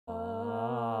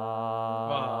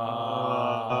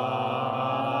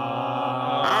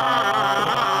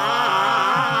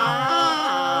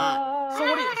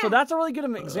that's a really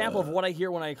good example of what I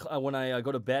hear when I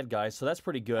go to bed, guys. So that's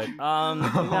pretty good.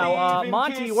 Now,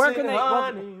 Monty, where can they?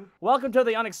 Welcome to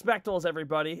the Unexpectables,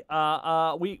 everybody.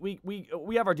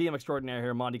 We have our DM extraordinaire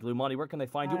here, Monty Glue. Monty, where can they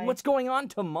find you? What's going on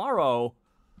tomorrow?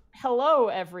 Hello,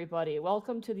 everybody.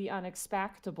 Welcome to the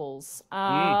Unexpectables.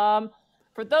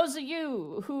 For those of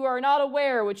you who are not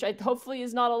aware, which hopefully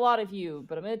is not a lot of you,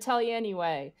 but I'm going to tell you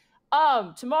anyway.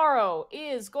 Tomorrow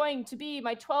is going to be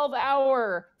my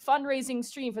 12-hour fundraising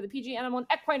stream for the PG Animal and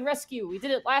Equine Rescue. We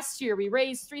did it last year. We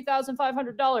raised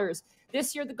 $3,500.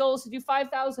 This year, the goal is to do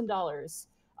 $5,000.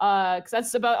 Because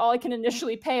that's about all I can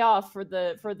initially pay off for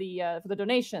the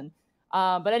donation.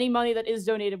 But any money that is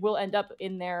donated will end up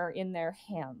in their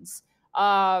hands.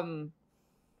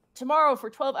 Tomorrow for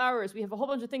 12 hours, we have a whole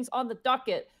bunch of things on the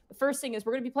docket. The first thing is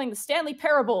we're going to be playing the Stanley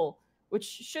Parable, which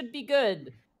should be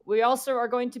good. We also are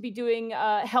going to be doing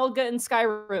Helga and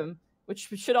Skyrim, which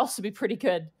should also be pretty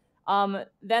good.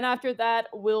 Then after that,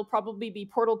 we'll probably be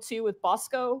Portal 2 with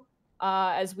Bosco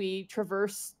as we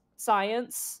traverse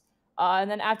science.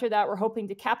 And then after that, we're hoping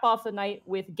to cap off the night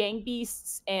with Gang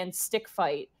Beasts and Stick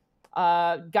Fight.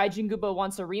 Gaijin Gubo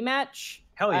wants a rematch.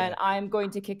 Hell yeah. And I'm going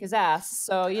to kick his ass.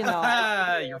 So, you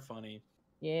know. You're funny.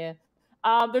 Yeah.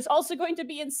 There's also going to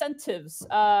be incentives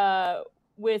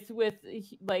with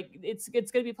like it's going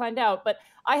to be planned out, but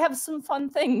I have some fun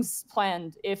things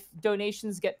planned if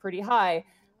donations get pretty high.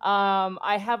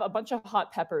 I have a bunch of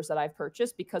hot peppers that I've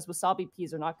purchased because wasabi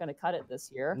peas are not going to cut it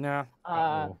this year. Nah.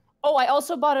 Oh, I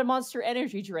also bought a Monster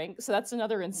Energy drink, so that's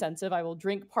another incentive. I will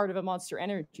drink part of a Monster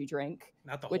Energy drink.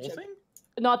 Not the whole thing?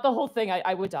 Not the whole thing.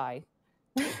 I would die.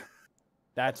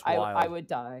 That's wild. I would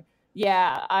die.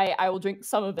 Yeah, I will drink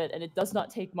some of it, and it does not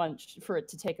take much for it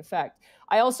to take effect.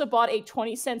 I also bought a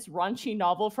 20-cent raunchy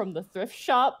novel from the thrift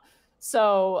shop.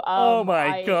 So, oh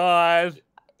my god.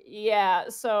 Yeah,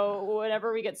 so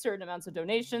whenever we get certain amounts of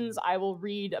donations, I will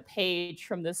read a page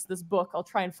from this book. I'll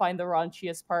try and find the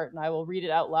raunchiest part, and I will read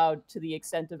it out loud to the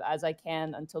extent of as I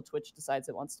can until Twitch decides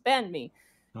it wants to ban me.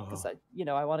 Because, I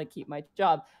want to keep my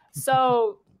job.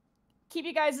 So keep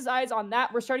you guys' eyes on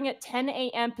that. We're starting at 10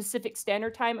 a.m. Pacific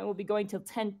Standard Time, and we'll be going till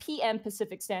 10 p.m.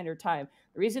 Pacific Standard Time.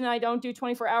 The reason I don't do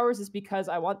 24 hours is because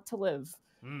I want to live.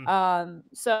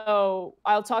 So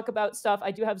I'll talk about stuff. I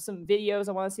do have some videos.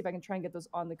 I want to see if I can try and get those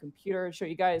on the computer and show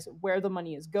you guys where the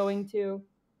money is going to.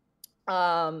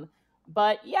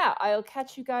 But yeah, I'll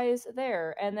catch you guys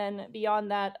there. And then beyond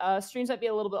that, streams might be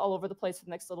a little bit all over the place for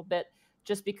the next little bit,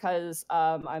 just because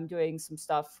I'm doing some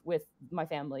stuff with my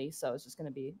family. So it's just going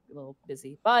to be a little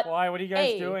busy. But why? What are you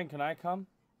guys doing? Can I come?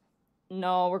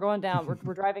 No, we're going down.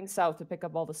 We're driving south to pick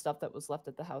up all the stuff that was left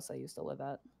at the house I used to live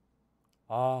at.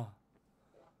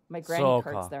 My granny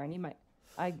cart's there. I need my.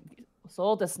 I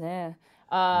sold this now.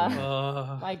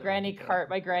 My granny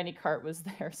cart was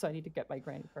there, so I need to get my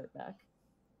granny cart back.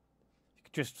 You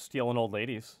could just steal an old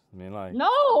lady's. I mean, like.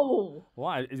 No.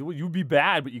 Why? You'd be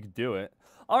bad, but you could do it.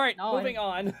 All right, moving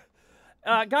on.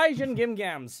 Gaijin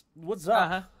Gimgams, what's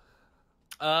up?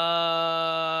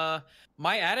 My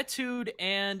attitude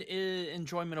and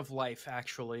enjoyment of life,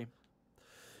 actually.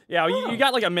 Yeah, you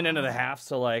got like a minute and a half,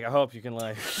 so like I hope you can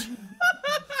like.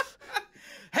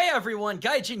 Hey everyone,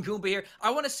 Gaijin Goomba here. I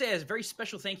want to say a very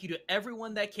special thank you to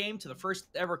everyone that came to the first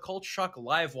ever Cult Shock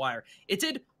Live Wire. It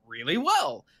did really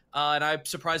well. And I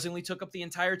surprisingly took up the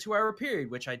entire 2-hour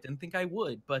period, which I didn't think I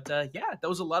would. But yeah, that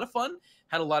was a lot of fun.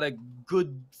 Had a lot of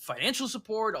good financial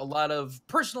support, a lot of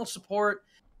personal support.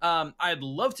 I'd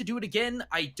love to do it again.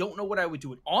 I don't know what I would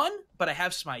do it on, but I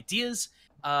have some ideas.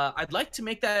 I'd like to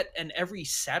make that an every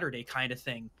Saturday kind of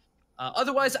thing.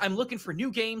 Otherwise, I'm looking for new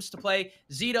games to play.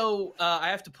 Zito, I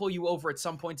have to pull you over at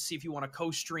some point to see if you want to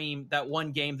co-stream that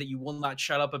one game that you will not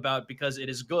shut up about because it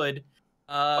is good.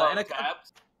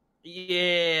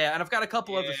 Yeah, and I've got a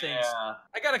couple other things.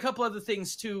 I got a couple other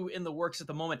things, too, in the works at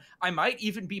the moment. I might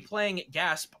even be playing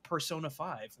Gasp Persona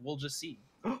 5. We'll just see.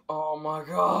 Oh, my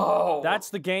God. That's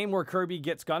the game where Kirby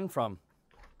gets gun from.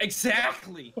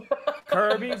 Exactly.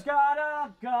 Kirby's got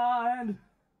a gun.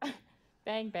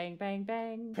 Bang, bang, bang,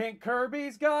 bang. Pink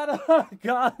Kirby's got a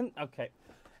gun. Okay.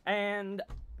 And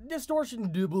Distortion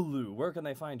Dibbaloo, where can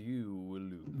they find you,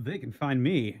 Lou? They can find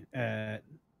me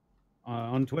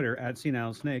on Twitter at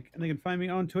 @SenilSnake, and they can find me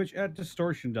on Twitch at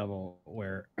Distortion Double,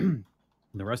 where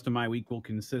the rest of my week will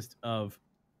consist of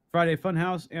Friday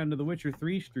Funhouse and the Witcher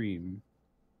 3 stream.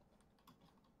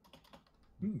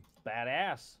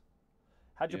 Badass.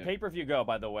 How'd your pay-per-view go,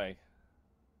 by the way?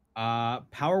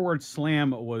 Power Word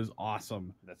Slam was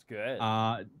awesome. That's good.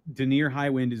 Denier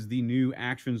Highwind is the new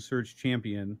Action Search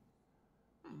champion.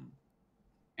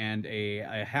 And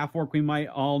a half-orc we might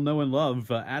all know and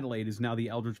love, Adelaide, is now the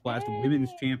Eldritch Blast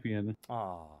Women's Champion.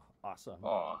 Aww. Awesome.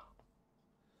 Aw.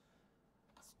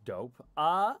 It's dope.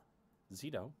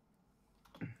 Zito.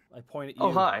 I point at you.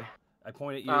 Oh, hi. I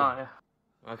point at you. Yeah.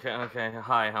 Okay.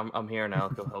 Hi, I'm here now.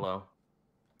 Go hello.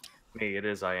 Me, it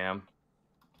is I am.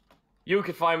 You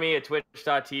can find me at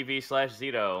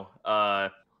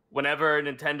twitch.tv/Zito. Whenever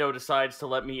Nintendo decides to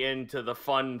let me into the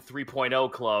fun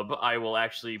 3.0 club, I will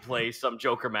actually play some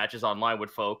Joker matches online with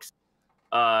folks.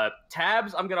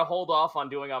 Tabs, I'm gonna hold off on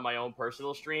doing on my own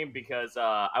personal stream because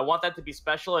I want that to be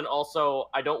special, and also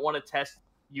I don't want to test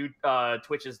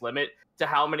Twitch's limit to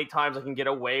how many times I can get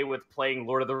away with playing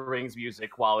Lord of the Rings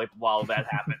music while that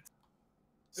happens.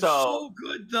 So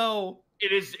good though.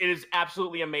 It is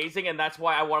absolutely amazing, and that's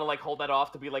why I want to like hold that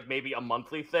off to be like maybe a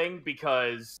monthly thing,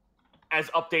 because as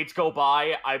updates go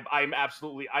by, I'm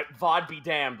absolutely VOD be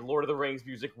damned, Lord of the Rings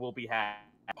music will be had.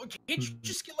 Oh, can't you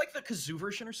just get like the kazoo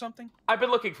version or something? I've been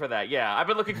looking for that. Yeah, I've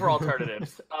been looking for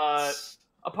alternatives.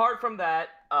 Apart from that,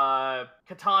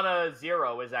 Katana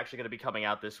Zero is actually going to be coming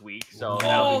out this week. So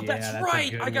oh, yeah, that's that's a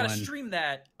right. good I gotta one. stream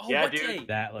that. Oh, Yeah, what dude. day?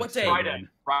 That looks What day? so Friday. good.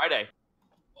 Friday.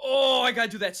 Oh, I gotta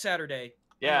do that Saturday.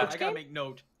 Yeah, I gotta make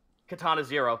note. Katana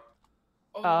Zero.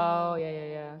 Oh,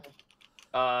 yeah.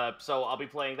 So I'll be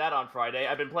playing that on Friday.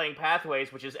 I've been playing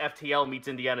Pathways, which is FTL meets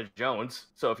Indiana Jones.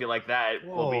 So if you like that,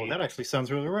 Whoa, that actually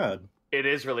sounds really rad. It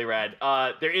is really rad.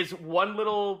 There is one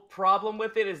little problem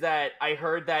with it, is that I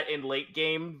heard that in late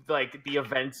game, like, the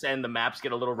events and the maps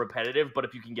get a little repetitive, but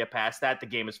if you can get past that, the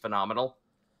game is phenomenal.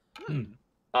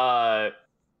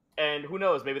 And who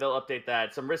knows, maybe they'll update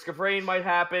that. Some Risk of Rain might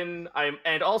happen. I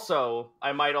might also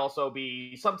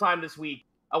be, sometime this week,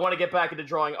 I want to get back into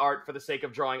drawing art for the sake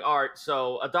of drawing art,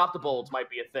 so Adoptables might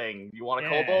be a thing. You want a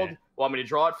kobold? Want me to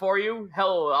draw it for you?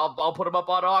 Hell, I'll put them up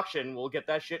on auction. We'll get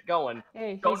that shit going.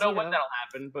 Don't know when that'll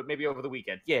happen, but maybe over the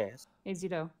weekend. Yes. Hey,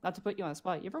 Zito, not to put you on the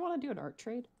spot, you ever want to do an art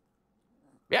trade?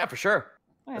 Yeah, for sure.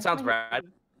 Okay, That sounds rad.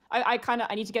 I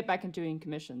need to get back into doing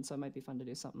commissions, so it might be fun to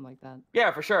do something like that. Yeah,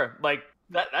 for sure. Like,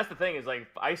 that's the thing, is, like,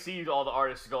 I see all the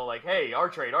artists go, like, hey,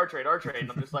 art trade,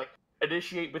 and I'm just like,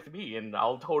 initiate with me, and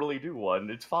I'll totally do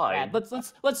one. It's fine. Yeah,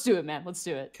 let's do it, man. Let's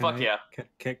do it. Fuck yeah.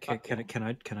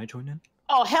 Can I join in?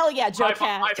 Oh, hell yeah, Joe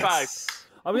Cat. High five.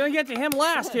 I'm gonna get to him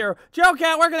last here. Joe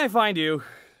Cat, where can I find you?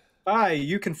 Hi,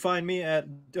 you can find me at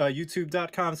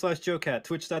youtube.com/JoeCat,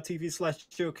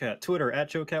 twitch.tv/JoeCat, Twitter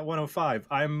 @JoeCat105.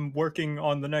 I'm working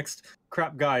on the next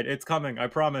crap guide. It's coming, I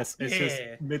promise. It's just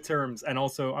midterms, and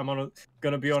also I'm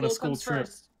gonna be on a school trip.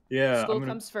 First. Yeah, School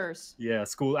comes first. Yeah,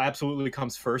 school absolutely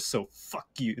comes first. So fuck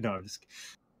you. No, I'm just.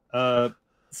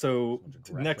 So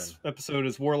next episode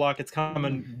is Warlock. It's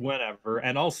coming whenever,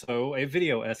 and also a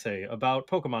video essay about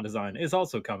Pokemon design is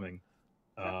also coming.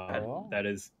 That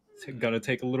is gonna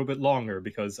take a little bit longer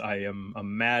because I am a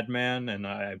madman,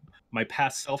 and my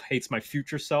past self hates my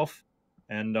future self,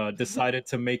 and decided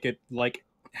to make it like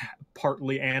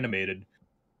partly animated.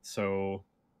 So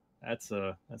that's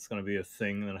gonna be a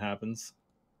thing that happens.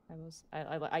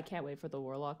 I can't wait for the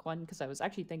Warlock one, because I was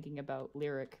actually thinking about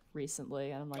Lyric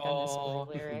recently, and I'm like, I miss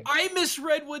Lyric. I miss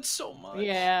Redwood so much.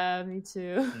 Yeah, me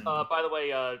too. By the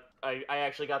way, I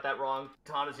actually got that wrong.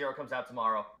 Katana Zero comes out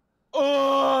tomorrow.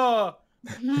 Oh!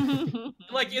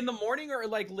 Like in the morning or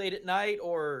like late at night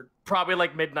or probably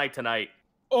like midnight tonight.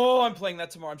 Oh, I'm playing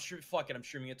that tomorrow. I'm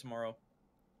streaming it tomorrow.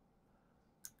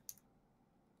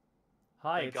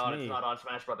 Hi, Thank God it's not on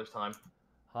Smash Brothers time.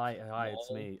 Hi,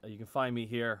 it's me. You can find me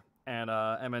here, and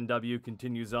MNW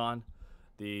continues on.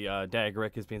 The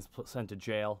Dagrick is being sent to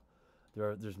jail.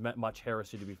 There's much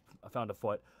heresy to be found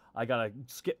afoot. I gotta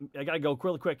go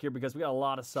really quick here because we got a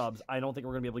lot of subs. I don't think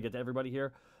we're gonna be able to get to everybody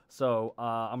here, so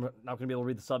I'm not gonna be able to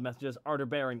read the sub messages. Arter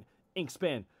Baron,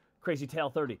 Inkspin, Crazy Tail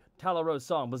 30, Tallow Rose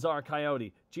Song, Bizarre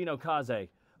Coyote, Gino Kaze,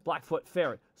 Blackfoot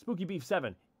Ferret, Spooky Beef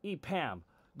 7, E Pam,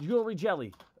 Jewelry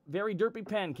Jelly, Very Derpy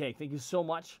Pancake. Thank you so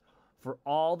much for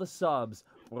all the subs.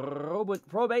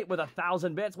 Probate with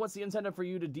 1,000 bits. What's the incentive for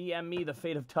you to DM me the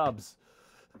fate of Tubbs?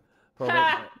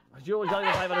 Probate. Julie Jelly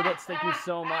with 500 bits. Thank you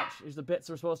so much. Here's the bits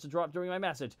that were supposed to drop during my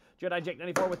message. Jedi Jake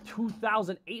 94 with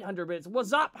 2,800 bits.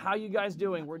 What's up? How you guys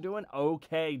doing? We're doing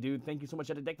okay, dude. Thank you so much,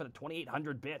 Jedi Jake, for the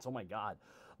 2,800 bits. Oh my God.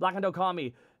 Black and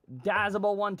Okami,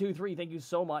 Dazzable123. Thank you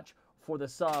so much for the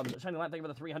subs. Shiny Lamp, thank you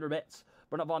for the 300 bits.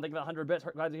 Bernard Vaughn, thank you for the 100 bits.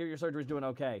 Glad to hear your surgery's doing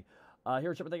okay.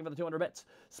 Here, Chipper, thank you for the 200 bits.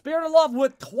 Spirit of Love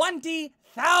with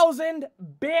 20,000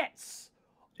 bits.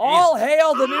 All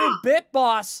hail the new bit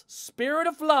boss, Spirit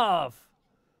of Love.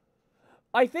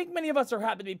 I think many of us are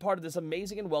happy to be part of this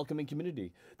amazing and welcoming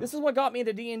community. This is what got me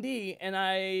into D&D, and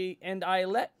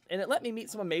it let me meet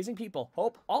some amazing people.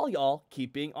 Hope all y'all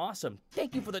keep being awesome.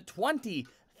 Thank you for the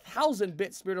 20,000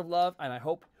 bits, Spirit of Love, and I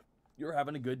hope you're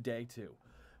having a good day too.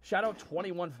 Shout out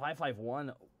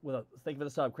 21551. with a thank you for the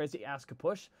sub. Crazy Ass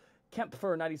Kapush. Kemp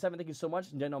for 97, thank you so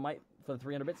much. Dynamite for the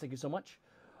 300 bits, thank you so much.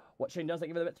 What Shane does, thank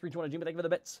you for the bits. 320 Jimmy, thank you for the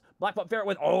bits. Blackfoot Ferret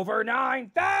with over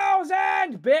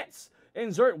 9,000 bits.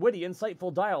 Insert witty,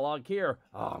 insightful dialogue here.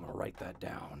 Oh, I'm gonna write that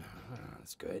down.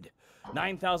 That's good.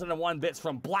 9,001 bits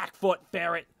from Blackfoot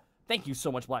Ferret. Thank you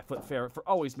so much, Blackfoot Ferret, for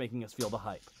always making us feel the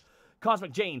hype.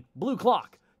 Cosmic Jane, Blue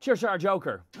Clock, Cheershire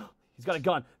Joker. He's got a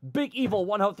gun. Big Evil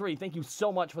 103, thank you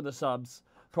so much for the subs.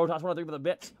 Protoss 103 for the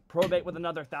bits. Probate with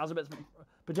another 1,000 bits.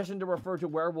 Petition to refer to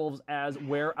werewolves as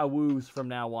were-a-woos from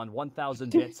now on.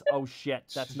 1,000 bits. Oh shit,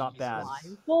 that's not bad.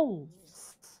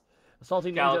 Wolves.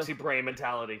 Salty Ninja. Galaxy brain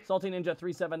mentality. Salty Ninja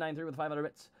 3793 with 500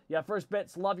 bits. Yeah, first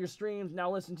bits. Love your streams. Now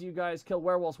listen to you guys kill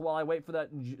werewolves while I wait for that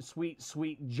sweet,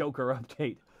 sweet Joker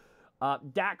update.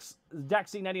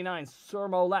 Daxy99,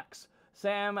 Surmo Lex,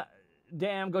 Sam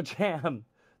Damn Go Jam.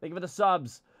 Thank you for the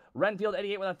subs. Renfield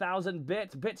 88 with 1,000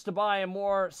 bits. Bits to buy and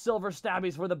more silver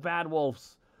stabbies for the bad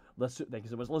wolves. Thank you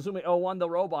so much. Lazumi01, the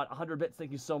robot, 100 bits.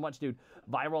 Thank you so much, dude.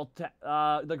 Viral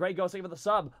the Great Ghost, thank you for the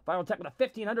sub. Viral Tech with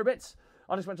 1,500 bits.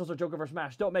 Unexpectables or Joker vs.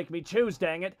 Smash. Don't make me choose,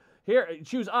 dang it. Here,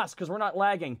 choose us, because we're not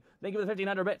lagging. Thank you for the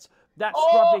 1,500 bits. That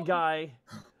scruffy guy.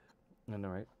 I know,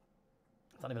 right?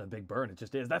 It's not even a big burn, it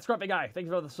just is. That scruffy guy. Thank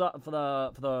you for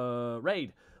the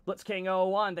raid. Blitz King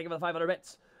 01, thank you for the 500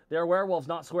 bits. They're werewolves,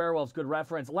 not squarewolves. Good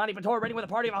reference. Lanny Vittori rating with a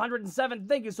party of 107.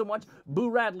 Thank you so much. Boo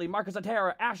Radley, Marcus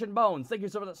Atera, Ashen Bones. Thank you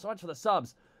so much for the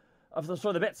subs.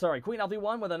 For the bits, sorry. Queen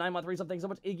LT1 with a 9-month resub. Thank you so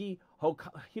much. Iggy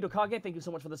Hitokage, thank you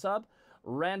so much for the sub.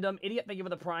 Random Idiot, thank you for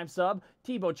the prime sub.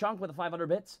 Tebow Chunk with the 500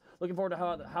 bits. Looking forward to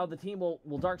how the team will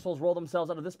Dark Souls roll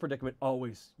themselves out of this predicament.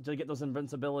 Always. To get those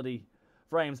invincibility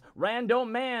frames.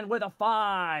 Random Man with a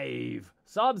 5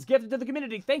 subs gifted to the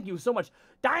community. Thank you so much.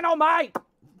 Dynamite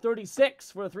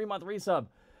 36 for a 3-month resub.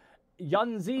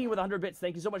 Yunzi with 100 bits.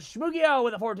 Thank you so much. Shmugio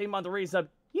with a 14-month resub.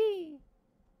 Yee.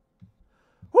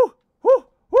 Whoo, whoo,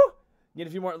 whoo.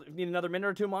 Need another minute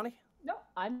or two, Monty? No,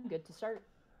 I'm good to start.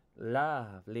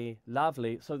 Lovely,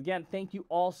 lovely. So again, thank you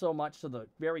all so much to the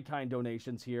very kind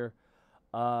donations here.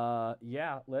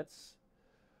 Yeah, let's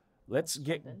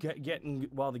getting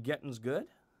while the getting's good.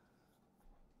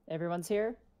 Everyone's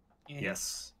here?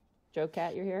 Yes, Joe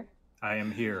Cat, you're here? I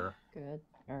am here. Good.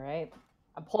 All right.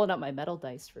 I'm pulling out my metal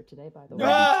dice for today, by the way.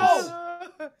 No!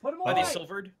 Put them Are they away.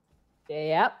 silvered?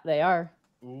 Yep, they are.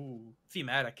 Ooh,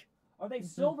 thematic. Are they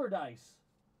silver dice?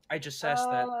 I just asked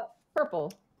that.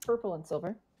 Purple and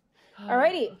silver.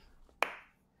 Alrighty.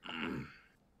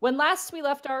 When last we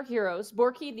left our heroes,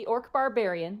 Borky the Orc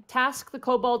Barbarian, Task the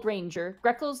Kobold Ranger,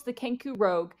 Greckles the Kenku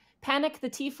Rogue, Panic the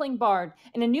Tiefling Bard,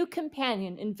 and a new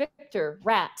companion in Victor,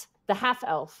 Rat, the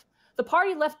Half-Elf, the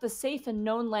party left the safe and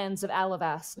known lands of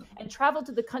Alivast and traveled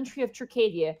to the country of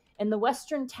Tricadia in the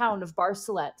western town of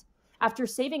Barcelet. After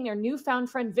saving their newfound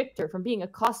friend Victor from being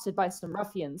accosted by some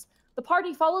ruffians, the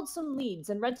party followed some leads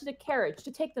and rented a carriage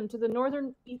to take them to the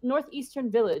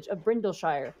northeastern village of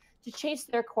Brindleshire to chase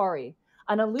their quarry,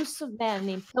 an elusive man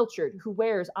named Pilchard who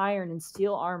wears iron and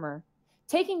steel armor.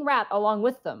 Taking Rat along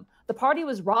with them, the party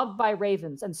was robbed by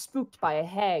ravens and spooked by a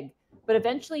hag, but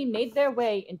eventually made their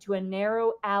way into a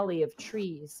narrow alley of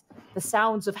trees. The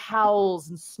sounds of howls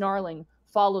and snarling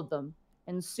followed them,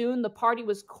 and soon the party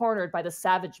was cornered by the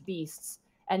savage beasts.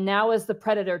 And now as the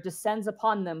predator descends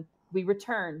upon them, we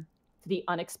return to the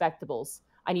Unexpectables.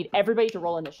 I need everybody to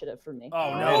roll initiative for me.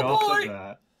 Oh Right no! off of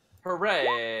that.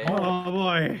 Hooray! Oh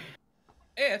boy.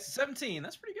 Hey, it's 17.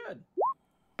 That's pretty good.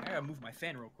 I gotta move my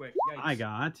fan real quick. Yikes. I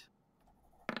got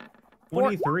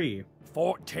 23.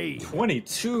 14.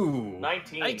 22.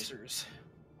 19. Yikesers.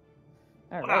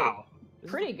 All right. Wow.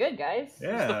 Pretty good, guys.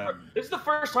 Yeah. This is the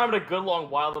first time in a good long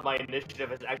while that my initiative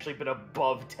has actually been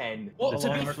above 10. Well, This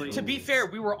to actually- be fair,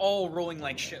 we were all rolling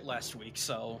like shit last week,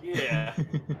 so. Yeah.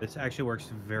 This actually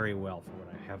works very well for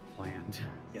what I have planned.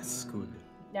 Yes, good.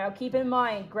 Now keep in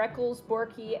mind, Greckles,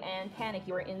 Borky, and Panic,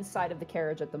 you are inside of the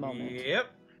carriage at the moment. Yep.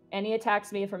 Any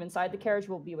attacks made from inside the carriage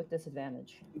will be with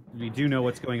disadvantage. We do know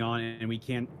what's going on, and we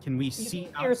can we see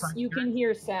outside You the can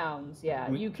hear sounds, yeah.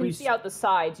 We- You can we see s- out the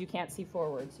sides, you can't see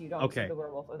forwards. You don't Okay. see the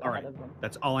werewolf ahead All right. of them.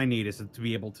 That's all I need is to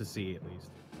be able to see at least.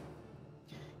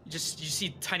 You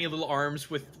see tiny little arms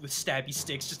with stabby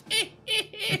sticks, just. That,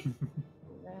 and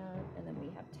then we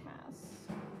have Tass.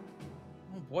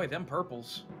 Oh boy, them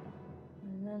purples.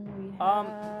 And then we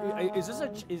have... Is this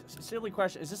a silly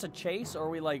question? Is this a chase, or are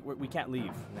we can't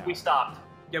leave now? We stopped.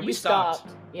 Yeah, You we stopped.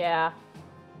 Yeah.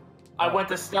 I went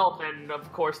to stealth, and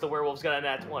of course the werewolves got a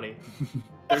nat 20.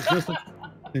 There's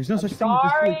no such thing.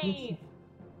 Sorry!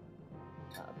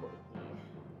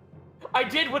 I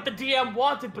did what the DM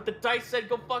wanted, but the dice said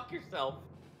go fuck yourself.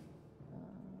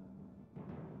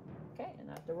 Okay, and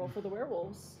I have to roll roll for the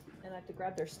werewolves, and I have to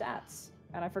grab their stats.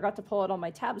 And I forgot to pull out all my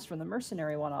tabs from the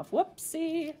mercenary one off.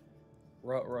 Whoopsie.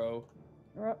 Ruh-roh.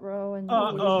 Ruh-roh and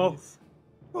Uh-oh.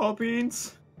 Oh,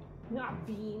 beans. not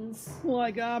beans. Oh,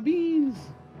 I got beans.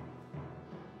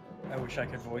 I wish I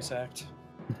could voice act.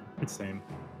 Same.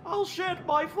 I'll shed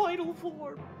my final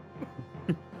form.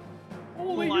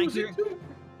 Oh, like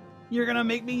you're gonna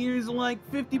make me use like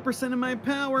 50% of my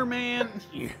power, man.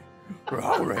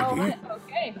 Oh,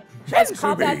 okay. As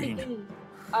combat begins,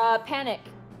 panic.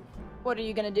 What are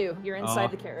you gonna do? You're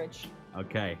inside the carriage.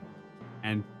 Okay.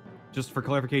 And just for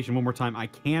clarification, one more time, I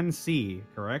can see,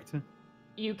 correct?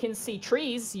 You can see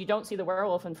trees. You don't see the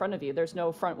werewolf in front of you. There's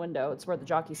no front window. It's where the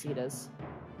jockey seat is.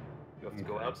 You have to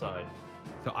go outside.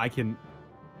 So I can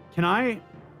I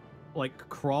like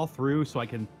crawl through so I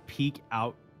can peek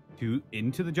out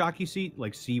into the jockey seat,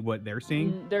 like see what they're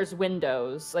seeing? There's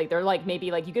windows. Like they're like maybe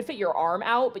like you could fit your arm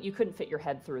out, but you couldn't fit your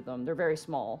head through them. They're very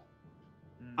small.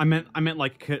 I meant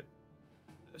like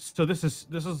so this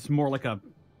is more like a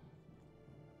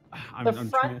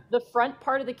the front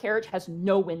part of the carriage has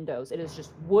no windows. It is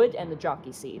just wood and the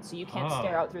jockey seat, so you can't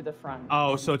stare out through the front.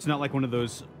 Oh, so it's not like one of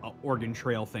those Oregon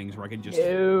Trail things where I can just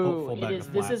no, pull back it is.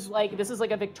 the This flaps. is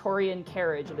like a Victorian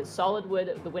carriage. It is solid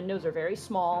wood. The windows are very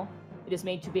small. It is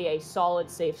made to be a solid,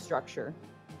 safe structure.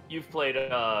 You've played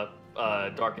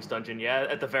Darkest Dungeon, yeah?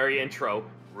 At the very intro,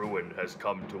 ruin has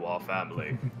come to our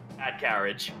family. That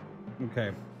carriage.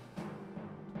 Okay.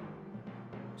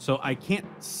 So I can't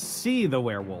see the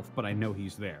werewolf, but I know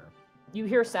he's there. You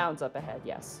hear sounds up ahead,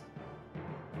 yes.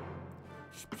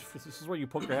 This is where you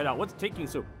poke your head out. What's taking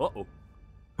so? Uh-oh.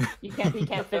 He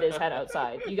can't fit his head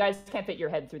outside. You guys can't fit your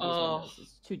head through these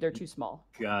windows. They're too small.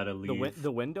 Gotta leave.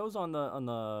 The windows on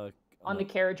the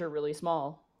carriage are really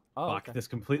small. Oh, Fuck, okay. this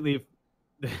completely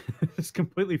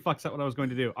fucks up what I was going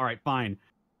to do. All right, fine.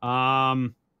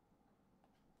 Can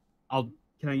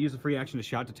I use a free action to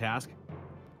shout to Task?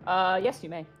 Yes, you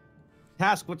may.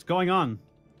 Task, what's going on?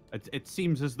 It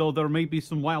seems as though there may be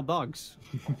some wild dogs.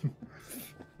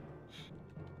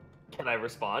 Can I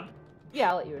respond? Yeah,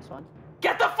 I'll let you respond.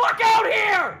 Get the fuck out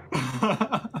here!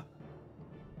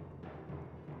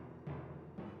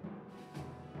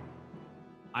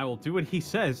 I will do what he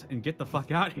says and get the fuck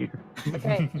out here.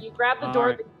 Okay, you grab the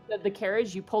door of the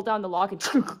carriage, you pull down the lock,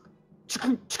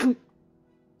 and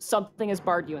something has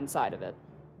barred you inside of it.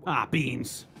 Ah,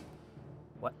 beans.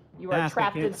 What? You are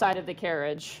trapped inside of the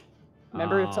carriage.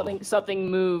 Remember, something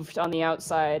moved on the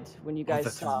outside when you guys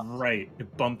that's stopped. right.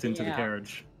 It bumped into the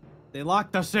carriage. They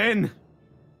locked us in.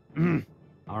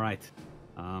 All right.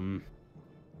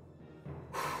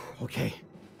 Okay.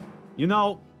 You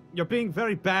know, you're being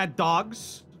very bad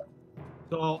dogs.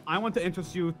 So I want to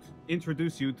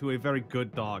introduce you to a very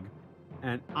good dog.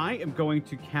 And I am going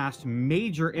to cast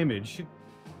Major Image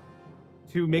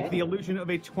to make the illusion of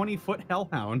a 20-foot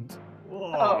hellhound.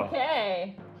 Whoa.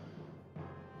 Okay.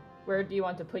 Where do you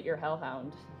want to put your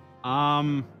hellhound?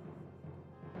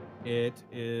 It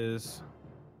is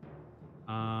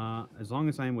as long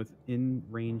as I am within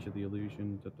range of the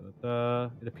illusion.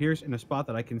 It appears in a spot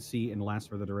that I can see and lasts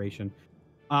for the duration.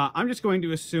 I'm just going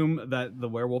to assume that the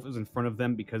werewolf is in front of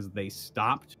them because they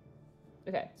stopped.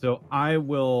 Okay. So I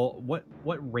will.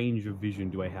 What range of vision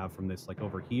do I have from this? Like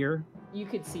over here? You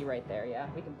could see right there. Yeah,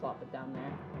 we can plop it down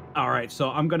there. All right. So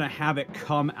I'm gonna have it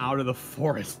come out of the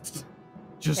forest.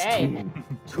 Just okay.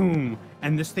 Toom.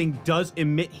 And this thing does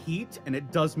emit heat and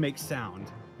it does make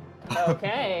sound.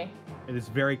 Okay. It is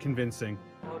very convincing.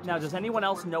 Now, does anyone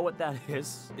else know what that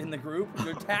is in the group?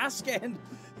 Your Task and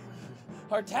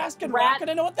Rocket,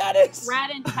 I know what that is.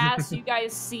 Rat and Task, you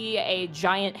guys see a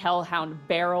giant hellhound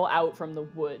barrel out from the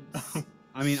woods.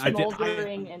 I mean,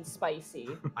 smoldering and spicy.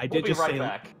 I did We'll just be right say.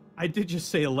 back. I did just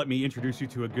say, let me introduce you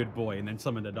to a good boy, and then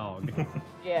summon a dog.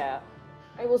 Yeah.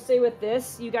 I will say with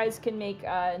this, you guys can make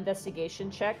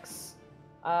investigation checks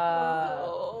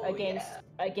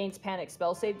against panic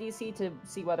spell save DC to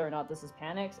see whether or not this is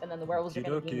panics, and then the werewolves are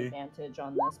going to gain advantage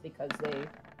on this because they...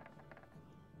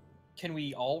 Can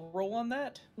we all roll on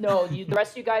that? No, the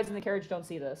rest of you guys in the carriage don't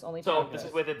see this. Only So panic this does.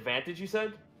 is with advantage, you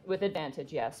said? With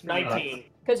advantage, yes. 19.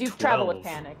 Because you've traveled with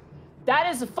panic. That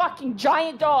is a fucking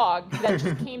giant dog that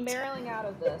just came barreling out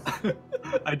of this.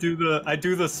 I do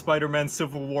the Spider-Man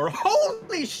Civil War.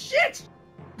 Holy shit!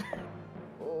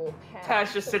 Oh,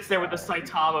 Tash just sits there with a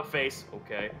Saitama face.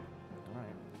 Okay. All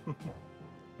right.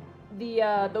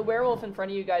 The werewolf in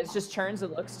front of you guys just turns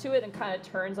and looks to it and kind of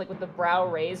turns like with the brow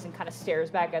raised and kind of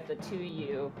stares back at the two of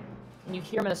you. And you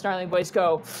hear him in a snarling voice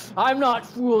go, "I'm not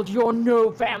fooled, you're no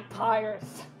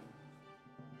vampires."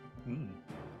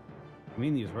 I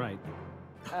mean, he's right.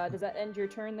 Does that end your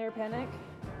turn there, Panic?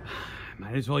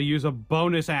 Might as well use a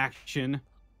bonus action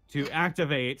to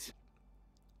activate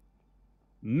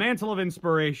Mantle of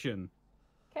Inspiration.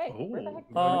 Okay. Where the heck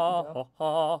did Ha, Borky go?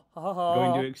 ha, ha, ha, I'm ha.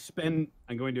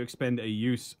 going to expend a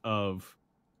use of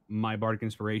my Bardic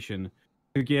Inspiration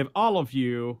to give all of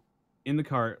you in the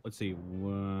cart. Let's see,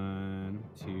 1,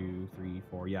 2, 3,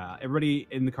 4. Yeah, everybody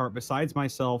in the cart besides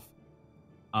myself.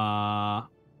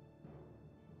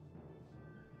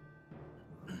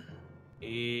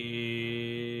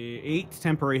 8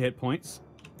 temporary hit points,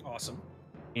 Awesome.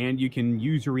 and you can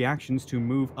use your reactions to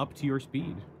move up to your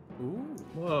speed. Ooh.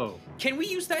 Whoa. Can we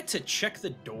use that to check the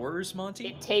doors, Monty?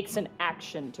 It takes an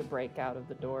action to break out of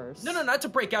the doors. No, not to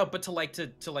break out, but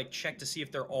to check to see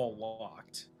if they're all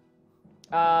locked.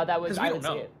 That was 'Cause we I don't would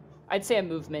know. say. I'd say a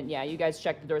movement. Yeah, you guys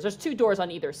check the doors. There's 2 doors on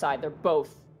either side. They're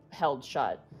both held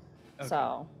shut. Okay.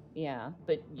 So yeah,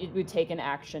 but it would take an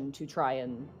action to try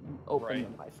and open Right.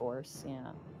 them by force.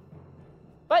 Yeah.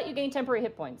 But you gain temporary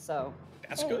hit points, so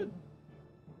That's hey. good.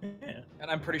 Yeah.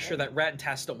 And I'm pretty sure that Rat and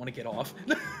Tass don't want to get off.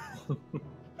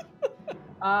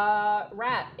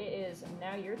 Rat, it is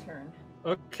now your turn.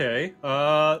 Okay.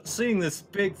 Seeing this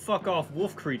big fuck off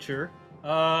wolf creature,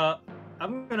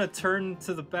 I'm gonna turn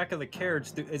to the back of the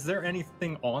carriage. Is there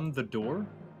anything on the door?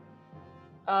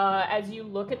 As you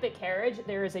look at the carriage,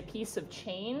 there is a piece of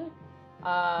chain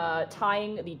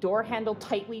tying the door handle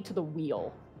tightly to the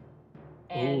wheel.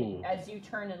 And Ooh. as you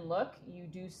turn and look, you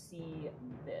do see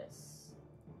this.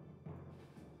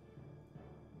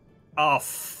 Oh,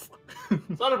 Son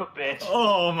of a bitch.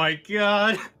 oh my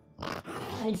god.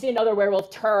 And you see another werewolf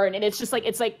turn, and it's just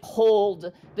like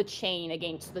pulled the chain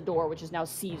against the door, which is now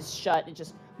seized shut. It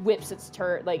just whips its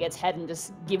its head and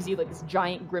just gives you like this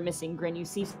giant grimacing grin. You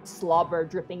see slobber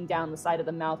dripping down the side of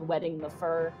the mouth, wetting the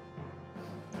fur.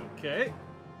 Okay.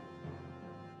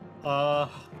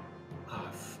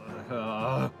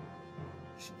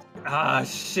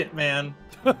 Shit, man.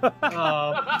 Oh my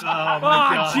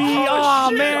god. Gee, oh,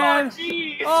 shit, man.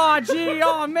 jeez. Oh, gee,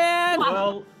 oh, man.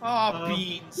 Well,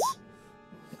 Beans.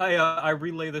 I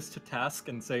relay this to Task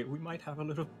and say we might have a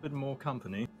little bit more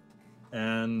company,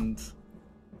 and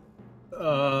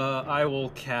I will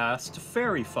cast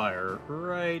Fairy Fire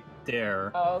right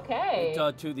there. Okay.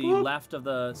 To the left of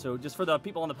the, so just for the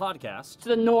people on the podcast. To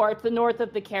the north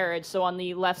of the carriage. So on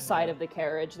the left side of the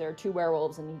carriage, there are 2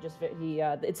 werewolves, and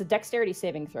it's a dexterity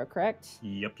saving throw, correct?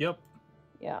 Yep.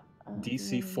 Yeah.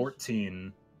 DC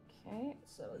 14. Okay,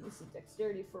 so this is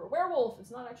dexterity for a werewolf. It's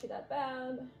not actually that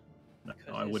bad. No,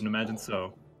 I wouldn't imagine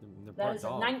so. They're That part is a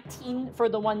dog. 19 for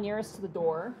the one nearest to the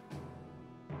door.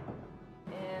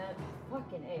 And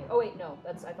fucking A. Oh wait, no,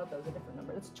 I thought that was a different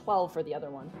number. That's 12 for the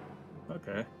other one.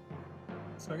 Okay.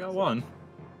 So I got one.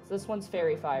 So this one's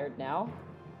fairy fired now.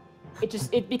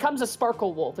 It becomes a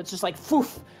sparkle wolf. It's just like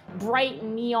foof, bright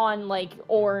neon like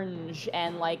orange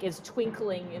and like is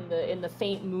twinkling in the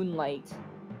faint moonlight.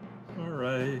 All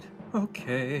right.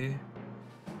 Okay.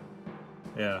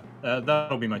 Yeah,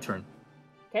 that'll be my turn.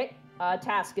 Okay.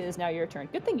 Task, it is now your turn.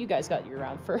 Good thing you guys got your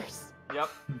round first. Yep.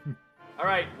 All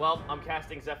right. Well, I'm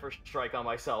casting Zephyr Strike on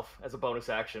myself as a bonus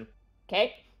action.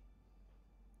 Okay.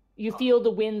 You feel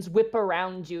the winds whip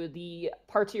around you, the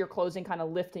parts of your clothing kind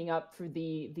of lifting up through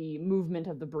the movement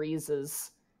of the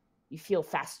breezes. You feel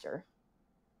faster.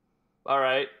 All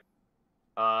right.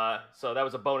 So that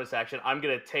was a bonus action. I'm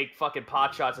gonna take fucking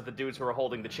pot shots at the dudes who are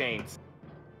holding the chains.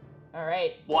 All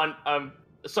right.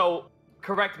 So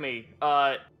correct me.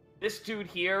 This dude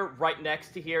here, right next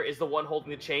to here, is the one holding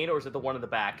the chain, or is it the one in the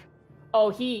back? Oh,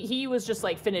 he was just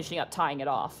like finishing up tying it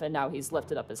off, and now he's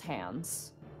lifted up his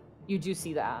hands. You do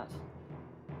see that.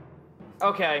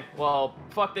 Okay, well,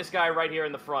 fuck this guy right here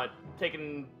in the front.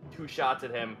 Taking 2 shots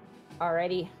at him.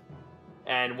 Alrighty.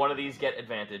 And one of these get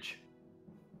advantage.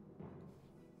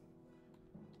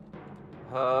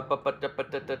 I'm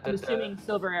I'm assuming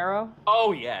silver arrow.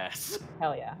 Oh, yes.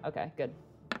 Hell yeah. Okay, good.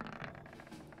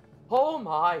 Oh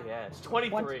my, yes.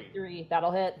 23. 23.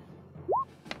 That'll hit.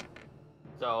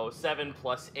 So 7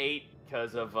 plus 8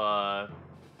 because of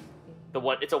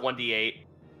it's a 1d8.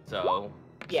 So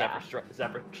Yeah.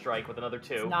 Zephyr Strike with another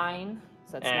 2. It's 9.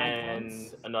 So that's 9 And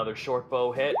points. another short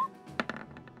bow hit.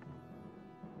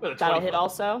 With a That'll 20 hit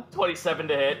also. 27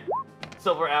 to hit.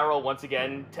 Silver arrow once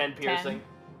again, 10 piercing. 10.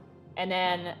 And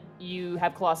then you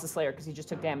have Colossus Slayer because he just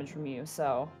took damage from you,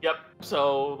 so... Yep,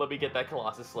 so let me get that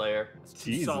Colossus Slayer.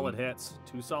 Two Jeez. solid hits.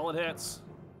 2 solid hits.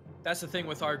 That's the thing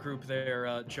with our group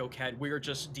there, Joe Cat. We're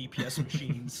just DPS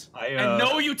machines. I, and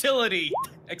no utility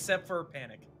except for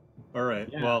panic. All right.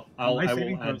 Yeah. Well, My I will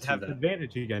saving add throws to have that.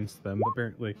 advantage against them,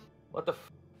 apparently. What the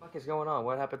fuck is going on?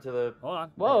 What happened to the... Hold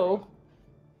on. Whoa.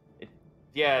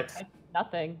 Yeah, it's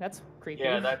Nothing. That's creepy.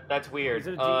 Yeah, that's weird. Is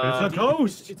it It's a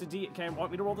ghost! It's a D. Can you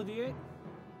want me to roll the D8?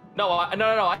 No,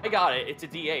 I got it. It's a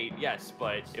D8, yes,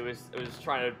 but it was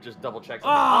trying to just double check.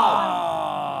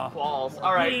 Ah! Balls.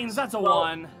 All right. Beans, that's a Well,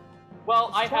 1.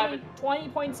 Well, I 20, haven't. 20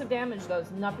 points of damage, though,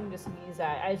 is nothing to sneeze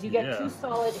at. As you get Yeah. 2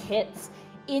 solid hits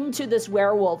into this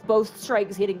werewolf, both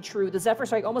strikes hitting true. The Zephyr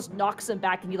Strike almost knocks him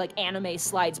back, and he like anime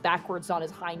slides backwards on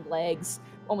his hind legs,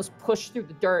 almost pushed through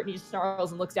the dirt, and he just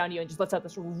snarls and looks down at you and just lets out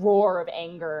this roar of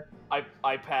anger.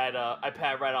 I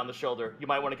pat right on the shoulder. You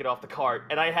might want to get off the cart,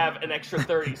 and I have an extra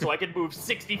 30, so I can move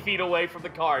 60 feet away from the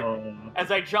cart.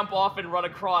 As I jump off and run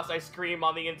across, I scream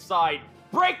on the inside,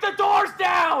 "Break the doors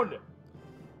down!"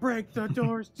 Break the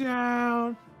doors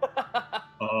down!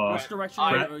 Which direction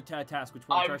are you Task? Which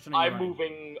direction are you I'm running?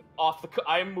 moving off the.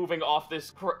 I'm moving off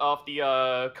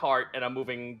the cart, and I'm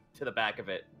moving to the back of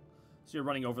it. So you're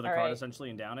running over the All cart right. essentially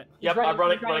and down it? Yep, running- I'm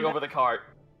running he's running over the cart.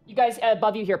 You guys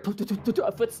above you hear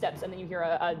footsteps, and then you hear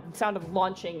a sound of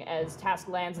launching as Task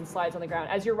lands and slides on the ground.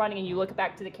 As you're running and you look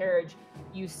back to the carriage,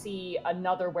 you see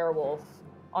another werewolf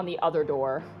on the other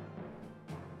door.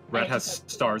 Rat And it has just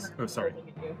stars. Oh, sorry.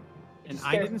 staring at you. It And just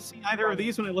I stares- didn't see either of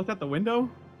these when I looked out the window?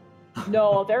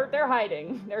 No, they're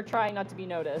hiding. They're trying not to be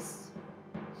noticed.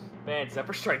 Man,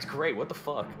 Zephyr Strike's great. What the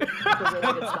fuck? They're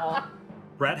really good small.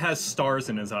 Rat has stars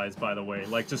in his eyes, by the way.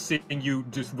 Like, just seeing you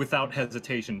just without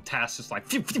hesitation, Task just like,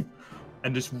 phew, phew,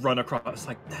 and just run across.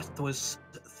 Like, that was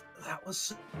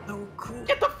so cool.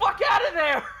 Get the fuck out of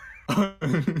there!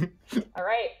 All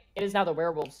right, it is now the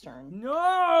werewolf's turn.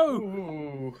 No!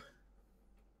 Ooh.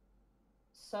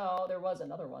 So there was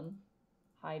another one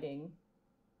hiding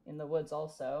in the woods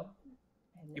also.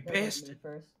 And You they're gonna bastard. move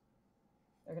first.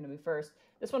 They're going to move first.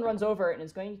 This one runs over and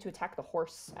is going to attack the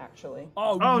horse, actually.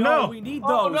 Oh, Oh, no, no. we need those.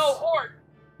 Oh no, Hort!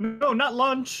 No, not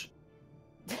lunch.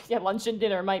 Yeah, lunch and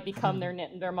dinner might become their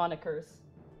monikers.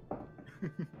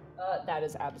 That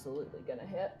is absolutely going to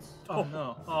hit. Oh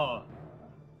no. Oh.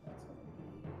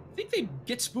 I think they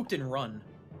get spooked and run.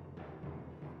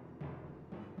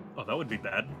 Oh, that would be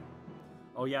bad.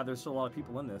 Oh yeah, there's still a lot of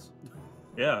people in this.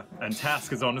 Yeah, and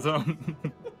Task is on his own.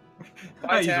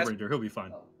 Bye, He's a Task. ranger. He'll be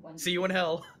fine. Oh, one- See you in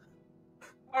hell.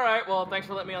 All right, well, thanks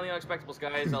for letting me on the Unexpectables,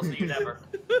 guys. I'll see you never.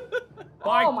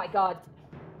 Bye. Oh my god.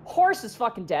 Horse is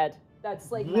fucking dead.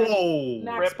 That's like Whoa.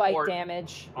 max Rip bite Hort.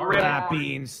 damage. Rip Yeah.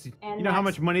 Beans. And You know how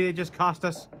max- much money they just cost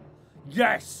us?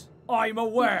 Yes, I'm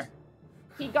aware.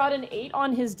 He got an 8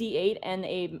 on his D8 and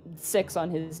a 6 on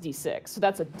his D6, so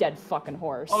that's a dead fucking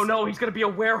horse. Oh no, he's gonna be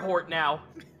a werehort now.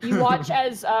 You watch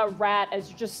as Rat, as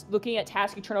you're just looking at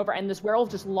Task, you turn over, and this werewolf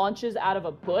just launches out of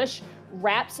a bush,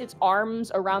 wraps its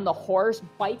arms around the horse,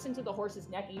 bites into the horse's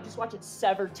neck, and you just watch it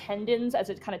sever tendons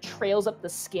as it kind of trails up the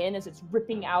skin as it's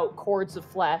ripping out cords of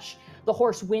flesh. The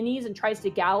horse whinnies and tries to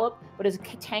gallop, but is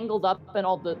tangled up in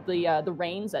all the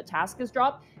reins that Task has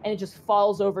dropped, and it just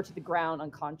falls over to the ground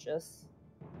unconscious.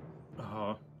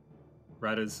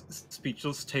 Rat is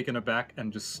speechless, taken aback,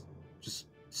 and just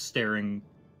staring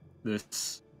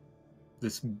this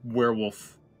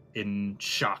werewolf in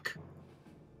shock.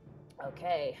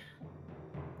 Okay.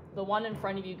 The one in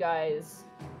front of you guys,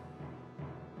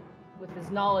 with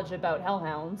his knowledge about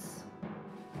hellhounds,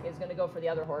 is going to go for the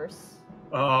other horse.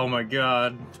 Oh my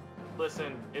god.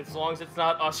 Listen, as long as it's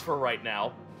not us for right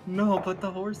now. No, but the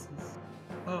horses.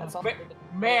 Oh. That's all.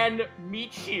 Man,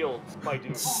 meat shields, my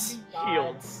dude. Oh, God.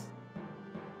 Shields.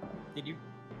 Did you?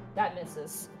 That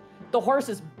misses. The horse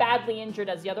is badly injured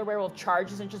as the other werewolf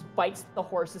charges and just bites the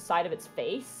horse's side of its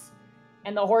face.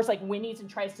 And the horse like whinnies and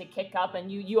tries to kick up,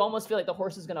 and you almost feel like the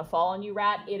horse is gonna fall on you,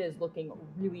 Rat. It is looking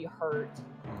really hurt.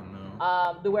 Oh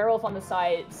no. The werewolf on the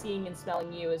side, seeing and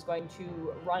smelling you, is going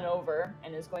to run over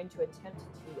and is going to attempt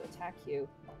to attack you.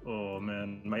 Oh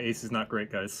man, my ace is not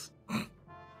great, guys. Okay.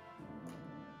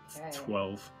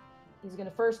 12. He's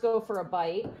gonna first go for a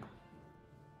bite.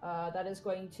 That is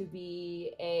going to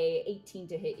be a 18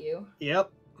 to hit you.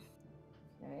 Yep.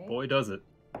 Okay. Boy, does it.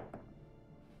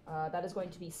 That is going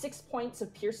to be 6 points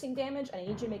of piercing damage, and I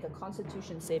need you to make a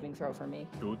Constitution saving throw for me.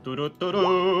 Do, do, do, do, do.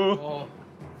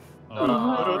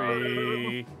 Oh,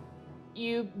 Three.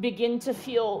 You begin to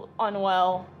feel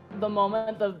unwell the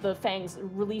moment the fangs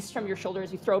release from your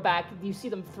shoulders. You throw back, you see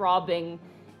them throbbing,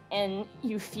 and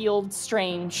you feel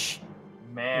strange.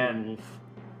 Man. Oof.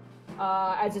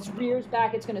 As it rears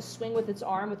back, it's going to swing with its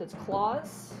arm, with its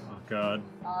claws. Oh god.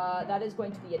 That is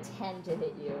going to be a 10 to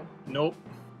hit you. Nope.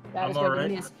 That is I'm going to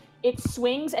alright. miss. It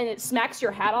swings and it smacks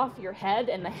your hat off your head,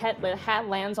 and the hat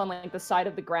lands on like the side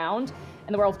of the ground,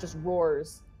 and the werewolf just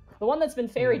roars. The one that's been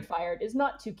fairy fired is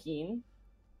not too keen.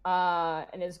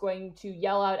 and is going to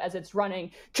yell out as it's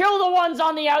running, "Kill the ones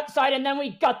on the outside, and then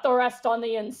we gut the rest on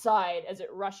the inside," as it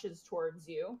rushes towards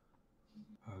you.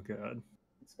 Oh, God.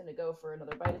 It's going to go for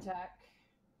another bite attack.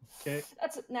 Okay.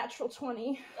 That's a natural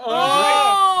 20.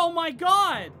 Oh my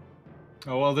god!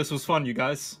 Oh, well, this was fun, you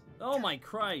guys. Oh my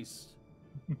Christ.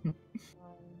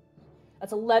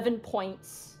 That's 11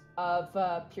 points of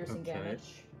piercing Okay.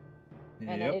 damage.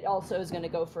 And Yep. it also is going to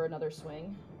go for another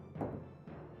swing.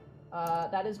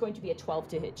 That is going to be a 12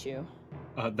 to hit you.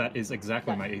 That is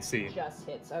exactly my AC. Just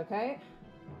hits, okay?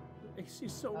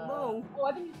 AC's so low. Oh,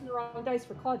 I've been using the wrong dice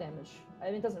for claw damage. I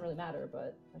mean, it doesn't really matter,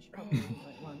 but I should probably use the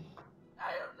right one.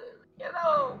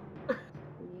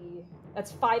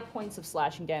 That's 5 points of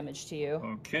slashing damage to you.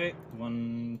 Okay.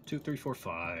 1, 2, 3, 4,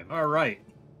 5. All right.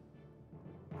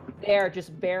 They're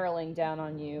just barreling down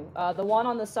on you. The one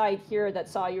on the side here that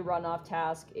saw you run off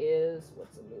task is...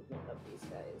 What's the movement of these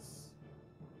guys?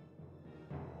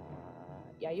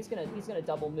 Yeah, he's gonna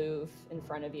double move in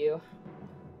front of you.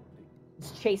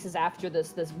 He chases after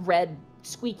this red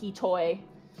squeaky toy,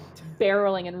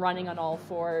 barreling and running on all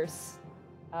fours.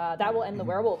 That will end the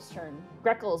werewolf's turn.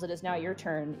 Greckles, it is now your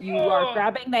turn. You are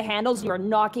grabbing the handles. You are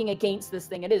knocking against this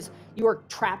thing. You are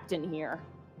trapped in here.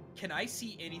 Can I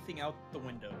see anything out the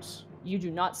windows? You do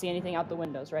not see anything out the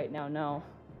windows right now, no.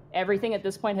 Everything at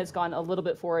this point has gone a little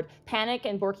bit forward. Panic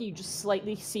and Borky, you just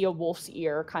slightly see a wolf's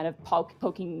ear kind of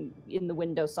poking in the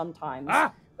window sometimes.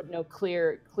 But no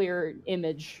clear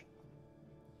image.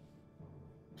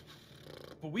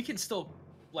 But we can still,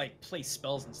 like, play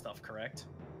spells and stuff, correct?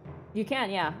 You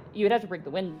can, yeah. You would have to break the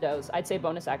windows. I'd say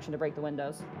bonus action to break the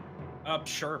windows.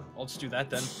 Sure. I'll just do that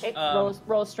then. Okay,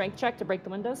 roll a strength check to break the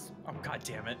windows. Oh, god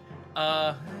damn it.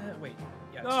 Wait.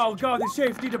 Yeah, Oh god, the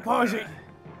safety deposit.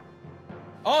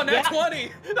 Oh, nat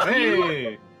 20!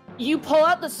 Hey! You pull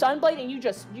out the sunblade and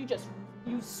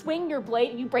you swing your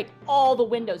blade and you break all the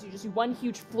windows. You just do one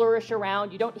huge flourish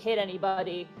around. You don't hit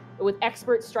anybody. But with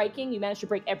expert striking, you manage to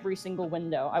break every single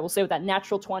window. I will say with that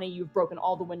natural 20, you've broken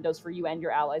all the windows for you and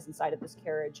your allies inside of this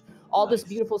carriage. All this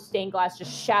beautiful stained glass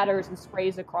just shatters and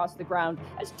sprays across the ground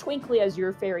as twinkly as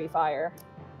your fairy fire.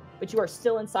 But you are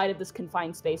still inside of this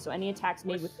confined space, so any attacks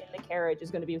made within the carriage is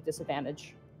going to be with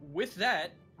disadvantage. With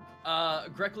that,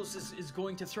 Greckles is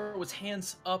going to throw his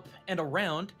hands up and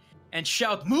around and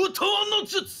shout,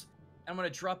 "Mutonotsuts!" I'm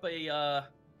going to drop a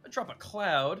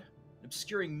cloud, an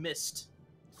obscuring mist.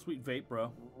 Sweet vape,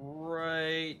 bro.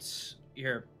 Right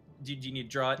here. Do you need to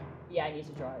draw it? Yeah, I need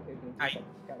to draw it here.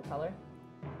 Got a color.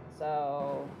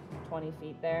 So 20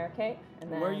 feet there, okay.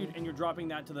 And then Where are you? And you're dropping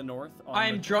that to the north.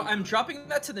 I'm dropping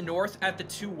that to the north at the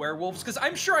two werewolves because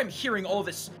I'm sure I'm hearing all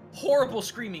this horrible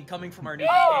screaming coming from our new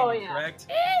companion, yeah. correct?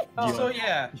 Oh, So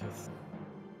yeah. Yes.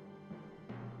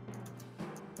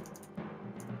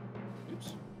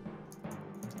 Oops.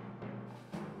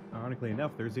 Ironically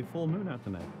enough, there's a full moon out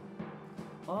tonight.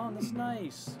 Oh, that's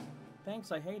nice.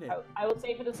 Thanks, I hate it. I will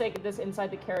say for the sake of this,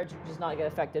 inside the carriage does not get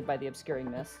affected by the obscuring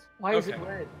mist. Why is it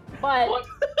red? But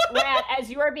Rat, as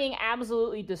you are being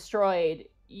absolutely destroyed,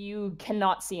 you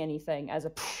cannot see anything as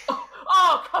a.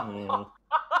 Oh, come on.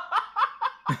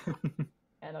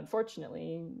 And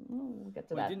unfortunately, we'll get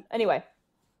to Wait, that. didn't- Anyway,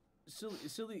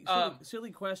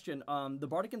 Silly question. The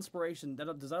bardic inspiration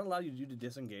does that allow you to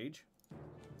disengage?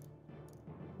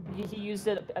 he used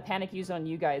it. A panic used on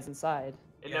you guys inside.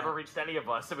 It never reached any of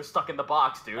us. It was stuck in the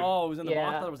box, dude. Oh, it was in the box.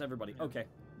 I Yeah. thought it was everybody. Okay,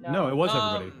 No, it was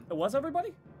everybody. it was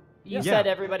everybody. You Yeah. said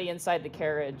everybody inside the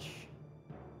carriage.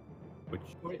 Which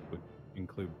would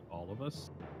include all of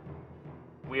us.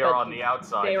 We are But on the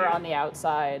outside. They were dude. on the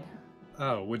outside.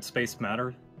 Oh, would space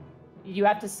matter? You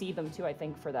have to see them too, I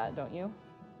think, for that, don't you?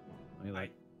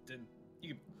 Didn't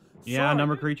you? Yeah, Sorry.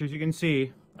 number of creatures you can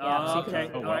see. Yeah, Okay.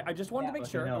 Oh, All right. I just wanted to Yeah. make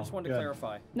sure. I Fucking just wanted to hell. Good.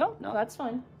 clarify. No, that's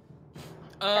fine.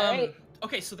 Alright.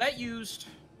 Okay, so that used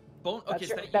bone. Okay,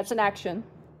 That's an action,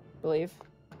 I believe.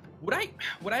 Would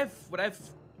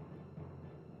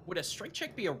a strike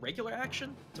check be a regular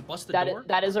action to bust the That door?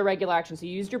 that is a regular action. So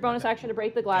you used your bonus action to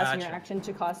break the glass and your Gotcha. action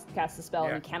to cast the spell,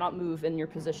 and you cannot move in your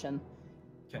position.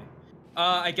 Okay.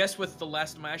 I guess with the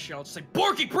last of my action, I'll just say,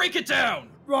 "Borky, break it down!"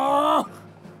 Ah!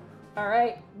 All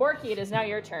right, Borky, it is now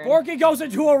your turn. Borky goes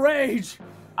into a rage.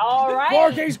 All right.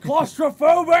 Borky's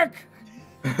claustrophobic.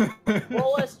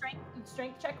 Roll a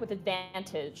strength check with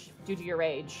advantage due to your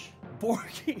rage.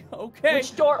 Borky. Okay.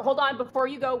 Which door? Hold on, before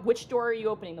you go. Which door are you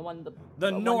opening? The one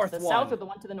north to the one. south or the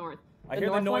one to the north? I hear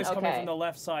the north noise one? coming Okay. from the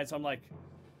left side, so I'm like,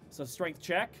 it's a strength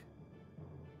check.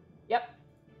 Yep.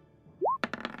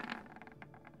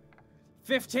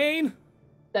 15.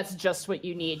 That's just what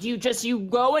you need. You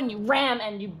go and you ram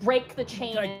and you break the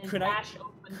chain and Could I bash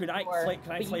open the Could I door.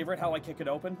 flavor it how I kick it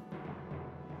open?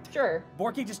 Sure.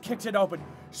 Borky just kicks it open.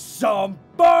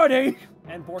 Somebody!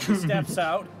 And Borky steps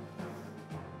out.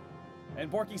 And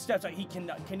Borky steps out.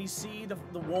 Can he see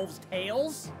the wolves'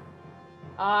 tails?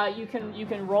 You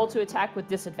can roll to attack with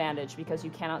disadvantage because you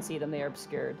cannot see them. They are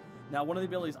obscured. Now, one of the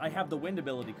abilities, I have the wind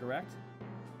ability, correct?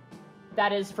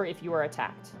 That is for if you are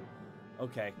attacked.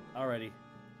 Okay. Alrighty.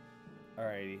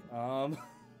 Okay.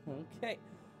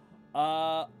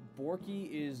 Borky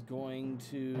is going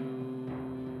to...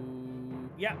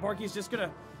 Yeah, Borky's just gonna...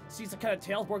 Sees the kind of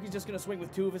tails, Borky's just gonna swing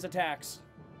with 2 of his attacks.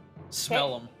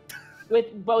 Smell them.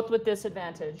 Both with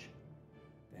disadvantage.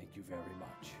 Thank you very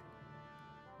much.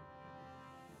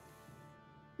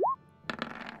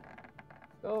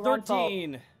 Go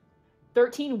 13.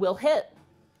 13 will hit.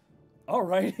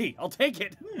 Alrighty, I'll take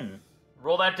it.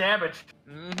 Roll that damage.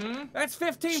 Mm-hmm. That's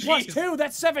 15 plus Jeez. 2.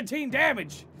 That's 17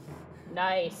 damage.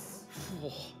 Nice.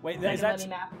 Wait, Let is that... me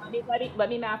math. Let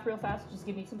me math real fast. Just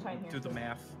give me some time here. Do the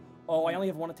math. Oh, I only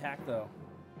have 1 attack though.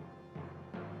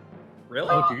 Really?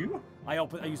 Oh, do you? I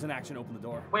use an action to open the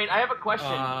door. Wait, I have a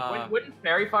question. Wouldn't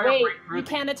Fairy Fire Wait, break through you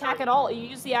can't attack at all. You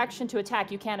use the action to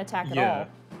attack. You can't attack at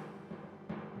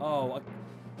all. Oh.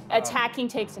 Attacking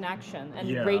takes an action, and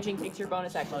Yeah. raging takes your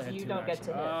bonus action, I so had you 2 don't get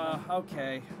to hit.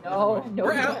 Okay. No, you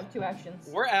We're don't out. have 2 actions.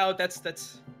 We're out.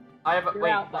 That's. I have You're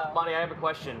out, though. Monty, I have a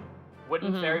question.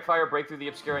 Wouldn't Mhm. Fairy Fire break through the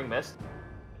obscuring mist?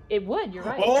 It would. You're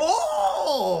right.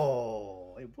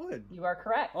 Oh, it would. You are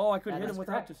correct. Oh, I could That hit is him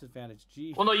without correct. disadvantage.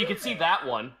 Gee. Well, no, you can see that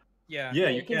one. Yeah. Yeah,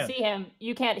 You can see him.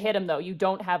 You can't hit him though. You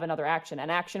don't have another action. An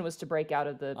action was to break out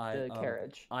of the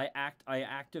carriage. I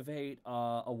activate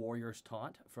a warrior's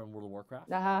taunt from World of Warcraft.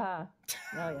 Ah.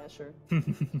 Oh yeah, sure.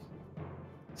 Dude,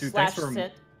 Slash thanks for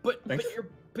sit. But Thanks.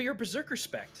 you're berserker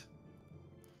spect.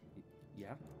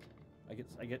 Yeah.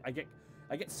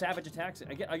 I get savage attacks.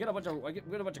 I get a bunch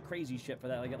of crazy shit for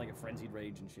that. I get like a frenzied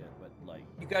rage and shit. But like,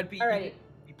 You gotta be. Alrighty.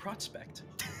 You prospect.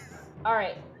 All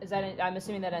right. I'm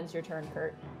assuming that ends your turn,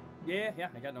 Kurt. yeah,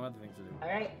 I got no other things to do. All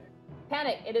right.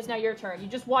 Panic. It is now your turn. You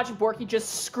just watch Borky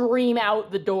just scream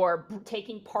out the door,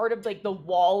 taking part of like the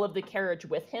wall of the carriage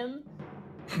with him.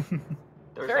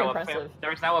 Very impressive.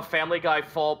 There's now a Family Guy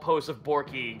fall pose of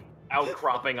Borky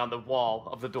outcropping on the wall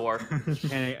of the door.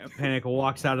 Panic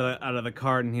walks out of the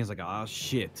cart and he's like, "Oh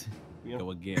shit, go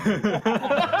again."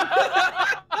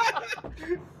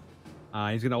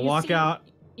 He's gonna walk out.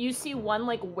 You see one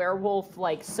like werewolf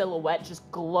like silhouette just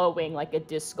glowing like a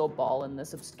disco ball in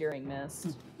this obscuring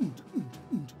mist.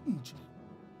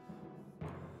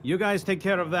 You guys take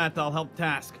care of that. I'll help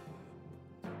Task.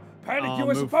 Panic, I'll you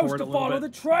were move supposed forward to a little follow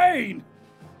bit. the train.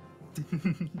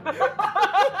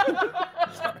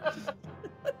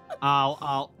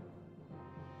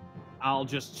 I'll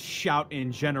just shout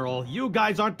in general. You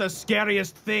guys aren't the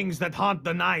scariest things that haunt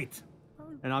the night.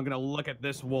 And I'm gonna look at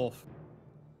this wolf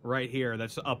right here.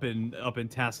 That's up in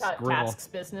Task's grill. Task's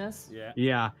business. Yeah.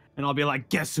 Yeah, and I'll be like,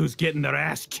 guess who's getting their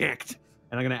ass kicked?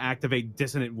 And I'm gonna activate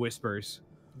Dissonant Whispers.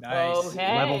 Nice.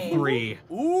 Okay. Level 3.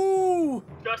 Ooh.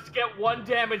 Just get 1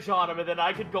 damage on him, and then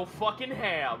I could go fucking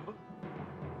ham.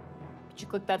 Could you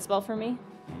click that spell for me?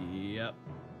 Yep.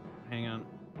 Hang on.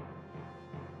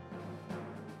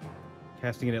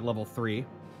 Casting it at level 3.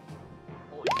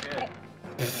 Holy shit.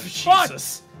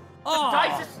 Jesus. Oh,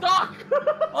 Dice is stuck!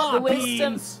 oh, The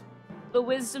wisdom- beans. The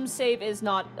wisdom save is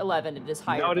not 11. It is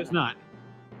higher. No, it than is that. not.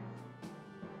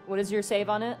 What is your save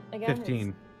on it again?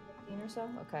 15. 15 or so?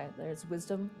 Okay, there's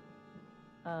wisdom.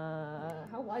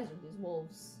 How wise are these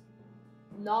wolves?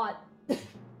 Not.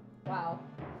 Wow.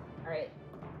 Alright.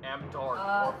 Am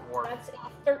dark. That's a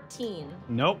 13.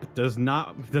 Nope, does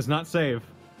not save.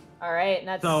 Alright, and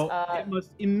that's So it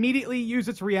must immediately use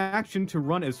its reaction to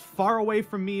run as far away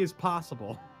from me as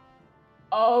possible.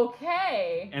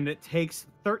 okay. And it takes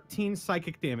 13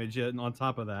 psychic damage on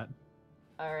top of that.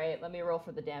 Alright, let me roll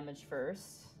for the damage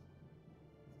first.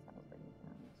 That'll bring it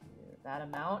down to that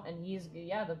amount, and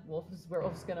the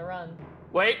werewolf's gonna run.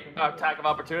 Wait, attack of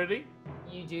opportunity.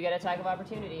 You do get attack of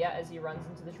opportunity, yeah, as he runs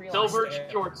into the tree line. Silver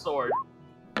short sword.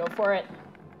 Go for it.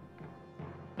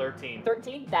 13.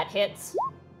 13, that hits.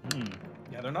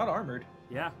 Yeah, they're not armored.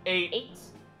 Yeah, 8. 8.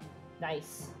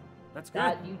 Nice. that's good.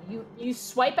 That you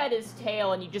swipe at his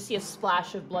tail and you just see a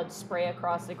splash of blood spray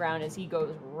across the ground as he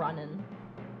goes running.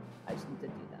 I just need to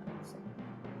do that. So.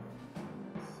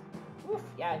 Oof,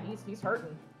 yeah, he's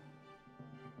hurting.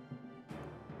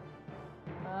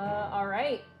 All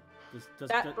right. Does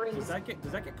that brings- that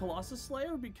get Colossus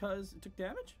Slayer because it took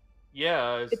damage?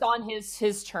 Yeah. It's on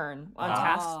his turn on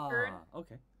Task's turn.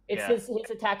 Okay. It's Yeah. his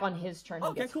attack on his turn.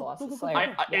 Okay, He gets cool, Colossus cool.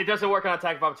 Slayer. It doesn't work on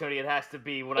attack of opportunity. It has to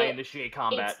be when I It- initiate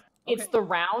combat. It's the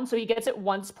round, so he gets it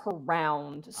once per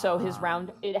round. So his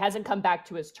round, it hasn't come back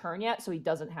to his turn yet, so he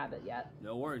doesn't have it yet.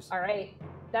 No worries. All right,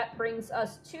 that brings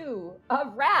us to a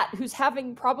rat who's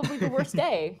having probably the worst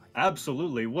day.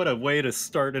 Absolutely. What a way to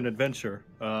start an adventure.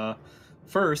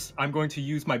 First, I'm going to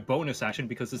use my bonus action,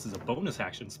 because this is a bonus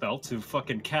action spell, to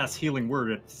fucking cast Healing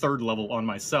Word at 3rd level on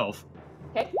myself.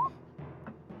 Okay.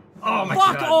 Oh my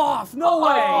Fuck god. off! No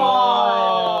way!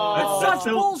 Oh. That's That's such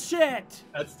still- bullshit!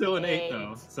 That's still an 8 Eight.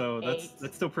 though, so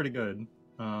that's still pretty good.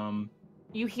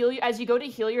 You heal as you go to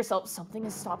heal yourself. Something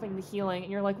is stopping the healing,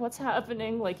 and you're like, "What's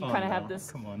happening?" Like you Oh, kind of no. have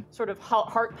this Come on. sort of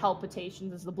heart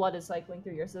palpitations as the blood is cycling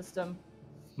through your system.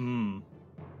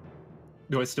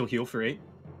 Do I still heal for 8?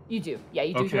 You do, yeah,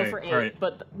 you do heal Okay, for 8, alright.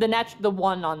 but the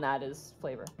 1 on that is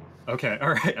flavor. Okay,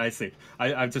 all right, I see.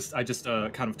 I just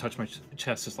kind of touched my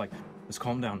chest, just like, just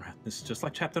calm down, Rat. This is just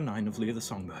like Chapter 9 of Leah the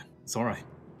Songbird. It's all right.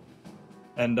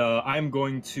 And I'm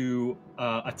going to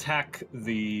attack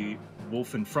the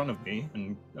wolf in front of me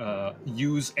and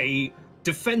use a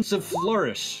defensive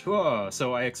flourish.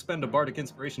 So I expend a bardic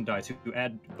inspiration die to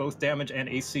add both damage and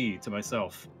AC to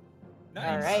myself.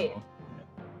 All right. So,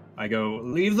 I go,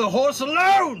 leave the horse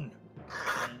alone!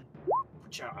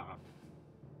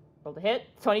 Roll to hit.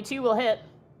 22 will hit.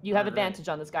 You have Alright. advantage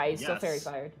on this guy. He's still fairy Yes.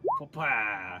 fired.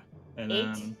 Papa. And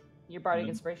 8. then Your bardic then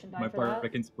inspiration die my for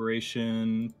bardic that.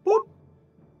 inspiration. Boop.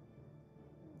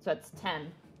 So that's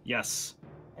 10. Yes.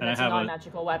 And And I that's a have a-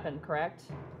 non-magical weapon, correct?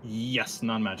 Yes,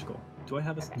 non-magical. Do I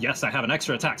have a? Okay. Yes, I have an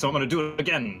extra attack, so I'm gonna do it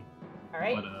again. All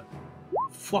right.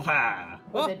 Fwapa.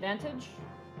 With Oh. advantage.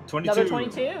 22. Another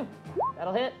 22.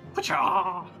 That'll hit.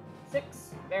 Pacha.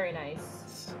 6. Very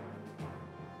nice.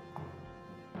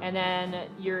 And then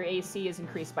your AC is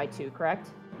increased by 2, correct?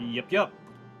 Yep.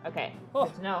 Okay. Oh.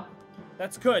 Good to know.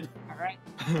 That's good. All right.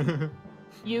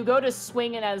 You go to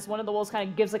swing, and as one of the wolves kind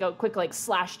of gives like a quick like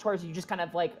slash towards you, you just kind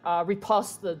of like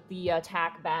repulse the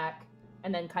attack back,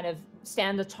 and then kind of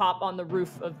stand atop on the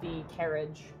roof of the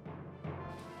carriage.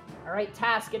 All right,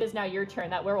 Task. It is now your turn.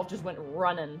 That werewolf just went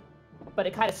running, but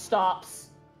it kind of stops,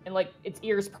 and like its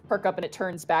ears perk up, and it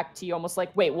turns back to you, almost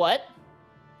like, "Wait, what?"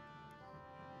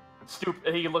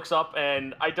 He looks up,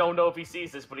 and I don't know if he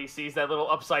sees this, but he sees that little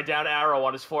upside down arrow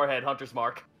on his forehead, Hunter's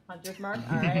Mark. Hunter's mark.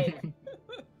 All right.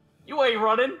 You ain't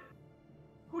running.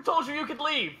 Who told you could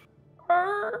leave?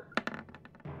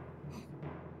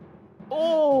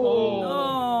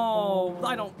 Oh. No,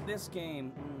 I don't. This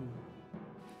game.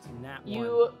 It's a nat one.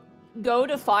 You go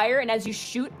to fire, and as you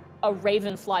shoot, a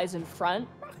raven flies in front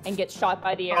and gets shot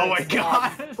by the arrow. Oh my instead.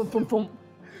 God. Boom, boom, boom,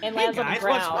 and lands on the guys,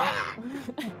 what's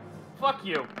ground. Fuck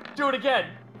you. Do it again.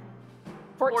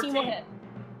 14 will 14. hit.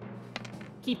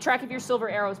 Keep track of your silver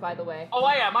arrows, by the way. Oh,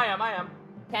 I am.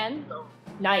 10.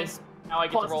 Nice. Now I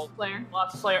get Colossus to roll Slayer.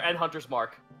 Colossus Slayer and Hunter's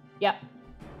Mark. Yep.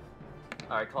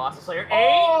 Alright, Colossus Slayer 8.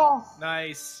 Oh!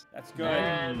 Nice. That's good.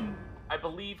 And I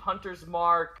believe Hunter's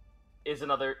Mark is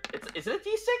another. Is it a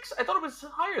D6? I thought it was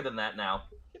higher than that now.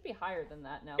 Should be higher than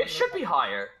that now. It should be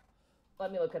higher.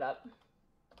 Let me look it up.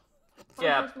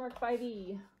 Yeah. Hunter's Mark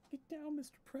 5e. Get down,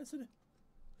 Mr. President.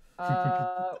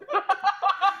 So,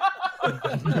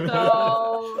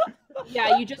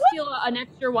 yeah, you just deal an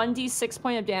extra 1d6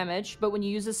 point of damage, but when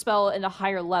you use a spell in a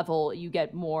higher level, you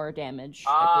get more damage.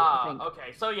 I think.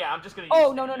 Okay. So yeah, I'm just gonna.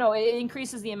 Oh, use no. It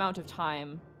increases the amount of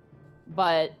time,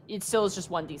 but it still is just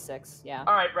 1d6, yeah.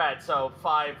 All right, Brad. So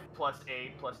 5 plus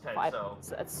 8 plus 10. 5, So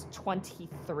so that's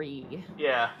 23.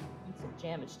 yeah. Points of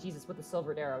damage. Jesus, with the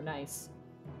silvered arrow. Nice.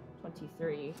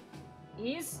 23.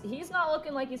 He's not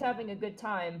looking like he's having a good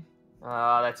time.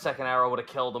 That second arrow would have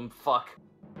killed him. Fuck.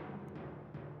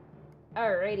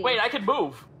 Alrighty. Wait, I can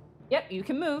move. Yep, you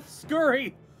can move.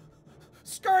 Scurry!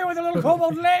 Scurry with the little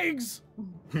kobold legs!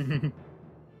 Hey,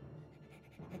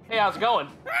 how's it going?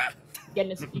 You get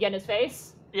in his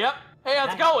face? Yep. Hey,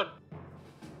 how's it Nice. going?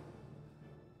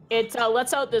 It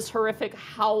lets out this horrific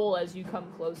howl as you come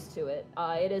close to it.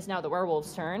 It is now the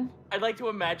werewolf's turn. I'd like to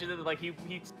imagine that like he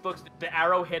looks, the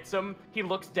arrow hits him. He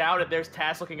looks down, and there's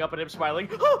Tass looking up at him, smiling.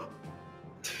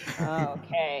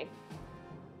 Okay.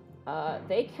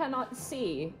 They cannot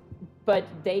see, but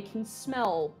they can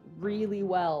smell really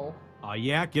well. Oh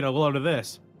yeah, get a load of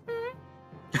this.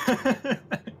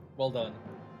 Well done.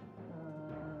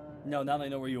 No, now they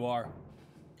know where you are.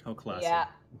 How classy. Yeah,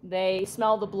 they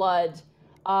smell the blood.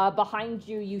 Behind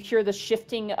you, you hear the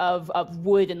shifting of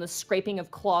wood and the scraping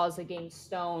of claws against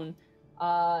stone.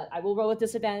 I will roll with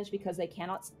disadvantage because they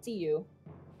cannot see you.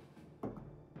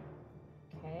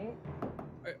 Okay.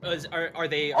 Are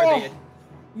they?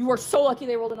 You are so lucky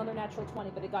they rolled another natural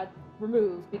 20, but it got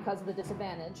removed because of the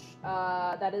disadvantage.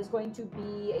 That is going to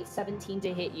be a 17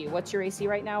 to hit you. What's your AC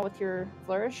right now with your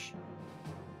flourish?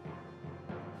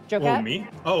 Jocat? Oh, me?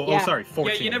 Oh, Yeah. sorry,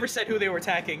 14. Yeah, you never said who they were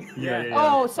attacking. Yeah.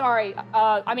 Oh, sorry.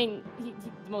 I mean, he's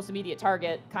the most immediate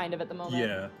target, kind of, at the moment.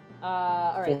 Yeah.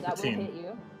 All right, that will 14. hit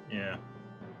you. Yeah.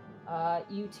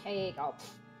 You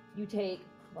take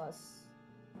plus.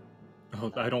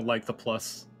 Oh, I don't like the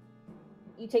plus.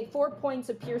 You take 4 points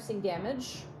of piercing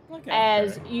damage Okay.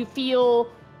 as you feel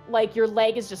like your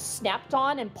leg is just snapped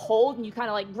on and pulled, and you kind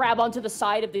of like grab onto the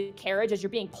side of the carriage as you're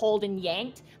being pulled and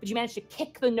yanked, but you manage to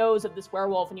kick the nose of this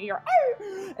werewolf, and you hear,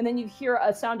 "Arr!" And then you hear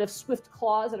a sound of swift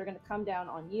claws that are going to come down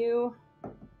on you.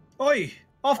 Oi!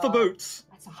 Off the boots!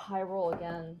 That's a high roll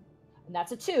again. And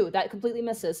that's a 2. That completely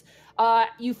misses.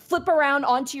 You flip around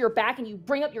onto your back and you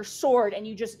bring up your sword, and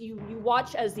you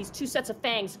watch as these 2 sets of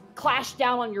fangs clash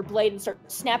down on your blade and start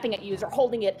snapping at you as they're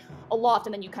holding it aloft,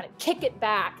 and then you kind of kick it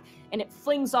back and it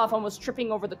flings off, almost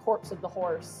tripping over the corpse of the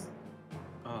horse.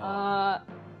 Oh.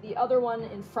 The other one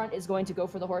in front is going to go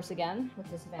for the horse again with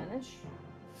disadvantage.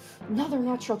 Another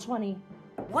natural 20.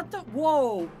 What the?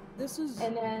 Whoa! This is.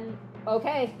 And then,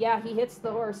 okay, yeah, he hits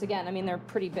the horse again. I mean, they're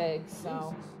pretty big,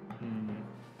 so.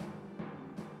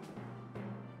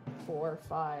 4,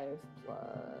 5 plus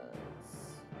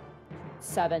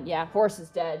 7. Yeah, horse is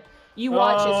dead. You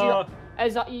watch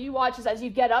as you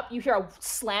get up, you hear a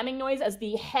slamming noise as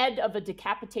the head of a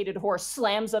decapitated horse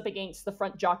slams up against the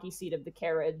front jockey seat of the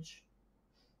carriage.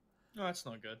 Oh, that's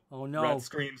not good. Oh no! Rat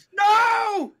screams,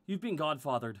 "No!" You've been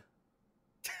godfathered.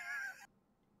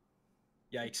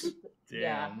 Yikes.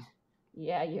 Damn.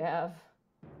 Yeah, you have.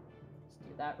 Let's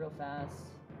do that real fast.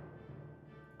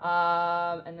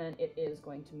 And then it is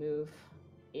going to move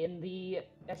in the.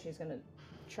 Actually, it's going to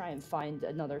try and find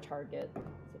another target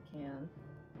if it can.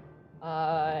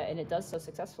 And it does so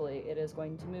successfully. It is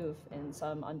going to move in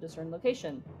some undiscerned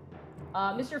location.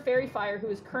 Mr. Fairy Fire, who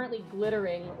is currently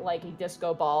glittering like a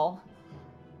disco ball,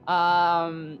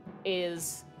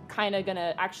 is kind of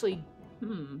gonna actually.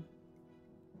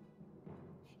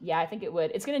 Yeah, I think it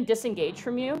would. It's gonna disengage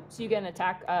from you, so you get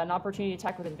an opportunity to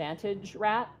attack with advantage,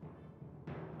 Rat.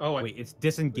 Oh, Wait, it's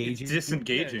disengaging? It's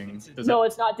disengaging. No,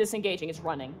 it's not disengaging. It's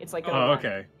running. It's like. Oh,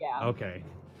 okay. Yeah. Okay.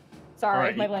 Sorry,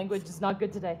 Alright. my language is not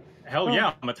good today. Hell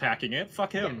yeah, I'm attacking it.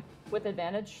 Fuck him. With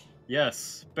advantage.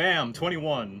 Yes. Bam.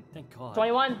 21. Thank God.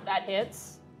 21. That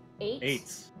hits. 8.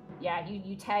 8. Yeah,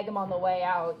 you tag him on the way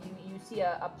out. You see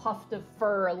a puff of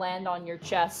fur land on your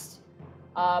chest.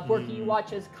 Borky, you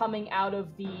watch as coming out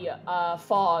of the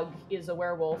fog is a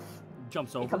werewolf.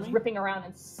 Jumps It over comes me. ripping around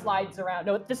and slides around.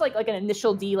 No, it's just like an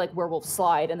initial D, like werewolf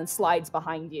slide, and then slides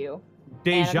behind you.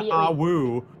 Deja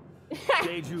vu.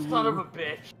 Deju. Son of a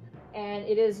bitch. And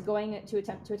it is going to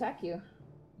attempt to attack you.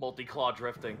 Multi-claw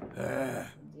drifting.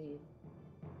 Indeed.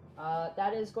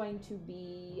 That is going to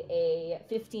be a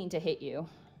 15 to hit you.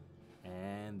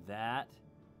 And that.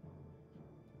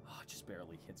 Oh, it just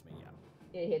barely hits me.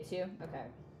 Yeah. It hits you? Okay.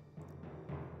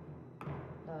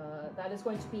 That is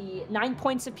going to be 9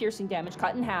 points of piercing damage,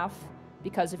 cut in half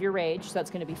because of your rage. So that's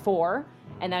going to be 4.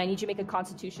 And then I need you to make a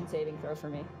Constitution saving throw for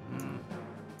me.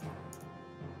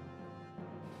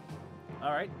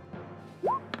 All right.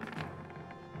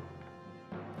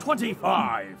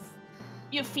 25.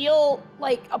 You feel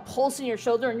like a pulse in your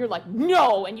shoulder, and you're like,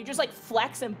 no! And you just like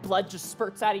flex, and blood just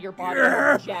spurts out of your body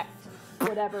and inject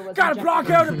whatever was Gotta injected. block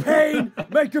out the pain.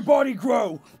 Make your body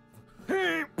grow.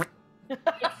 It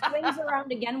swings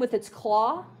around again with its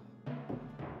claw.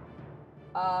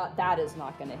 That is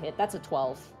not going to hit. That's a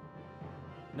 12.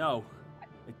 No,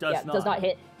 it does Yeah, not. it does not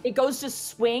hit. It goes to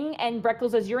swing, and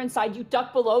Greckles, as you're inside, you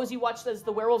duck below as you watch as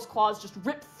the werewolf's claws just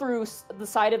rip through the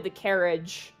side of the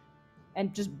carriage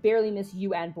and just barely miss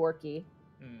you and Borky.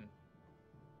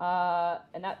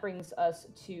 And that brings us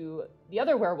to the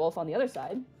other werewolf on the other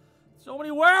side. So many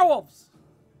werewolves.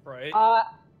 Right.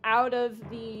 Out of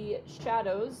the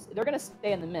shadows, they're going to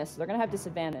stay in the mist. They're going to have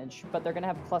disadvantage, but they're going to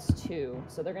have +2.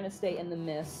 So they're going to stay in the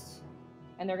mist,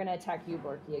 and they're going to attack you,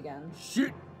 Borky, again.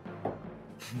 Shit.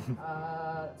 It's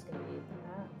going to be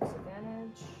that,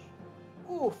 disadvantage.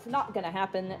 Oof, not going to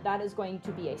happen. That is going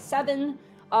to be a 7.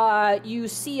 You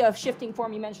see a shifting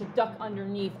form. You manage to duck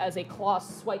underneath as a claw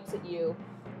swipes at you.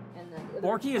 And then the other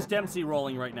Borky is Dempsey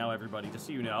rolling right now, everybody, just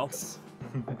so you know.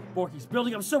 Borky's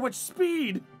building up so much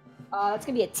speed. That's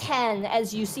going to be a 10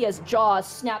 as you see as jaws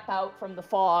snap out from the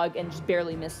fog and just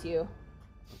barely miss you.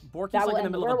 Borky's That will like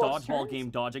in the end the middle of a werewolf's dodgeball turns. game,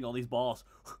 dodging all these balls.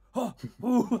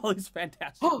 Ooh, all these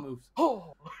fantastic moves.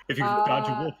 If you can dodge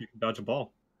a wolf, you can dodge a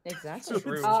ball. Exactly.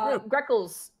 True.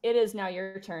 Greckles, it is now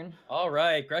your turn. All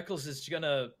right. Greckles is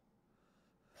gonna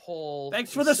pull.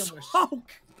 Thanks a for the similar-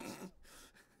 smoke.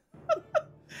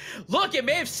 Look, it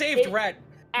may have saved It- Rat.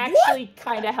 Actually,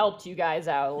 kind of helped you guys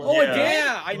out a little. Oh, Yeah.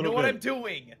 yeah. I A know little what bit. I'm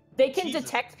doing. They can Jesus.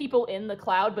 detect people in the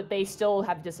cloud, but they still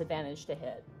have disadvantage to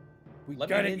hit. Let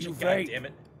got me it, ninja, you God vape. damn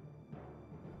it.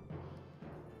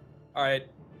 All right.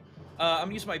 I'm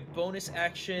gonna use my bonus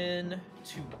action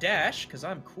to dash because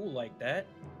I'm cool like that.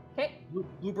 Okay.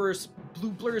 Blue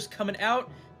blur's coming out.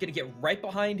 Gonna get right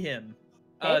behind him.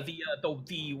 Okay.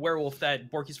 The werewolf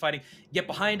that Borky's fighting. Get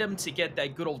behind him to get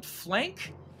that good old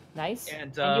flank. Nice.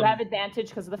 And, you have advantage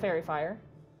because of the fairy fire.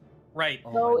 Right.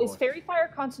 Oh, So my is lord. fairy fire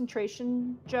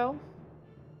concentration, Joe?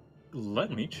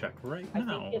 Let me check right I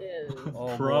now. think it is. Oh,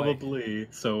 boy. Probably.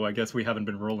 So I guess we haven't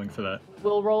been rolling for that.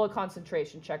 We'll roll a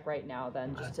concentration check right now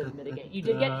then, just to mitigate. You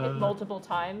did get hit multiple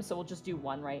times, so we'll just do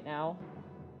one right now.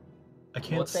 I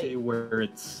can't say- see where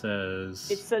it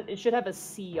says. It should have a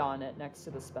C on it next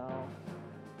to the spell.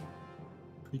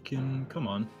 Freaking come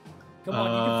on. Come on,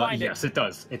 you can find yes, it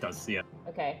does. It does. Yeah.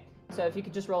 Okay, so if you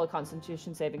could just roll a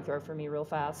Constitution saving throw for me real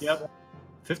fast. Yep. Okay,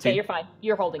 15. you're fine.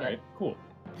 You're holding All it. right. Cool.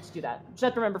 Just do that. Just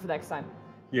have to remember for next time.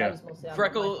 That Yeah. was mostly on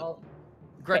Greckle- my fault.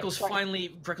 Greckles sorry.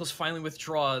 finally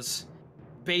withdraws,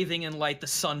 bathing in light the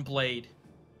sunblade,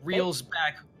 reels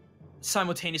back,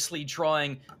 simultaneously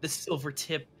drawing the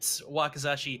silver-tipped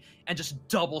wakizashi, and just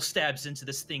double stabs into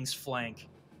this thing's flank.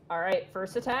 All right,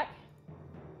 first attack.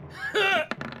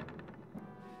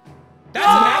 That's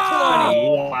a nat 20!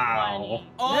 Wow.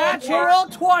 Oh, Natural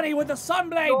 20 with the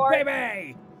sunblade, Your-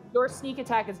 baby! Your sneak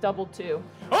attack is doubled too.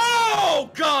 Oh,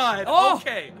 God! Oh!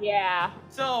 Okay, Yeah.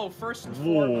 so first and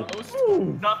Whoa.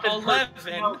 foremost, Nothing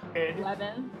 11.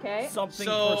 11. Okay. Something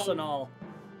So- personal.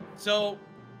 So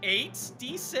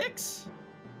 8d6?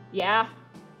 Yeah.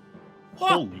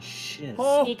 Holy shit.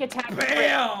 Oh, Sneak attack.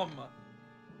 Bam!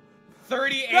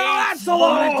 38. that's a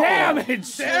lot of Whoa.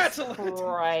 damage! That's a lot.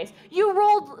 Christ. You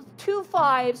rolled 2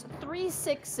 5s, 3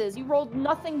 6s. You rolled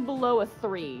nothing below a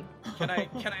 3. Can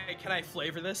I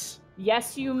flavor this?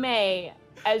 Yes, you may.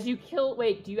 As you kill.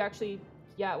 Wait, do you actually?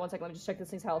 Yeah, 1 second. Let me just check this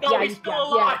thing's health. No, yeah, he's he's still dead.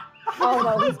 alive. Yeah. Oh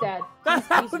no, he's dead.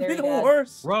 That He's would be very the dead.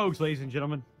 worst. Rogues, ladies and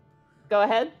gentlemen. Go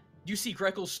ahead. You see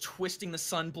Greckles twisting the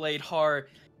sunblade hard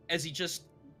as he just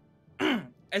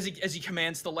as he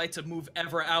commands the light to move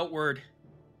ever outward.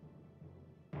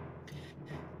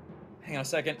 Hang on a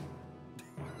second.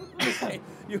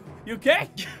 You okay?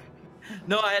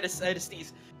 No, I had to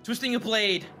sneeze. Twisting a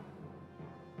blade.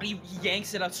 He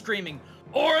yanks it out, screaming,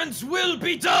 "Orange will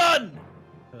be done!"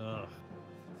 Ugh.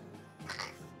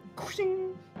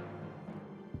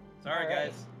 Sorry, Alright.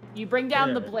 guys. You bring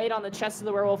down the Yeah. blade on the chest of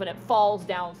the werewolf, and it falls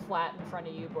down flat in front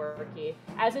of you, Borky.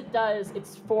 As it does,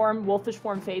 its form, wolfish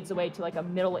form, fades away to like a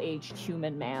middle-aged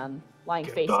human man lying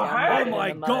face down. Oh naked in my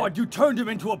the mud. god, you turned him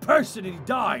into a person and he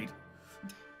died!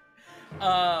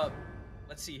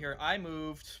 Let's see here. I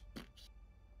moved.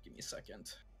 Give me a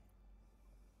second.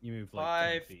 You moved like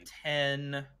 5, 10 feet.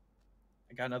 10.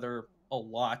 I got a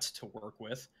lot to work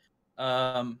with.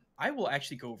 I will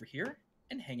actually go over here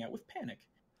and hang out with Panic,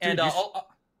 and Dude, you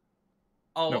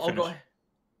I'll No, go, finish. ahead,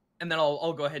 and then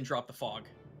I'll go ahead and drop the fog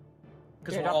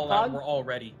because You're we're gonna all drop the out. fog? We're all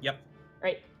ready. Yep.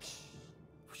 Right.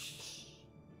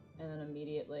 And then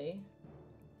immediately.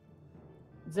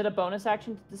 Is it a bonus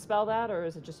action to dispel that, or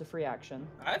is it just a free action?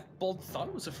 I both thought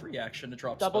it was a free action to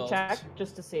drop Double spells. check,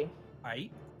 just to see. I.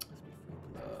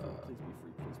 Please be free, please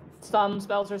be free. Some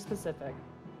spells are specific.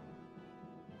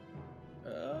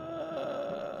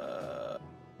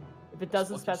 If it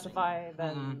doesn't What's it saying? specify,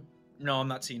 then No, I'm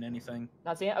not seeing anything.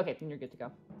 not seeing it. Okay, then you're good to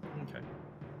go. Okay.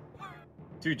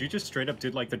 Dude, you just straight up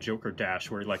did like the Joker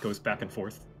dash where he like goes back and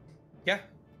forth. Yeah.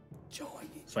 Joy.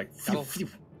 It's like. Oh.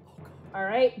 All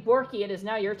right, Borky, it is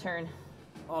now your turn.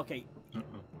 Okay,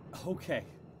 okay.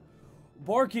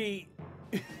 Borky.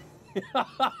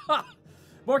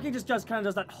 Borky just kind of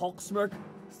does that Hulk smirk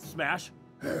smash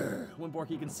when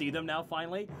Borky can see them now,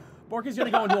 finally. Borky's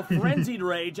gonna go into a frenzied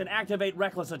rage and activate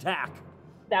Reckless Attack.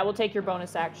 That will take your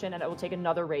bonus action, and it will take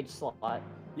another rage slot.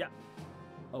 Yeah.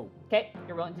 Oh, Okay,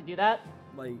 you're willing to do that?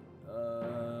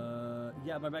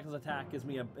 yeah, my Reckless Attack gives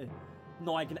me a.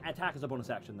 No, I can attack as a bonus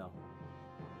action, though.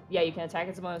 Yeah, you can attack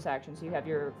as a bonus action. So you have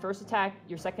your first attack,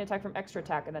 your second attack from extra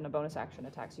attack, and then a bonus action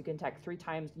attack. So you can attack 3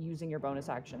 times using your bonus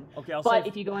action. Okay, I'll But save.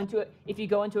 if you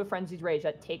go into a frenzied rage,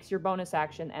 that takes your bonus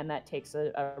action, and that takes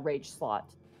a rage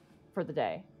slot for the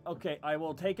day. Okay, I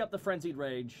will take up the frenzied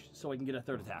rage so I can get a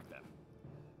third attack then.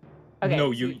 Okay.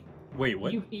 No, so you. Wait,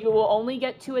 what? You will only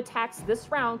get 2 attacks this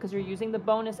round because you're using the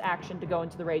bonus action to go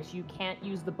into the rage. You can't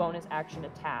use the bonus action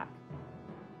attack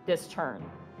this turn.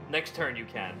 Next turn you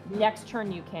can. Next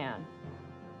turn you can.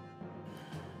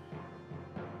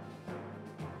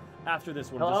 After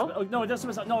this one. Hello? Just, oh, no, it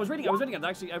doesn't. No, I was reading it.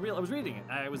 Actually, I was reading it.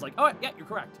 I was like, oh, yeah, you're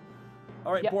correct.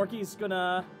 All right, Yep. Borky's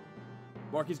gonna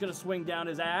Borky's gonna swing down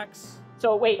his axe.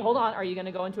 So wait, hold on. Are you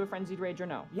gonna go into a frenzied rage or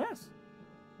no? Yes.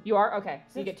 You are? Okay.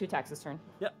 So you get 2 attacks this turn.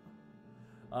 Yep.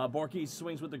 Borky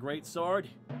swings with the great sword.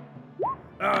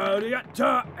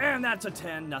 And that's a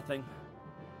 10, nothing.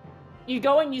 You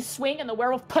go and you swing, and the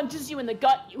werewolf punches you in the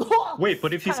gut. You Wait,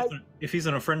 but if he's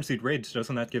in a frenzied rage,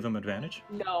 doesn't that give him advantage?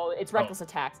 No, it's reckless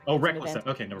attacks. Oh, It's an reckless.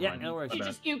 advantage. Okay, never Yeah, mind. no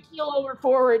worries. You keel over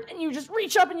forward, and you just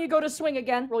reach up and you go to swing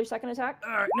again. Roll your second attack.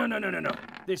 No.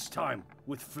 This time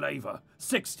with flavor.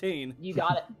 16. You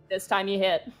got it. This time you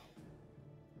hit.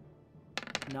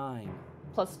 9.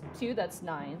 Plus 2, that's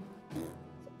 9. So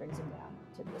it brings him down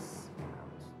to this amount.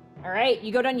 All right,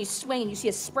 you go down, you swing, and you see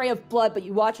a spray of blood, but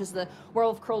you watch as the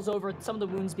werewolf curls over. Some of the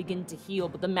wounds begin to heal,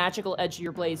 but the magical edge of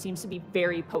your blade seems to be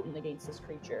very potent against this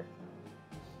creature.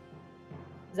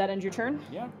 Does that end your turn?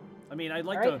 Yeah. I mean, I'd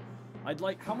like All right. to. I'd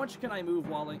like. How much can I move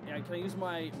while? Can I use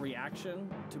my reaction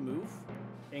to move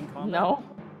in combat? No.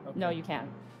 Okay. No, you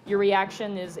can't. Your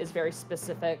reaction is very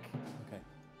specific. Okay.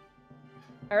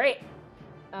 All right.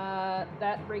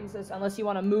 That brings us, unless you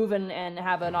want to move and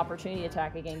have an opportunity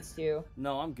attack against you.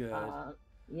 No, I'm good.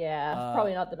 Yeah,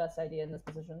 probably not the best idea in this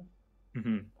position.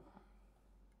 Mm-hmm.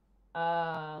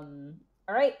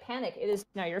 All right, Panic. It is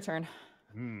now your turn.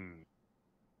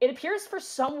 It appears for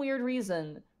some weird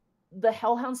reason, the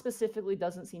Hellhound specifically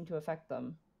doesn't seem to affect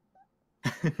them.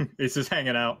 It's just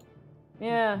hanging out.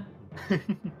 Yeah. Yeah,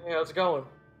 how's it going?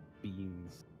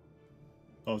 Beans.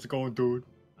 How's it going, dude?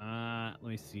 Let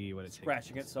me see what it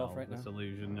Scratching takes to itself solve right this now.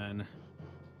 illusion then.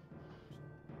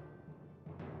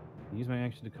 Use my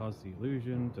action to cause the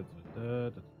illusion.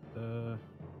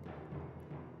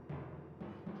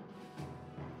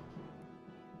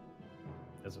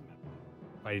 Doesn't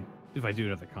matter. If I do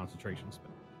another concentration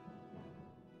spell.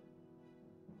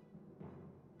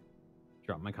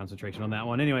 Drop my concentration on that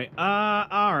one. Anyway,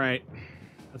 all right.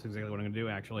 That's exactly what I'm going to do,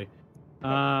 actually.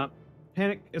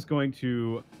 Panic is going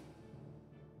to...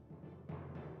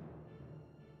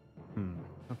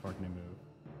 How far can I move?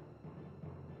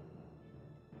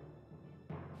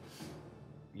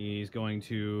 He's going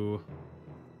to...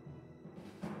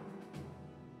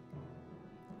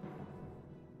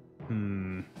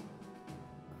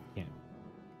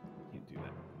 Can't do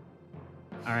that.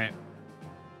 All right.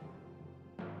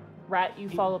 Rat, you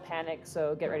follow Panic,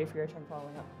 so get ready for your turn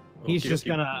following up. He's just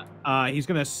gonna he's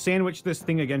gonna sandwich this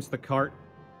thing against the cart.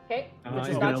 Okay, which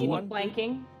he's is gonna not even look-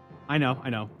 flanking. I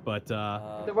know, but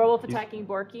The werewolf attacking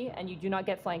Borky, and you do not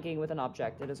get flanking with an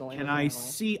object. It is only. can with I melee.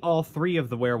 see all 3 of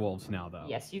the werewolves now, though?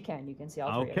 Yes, you can. You can see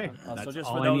all 3 Okay. of them. So That's just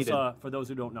all for I needed. those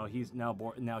who don't know, he's now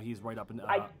he's right up in,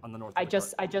 on the north. I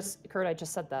just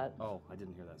said that. Oh, I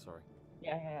didn't hear that. Sorry.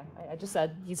 Yeah. I just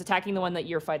said he's attacking the one that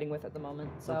you're fighting with at the moment.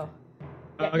 So.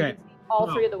 Yeah, you Okay. can see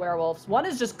all 3 of the werewolves. One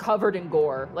is just covered in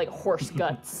gore, like horse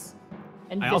guts.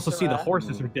 And I also see the viscera.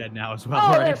 horses are dead now as well,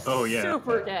 Oh, right? they're Oh, yeah.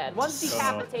 super dead. One's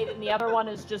decapitated, and the other one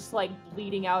is just like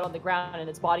bleeding out on the ground, and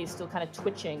its body's still kind of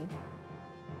twitching.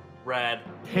 Rad.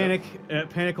 Panic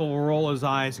will roll his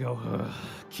eyes, go, "Ugh,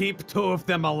 keep 2 of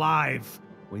them alive.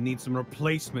 We need some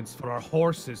replacements for our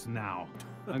horses now.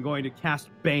 I'm going to cast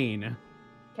Bane.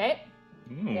 Okay.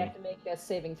 You have to make a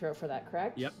saving throw for that,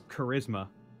 correct? Yep, charisma.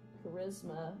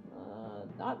 Charisma.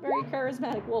 Not very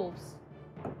charismatic wolves.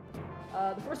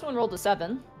 The first one rolled a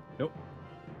 7. Nope.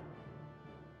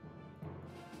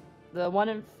 The one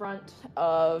in front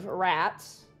of Rat,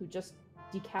 who just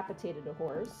decapitated a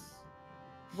horse,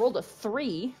 rolled a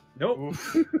 3. Nope.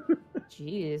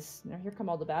 Jeez, now here come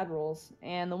all the bad rolls.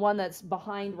 And the one that's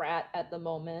behind Rat at the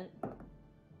moment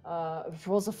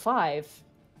rolls a 5.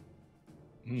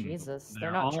 Jesus,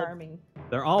 they're not charming.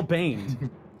 They're all baned.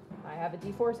 I have a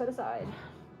D4 set aside.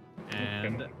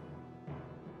 And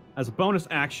as a bonus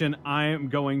action, I am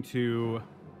going to...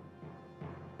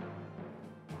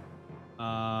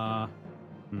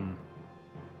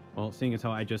 Well, seeing as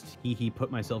how I just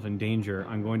put myself in danger,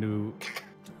 I'm going to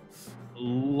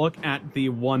look at the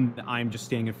one that I'm just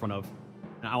standing in front of,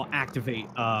 and I'll activate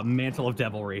Mantle of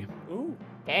Devilry. Ooh.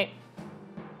 Okay.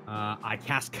 I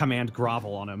cast Command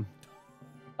Grovel on him.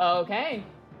 Okay.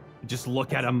 Just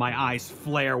look at him, my eyes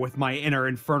flare with my inner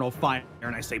infernal fire,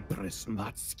 and I say,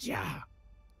 Prismatskia.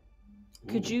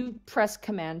 Could you press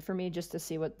command for me just to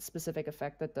see what specific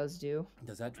effect that does do?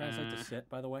 Does that translate to sit,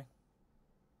 by the way?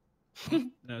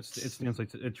 No,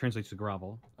 it translates to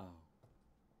grovel. Oh.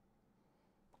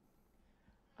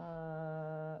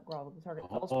 Grovel. The target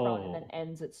falls prone and then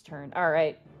ends its turn. All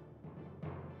right.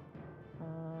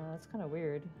 That's kind of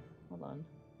weird. Hold on.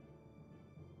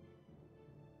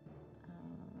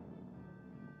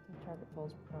 The target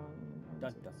falls prone.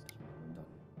 Dun, dun, dun,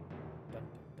 dun,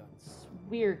 dun, It's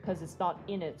weird because it's not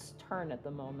in its turn at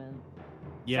the moment.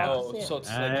 Yeah. Oh, so it's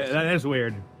like that is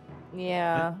weird.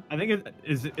 Yeah. I think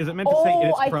is it meant to say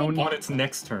it's I prone? think On its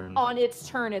next turn. On its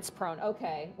turn, it's prone.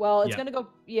 Okay. Well, it's Yeah. gonna go.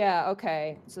 Yeah.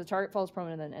 Okay. So the target falls prone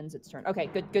and then ends its turn. Okay.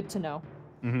 Good to know.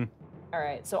 Mm-hmm. All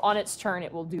right. So on its turn,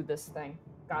 it will do this thing.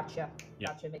 Gotcha. Yeah.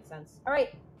 Gotcha. Makes sense. All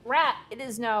right. Rat. It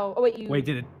is now. Oh wait. You. Wait,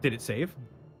 did it save?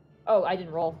 Oh, I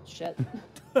didn't roll. Shit.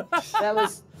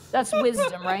 That's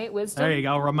wisdom, right? Wisdom. There you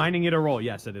go. Reminding you to roll.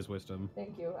 Yes, it is wisdom.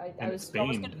 Thank you. I And was it's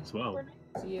almost baned gonna as well.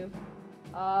 to you.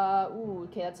 Ooh.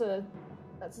 Okay.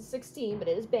 That's a 16, but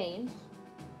it is baned.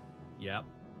 Yep.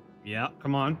 Yeah.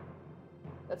 Come on.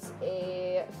 That's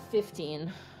a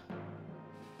 15.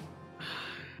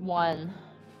 1.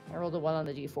 I rolled a 1 on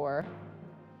the d4.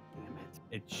 Damn it!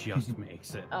 It just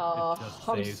makes it. Oh, It just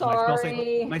I'm saves.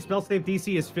 sorry. My spell save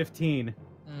DC is 15.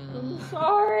 I'm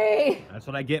sorry. That's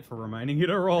what I get for reminding you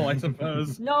to roll, I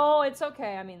suppose. No, it's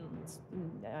okay. I mean,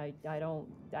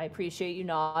 I appreciate you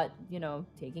not,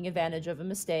 taking advantage of a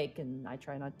mistake, and I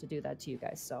try not to do that to you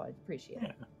guys, so I appreciate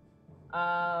it.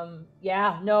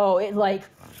 Yeah, no, it like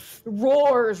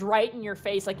roars right in your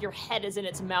face, like your head is in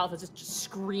its mouth, it's just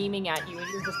screaming at you, and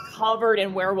you're just covered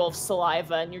in werewolf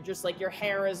saliva, and you're just like, your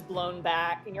hair is blown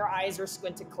back, and your eyes are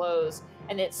squinted closed,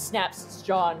 and it snaps its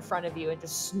jaw in front of you and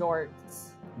just snorts.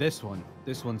 This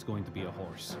one's going to be a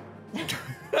horse.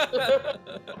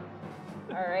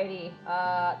 Alrighty,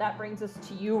 that brings us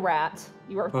to you, Rat.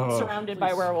 You are Oh, surrounded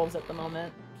by werewolves at the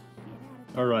moment.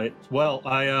 All right. Well,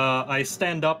 I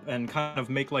stand up and kind of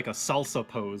make like a salsa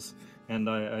pose, and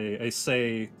I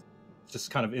say, just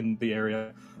kind of in the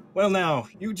area, well, now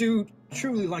you do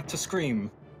truly like to scream.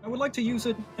 I would like to use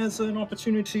it as an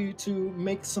opportunity to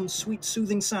make some sweet,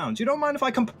 soothing sounds. You don't mind if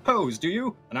I compose, do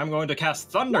you? And I'm going to cast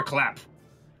Thunderclap.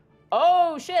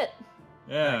 Oh shit!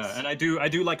 Yeah, Nice. and I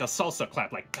do like a salsa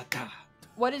clap, like da-da.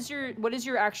 What is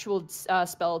your actual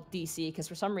spell DC? Because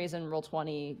for some reason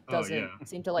Roll20 Oh, doesn't yeah.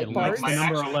 seem to like It bars. likes my My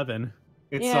number actual- 11.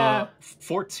 It's Yeah.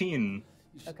 14.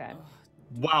 Okay.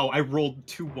 Wow, I rolled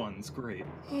 2 ones. Great.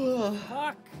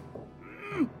 Fuck.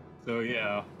 So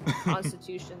yeah.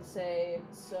 Constitution save.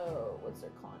 So what's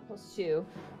their con? +2.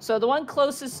 So the one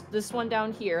closest, this one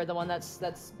down here, the one that's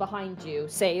behind you,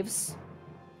 saves.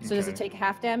 So does it Okay. take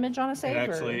half damage on a save?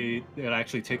 It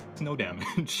actually takes no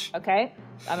damage. Okay.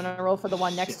 I'm gonna roll for the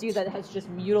one next to you Shit. that has just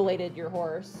mutilated your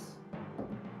horse.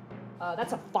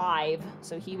 That's a 5,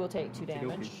 so he will take 2 Okey-dokey.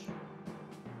 damage.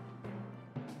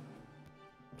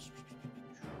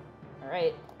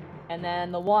 Alright. And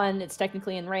then the one, it's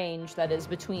technically in range, that is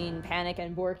between Panic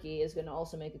and Borky, is gonna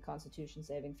also make a Constitution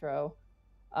saving throw.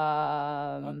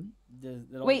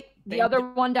 Wait, the other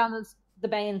one down the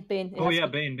Bane. It Oh has yeah, to-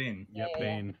 Bane. Yep, Yeah, yeah.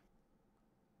 Bane.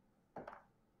 I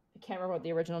can't remember what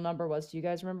the original number was. Do you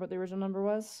guys remember what the original number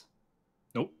was?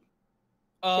 Nope.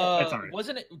 That's all right.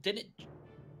 Wasn't it? Didn't it?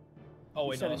 Oh You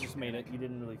wait, said no, it just made it. You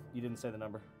didn't say the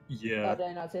number. Yeah. Did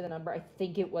I not say the number? I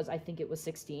think it was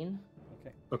 16.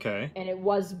 Okay. And it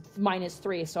was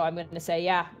 -3, so I'm gonna say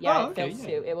yeah, Oh, it okay, fails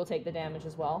yeah. too. It will take the damage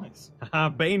as well. Nice.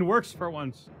 Bane works for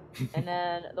once. And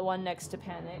then the one next to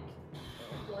Panic,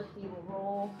 Dorothy will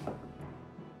roll.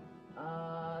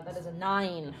 That is a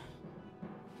 9.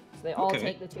 So they all Okay.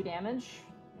 take the 2 damage.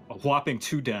 A whopping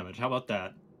 2 damage. How about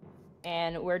that?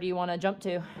 And where do you want to jump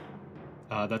to?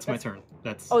 That's my turn.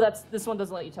 That's. Oh, this one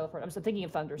doesn't let you teleport. I'm still thinking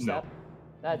of Thunder Step.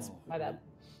 That's my bad.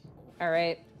 All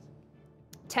right.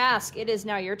 Task, it is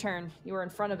now your turn. You are in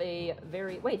front of a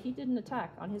very... Wait, he didn't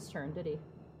attack on his turn, did he?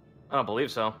 I don't believe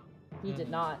so. He did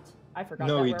not. I forgot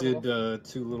No, that he werewolf. did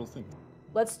 2 little things.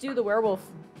 Let's do the werewolf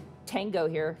tango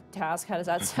here. Task, how does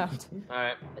that sound? All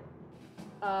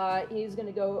right. He's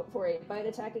gonna go for a bite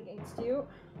attack against you.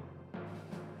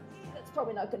 That's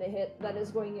probably not gonna hit. That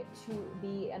is going to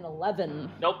be an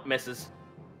 11. Nope, misses.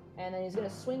 And then he's gonna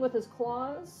swing with his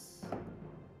claws.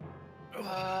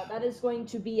 That is going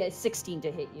to be a 16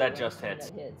 to hit you. That just hits.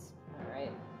 That hits. All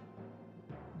right.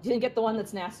 You didn't get the one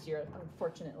that's nastier,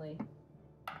 unfortunately.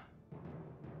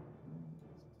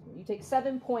 You take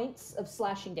 7 points of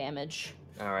slashing damage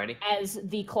Alrighty. as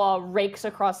the claw rakes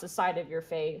across the side of your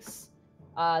face.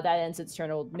 That ends its turn.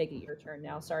 It'll make it your turn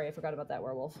now. Sorry, I forgot about that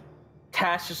werewolf.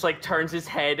 Tash just like turns his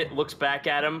head, looks back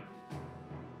at him.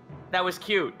 That was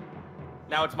cute.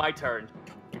 Now it's my turn.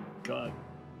 God.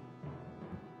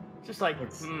 Just like,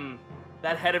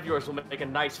 that head of yours will make a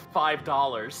nice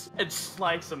 $5, and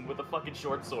slice him with a fucking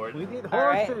short sword. We need All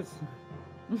right. horses.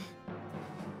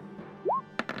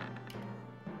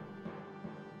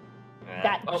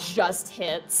 That Oh, just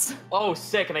hits. oh,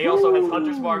 sick! And he also has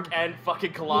Hunter's Mark and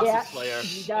fucking Colossus Yeah, Slayer.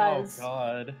 he does.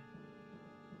 God.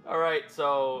 All right,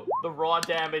 so the raw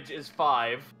damage is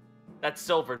 5. That's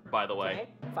silvered, by the way.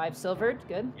 Okay. 5 silvered.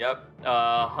 Good. Yep.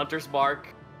 Hunter's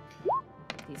Mark.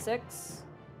 D6.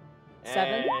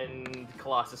 7. And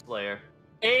Colossus Slayer.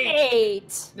 8.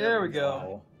 8. There we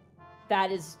go.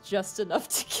 That is just enough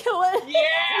to kill it.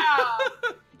 Yeah!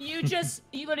 You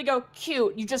let it go,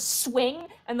 cute. You just swing,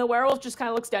 and the werewolf just kind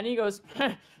of looks down and he goes,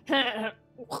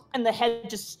 and the head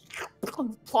just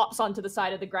plops onto the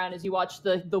side of the ground as you watch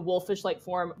the wolfish-like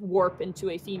form warp into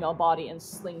a female body and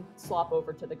slop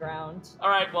over to the ground. All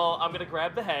right, well, I'm going to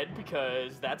grab the head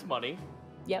because that's money.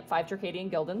 Yep, 5 Tracadian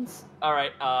Guildens. All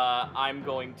right, I'm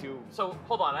going to... So,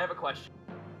 hold on, I have a question.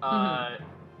 Oh,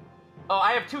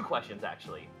 I have 2 questions,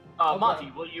 actually. Okay.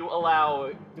 Monty, will you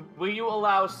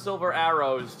allow silver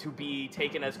arrows to be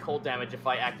taken as cold damage if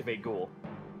I activate Ghoul?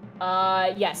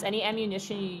 Yes, any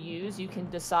ammunition you use, you can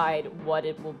decide what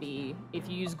it will be. If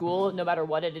you use Ghoul, no matter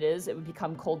what it is, it would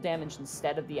become cold damage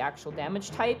instead of the actual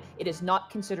damage type. It is not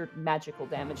considered magical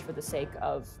damage for the sake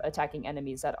of attacking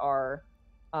enemies that are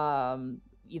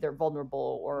either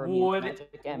vulnerable or immune to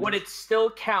magic damage. Would it still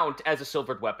count as a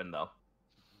silvered weapon, though?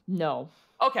 No.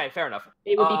 Okay, fair enough.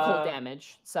 It would be cold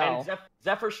damage, so... And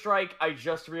Zephyr Strike, I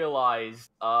just realized,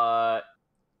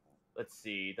 let's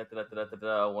see,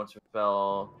 once your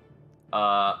spell,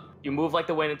 you move like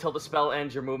the wind until the spell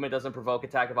ends, your movement doesn't provoke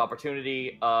attack of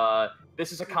opportunity,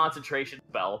 this is a concentration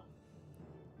spell.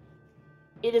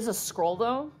 It is a scroll,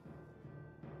 though.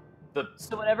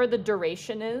 So whatever the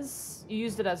duration is, you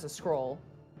used it as a scroll.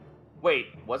 Wait,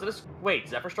 was it wait,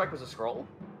 Zephyr Strike was a scroll?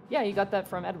 Yeah, you got that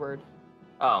from Edward.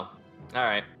 Oh.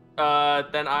 Alright.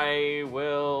 Then I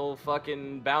will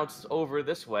fucking bounce over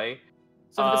this way.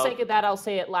 So for the sake of that, I'll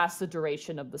say it lasts the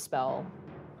duration of the spell,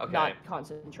 not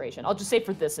concentration. I'll just say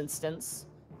for this instance,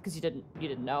 because you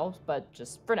didn't know, but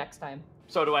just for next time.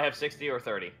 So do I have 60 or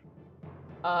 30?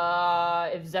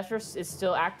 If Zephyr is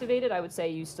still activated, I would say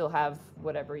you still have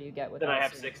whatever you get with. Then I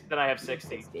have 60. Then I have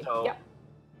 60. So, yeah.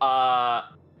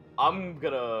 I'm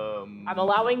gonna. I'm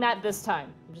allowing that this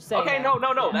time. I'm just saying. Okay, that.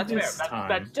 no, that's fair.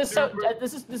 That's just so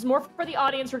this is more for the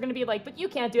audience who are gonna be like, but you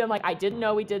can't do it. I'm like, I didn't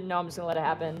know, we didn't know. I'm just gonna let it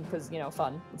happen because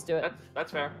fun. Let's do it.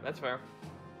 That's fair. That's fair.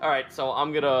 All right, so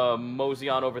I'm gonna mosey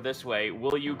on over this way.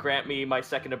 Will you grant me my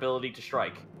second ability to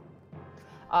strike?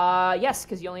 Yes,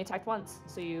 because you only attacked once.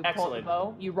 So you pull the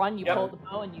bow, you run, you pull the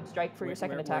bow, and you strike for your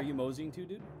second attack. Where are you moseying to,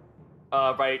 dude?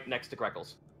 Right next to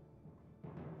Greckles.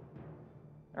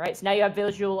 All right, so now you have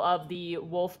visual of the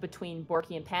wolf between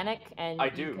Borky and Panic, and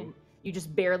you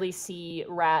just barely see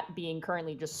Rat being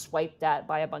currently just swiped at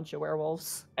by a bunch of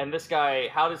werewolves. And this guy,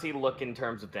 how does he look in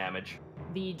terms of damage?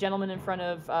 The gentleman in front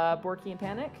of Borky and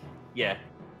Panic? Yeah.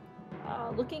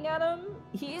 Looking at him,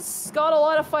 he's got a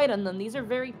lot of fight in them. These are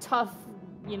very tough,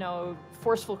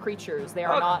 forceful creatures. They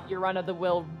are not your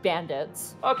run-of-the-mill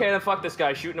bandits. Okay, then fuck this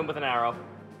guy, shooting him with an arrow.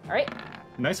 All right.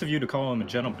 Nice of you to call him a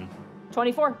gentleman.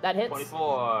 24, that hits.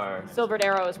 24. Silvered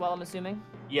arrow as well, I'm assuming.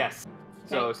 Yes.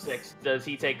 So 6. Does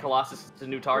he take Colossus to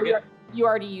new target? You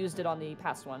already used it on the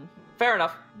past one. Fair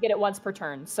enough. You get it once per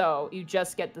turn, so you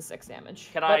just get the 6 damage.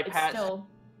 Can I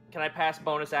pass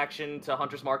bonus action to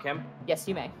Hunter's Mark him? Yes,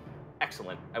 you may.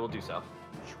 Excellent. I will do so.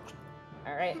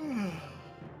 All right.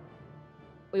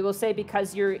 We will say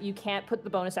because you can't put the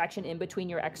bonus action in between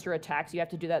your extra attacks, you have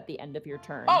to do that at the end of your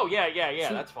turn. Oh, yeah,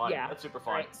 so, that's fine. Yeah. That's super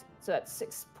fine. Right. So that's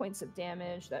 6 points of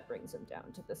damage. That brings him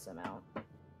down to this amount.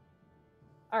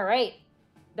 All right.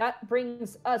 That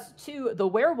brings us to the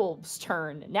werewolves'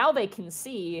 turn. Now they can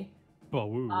see.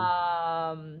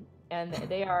 And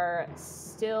they are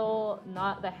still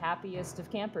not the happiest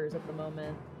of campers at the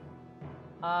moment.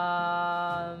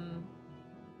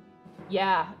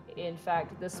 Yeah, in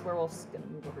fact, this werewolf's gonna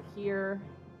move over here.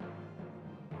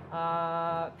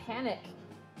 Panic.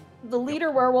 The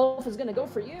leader werewolf is gonna go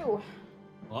for you.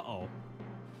 Uh-oh.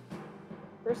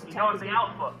 First attack. You know it's the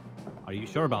alpha. Are you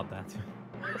sure about that?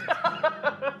 It's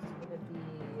gonna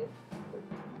be 13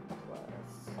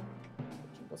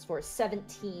 plus 4 is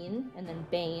 17, and then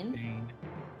Bane.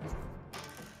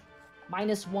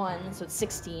 -1, so it's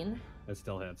 16. That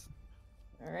still hits.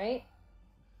 All right.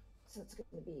 So it's going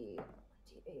to be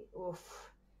 8.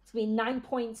 Oof. It's going to be 9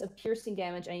 points of piercing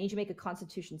damage. I need you to make a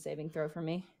Constitution saving throw for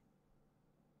me.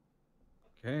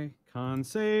 Okay, con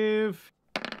save.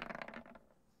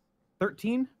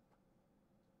 13?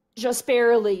 Just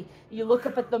barely. You look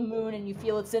up at the moon and you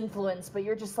feel its influence, but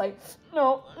you're just like,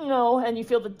 no, and you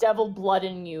feel the devil blood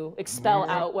in you expel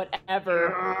out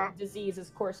whatever disease is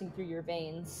coursing through your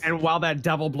veins. And while that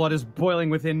devil blood is boiling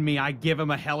within me, I give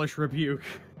him a hellish rebuke.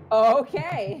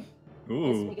 Okay.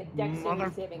 Ooh. Let's make a dex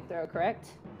saving throw,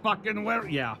 correct? Fucking where?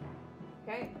 Yeah.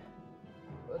 Okay.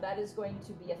 Well, that is going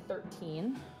to be a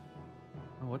 13.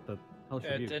 Oh, what the? Hellish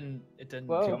It Rebuke. didn't. It didn't.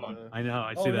 Whoa. do Come on. the- I know.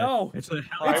 I see Oh, that. no. It's a It's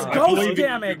I ghost believe in you.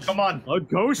 damage. Come on. a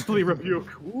ghostly rebuke.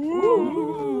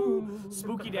 Ooh.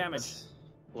 Spooky damage.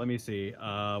 Let me see.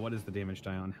 What is the damage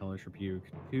die on Hellish Rebuke? I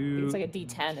think 2. it's like a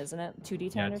D10, isn't it?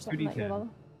 2d10 Yeah, or it's something. That you 2d10. level?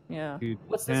 Yeah. 2,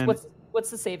 What's this? 10, What's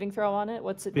the saving throw on it?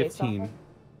 What's it based off 15. of?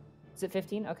 Is it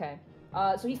 15? Okay.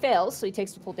 So he fails, so he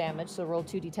takes the full damage. So roll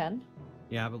 2d10.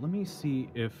 Yeah, but let me see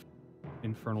if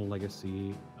Infernal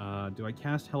Legacy. Do I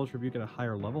cast Hellish Rebuke at a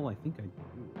higher level? I think I do.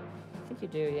 I think you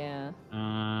do,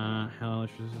 yeah.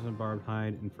 Hellish Resistance, Barbed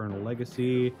Hide, Infernal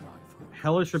Legacy.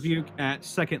 Hellish Rebuke at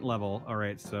 2nd level. All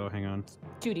right, so hang on.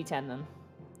 2d10 then.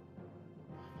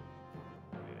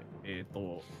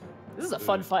 This is a Uh,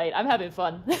 fun fight. I'm having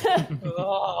fun.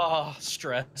 Oh,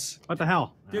 stress. What the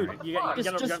hell? Dude, All right. you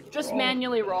gotta, just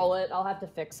manually roll it. I'll have to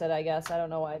fix it, I guess. I don't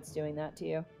know why it's doing that to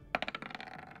you.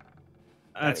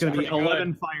 That's going to be pretty good.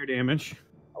 11 fire damage.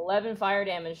 11 fire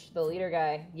damage to the leader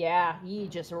guy. Yeah, he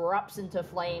just erupts into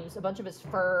flames. A bunch of his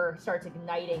fur starts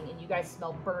igniting, and you guys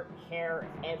smell burnt hair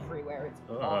everywhere. It's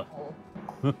awful.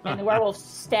 And the werewolf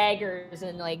staggers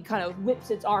and like kind of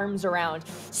whips its arms around,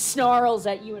 snarls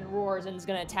at you and roars, and is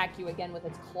going to attack you again with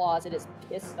its claws. It is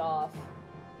pissed off.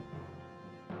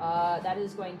 That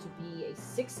is going to be a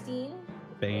 16.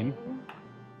 Bane.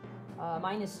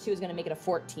 -2 is going to make it a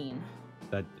 14.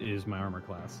 That is my armor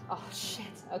class. Oh shit.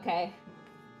 Okay.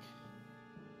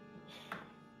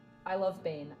 I love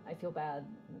Bane. I feel bad.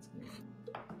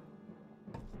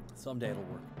 Someday it'll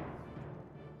work.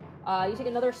 You take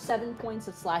another 7 points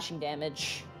of slashing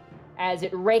damage as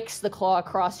it rakes the claw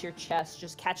across your chest,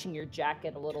 just catching your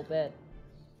jacket a little bit.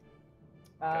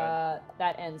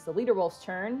 That ends the leader wolf's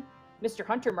turn. Mr.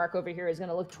 Hunter Mark over here is going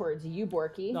to look towards you,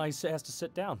 Borky. No, he has to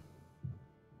sit down.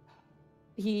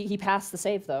 He passed the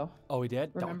save though. Oh, he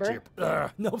did? Remember? Don't chip.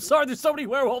 No, I'm sorry. There's so many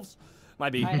werewolves.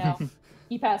 Might be. I know.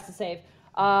 He passed the save.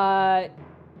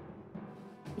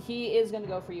 He is going to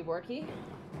go for you, Borky.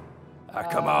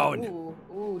 Come on.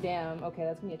 Ooh, damn. Okay,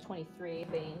 that's going to be a 23,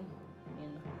 Bane. I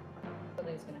mean, I don't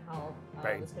think it's going to help.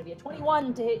 Bane. It's going to be a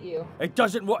 21 to hit you. It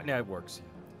doesn't work. No, it works.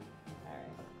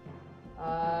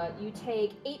 Alright. You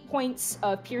take 8 points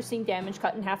of piercing damage,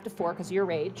 cut in half to 4 because of your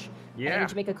rage. And I Yeah. need you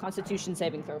to make a constitution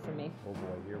saving throw from me. Oh boy,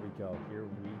 here we go. Here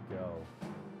we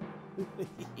go.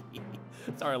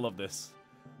 Sorry, I love this.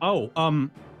 Oh,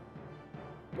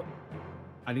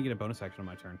 I didn't get a bonus action on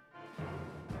my turn.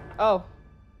 Oh.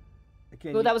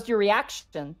 Again, Well, that was your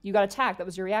reaction. You got attacked. That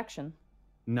was your reaction.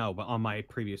 No, but on my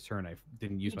previous turn, I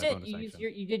didn't use my bonus action.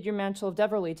 You did your Mantle of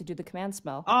Deverly to do the command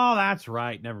spell. Oh, that's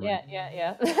right. Never mind.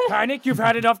 Yeah. Panic, you've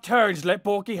had enough turns. Let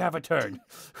Borky have a turn.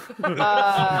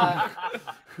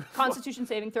 Constitution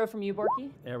saving throw from you,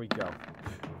 Borky. There we go.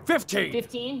 15.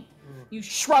 15. You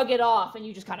shrug it off and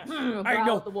you just kind of growl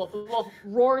know. at the wolf. The wolf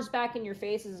roars back in your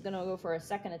face. Is going to go for a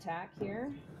second attack here.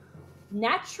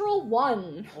 Natural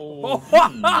 1. Oh.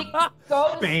 It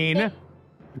goes- Bane.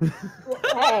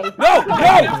 Hey.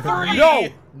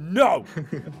 No.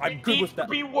 I'm good Needs with to that.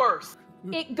 be worse.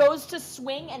 It goes to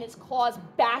swing and its claws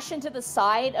bash into the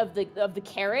side of the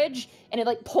carriage and it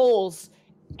like pulls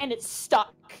and it's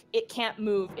stuck. It can't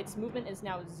move. Its movement is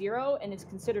now 0 and it's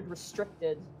considered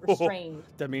restrained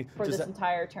for this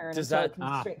entire turn. does until that- it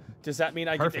can straight- Ah. Does that mean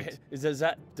I get to Perfect.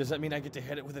 hit? Does that mean I get to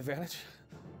hit it with advantage?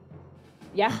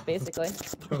 Yeah, basically.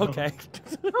 Okay.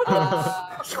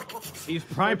 He's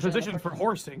prime position for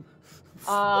horsing.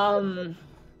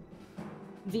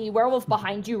 The werewolf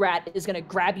behind you, Rat, is gonna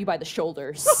grab you by the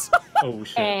shoulders. Oh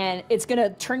shit. And it's gonna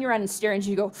turn you around and stare at you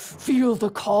and go, "Feel the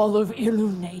call of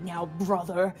Illuminae now,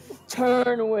 brother.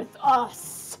 Turn with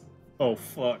us." Oh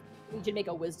fuck. I need you to make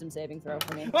a wisdom saving throw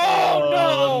for me.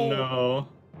 Oh no.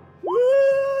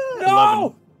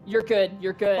 No! You're good.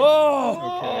 You're good.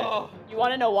 Oh! You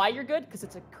want to know why you're good? Because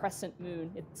it's a crescent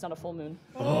moon. It's not a full moon.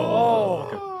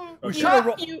 Oh! We Okay. should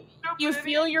have You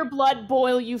feel your blood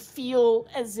boil. You feel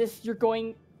as if you're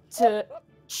going to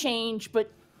change, but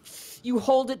you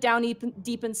hold it down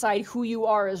deep inside. Who you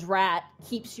are as Rat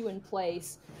keeps you in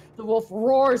place. The wolf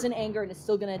roars in anger and is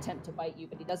still going to attempt to bite you,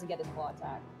 but he doesn't get his claw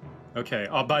attack. Okay.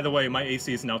 By the way, my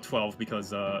AC is now 12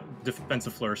 because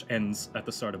defensive flourish ends at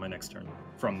the start of my next turn.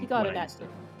 From He got when it I at. used it.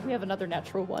 We have another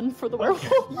natural 1 for the werewolf.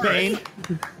 Bane.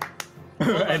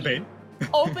 And Bane.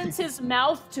 Opens his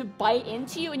mouth to bite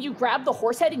into you, and you grab the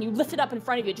horse head and you lift it up in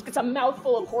front of you. It just gets a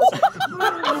mouthful of horse head.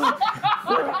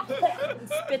 And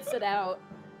spits it out.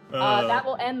 That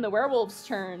will end the werewolf's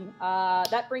turn.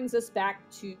 That brings us back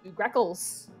to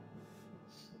Greckles.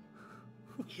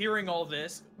 Hearing all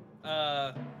this,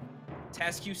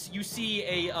 Task, you see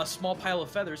a small pile of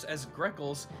feathers as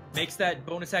Greckles makes that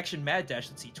bonus action mad dash.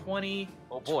 Let's see, 20.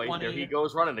 Oh boy, 20. there he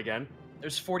goes running again.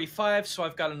 There's 45, so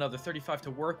I've got another 35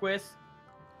 to work with.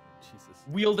 Jesus.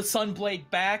 Wheel the Sunblade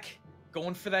back.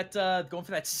 Going for that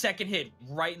second hit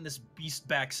right in this beast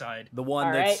backside. The one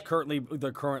All that's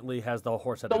right. currently has the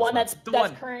horse head. The one that's The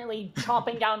one. currently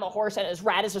chomping down the horse, and his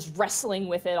rat is just wrestling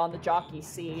with it on the jockey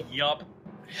seat. Yup.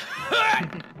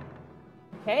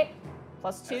 Okay, +2.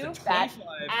 That's a That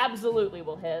 25. absolutely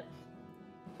will hit.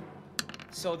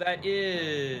 So that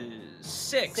is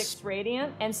 6. 6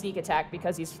 radiant and sneak attack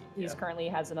because he's Yeah. currently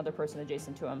has another person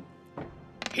adjacent to him.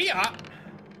 Here.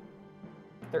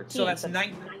 13. So that's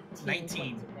 19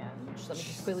 19. points of damage. Let me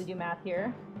just quickly do math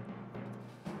here.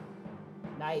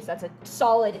 Nice, that's a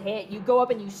solid hit. You go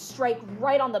up and you strike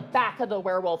right on the back of the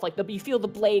werewolf. Like you feel the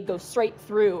blade go straight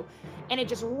through, and it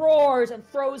just roars and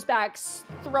throws back,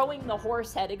 throwing the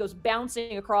horse head. It goes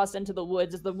bouncing across into the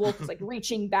woods as the wolf is like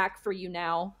reaching back for you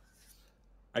now.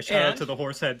 I shout out to the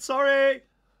horse head. Sorry.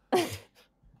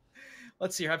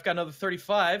 Let's see here. I've got another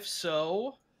 35,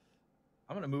 so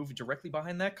I'm gonna move directly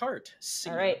behind that cart. See.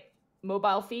 All right,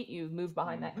 mobile feet. You move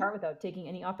behind that cart without taking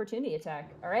any opportunity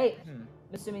attack. All right, I'm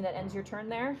assuming that ends your turn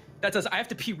there. That does. I have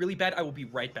to pee really bad. I will be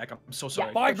right back. I'm so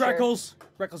sorry. Bye, for sure. Greckles.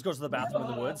 Greckles goes to the bathroom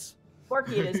in the woods.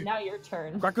 Borky, it is now your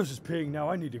turn. Greckles is peeing now.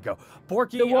 I need to go.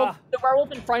 Borky, The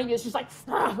werewolf in front of you is just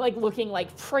like looking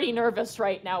like pretty nervous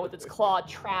right now with its claw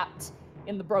trapped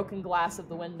in the broken glass of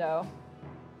the window.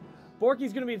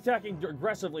 Borky's going to be attacking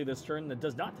aggressively this turn. That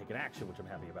does not take an action, which I'm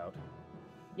happy about.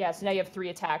 Yeah, so now you have 3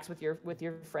 attacks with your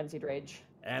frenzied rage.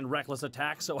 And reckless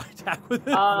attack, so I attack with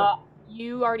it.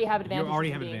 You already have advantage already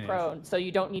from have being advantage. prone, so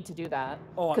you don't need to do that.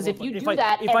 Oh, Because if you if do I-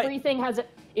 that, if I- everything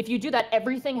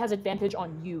has advantage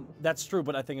on you. That's true,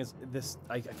 but I think is this.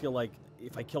 I feel like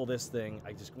if I kill this thing,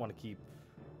 I just want to keep.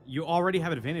 You already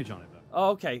have advantage on it, though. Oh,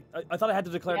 okay. I thought I had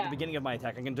to declare at Yeah. the beginning of my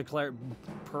attack. I can declare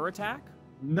per attack.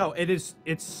 No, it's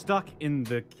stuck in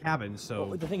the cabin, so...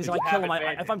 Well, the thing is, You if I have kill him,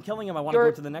 advantage. if I'm killing him, I want to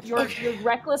go to the next your, one. your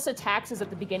reckless attacks is at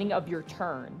the beginning of your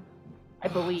turn, I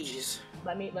believe. jeez.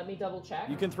 Let me double check.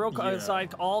 You can throw Yeah.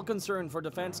 aside all concern for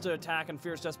defense to attack and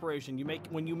fierce desperation.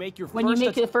 When you make your When you first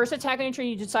make the first attack on your turn,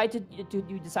 you decide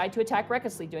to attack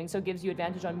recklessly. Doing so gives you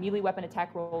advantage on melee weapon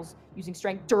attack rolls using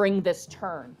strength during this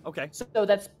turn. Okay. So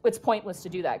it's pointless to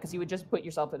do that because you would just put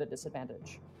yourself at a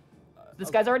disadvantage. This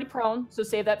okay. guy's already prone, so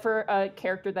save that for a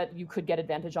character that you could get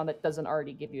advantage on that doesn't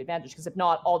already give you advantage. Because if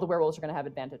not, all the werewolves are going to have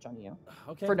advantage on you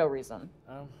Okay. for no reason.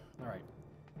 All right.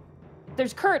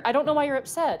 There's Kurt. I don't know why you're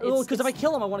upset. Well, because if I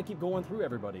kill him, I want to keep going through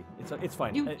everybody. It's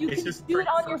fine. you It's can just do it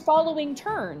on your following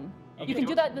turn. Okay. You can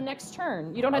do that the next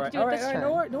turn. You don't have to do it this turn.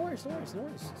 No worries.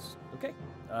 Okay.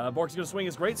 Bork's gonna swing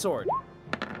his greatsword.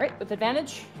 Right, with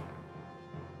advantage.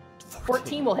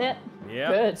 14 will hit. Yeah.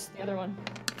 Good. The other one.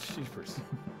 Jeepers.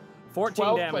 14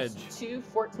 12 damage. plus 2,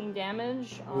 14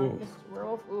 damage on Oof. Mr.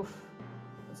 Werewolf. Oof.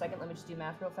 1 second, let me just do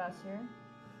math real fast here.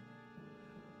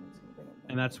 I'm just gonna bring it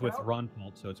And that's back with out. Run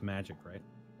Fault, so it's magic, right?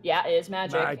 Yeah, it is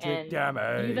magic. Magic and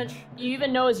damage. You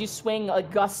even know as you swing,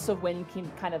 gusts of wind can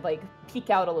kind of like peek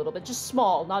out a little bit, just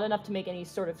small, not enough to make any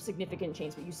sort of significant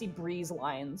change, but you see breeze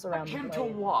lines around the Akin to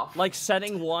blade. waft. Like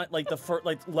setting one, like the first,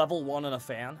 like level 1 on a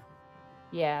fan.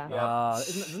 Yeah.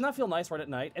 Doesn't that feel nice right at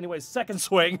night? Anyways, second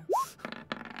swing,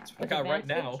 That's what I got right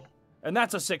now. and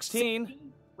that's a 16.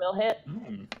 Will hit.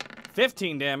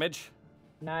 15 damage.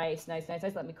 Nice.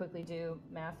 Let me quickly do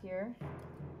math here.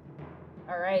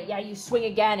 All right, yeah, you swing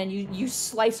again and you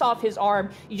slice off his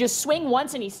arm. You just swing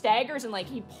once and he staggers and like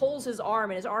he pulls his arm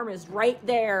and his arm is right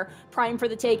there, prime for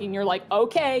the taking. You're like,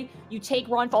 okay. You take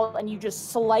Ronfall and you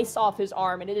just slice off his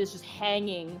arm and it is just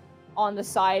hanging on the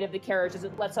side of the carriage as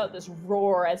it lets out this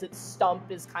roar as its stump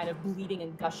is kind of bleeding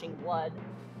and gushing blood.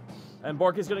 And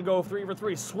Bork is gonna go 3 for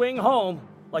 3. Swing home,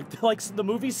 like the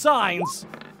movie Signs.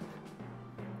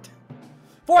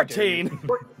 14.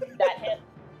 That hit.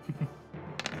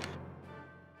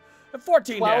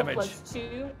 14 12 damage. plus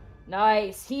 2.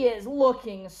 Nice. He is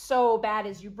looking so bad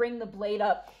as you bring the blade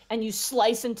up and you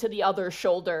slice into the other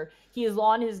shoulder. He is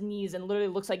on his knees and literally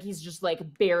looks like he's just like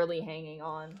barely hanging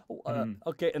on.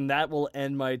 Okay, and that will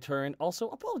end my turn. Also,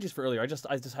 apologies for earlier. I just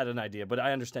had an idea, but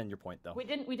I understand your point though. We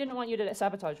didn't want you to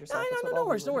sabotage yourself. That's what No all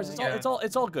worries. we were doing. Yeah.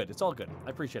 It's all good. It's all good. I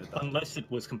appreciate it though. Unless it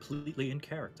was completely in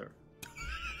character.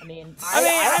 I mean,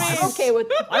 I I'm okay with.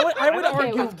 I would I'm okay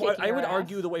argue. with kicking I would your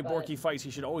argue ass, the way but- Borky fights,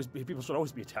 people should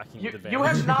always be attacking with advantage. You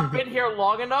have not been here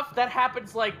long enough. That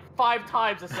happens like 5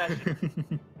 times a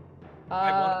session.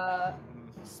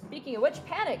 Speaking of which,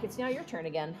 Panic. It's now your turn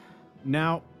again.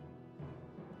 Now,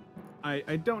 I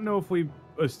don't know if we've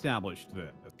established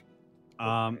this.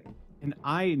 Can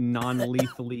I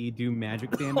non-lethally do magic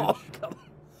damage? Oh, come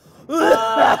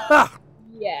on.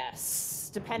 Yes,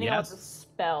 depending on what the Yes.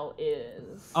 spell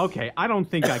is. Okay, I don't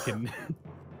think I can.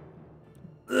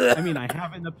 I mean, I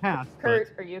have in the past.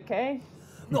 Kurt, are you okay?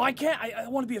 No, I can't. I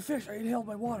want to be a fish. I inhaled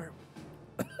my water.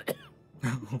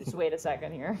 Just wait a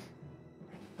second here.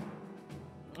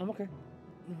 I'm okay.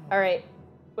 All right.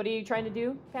 What are you trying to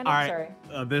do, Panda? All right.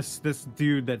 Sorry. This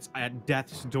dude that's at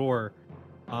death's door.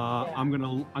 Yeah. I'm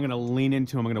gonna lean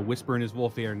into him. I'm gonna whisper in his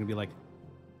wolf ear and be like,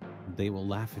 "They will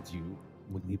laugh at you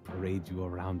when we parade you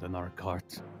around in our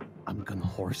cart. I'm gonna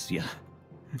horse you."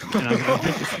 And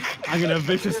I'm gonna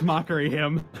vicious mockery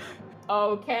him.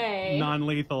 Okay.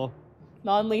 Non-lethal.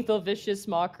 Non-lethal vicious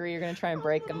mockery. You're gonna try and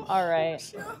break him. All right.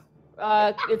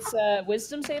 It's a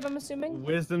wisdom save, I'm assuming.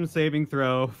 Wisdom saving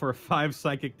throw for 5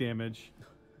 psychic damage.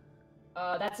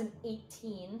 That's an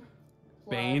 18. Plus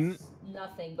Bane?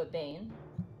 Nothing but Bane.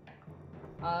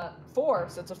 4,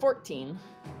 so it's a 14.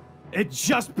 It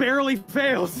just barely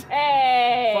fails.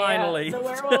 Hey! Finally.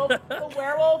 The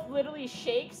werewolf literally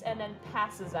shakes and then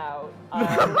passes out,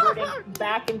 reverting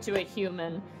back into a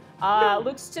human.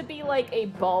 Looks to be like a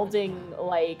balding,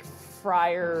 like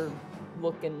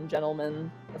friar-looking gentleman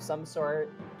of some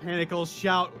sort. Panicles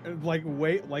shout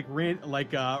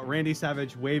Randy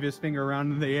Savage wave his finger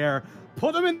around in the air.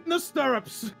 Put him in the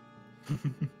stirrups.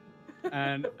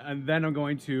 and then I'm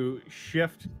going to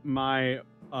shift my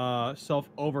self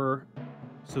over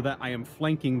so that I am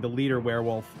flanking the leader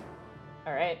werewolf.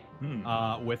 All right.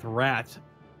 With Rat,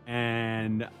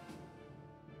 and I'm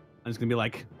just gonna be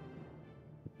like,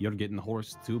 "You're getting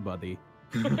horsed too, buddy."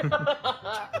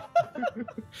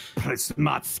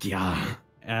 Prismatskia.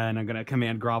 And I'm gonna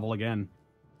command grovel again.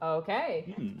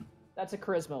 Okay. That's a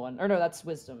charisma one. Or no, that's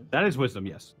wisdom. That is wisdom,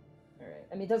 yes. All right.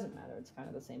 I mean, it doesn't matter. It's kind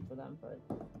of the same for them, but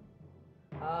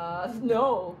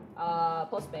no.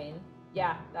 Plus Bane.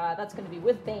 Yeah, that's going to be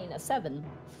with Bane a 7.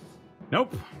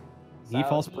 Nope. He So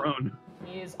falls prone.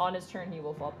 He is on his turn. He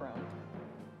will fall prone.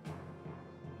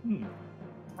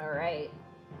 All right.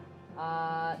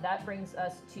 That brings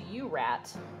us to you,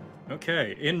 Rat.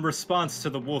 Okay, in response to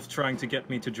the wolf trying to get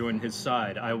me to join his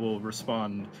side, I will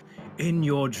respond, "In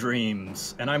your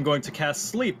dreams," and I'm going to cast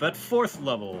Sleep at 4th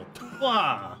level.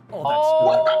 Blah!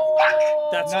 Oh,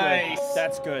 that's good. Oh,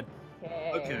 That's good.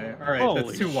 That's good. Okay. All right, Holy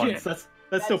that's 2 ones.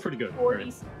 That's still pretty good. All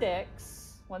right.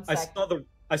 46. 1 I second.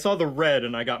 saw the red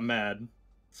and I got mad.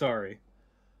 Sorry.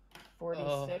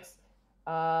 46.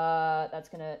 That's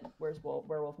gonna. Where's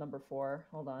werewolf number 4?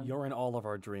 Hold on. You're in all of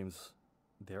our dreams.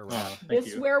 There, Rat. Thank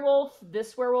This you.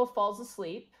 werewolf falls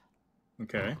asleep.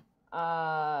 Okay.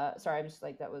 Sorry, I'm just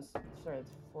like that was. Sorry,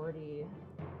 it's 40.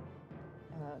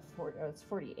 40. Oh, it's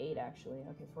 48 actually.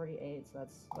 Okay, 48. So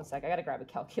that's 1 sec. I gotta grab a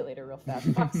calculator real fast.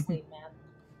 Fuck sleep,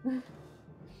 man.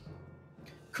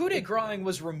 Coup de grace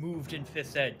was removed in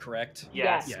 5th ed, correct?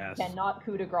 Yes. Yes. Cannot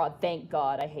coup de grace. Thank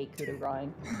God. I hate coup de grace.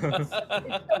 It's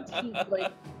so cheap.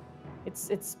 Like,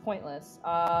 it's pointless.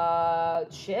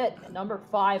 Shit. Number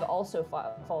 5 also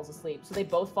falls asleep. So they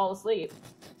both fall asleep.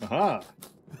 Aha.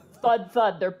 Thud,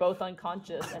 thud. They're both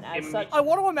unconscious, and as such, I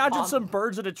want to imagine Tom- some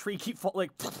birds in a tree keep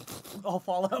all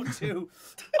fall out too.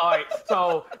 All right,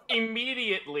 so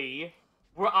immediately,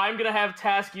 I'm gonna have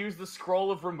Task use the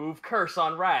scroll of remove curse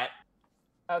on Rat.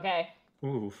 okay.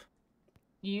 Oof.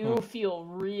 You feel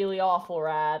really awful,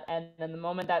 Rat, and then the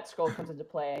moment that scroll comes into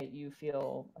play, you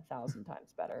feel 1,000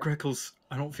 times better. Greckles,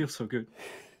 I don't feel so good.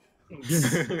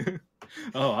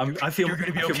 I feel. You're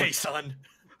gonna be I feel okay, much- son.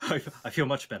 I feel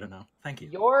much better now. Thank you.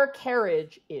 Your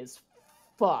carriage is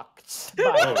fucked, by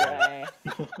the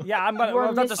way. Yeah, I'm You are,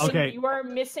 about to. missing, Okay. you are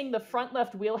missing the front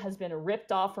left wheel has been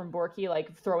ripped off from Borky,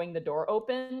 like throwing the door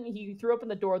open. He threw open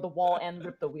the door, the wall, and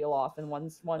ripped the wheel off in one.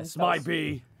 This fell might swoop.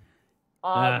 be.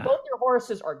 Both your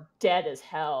horses are dead as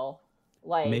hell.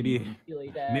 Like Maybe-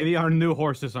 really dead. Maybe our new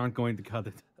horses aren't going to cut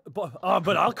it. But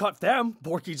I'll cut them.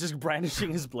 Borky's just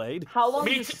brandishing his blade. How long?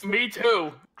 Me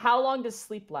too. How long does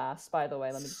sleep last? By the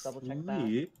way, let me just double check that.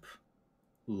 Sleep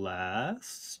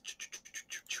lasts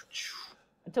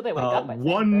Until they wake up. I think,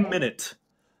 1 right? minute.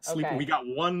 Sleep. Okay. We got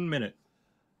 1 minute.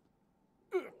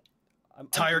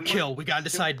 Tire kill. We gotta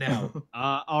decide now.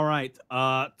 All right.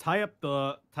 Tie up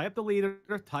the leader.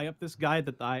 Tie up this guy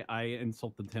that I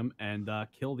insulted him, and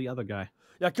kill the other guy.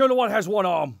 Yeah, kill the one that has one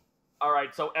arm. All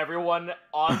right, so everyone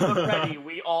on the ready.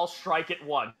 We all strike at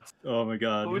once. Oh my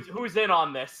god. Who's in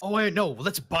on this? Oh wait, no.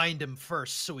 Let's bind him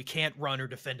first, so he can't run or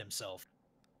defend himself.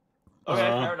 Okay,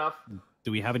 fair enough.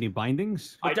 Do we have any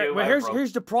bindings? I do. But I have rope.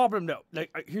 here's the problem though.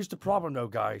 Here's the problem though,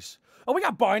 guys. Oh, we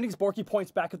got bindings. Borky points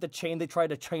back at the chain they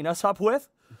tried to chain us up with.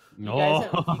 You guys,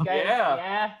 Yeah.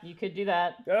 yeah, you could do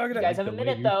that. Yeah, You guys have a the way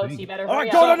minute you though, so think. you better All hurry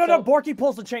right, go. up. No. Borky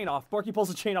pulls the chain off. Borky pulls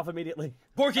the chain off immediately.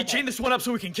 Borky, chain this one up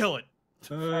so we can kill it.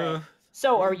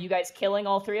 So are you guys killing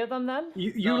all 3 of them then?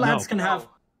 You lads can have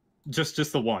just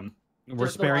the one. We're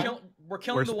Just sparing. we're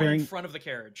killing the one in front of the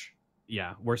carriage.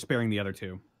 Yeah, we're sparing the other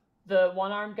 2. The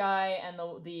one-armed guy and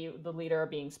the leader are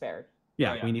being spared.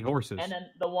 Yeah, Oh, yeah. we need horses. And then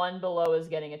the one below is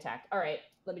getting attacked. All right,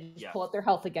 let me just pull up their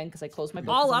health again because I closed my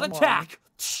book. All out attack.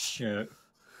 Yeah.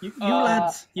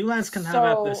 You lads can have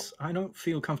at this. I don't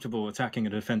feel comfortable attacking a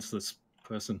defenseless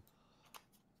person.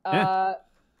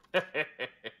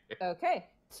 Okay,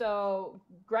 so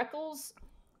Greckles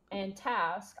and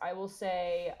Task, I will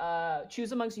say,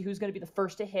 choose amongst you who's going to be the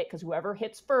first to hit, because whoever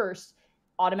hits first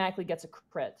automatically gets a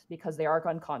crit because they are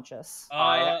unconscious.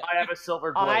 I have a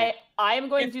silver blade. I am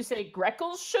going to say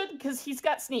Greckles should, because he's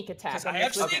got sneak attack. Because I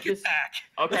have sneak attack.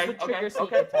 This would trigger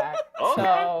sneak attack.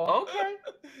 Okay.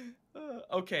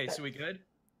 Okay, so we good?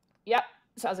 Yep.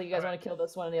 Sounds like you guys want to kill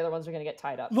this one, and the other ones are going to get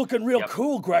tied up. Looking real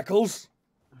cool, Greckles.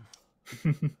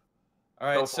 All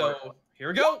right, so here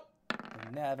we go.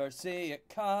 Never see it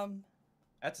come.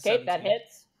 That's okay. That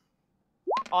hits.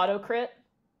 Auto crit.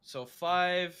 So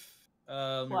 5.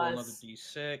 Let me roll another Plus-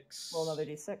 d6. Roll another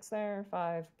d6 there.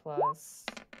 5 plus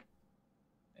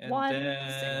And 1.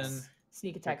 then 6.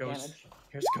 Sneak attack damage.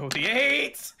 Here's go the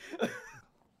 8.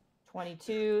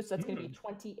 22. So that's going to be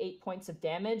 28 points of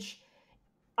damage.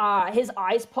 His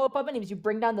eyes pop up, and as you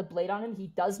bring down the blade on him, he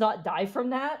does not die from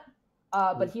that.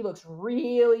 But he looks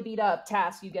really beat up.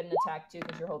 Task, you get an attack too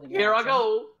because you're holding your Here I action.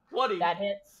 go. 20. That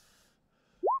hits.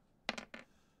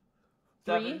 3.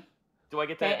 7. Do I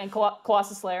get Okay, that? and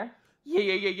Colossus Slayer.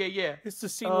 Yeah. It's the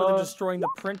scene where they're destroying the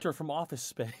printer from Office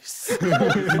Space.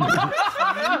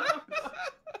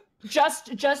 Just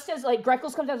as like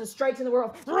Greckles comes down and strikes in the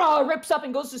world, rips up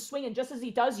and goes to swing, and just as he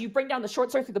does, you bring down the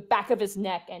short sword through the back of his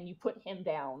neck and you put him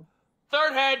down.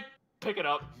 Third head. Pick it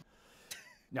up.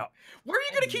 No. Where are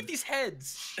you going to keep these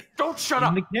heads? Don't shut In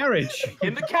up. the carriage.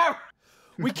 In the carriage.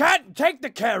 We can't take the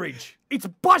carriage. It's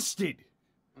busted.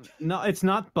 No, it's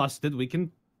not busted. We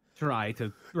can try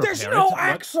to repair There's no it.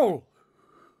 axle.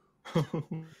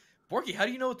 Borky, how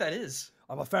do you know what that is?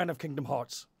 I'm a fan of Kingdom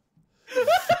Hearts.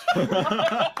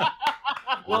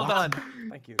 Well done.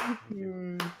 Thank you.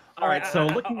 All right, so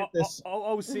looking at this,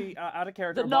 OC out of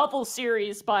character. The novel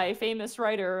series by a famous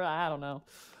writer. I don't know.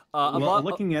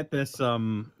 looking at this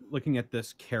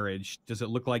carriage, does it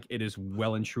look like it is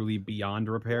well and truly beyond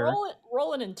repair?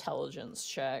 Roll an intelligence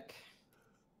check.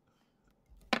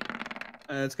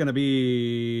 It's gonna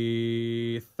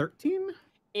be 13.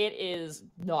 It is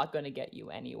not going to get you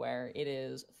anywhere. It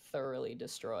is thoroughly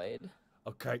destroyed.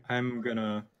 Okay. I'm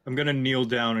gonna kneel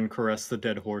down and caress the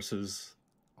dead horses.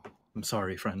 I'm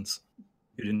sorry, friends.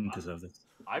 You didn't deserve this.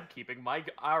 I'm keeping my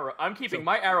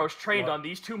arrows trained on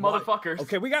these 2 motherfuckers.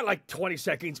 Okay, we got like 20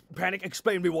 seconds. Panic,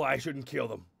 explain to me why I shouldn't kill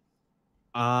them.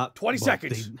 20 well,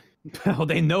 seconds.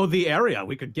 They know the area.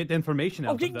 We could get information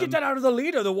out Oh, of you them. can get that out of the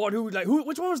leader, the one who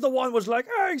which one was the one who was like,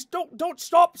 hey, don't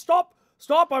stop.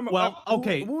 I'm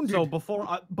okay. wounded. So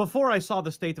before I saw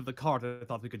the state of the cart, I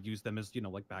thought we could use them as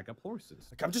like backup horses.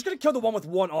 Like, I'm just gonna kill the one with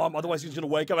one arm, otherwise he's gonna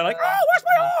wake up and like, oh, where's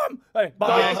my arm? Hey,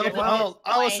 bye.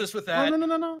 I'll assist with that.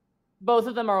 No. Both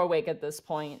of them are awake at this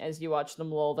point as you watch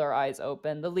them roll their eyes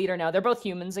open. The leader now, they're both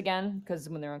humans again, because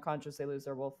when they're unconscious, they lose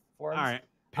their wolf forms. All right.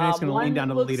 Penny's gonna lean down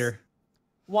to the leader.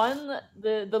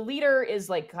 The leader is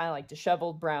like kind of like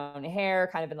disheveled brown hair,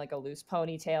 kind of in like a loose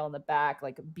ponytail in the back,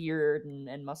 like a beard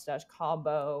and mustache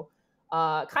combo.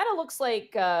 Kind of looks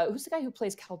like who's the guy who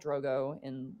plays Khal Drogo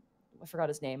in I forgot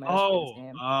his name. What's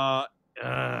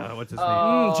his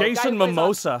name? Jason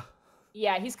Mimosa.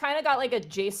 Yeah, he's kind of got like a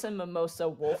Jason Mimosa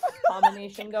wolf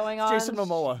combination going on. Jason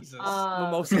Momoa. Jesus.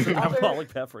 Mimosa's an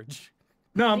alcoholic beverage.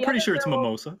 No, I'm The pretty other sure it's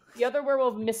werewolf- mimosa. The other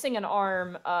werewolf missing an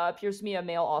arm appears to be a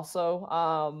male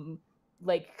also,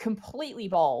 like completely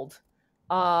bald,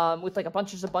 with like a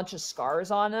bunch of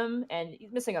scars on him, and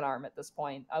he's missing an arm at this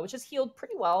point, which is healed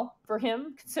pretty well for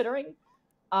him considering.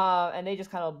 And they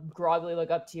just kind of groggily look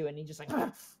up to you, and he just like kind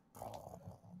of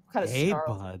Hey,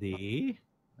 snarls. buddy.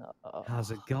 Uh-oh.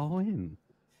 How's it going?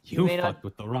 You You may not- fucked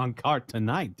with the wrong cart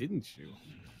tonight, didn't you?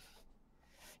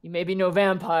 You may be no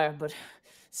vampire, but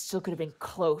still could have been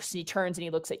close. And he turns and he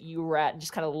looks at you, Rat, and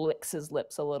just kind of licks his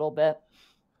lips a little bit.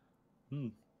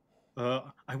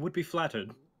 I would be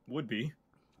flattered. Would be.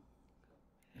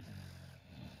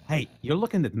 Hey, you're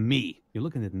looking at me. You're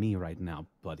looking at me right now,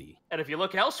 buddy. And if you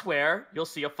look elsewhere, you'll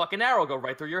see a fucking arrow go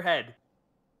right through your head.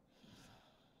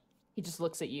 He just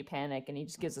looks at you, Panic, and he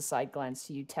just gives a side glance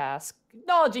to you, Task,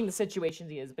 acknowledging the situation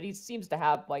he is, but he seems to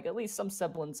have like at least some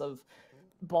semblance of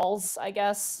balls, I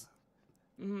guess.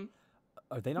 Mm-hmm.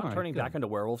 Are they not Alright, turning good. back into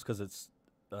werewolves because it's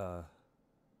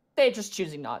They're just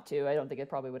choosing not to. I don't think it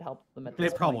probably would help them at They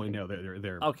this probably point. know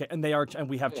they're Okay, and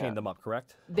we have chained them up,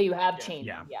 correct? They have chained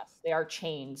Yeah. them, yes. They are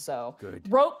chained, so. Good.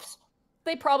 Ropes,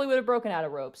 they probably would have broken out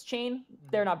of ropes. Chain,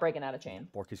 they're not breaking out of chain.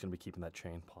 Borky's gonna be keeping that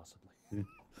chain, possibly.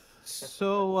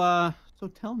 So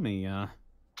tell me,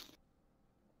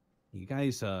 you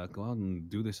guys go out and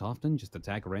do this often? Just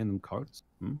attack random cards?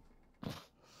 Hmm?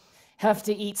 Have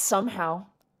to eat somehow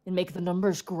and make the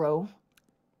numbers grow.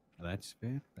 That's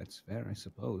fair. That's fair, I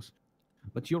suppose.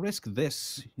 But you risk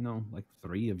this, like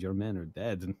 3 of your men are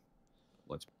dead. And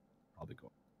let's probably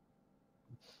go.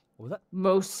 What was that?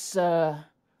 Most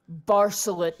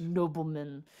Barcelet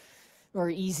noblemen are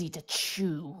easy to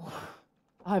chew.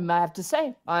 I have to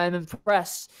say, I'm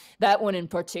impressed. That one in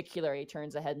particular, he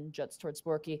turns ahead and juts towards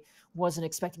Borky. Wasn't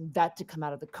expecting that to come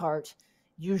out of the cart.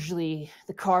 Usually,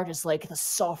 the cart is like the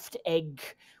soft egg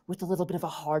with a little bit of a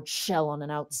hard shell on an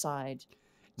outside.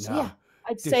 So, yeah,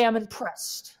 I'd say I'm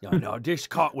impressed. No, this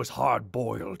cart was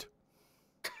hard-boiled.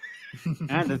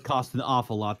 And it cost an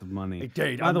awful lot of money. It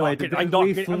did. By the way, I'm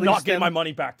not getting my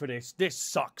money back for this. This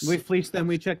sucks. We fleeced them.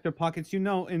 We checked their pockets. In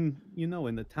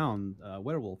the town,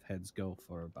 werewolf heads go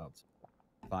for about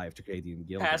 5 Tricadian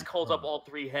gilding. Task holds up all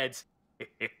 3 heads.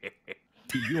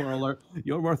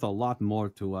 You're worth a lot more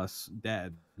to us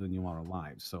dead than you are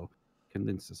alive. So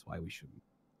convince us why we shouldn't.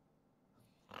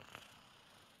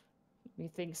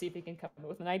 See if he can come up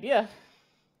with an idea.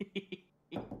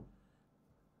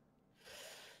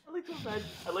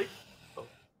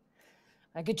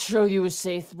 I could show you a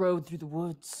safe road through the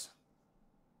woods.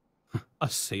 A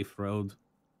safe road.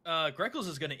 Greckles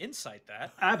is going to insight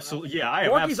that. Absolutely, yeah. I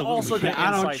am Borky's absolutely. also gonna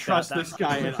I don't insight trust that. this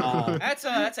guy at all. That's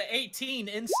a 18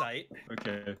 insight.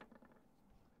 Okay.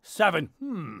 7.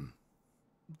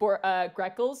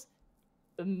 Greckles,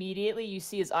 immediately you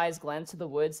see his eyes glance to the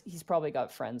woods. He's probably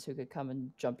got friends who could come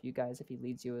and jump you guys if he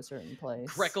leads you a certain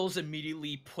place. Greckles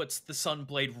immediately puts the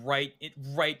sunblade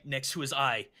right next to his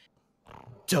eye.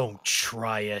 Don't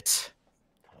try it.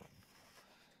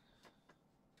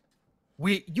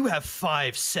 You have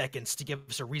 5 seconds to give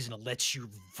us a reason to let you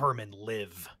vermin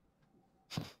live.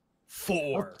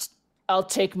 4. I'll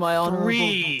take my honorable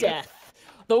 3. death.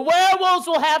 The werewolves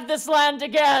will have this land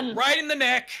again. Right in the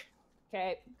neck.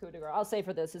 Okay, coup de grace. I'll say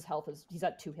for this, his health he's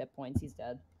at 2 hit points. He's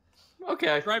dead.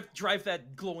 Okay. Drive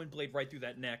that glowing blade right through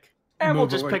that neck. And we'll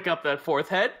Move just over. pick up that 4th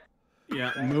head.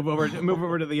 Yeah, move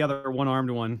over to the other one-armed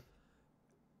one.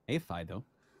 Hey, Fido. You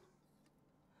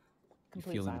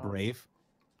Complete feeling silence. brave?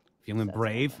 Feeling Says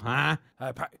brave, huh?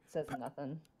 Says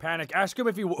nothing. Panic. Ask him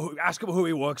who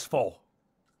he works for.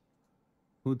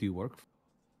 Who do you work for?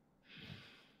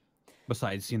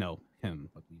 Besides, him.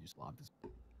 But we just lobbed his...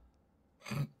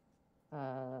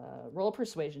 Roll a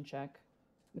persuasion check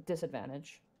with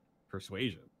disadvantage.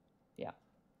 Persuasion. Yeah.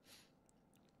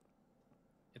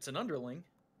 It's an underling.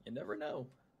 You never know.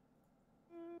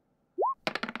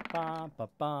 7.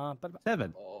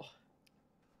 Oh.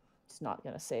 It's not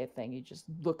gonna say a thing. He just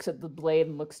looks at the blade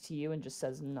and looks to you and just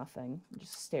says nothing. He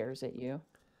just stares at you.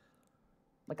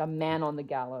 Like a man on the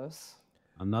gallows.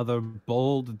 Another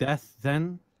bold death,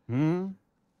 then? Maybe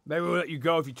we'll let you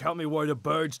go if you tell me where the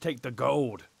birds take the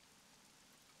gold.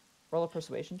 Roll a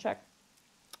persuasion check.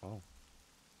 Oh.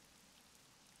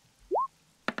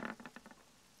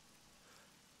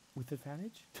 With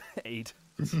advantage? 8.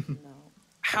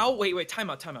 No. Wait, time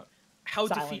out. How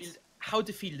Silence.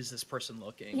 defeated is this person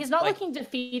looking? He's not looking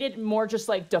defeated, more just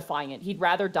like defiant. He'd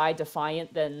rather die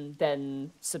defiant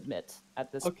than submit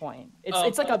at this point.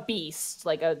 It's like a beast.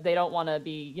 Like they don't want to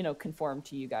be, conformed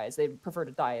to you guys. They prefer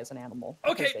to die as an animal.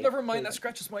 Okay, never mind. That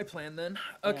scratches my plan then.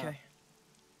 Okay. Yeah.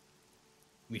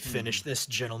 We finish this,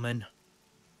 gentlemen.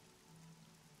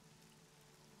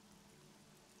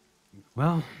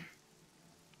 Well,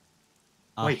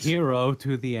 a Wait. hero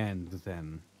to the end,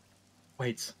 then.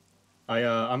 Wait.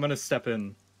 I'm gonna step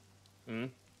in. I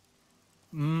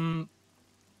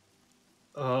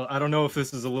don't know if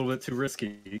this is a little bit too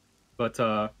risky, but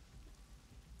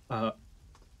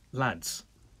lads,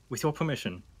 with your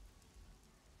permission,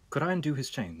 could I undo his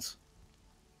chains?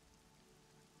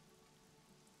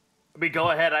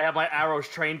 Go ahead. I have my arrows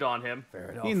trained on him.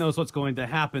 Fair enough. He knows what's going to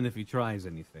happen if he tries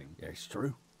anything. Yeah, it's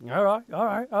true. All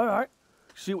right.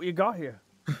 See what you got here.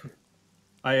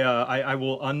 I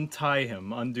will untie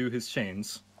him, undo his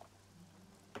chains.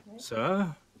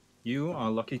 Sir, you are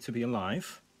lucky to be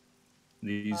alive.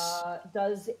 These...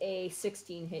 Does a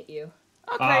 16 hit you?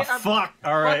 Okay. fuck!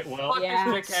 Alright, well... Fuck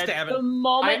Yeah. this dickhead. Stab The it.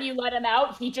 moment you let him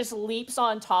out, he just leaps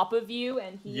on top of you,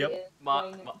 and he Yep. is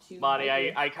going to... Monty,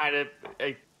 I kind of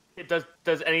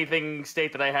Does anything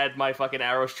state that I had my fucking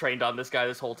arrows trained on this guy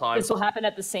this whole time? This will happen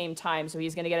at the same time, so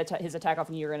he's going to get his attack off,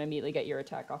 and you're going to immediately get your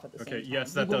attack off at the same time. Okay, yes,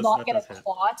 You that will does. not That get does a hit.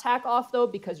 claw attack off, though,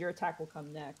 because your attack will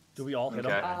come next. Do we all hit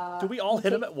Okay. him? Do we all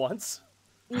hit him at once?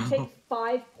 You take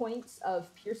 5 points of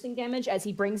piercing damage as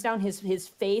he brings down his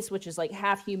face, which is like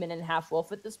half human and half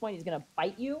wolf at this point. He's going to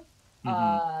bite you.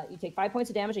 You take 5 points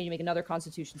of damage, and you make another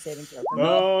Constitution saving throw.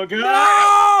 Oh god!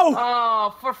 No!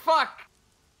 Oh, for fuck!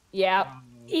 Yeah.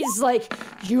 He's like,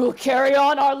 you'll carry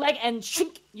on our leg, and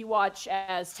shink, you watch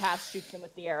as Task shoots him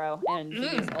with the arrow, and he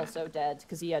is also dead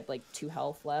because he had like 2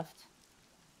 health left.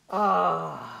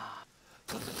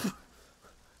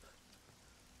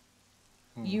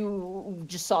 You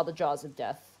just saw the jaws of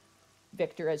death,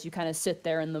 Victor, as you kind of sit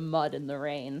there in the mud and the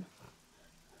rain.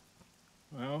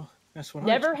 Well, that's what.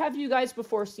 Never have you guys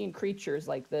before seen creatures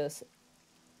like this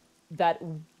that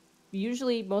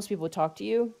usually most people would talk to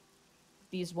you.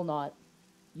 These will not.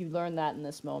 You learn that in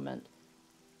this moment.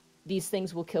 These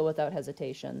things will kill without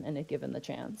hesitation, and if given the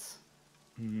chance.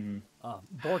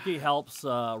 Borky helps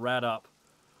Rat up.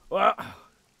 Well,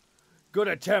 good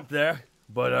attempt there,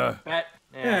 but Bad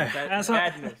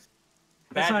news.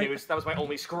 Bad news. That was my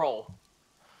only scroll.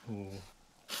 Ooh.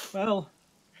 Well,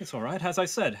 it's all right. As I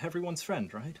said, everyone's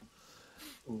friend, right?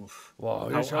 Oof. Well,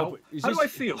 How do I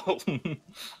feel?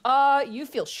 You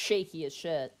feel shaky as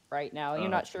shit right now. You're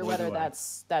not sure what whether do I?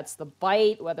 that's the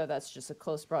bite, whether that's just a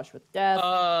close brush with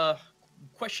death.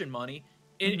 Question, Monty.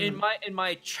 In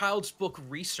my child's book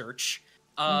research,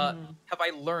 have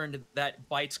I learned that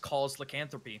bites cause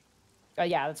lycanthropy?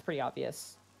 Yeah, that's pretty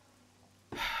obvious.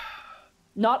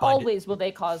 Not always will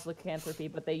they cause lycanthropy,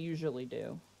 but they usually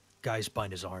do. Guys,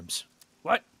 bind his arms.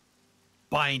 what?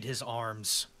 Bind his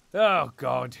arms. Oh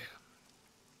God.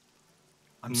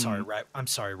 I'm sorry, Rat. I'm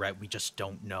sorry, Rat. We just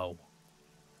don't know.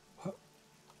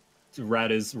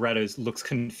 Rat looks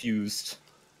confused.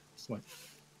 It's like,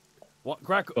 What?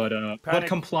 Greckles. but Panic.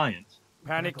 compliant.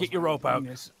 Panic. Get your rope out.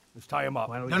 Let's tie him up.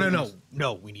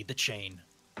 No. We need the chain.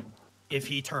 If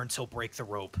he turns, he'll break the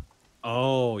rope.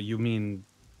 Oh, you mean?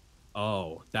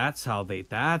 Oh, that's how they.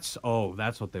 That's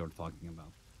what they were talking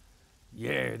about.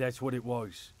 Yeah, that's what it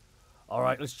was. All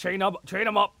right, let's chain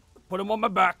him up. Put him on my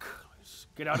back. Let's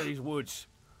get out of these woods.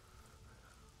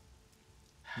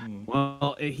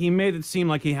 Well, he made it seem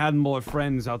like he had more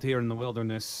friends out here in the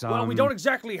wilderness. Well, we don't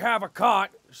exactly have a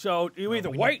cart, so you either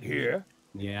wait here.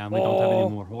 Yeah, we don't have any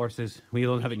more horses. We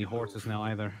don't have any horses now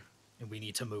either. And we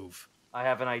need to move. I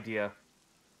have an idea.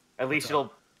 At least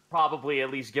it'll probably at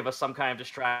least give us some kind of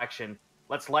distraction.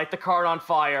 Let's light the cart on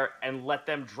fire and let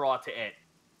them draw to it.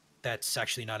 That's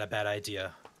actually not a bad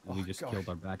idea. And we just killed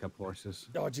our backup horses.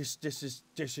 Oh, this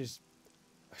is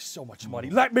so much money.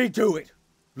 Let me do it.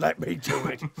 Let me do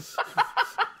it.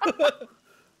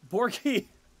 Borky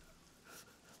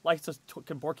likes to.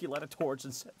 Can Borky light a torch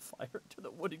and set fire to the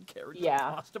wooden carriage? Yeah.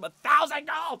 That cost him 1,000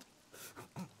 gold.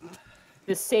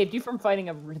 This saved you from fighting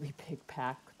a really big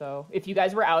pack, though. If you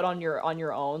guys were out on your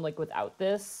own, like without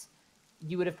this,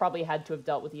 you would have probably had to have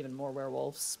dealt with even more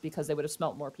werewolves because they would have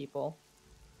smelt more people.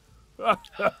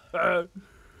 Borky.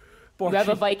 You have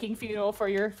a Viking funeral for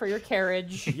your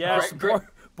carriage. Yes,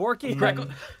 Borky.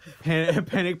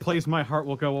 Panic plays My Heart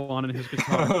Will Go On in his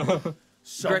guitar.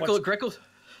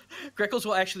 Greckles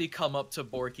will actually come up to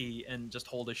Borky and just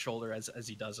hold his shoulder as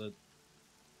he does it.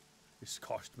 This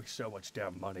cost me so much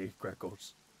damn money,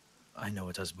 Greckles. I know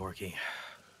it does, Borky.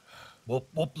 We'll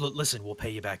listen. We'll pay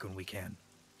you back when we can.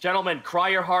 Gentlemen, cry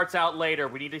your hearts out later.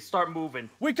 We need to start moving.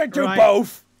 We can do Right.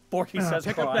 both. Borky says,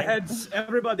 Pick up the crying. heads,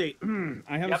 everybody.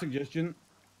 I have a suggestion.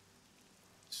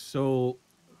 So,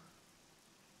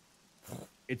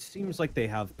 it seems like they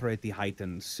have pretty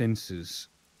heightened senses.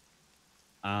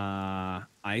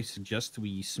 I suggest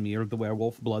we smear the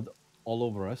werewolf blood all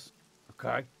over us.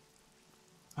 Okay.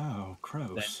 Oh, Then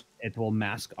gross. it will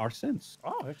mask our sense.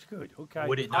 Oh, that's good. Okay.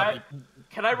 Would it not be?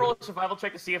 Can I roll a survival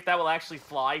check to see if that will actually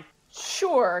fly?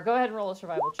 Sure, go ahead and roll a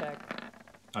survival check.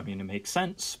 I mean, it makes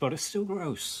sense, but it's still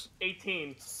gross.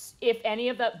 18. If any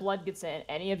of that blood gets in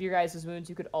any of your guys' wounds,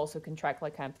 you could also contract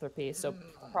lycanthropy, so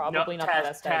probably not the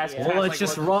best task. idea. Well, like let's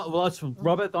just let's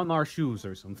rub it on our shoes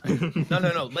or something.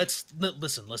 No.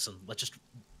 Listen. Let's just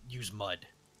use mud.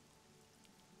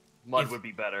 Mud would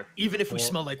be better. Even if we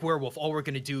smell like werewolf, all we're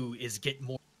gonna do is get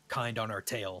more kind on our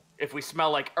tail. If we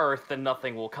smell like earth, then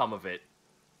nothing will come of it.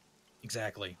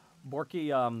 Exactly.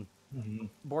 Borky,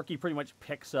 Borky pretty much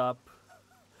picks up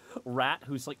Rat,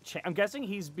 who's like, I'm guessing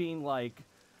he's being like,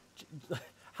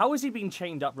 how is he being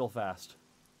chained up real fast?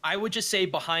 I would just say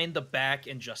behind the back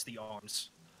and just the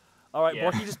arms. All right, Yeah.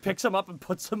 Borky just picks him up and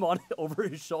puts him on over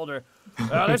his shoulder.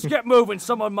 Let's get moving.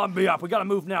 Someone mum me up. We gotta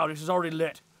move now. This is already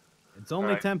lit. It's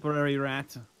only temporary,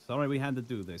 Rat. Sorry we had to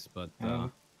do this, but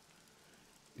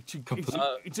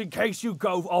it's in case you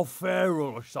go off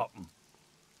feral or something.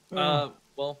 Well,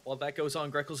 while that goes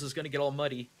on, Greckles is gonna get all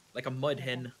muddy, like a mud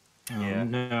hen. Oh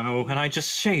no! And I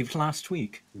just shaved last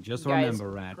week. Just You guys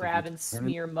remember, Rat. grab and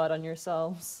smear mud on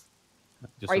yourselves.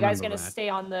 Just Are you guys remember, gonna Rat. stay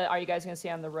on the? Are you guys gonna stay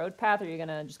on the road path, or are you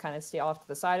gonna just kind of stay off to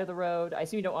the side of the road? I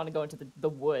assume you don't want to go into the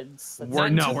woods. We're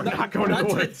not going to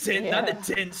the woods. Not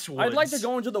the dense woods. I'd like to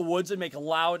go into the woods and make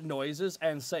loud noises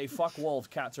and say, "Fuck wolves,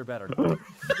 cats are better."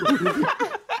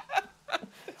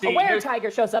 A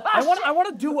were-tiger shows up. I want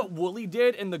to do what Wooly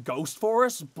did in the ghost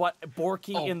forest, but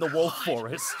Borky in the wolf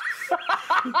forest.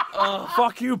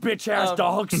 Fuck you, bitch-ass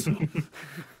dogs.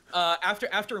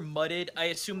 After mudded, I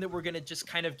assume that we're gonna just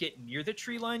kind of get near the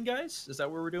tree line, guys. Is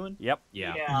that what we're doing? Yep.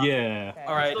 Yeah. Okay.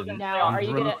 All right. Now,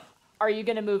 are you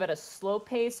gonna move at a slow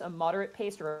pace, a moderate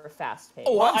pace, or a fast pace?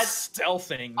 Oh, I'm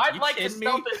stealthing. I'd You like to kidding me?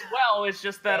 stealth as well. It's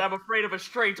just that I'm afraid of a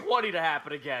straight 20 to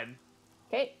happen again.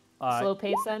 Okay. Slow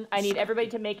pace then. I need everybody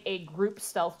to make a group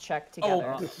stealth check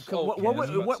together.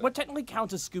 What technically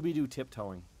counts as Scooby-Doo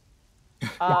tiptoeing?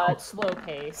 Slow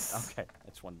pace. Okay, I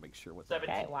just wanted to make sure what.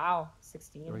 Okay, wow.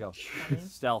 16. Here we go. 20.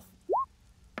 Stealth.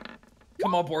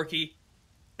 Come on, Borky.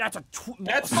 That's a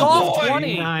That's soft a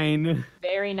 20. 9.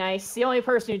 Very nice. The only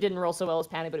person who didn't roll so well was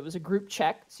Panic, but it was a group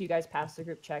check, so you guys passed the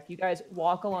group check. You guys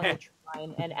walk along the tree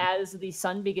line, and as the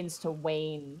sun begins to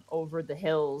wane over the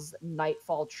hills,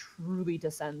 nightfall truly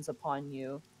descends upon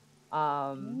you.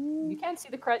 You can't see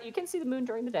you can see the moon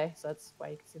during the day, so that's why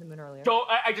you can see the moon earlier. So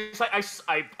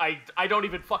I don't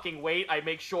even fucking wait. I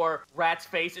make sure Rat's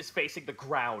face is facing the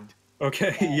ground.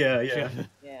 Okay. Yeah.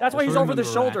 That's why he's over the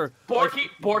shoulder.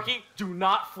 Borky, do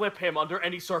not flip him under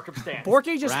any circumstance.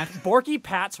 Borky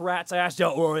pats Rat's ass.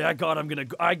 Don't worry, I got him.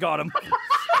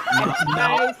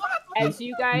 As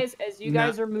you guys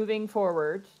are moving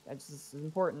forward, this is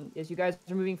important. As you guys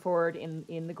are moving forward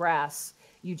in the grass,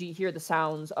 you do hear the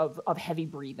sounds of heavy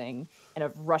breathing and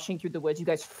of rushing through the woods. You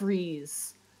guys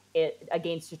freeze it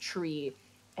against a tree,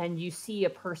 and you see a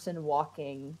person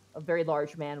walking, a very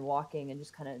large man walking, and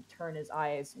just kind of turn his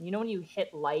eyes. And you know when you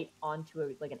hit light onto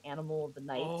an animal of the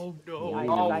night? Oh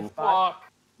no! Fuck!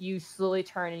 You slowly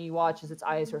turn and you watch as its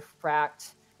eyes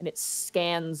refract, and it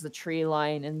scans the tree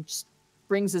line and just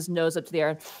brings his nose up to the air.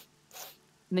 And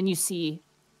then you see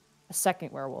a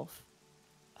second werewolf,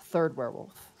 a third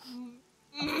werewolf,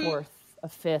 a fourth, a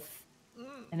fifth,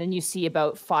 and then you see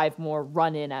about 5 more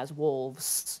run in as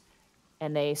wolves.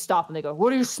 And they stop and they go,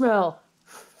 "What do you smell?"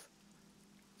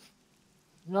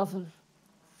 "Nothing."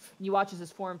 You watch as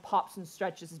his form pops and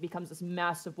stretches, as becomes this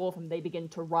massive wolf, and they begin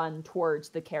to run towards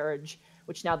the carriage,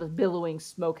 which now the billowing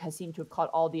smoke has seemed to have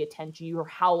caught all the attention. You are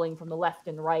howling from the left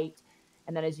and right,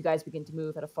 and then as you guys begin to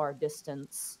move at a far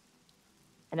distance,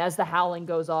 and as the howling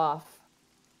goes off,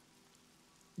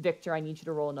 Victor, I need you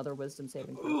to roll another wisdom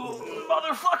saving throw.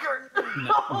 Motherfucker!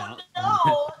 No.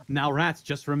 Now, Rats,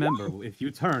 just remember, if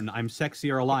you turn, I'm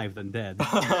sexier alive than dead.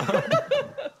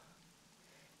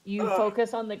 You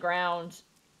focus on the ground,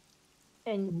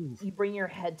 and you bring your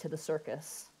head to the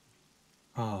circus.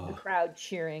 The crowd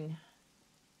cheering.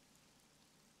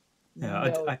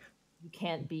 Yeah, No, you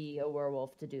can't be a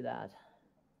werewolf to do that.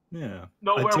 Yeah.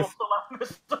 No werewolf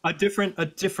allowed. A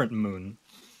different moon.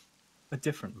 A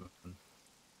different moon.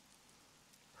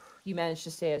 You managed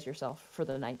to stay as yourself for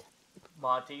the night.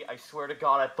 Monty, I swear to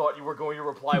God, I thought you were going to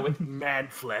reply with man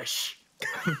flesh.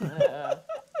 Yeah.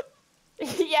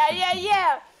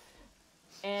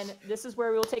 And this is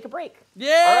where we will take a break. Yeah.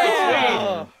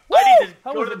 All right, I need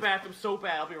to go to the bathroom so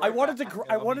bad. I'll be right I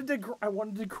back. wanted to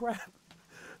grab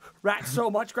Rat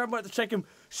so much. Grab him,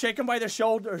 shake him by the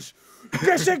shoulders.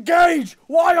 Disengage!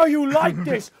 Why are you like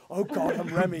this? Oh God,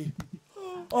 I'm Remy.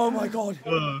 Oh my God,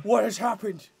 what has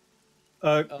happened?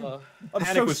 I'm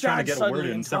Panic so was trying to sad, get a word suddenly,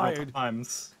 in and several tired.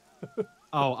 times.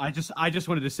 Oh, I just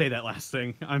wanted to say that last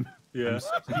thing. I'm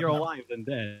sexier alive than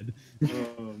dead.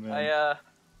 Oh man.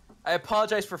 I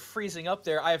apologize for freezing up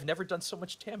there. I have never done so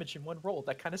much damage in one roll.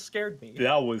 That kind of scared me.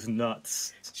 That was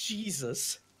nuts.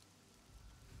 Jesus.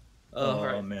 Oh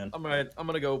right. man. I'm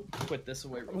gonna go put this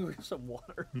away. I'm gonna get some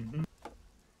water. I'm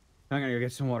gonna go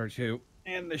get some water too.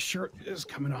 And the shirt is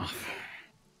coming off.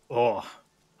 Oh,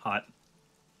 hot.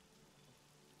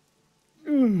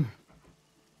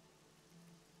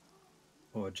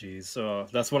 Oh geez.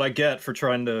 That's what I get for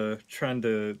trying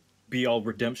to be all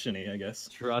redemption-y, I guess.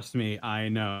 Trust me, I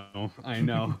know.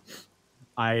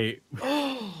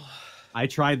 I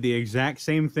tried the exact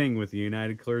same thing with the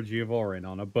United Clergy of Orin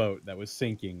on a boat that was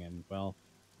sinking, and well,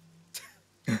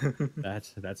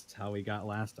 that's how we got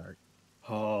last arc.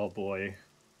 Oh boy.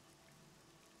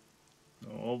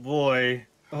 Oh boy.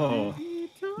 Oh,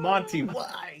 Monty,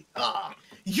 why? Ah.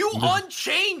 You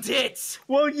unchained it.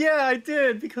 Well, yeah, I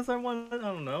did because I wanted.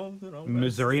 I don't know.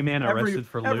 Missouri man arrested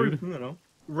for lewd. You know,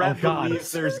 Rat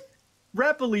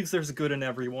believes there's good in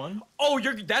everyone. Oh,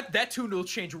 that tune will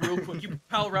change real quick. You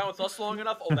pal around with us long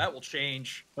enough, oh, that will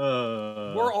change.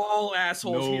 We're all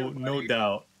assholes here. No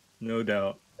doubt. No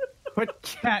doubt. Quit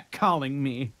cat calling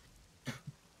me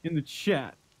in the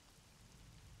chat.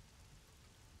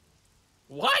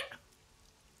 What?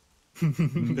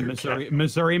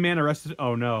 Missouri man arrested.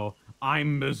 Oh no,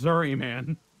 I'm Missouri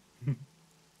man.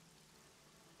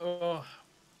 I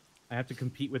have to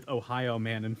compete with Ohio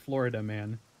man and Florida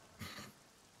man.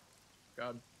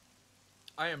 God,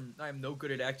 I am no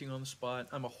good at acting on the spot.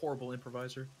 I'm a horrible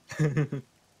improviser.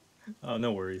 Oh,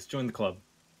 no worries. Join the club.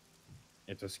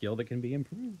 It's a skill that can be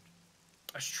improved.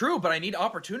 That's true, but I need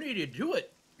opportunity to do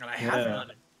it, and I haven't done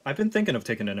it. I've been thinking of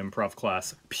taking an improv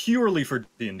class purely for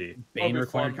D&D. Bane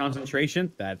required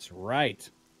concentration? That's right.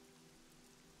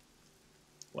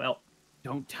 Well,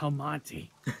 don't tell Monty.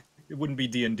 It wouldn't be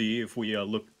D&D if we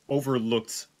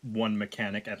overlooked one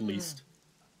mechanic at least.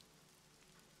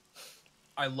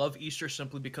 I love Easter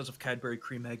simply because of Cadbury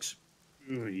cream eggs.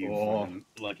 Ooh, you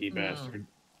lucky bastard.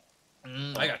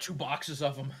 I got 2 boxes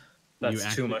of them.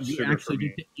 That's too much sugar for me.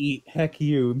 Get to eat. Heck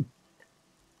you.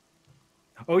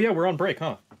 Oh yeah, we're on break,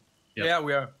 huh? Yep. Yeah,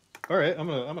 we are. All right, I'm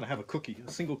gonna have a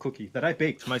single cookie that I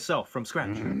baked myself from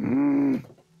scratch.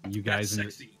 You guys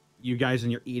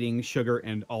and your eating sugar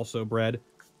and also bread,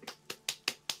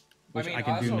 which I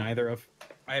can do neither of.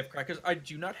 I have crackers. I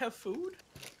do not have food.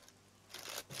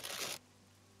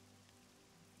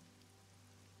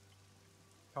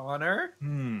 Connor?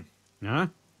 Huh?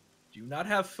 Do you not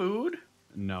have food?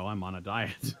 No, I'm on a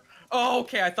diet. Oh,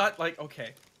 okay. I thought,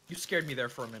 okay. You scared me there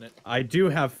for a minute. I do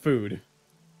have food.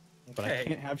 Okay. But I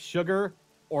can't have sugar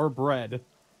or bread.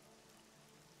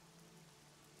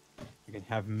 I can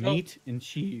have meat and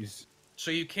cheese. So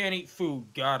you can't eat food.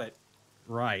 Got it.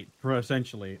 Right,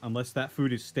 essentially. Unless that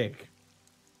food is steak.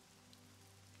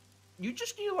 You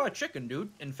just eat a lot of chicken, dude.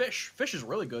 And fish. Fish is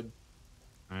really good.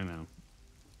 I know.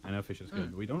 I know fish is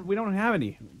good. We don't have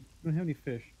any. We don't have any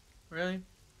fish. Really?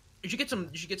 You should get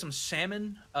some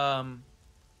salmon. God,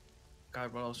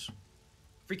 what else?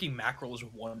 Freaking mackerel is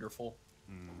wonderful.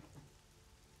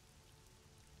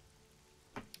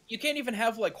 You can't even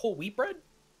have like whole wheat bread?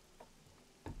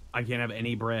 I can't have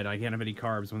any bread. I can't have any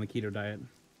carbs on the keto diet.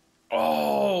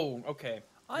 Oh, okay.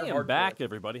 I am back,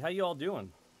 everybody. How you all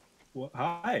doing? Well,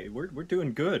 hi, we're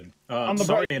doing good. I'm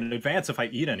sorry in advance if I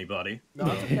eat anybody. No,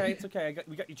 it's okay. It's okay.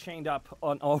 We got you chained up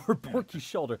on our Borky's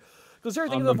shoulder. Because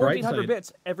everything in the 1400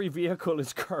 bits, every vehicle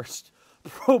is cursed.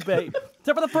 Probate.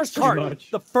 Except for the first cart.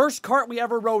 The first cart we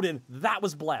ever rode in, that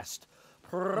was blessed.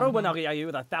 Probanagiayu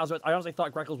with 1,000. I honestly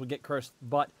thought Greckles would get cursed,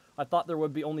 but I thought there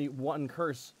would be only one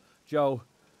curse. Joe,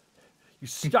 you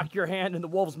stuck your hand in the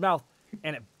wolf's mouth,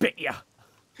 and it bit you.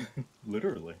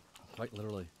 Literally. Quite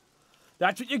literally.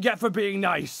 That's what you get for being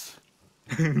nice.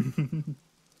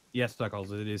 Yes,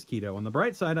 Duckles, it is keto. On the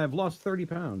bright side, I've lost 30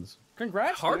 pounds.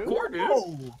 Congrats, hardcore, dude.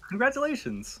 Oh,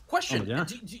 congratulations. Question: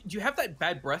 do you have that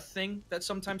bad breath thing that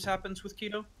sometimes happens with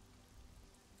keto?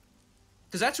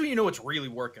 Because that's when you know it's really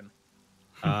working.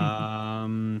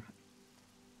 Now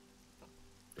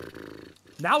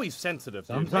he's sensitive.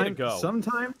 Sometimes. Go.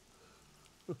 Sometimes.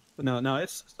 No,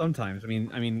 it's sometimes. I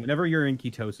mean, whenever you're in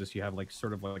ketosis, you have like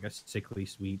sort of like a sickly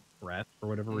sweet breath for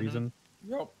whatever reason.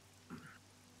 Yep.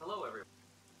 Hello, everyone.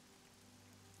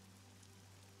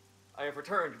 I have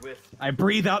returned with. I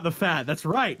breathe out the fat. That's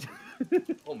right.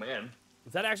 Oh man.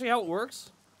 Is that actually how it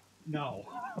works? No.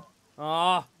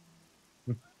 Ah.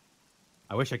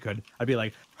 I wish I could. I'd be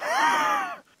like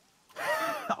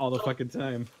all the fucking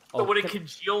time. So would it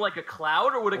congeal like a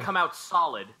cloud, or would it come out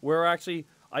solid? We're actually.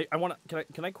 I want to.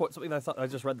 Can I quote something that I thought I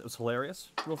just read that was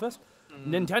hilarious, real fast?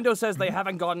 Nintendo says they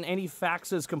haven't gotten any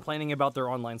faxes complaining about their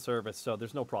online service, so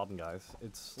there's no problem, guys.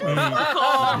 It's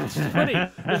pretty.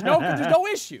 There's no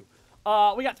issue.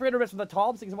 We got 300 bits from the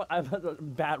Tobs.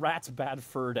 Bad rats, bad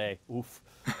fur day. Oof.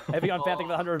 Evion Fan, thank you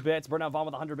for the 100 bits. Burnout Vaughn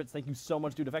with 100 bits. Thank you so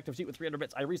much, dude. Effective Sheet with 300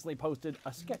 bits. I recently posted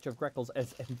a sketch of Greckles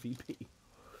as MVP.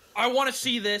 I want to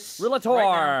see this. Rillator,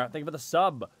 right thank you for the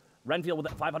sub. Renfield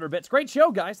with 500 bits. Great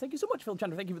show, guys. Thank you so much, Phil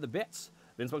Chandler. Thank you for the bits.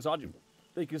 Vince Boxaju,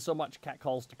 thank you so much. Cat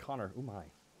calls to Connor. Oh my.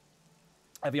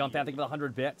 Evion Fan, thank you for the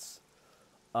 100 bits.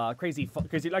 Crazy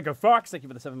like a fox. Thank you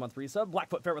for the 7-month resub.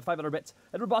 Blackfoot Fair with 500 bits.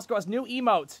 Edward Bosco has new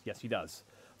emotes. Yes, he does.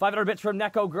 500 bits from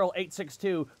Neko Girl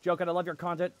 862. Joke, I love your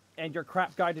content and your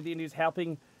crap guide to D&D is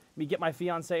helping me get my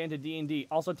fiance into D&D.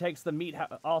 Also takes the meat.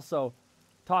 Also,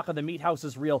 talk of the meat house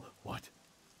is real. What?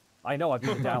 I know, I've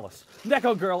been to Dallas.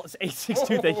 Neko Girl, it's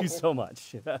 862, thank you so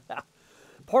much.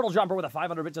 Portal Jumper with a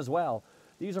 500 bits as well.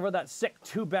 These are for that sick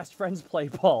two best friends play,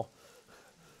 Paul.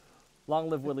 Long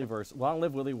live Willyverse. Long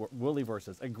live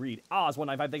Willyverses. Agreed.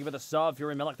 Oz195, thank you for the sub.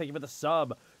 Fury Milk, thank you for the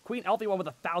sub. Queen Healthy1 with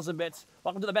 1,000 bits.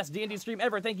 Welcome to the best D&D stream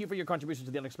ever. Thank you for your contribution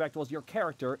to the Unexpectables. Your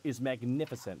character is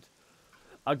magnificent.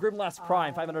 Grimlast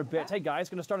Prime, 500 bits. Hey guys,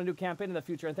 going to start a new campaign in the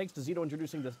future, and thanks to Zito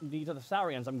introducing me to the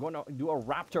Saurians, I'm going to do a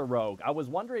Raptor Rogue. I was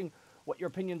wondering what your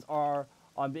opinions are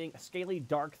on being a scaly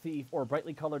dark thief or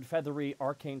brightly colored feathery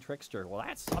arcane trickster. Well,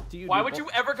 that's up to you. Why would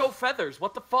you ever go feathers?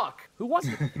 What the fuck? Who wants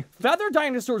to? Feather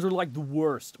dinosaurs are like the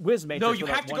worst. Wizmatrix. No, you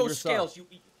have to go scales.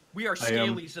 We are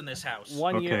scalies in this house.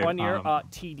 One year,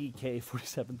 TDK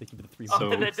 47. Thank you for the 3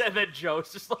 months. And then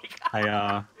Joe's just like.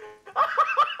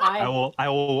 I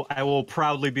will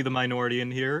proudly be the minority in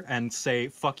here and say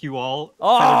fuck you all.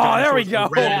 Oh, there we go.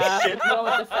 Yeah, go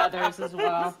with the feathers as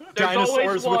well.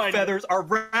 Dinosaurs with feathers are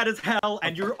rad as hell,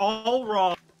 and you're all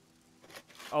wrong.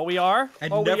 Oh, we are?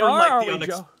 And oh, never we are? like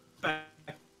the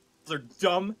Unexpectables. They're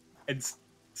dumb and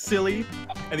silly,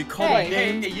 and they call my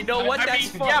name. Hey, you know what? That's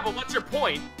fun. Yeah, but what's your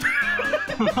point?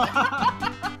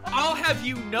 I'll have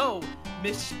you know,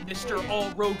 Mr. All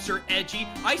Rogues Are Edgy.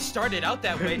 I started out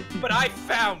that way, but I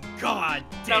found God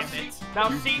damn it. Now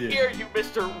see here, you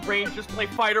Mr. Rangers play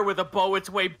fighter with a bow. It's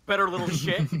way better, little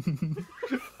shit.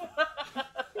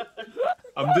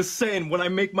 I'm just saying, when I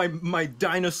make my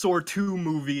Dinosaur 2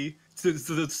 movie,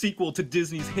 the sequel to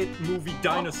Disney's hit movie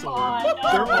Dinosaur,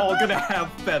 they're all gonna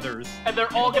have feathers. And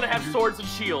they're all gonna have swords and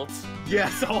shields.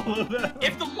 Yes, all of them.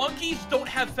 If the monkeys don't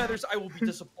have feathers, I will be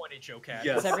disappointed, Joe Cat.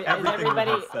 Yes,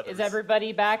 is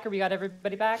everybody back? Or we got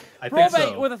everybody back? I think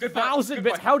Probate so. with 1,000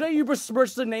 bits. How dare you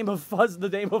besmirch the name of Fuzzy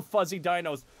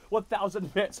Dinos?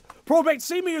 1,000 bits. Probate,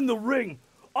 see me in the ring.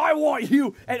 I want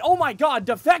you. And oh my God,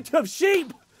 Defective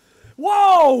Sheep.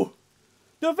 Whoa!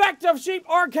 Defective Sheep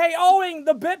RKOing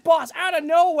the Bit Boss out of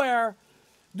nowhere.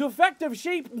 Defective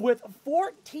Sheep with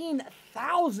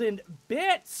 14,000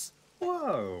 bits.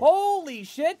 Whoa. Holy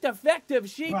shit, Defective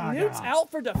Sheep. Wow. Newt's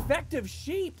out for Defective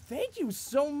Sheep. Thank you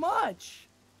so much.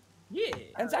 Yeah.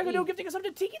 And Zagado gifting us up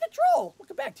to Tiki the Troll.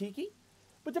 Welcome back, Tiki.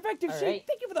 But Defective Sheep, right.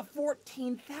 thank you for the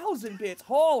 14,000 bits.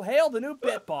 Oh, hail the new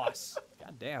Bit Boss.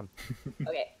 God damn.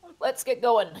 Okay, let's get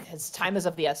going, because time is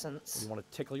of the essence. You want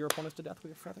to tickle your opponents to death with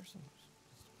your feathers?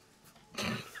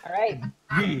 All right.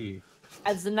 Yeah.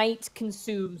 As the night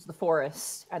consumes the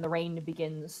forest and the rain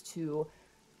begins to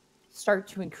start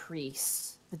to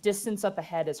increase, the distance up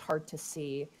ahead is hard to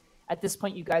see. At this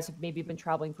point, you guys have maybe been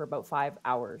traveling for about 5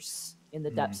 hours in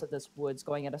the depths of this woods,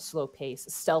 going at a slow pace,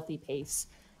 a stealthy pace.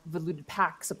 You've eluded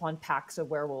packs upon packs of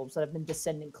werewolves that have been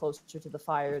descending closer to the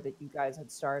fire that you guys had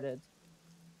started.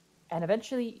 And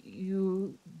eventually,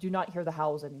 you do not hear the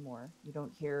howls anymore. You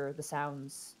don't hear the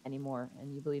sounds anymore,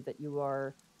 and you believe that you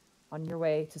are on your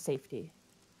way to safety.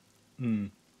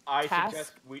 I Task?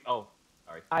 suggest we. Oh,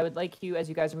 sorry. I would like you, as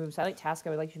you guys are moving silent, Task,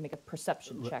 I would like you to make a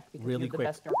perception check, because Really you have the quick,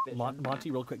 best dark vision.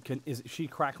 Monty, real quick, is she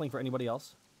crackling for anybody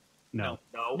else? No.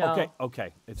 No.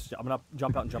 Okay. I'm gonna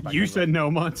jump out and jump back. You in. said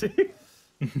no, Monty.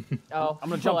 Oh, I'm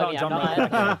gonna jump out and jump I'm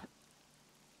back. not.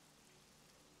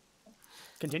 in.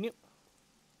 Continue.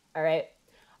 All right.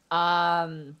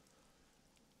 I'm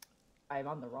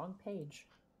on the wrong page.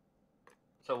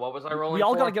 So what was I rolling We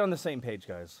all for? gotta get on the same page,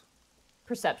 guys.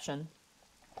 Perception.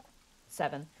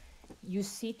 7. You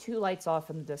see 2 lights off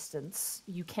in the distance.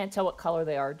 You can't tell what color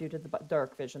they are due to the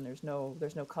dark vision. There's no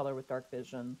color with dark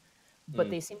vision, but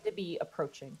they seem to be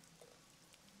approaching.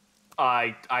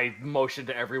 I motioned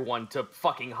to everyone to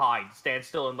fucking hide, stand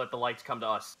still, and let the lights come to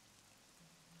us.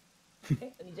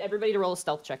 Okay. I need everybody to roll a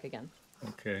stealth check again.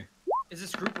 Okay. Is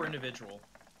this group or individual?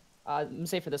 I'm gonna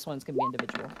say for this one, it's gonna be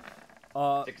individual.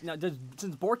 Now,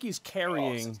 since Borky's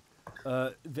carrying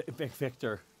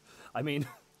Victor, I mean,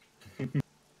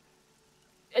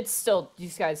 It's still, you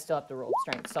guys still have to roll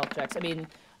strength stealth checks. I mean,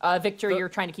 Victor, you're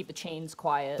trying to keep the chains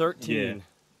quiet. 13.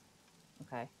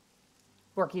 Okay.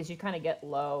 Borky, as you kind of get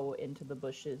low into the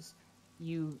bushes,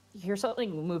 you hear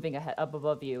something moving ahead, up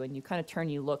above you, and you kind of turn,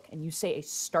 you look, and you say a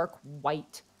stark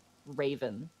white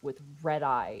raven with red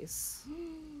eyes.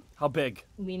 How big?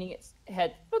 Leaning its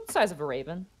head, about the size of a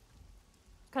raven.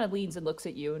 Kind of leans and looks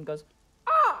at you and goes,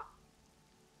 ah!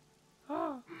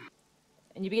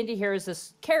 And you begin to hear as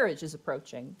this carriage is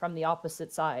approaching from the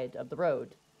opposite side of the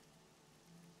road.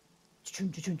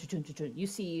 You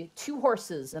see 2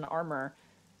 horses in armor,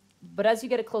 but as you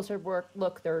get a closer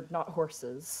look, they're not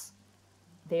horses.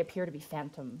 They appear to be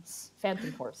phantoms.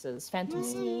 Phantom horses. Phantom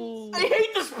steeds. I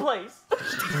hate this place!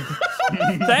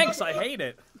 Thanks, I hate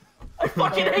it. I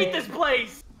fucking hate this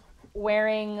place!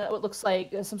 wearing what looks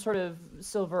like some sort of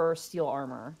silver or steel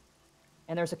armor.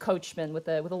 And there's a coachman with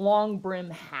a long brim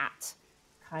hat,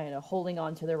 kind of holding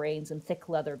onto the reins and thick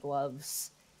leather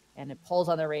gloves. And it pulls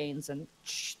on the reins, and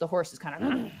the horses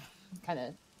kind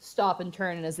of stop and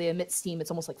turn. And as they emit steam,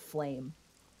 it's almost like flame.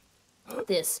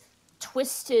 This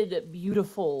twisted,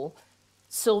 beautiful,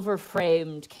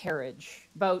 silver-framed carriage,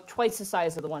 about twice the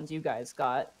size of the ones you guys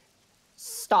got,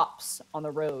 stops on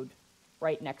the road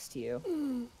right next to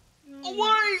you.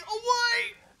 Away!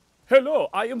 Hello,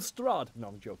 I am Strahd. No,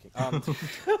 I'm joking.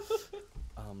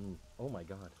 Oh my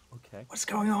god. Okay. What's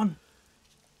going on?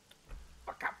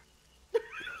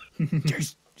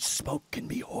 There's smoke can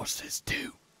be horses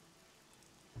too.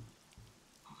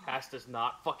 Cass does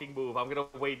not fucking move. I'm gonna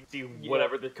wait and see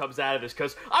whatever that comes out of this,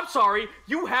 because I'm sorry,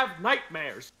 you have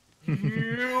nightmares.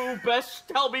 You best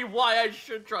tell me why I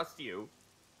should trust you.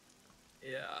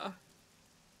 Yeah.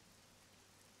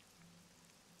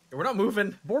 We're not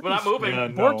moving. We're not moving. Yeah,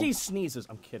 no. Borky sneezes.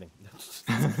 I'm kidding.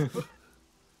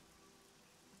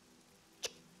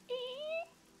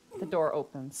 The door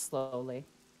opens slowly.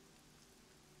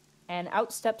 And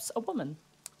out steps a woman.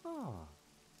 Oh.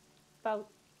 About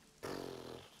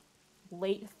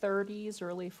late 30s,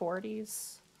 early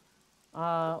 40s.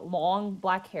 Long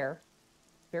black hair.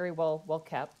 Very well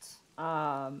kept.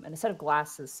 And a set of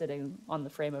glasses sitting on the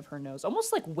frame of her nose.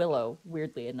 Almost like Willow,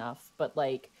 weirdly enough. But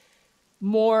like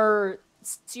more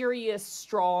serious,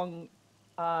 strong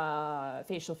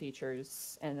facial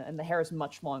features. And the hair is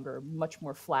much longer, much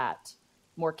more flat,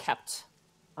 more kept.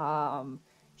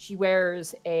 She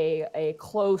wears a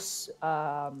close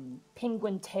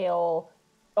penguin tail,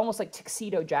 almost like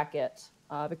tuxedo jacket,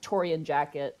 Victorian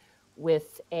jacket,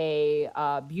 with a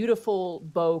beautiful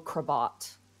bow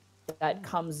cravat that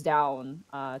comes down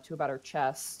to about her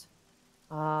chest.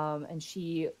 And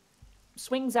she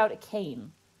swings out a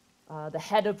cane, the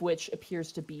head of which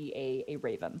appears to be a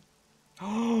raven.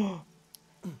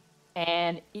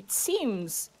 And it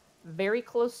seems very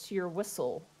close to your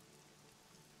whistle,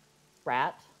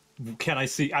 Rat. Can I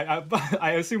see?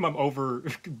 I assume I'm over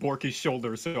Borky's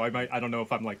shoulder, so I don't know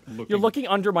if I'm like looking. You're looking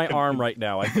under my arm right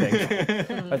now, I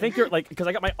think. I think you're like, because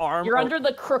I got my arm. You're under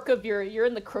the crook of you're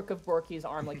in the crook of Borky's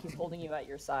arm, like he's holding you at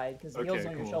your side, because the heel's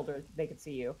on your shoulder, they can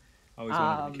see you. Always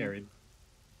wanted to be carried.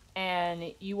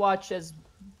 And you watch as,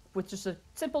 with just a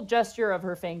simple gesture of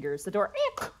her fingers, the door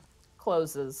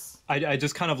closes. I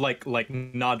just kind of like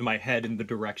nod my head in the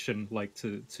direction, like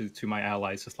to my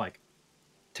allies, just like,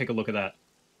 take a look at that.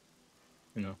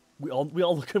 You know. We all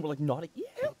look at it, we're like nodding.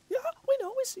 Yeah, we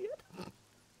know, we see it.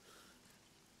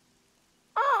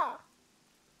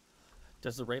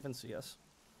 Does the raven see us?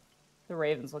 The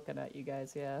raven's looking at you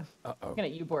guys, yeah. Uh-oh. Looking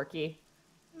at you, Borky.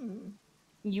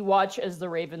 You watch as the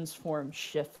raven's form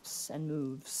shifts and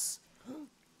moves,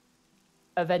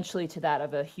 eventually to that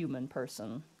of a human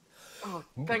person. Oh,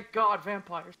 thank God,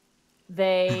 vampires.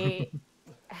 They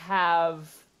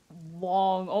have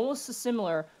long, almost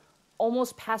similar,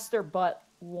 almost past their butt,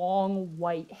 long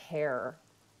white hair,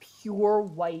 pure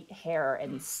white hair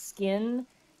and skin,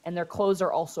 and their clothes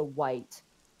are also white.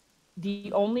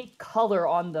 The only color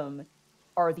on them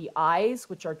are the eyes,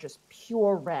 which are just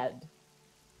pure red,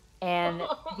 and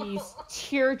these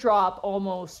teardrop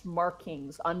almost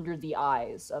markings under the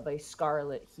eyes of a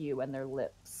scarlet hue, and their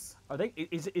lips. Are they?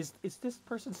 Is this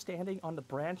person standing on the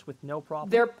branch with no problem?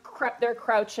 They're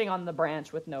crouching on the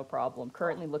branch with no problem,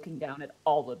 currently looking down at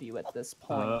all of you at this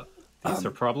point. These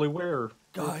are probably where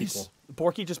guys.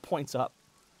 Borky just points up.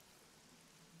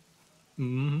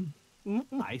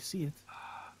 I see it.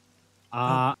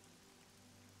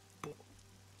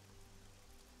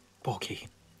 Borky,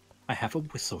 I have a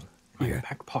whistle in my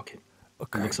back pocket.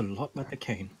 Okay. It looks a lot like a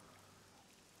cane.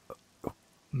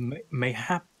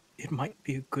 Mayhap it might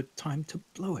be a good time to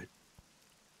blow it.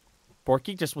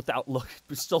 Borky just without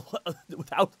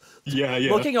yeah.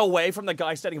 looking away from the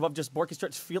guy standing above, just Borky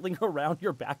starts feeling around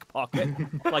your back pocket.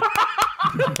 Like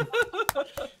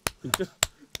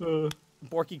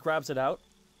Borky grabs it out.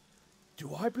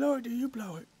 Do I blow it? Do you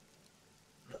blow it?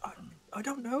 I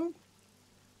don't know.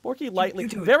 Borky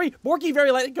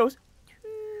very lightly goes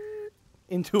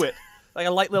into it. Like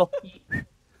a light little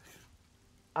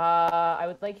I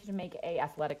would like you to make a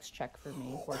athletics check for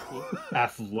me, Borky.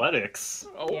 Athletics?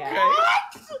 Okay. Yeah.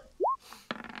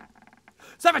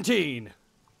 17!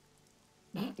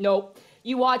 Nope.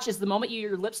 You watch as the moment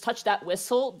your lips touch that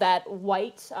whistle, that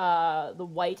the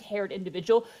white-haired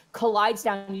individual collides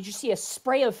down, and you just see a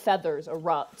spray of feathers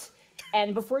erupt.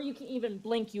 And before you can even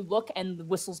blink, you look, and the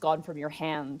whistle's gone from your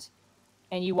hand.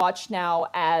 And you watch now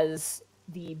as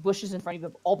the bushes in front of you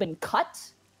have all been cut,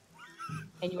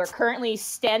 And you are currently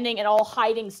standing and all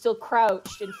hiding, still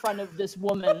crouched in front of this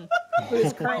woman who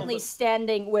is currently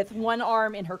standing with one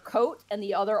arm in her coat and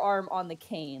the other arm on the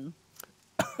cane.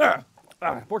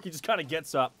 Borky just kind of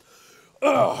gets up.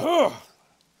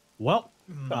 Well,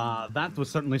 that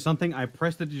was certainly something. I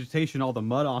prestidigitation all the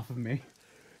mud off of me.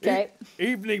 Okay.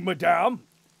 Evening, madame.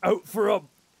 Out for a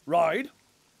ride?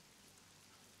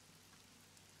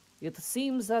 It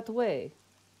seems that way.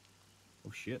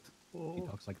 Oh shit. He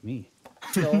talks like me.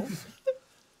 So,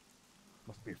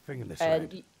 Must be a thing in this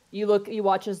and land. you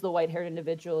watch as the white-haired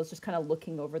individual is just kind of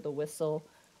looking over the whistle,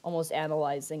 almost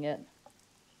analyzing it.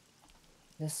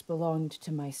 This belonged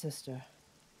to my sister.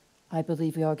 I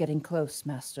believe we are getting close,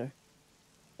 master.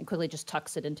 And quickly just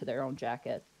tucks it into their own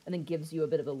jacket, and then gives you a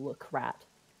bit of a look, Rat.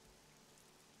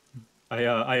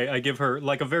 I give her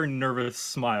like a very nervous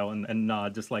smile and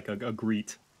nod, just like a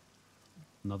greet.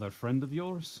 Another friend of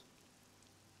yours?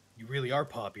 You really are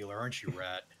popular, aren't you,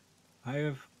 Rat?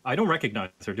 I don't recognize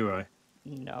her, do I?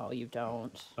 No, you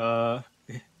don't.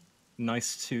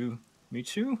 Nice to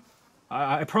meet you.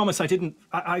 I promise I didn't.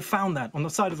 I found that on the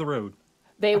side of the road.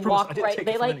 They I promise I walk didn't right. take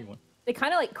They it from like. anyone. They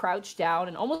kind of like crouch down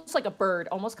and almost like a bird,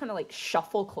 almost kind of like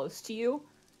shuffle close to you,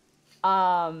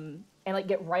 and like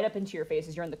get right up into your face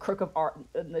as you're in the crook of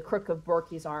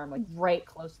Borky's arm, like right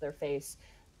close to their face.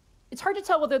 It's hard to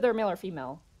tell whether they're male or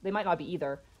female. They might not be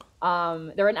either.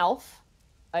 They're an elf.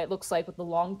 It looks like with the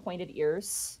long pointed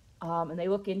ears, and they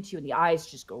look into you, and the eyes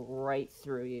just go right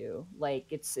through you. Like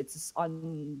it's this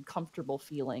uncomfortable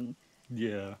feeling.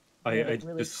 Yeah. They I get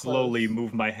really just slowly close.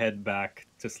 move my head back,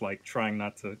 just like trying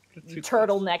not to get too close.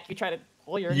 Turtleneck. You try to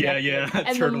pull your Yeah, neck yeah, in,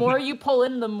 and the turtleneck. more you pull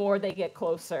in, the more they get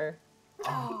closer.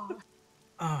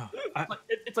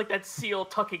 It's like that seal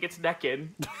tucking its neck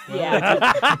in.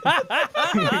 Yeah.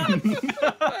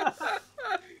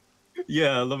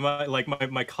 Yeah,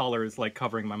 my collar is like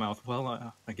covering my mouth.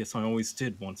 Well, I guess I always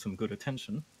did want some good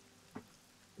attention.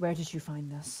 Where did you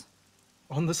find this?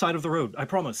 On the side of the road, I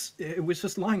promise. It was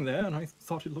just lying there, and I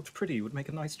thought it looked pretty. It would make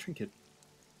a nice trinket.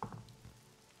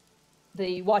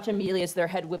 They watch immediately as their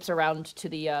head whips around to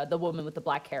the woman with the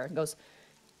black hair and goes,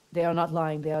 "They are not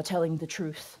lying. They are telling the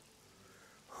truth."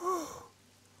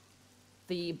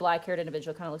 The black-haired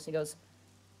individual kind of looks and goes,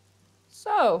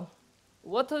 "So,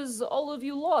 what is all of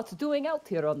you lot doing out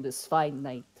here on this fine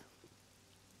night?"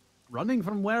 Running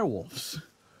from werewolves.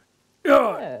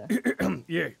 Yeah.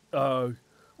 Yeah,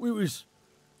 we was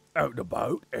out and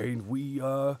about, and we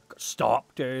got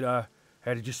stopped and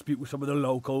had a dispute with some of the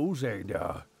locals, and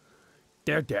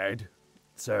they're dead.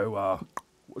 So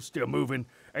we're still moving.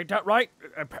 Ain't that right?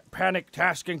 Panic,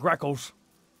 Task, and Greckles.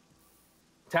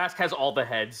 Task has all the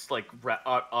heads like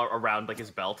around like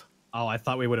his belt. Oh, I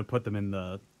thought we would have put them in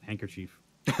the handkerchief.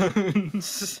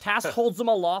 Task holds them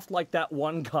aloft like that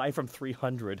one guy from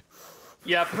 300.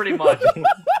 Yeah, pretty much.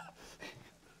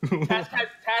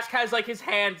 Task has like his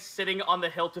hand sitting on the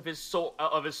hilt of his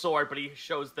sword, but he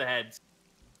shows the heads.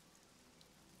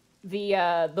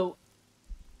 The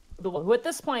who at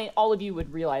this point all of you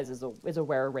would realize is a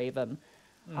were-raven.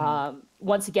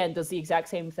 Once again does the exact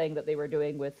same thing that they were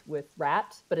doing with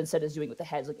Rat, but instead is doing with the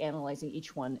heads, like analyzing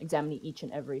each one, examining each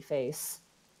and every face.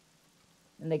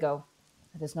 And they go,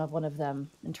 "That is not one of them,"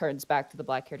 and turns back to the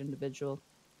black-haired individual.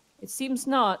 "It seems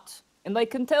not, and I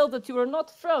can tell that you are not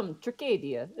from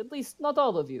Tricadia, at least not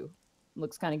all of you."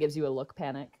 Looks kind of gives you a look,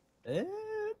 Panic. You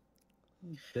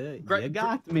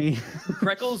got me.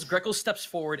 Greckles steps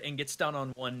forward and gets down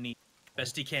on one knee,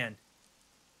 best he can.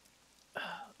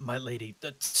 My lady,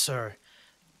 sir,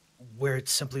 we're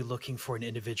simply looking for an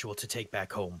individual to take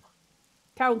back home.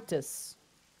 Countess.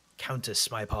 Countess,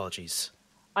 my apologies.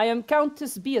 I am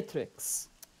Countess Beatrix.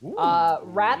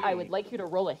 Rat, I would like you to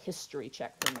roll a history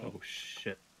check for me. Oh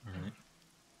shit! All right.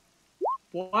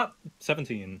 What?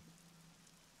 17.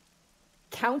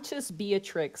 Countess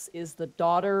Beatrix is the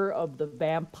daughter of the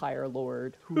vampire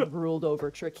lord who ruled over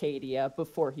Tricadia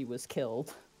before he was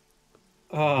killed.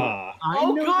 Oh,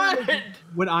 good!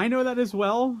 Would I know that as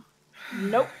well?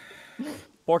 Nope.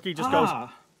 Borky just goes,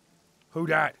 Who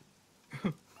dat?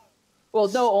 Well,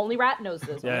 no, only Rat knows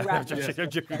this. Yeah, Only Rat I'm knows joking,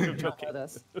 this. I'm joking. Know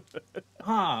this.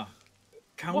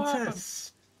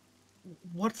 Countess.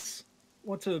 What's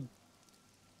a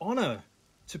honor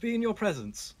to be in your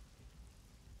presence.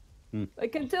 I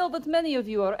can tell that many of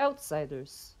you are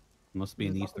outsiders. Must be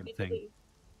an Eastern thing.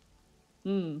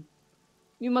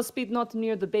 You must be not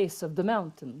near the base of the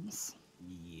mountains.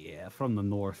 Yeah, from the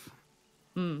north.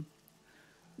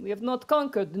 We have not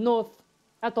conquered the north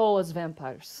at all as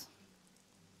vampires.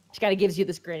 She kind of gives you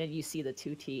this grin and you see the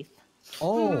two teeth.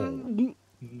 Oh.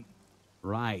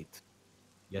 Right.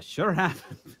 You sure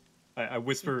haven't. I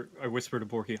whisper to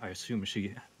Borky. I assume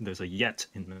there's a yet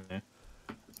in there.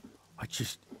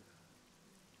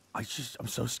 I'm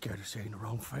so scared of saying the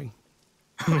wrong thing.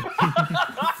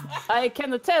 I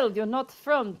can tell you're not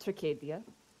from Tricadia.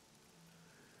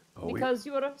 Oh, Because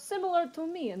you are similar to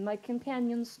me and my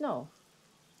companion Snow.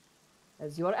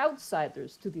 As you are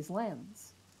outsiders to these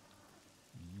lands.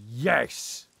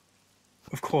 yes.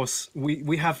 Of course,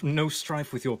 we have no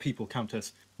strife with your people,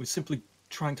 Countess. We're simply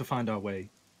trying to find our way.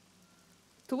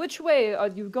 To which way are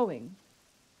you going?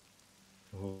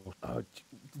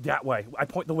 That way. I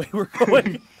point the way we're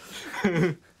going.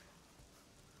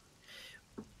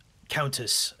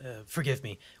 Countess, forgive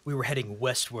me. We were heading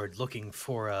westward looking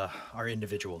for our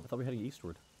individual. I thought we were heading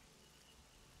eastward.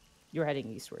 You're heading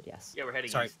eastward, yes. Yeah, we're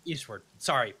heading Sorry, east. eastward.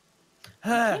 Sorry.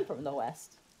 You came from the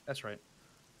west. That's right.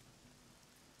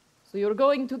 So you're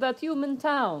going to that human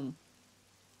town.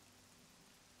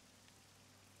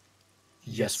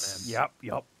 Yes, Yep.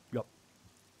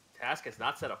 Task has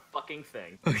not said a fucking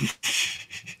thing.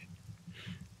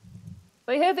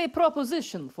 I have a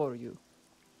proposition for you.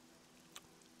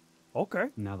 Okay.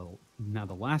 Now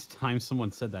the last time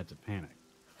someone said that to Panic.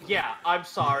 Yeah, I'm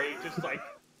sorry. Just like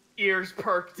ears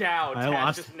perked down. I Task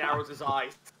lost- just narrows his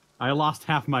eyes. I lost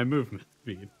half my movement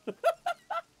speed.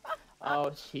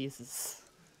 Oh, Jesus.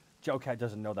 Joe Cat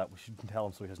doesn't know that. We should tell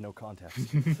him so he has no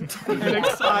context. Panic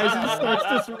sighs and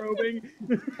starts disrobing.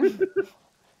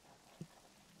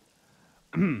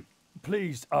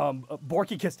 Please,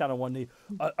 Borky gets down on one knee.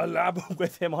 Elaborate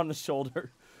with him on the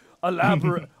shoulder.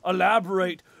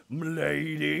 Elaborate,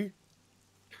 milady.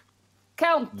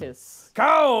 Countess,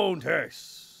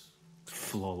 Countess.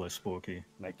 Flawless, Borky.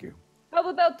 Thank you. how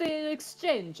about an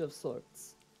exchange of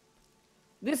sorts?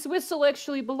 This whistle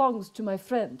actually belongs to my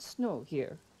friend Snow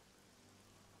here.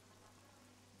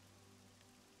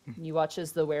 You watch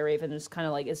as the were-raven is kind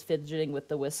of like is fidgeting with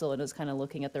the whistle and is kind of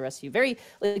looking at the rest of you. Very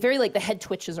like the head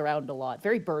twitches around a lot.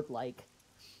 Very bird-like.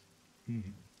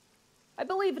 I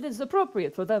believe it is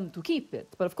appropriate for them to keep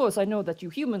it, but of course I know that you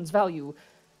humans value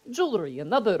jewelry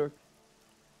and other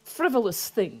frivolous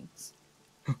things.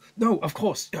 No, of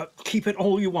course. Keep it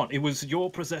all you want. It was your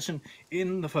possession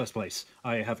in the first place.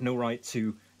 I have no right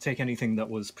to take anything that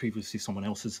was previously someone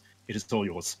else's. It is all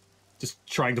yours. Just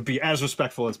trying to be as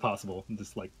respectful as possible. And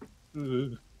just like...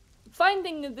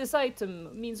 Finding this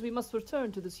item means we must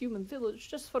return to this human village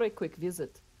just for a quick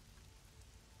visit.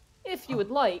 If you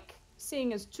would like,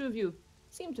 seeing as two of you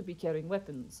seem to be carrying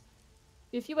weapons,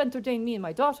 if you entertain me and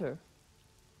my daughter,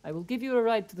 I will give you a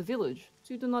ride to the village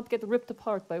so you do not get ripped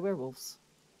apart by werewolves.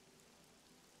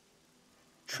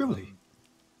 Truly.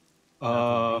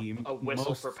 A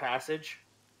whistle for passage.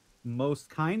 Most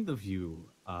kind of you,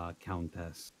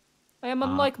 Countess. I am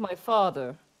unlike my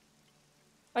father.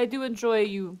 I do enjoy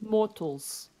you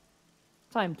mortals,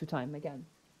 time to time again.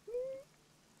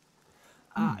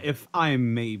 If I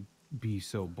may be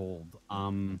so bold,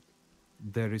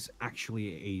 there is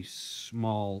actually a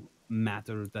small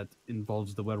matter that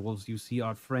involves the werewolves. You see,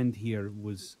 our friend here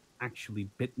was actually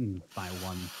bitten by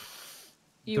one.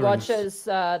 You watch as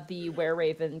the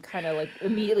were-raven kind of like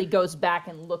immediately goes back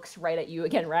and looks right at you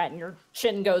again, Rat, and your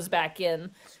chin goes back in.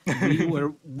 We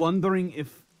were wondering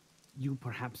if you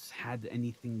perhaps had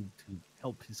anything to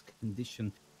help his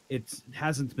condition. It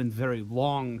hasn't been very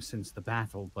long since the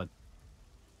battle, but...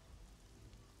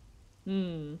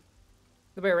 The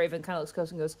were-raven kind of looks close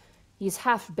and goes, he's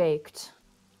half-baked,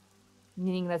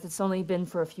 meaning that it's only been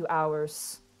for a few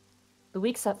hours. The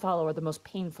weeks that follow are the most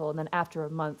painful, and then after a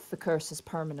month, the curse is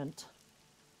permanent.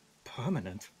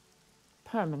 Permanent?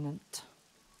 Permanent.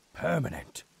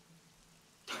 Permanent.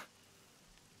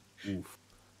 Oof.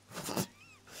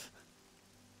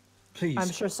 Please.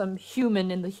 I'm sure some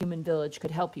human in the human village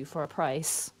could help you for a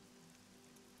price.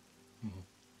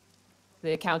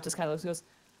 The countess kind of looks and goes,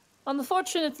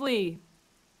 unfortunately,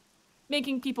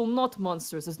 making people not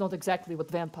monsters is not exactly what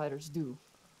vampires do.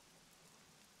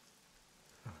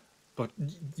 But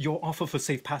your offer for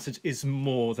safe passage is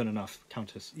more than enough,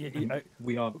 Countess.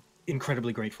 We are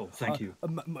incredibly grateful. Thank you.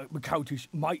 Countess,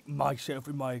 myself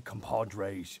and my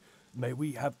compadres, may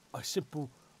we have a simple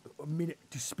minute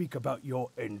to speak about your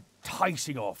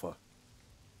enticing offer?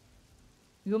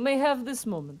 You may have this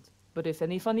moment, but if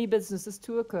any funny business is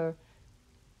to occur,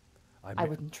 I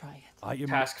wouldn't try it.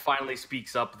 Task finally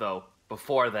speaks up, though.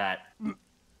 Before that,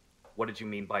 what did you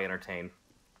mean by entertain?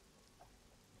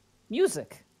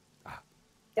 Music.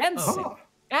 Dancing.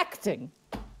 Acting.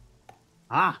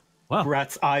 Well.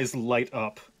 Rat's eyes light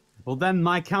up. Well, then,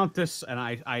 my countess, and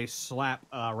I slap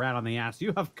Rat on the ass.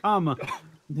 You have come across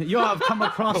you have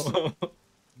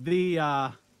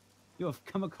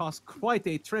come across quite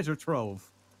a treasure trove.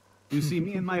 You see,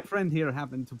 me and my friend here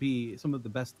happen to be some of the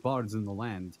best bards in the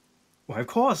land. Why, of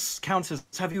course, Countess.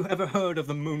 Have you ever heard of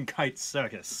the Moonkite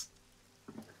Circus?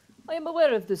 I am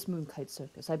aware of this Moonkite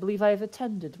Circus. I believe I have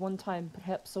attended one time,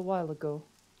 perhaps a while ago.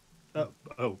 A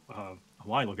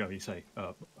while ago, you say?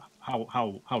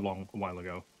 How long a while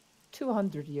ago?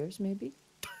 200 years, maybe.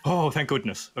 Oh, thank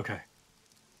goodness. Okay.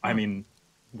 I mean,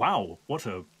 wow,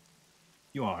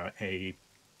 you are a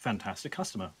fantastic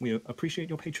customer. We appreciate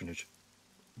your patronage.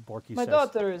 Borky My says,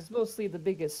 daughter is mostly the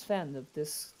biggest fan of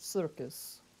this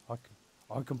circus.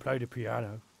 I can play the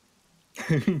piano.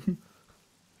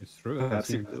 It's true.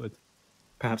 Perhaps I you- do it.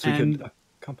 Perhaps you And- could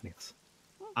accompany us.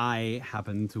 I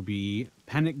happen to be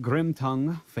Panic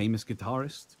Grimtongue, famous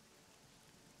guitarist.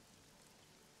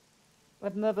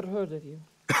 I've never heard of you.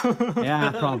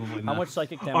 Yeah, probably how not. much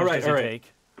psychic damage All right, does it all right.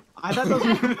 take? That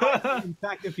doesn't. In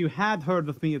fact, if you had heard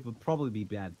of me, it would probably be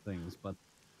bad things. But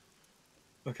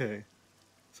Okay.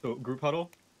 So, group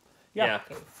huddle? Yeah.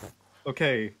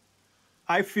 Okay.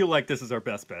 I feel like this is our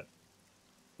best bet.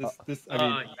 I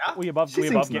mean, Yeah. She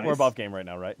seems We're nice. above game right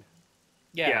now, right?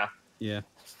 Yeah. yeah,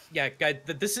 Yeah, guys,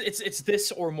 it's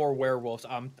this or more werewolves.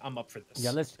 I'm up for this.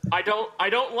 Yeah, let's. I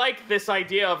don't like this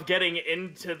idea of getting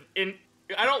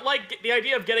I don't like the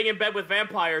idea of getting in bed with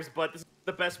vampires, but this is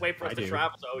the best way for us to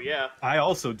travel. So yeah. I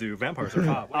also do. Vampires are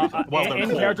hot. What do you think? Well, they're In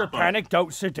cold, character but- panic,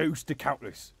 don't seduce the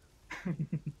Countess.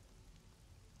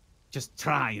 just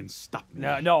try and stop me.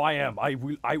 No, I am. I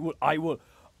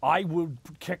will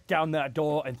kick down that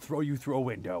door and throw you through a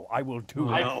window. I will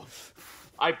do it.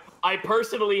 I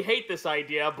personally hate this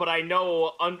idea, but I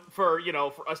know for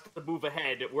us to move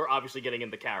ahead, we're obviously getting in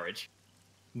the carriage.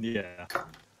 Yeah.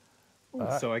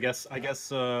 So I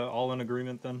guess all in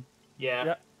agreement then. Yeah.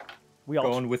 Yeah. We all.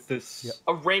 Going with this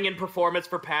A ring in performance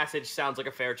for passage sounds like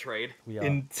a fair trade. We,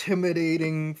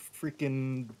 intimidating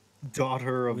freaking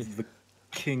daughter of the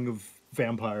king of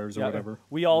vampires or yeah, whatever.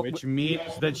 We all. Which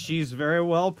means that she's very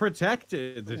well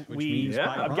protected. Which we. means by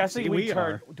I'm proxy guessing we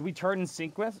turn. are. Do we turn in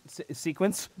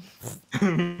sequence?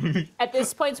 At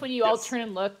this point, when you all turn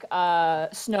and look,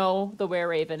 Snow, the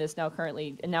were-raven, is now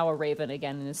a raven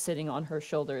again and is sitting on her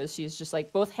shoulder as she's just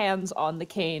like both hands on the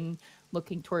cane,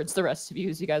 looking towards the rest of you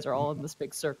as you guys are all in this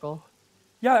big circle.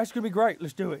 Yeah, that's gonna be great.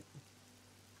 Let's do it.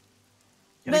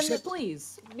 Yes. Then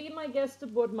please, be my guest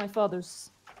aboard my father's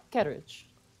carriage.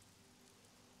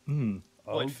 Will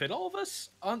it fit all of us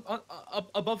on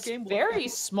above game? Very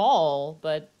small,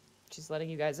 but she's letting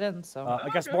you guys in, so. I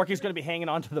guess Borky's gonna be hanging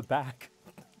on to the back.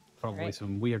 Probably Right.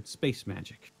 some weird space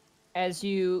magic. As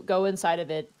you go inside of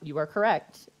it, you are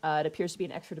correct. It appears to be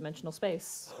an extra dimensional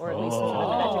space, or at least some sort of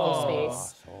magical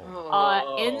space.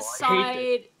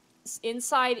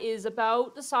 Inside is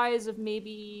about the size of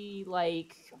maybe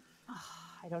like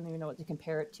I don't even know what to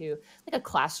compare it to, like a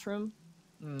classroom.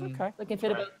 Okay. Like can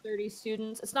fit about 30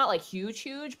 students. It's not like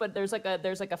huge, but there's like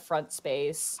a front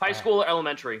space. High school or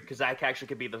elementary, because that actually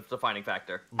could be the defining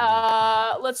factor.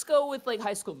 Let's go with like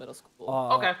high school, middle school.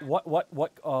 Okay.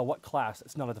 What class?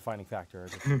 It's not a defining factor.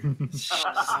 Is it?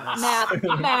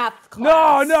 math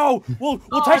class. No, we'll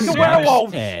take the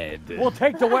werewolves. Ed. We'll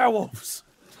take the werewolves.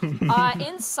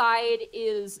 Inside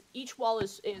is each wall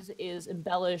is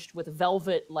embellished with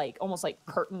velvet, like almost like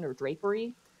curtain or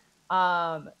drapery.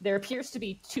 There appears to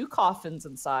be two coffins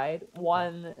inside.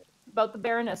 One about the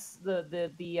Baroness,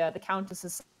 the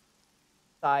Countess's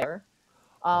sire.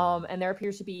 And there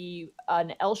appears to be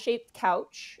an L-shaped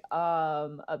couch,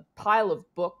 a pile of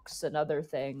books and other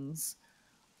things.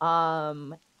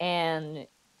 And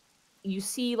you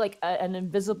see like an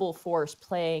invisible force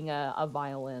playing a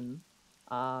violin.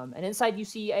 And inside you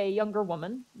see a younger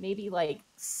woman, maybe like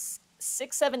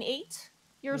 6, 7, 8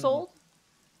 years old,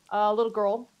 a little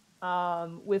girl,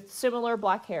 with similar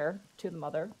black hair to the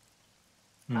mother,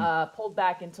 pulled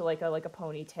back into like a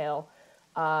ponytail.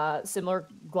 Similar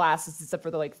glasses, except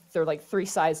for they're like 3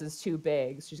 sizes too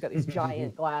big. She's got these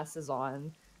giant glasses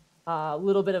on. A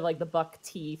little bit of like the buck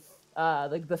teeth.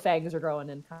 Like the fangs are growing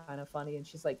in kind of funny, and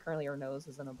she's like currently her nose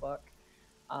is in a book.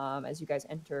 As you guys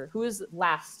enter, who is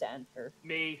last to enter?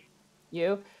 Me.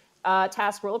 You.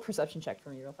 Task, roll a perception check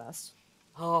for me real fast.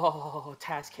 Oh,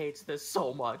 Task hates this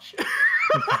so much.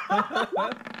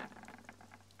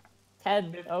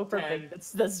 10. Oh,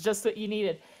 perfect. That's just what you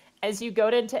needed. As you go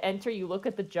to enter, you look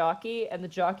at the jockey, and the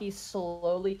jockey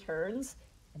slowly turns,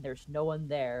 and there's no one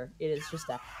there. It is just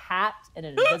a hat and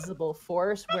an invisible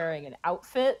force wearing an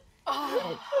outfit.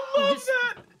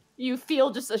 You feel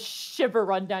just a shiver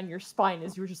run down your spine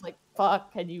as you were just like,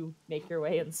 fuck, can you make your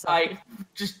way inside? I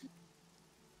just...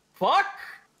 Fuck!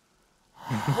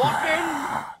 Walk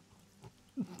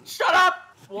in! Shut up!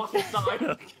 Walk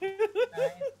inside.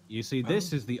 You see,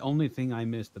 this is the only thing I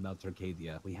missed about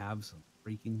Arcadia. We have some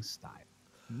freaking style.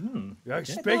 Yeah,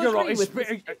 it's I bigger. agree with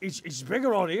this. It's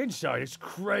bigger on the inside. It's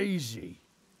crazy.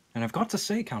 And I've got to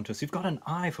say, Countess, you've got an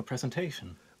eye for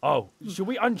presentation. Oh, should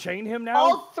we unchain him now?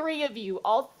 All three of you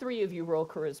roll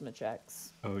charisma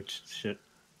checks. Oh, shit.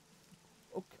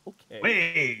 Okay.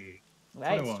 Hey!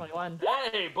 Right, 21. it's 21.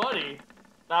 Hey, buddy.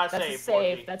 Not That's save, a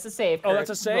save. Borky. That's a save. Oh, Kurt. that's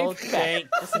a save? Roll check. Thank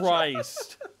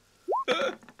Christ.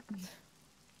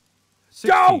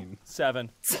 16. 7.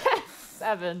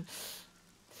 7.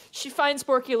 She finds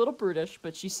Borky a little brutish,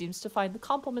 but she seems to find the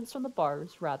compliments from the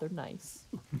bars rather nice.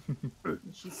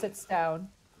 She sits down.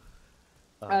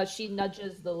 She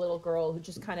nudges the little girl who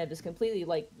just kind of is completely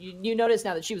like you notice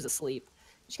now that she was asleep.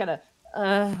 She kind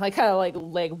of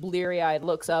like bleary-eyed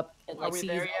looks up and like Are we sees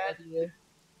there all of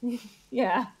you.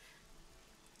 Yeah.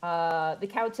 The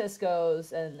countess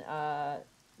goes and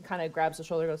kind of grabs her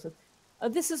shoulder and goes,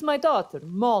 "This is my daughter,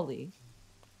 Molly."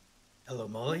 Hello,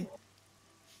 Molly.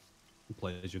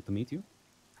 Pleasure to meet you.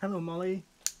 Hello, Molly.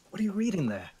 What are you reading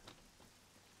there?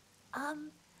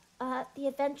 The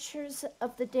Adventures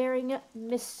of the Daring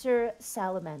Mr.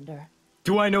 Salamander.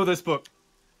 Do I know this book?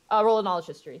 Roll a knowledge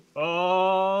history.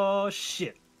 Oh,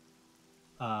 shit.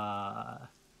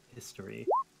 History.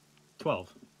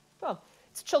 12. Well,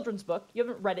 it's a children's book. You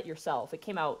haven't read it yourself. It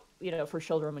came out, for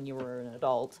children when you were an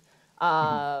adult.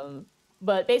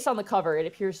 But based on the cover, it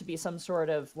appears to be some sort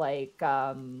of like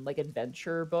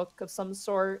adventure book of some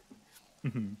sort.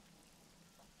 She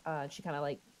kind of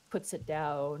like puts it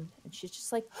down, and she's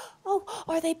just like, "Oh,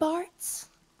 are they Barts?"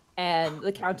 And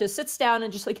the countess sits down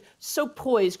and just like so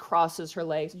poised crosses her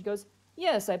legs, and she goes,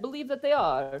 "Yes, I believe that they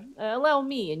are. Allow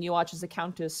me." And you watch as the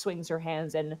countess swings her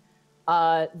hands, and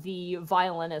the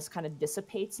violinist kind of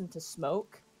dissipates into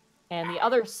smoke. And the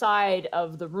other side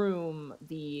of the room,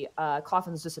 the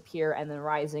coffins disappear, and then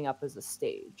rising up is a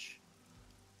stage.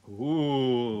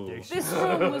 Ooh. This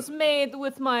room was made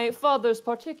with my father's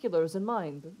particulars in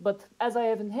mind, but as I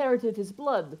have inherited his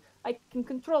blood, I can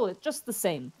control it just the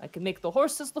same. I can make the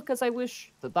horses look as I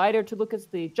wish, the rider to look as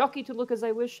the jockey to look as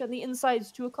I wish, and the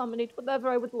insides to accommodate whatever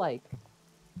I would like.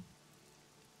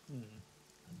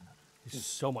 This is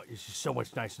so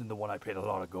much nicer than the one I paid a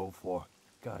lot of gold for.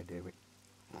 God damn it.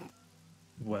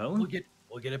 Well, We'll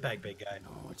get it back, big guy.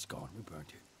 Oh, it's gone. We burnt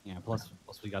it. Yeah, plus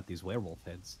we got these werewolf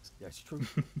heads. That's true.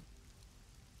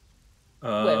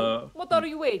 Well, what are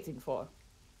you waiting for?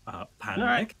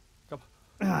 Panic. Go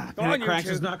Can on, it you crack two.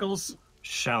 his knuckles?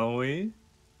 Shall we?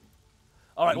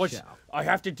 All right, We what's, shall. I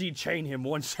have to dechain him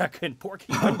 1 second. Porky,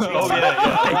 unchain Oh, him.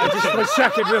 yeah. Just 1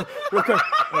 second. Real quick.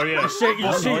 Oh, yeah. You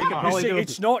see, do.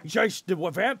 it's not just the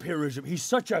vampirism. He's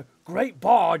such a great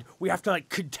bard. We have to like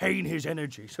contain his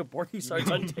energy. So Porky starts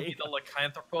untaining. The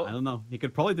lycanthrope. I don't know. He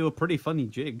could probably do a pretty funny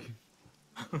jig.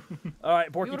 All right,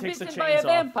 You Porky were takes the bitten by a chains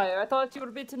off. vampire. I thought you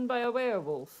were bitten by a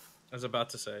werewolf. I was about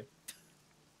to say.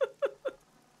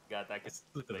 Got that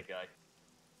big guy.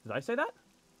 Did I say that?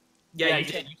 Yeah,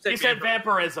 you said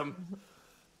vampirism.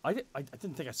 I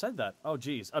didn't think I said that. Oh,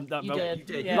 geez. You did. You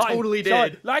did. Yeah. You totally Sorry,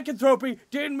 did. lycanthropy.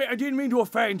 I didn't mean to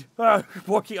offend.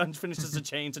 Porky unfinishes the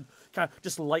chains and kind of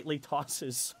just lightly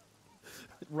tosses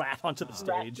Rat onto the Rat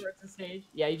stage. towards the stage.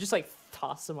 Yeah, you just like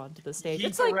toss him onto the stage. Yeet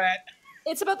It's the like rat.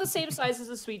 it's about the same size as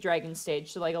the Sweet Dragon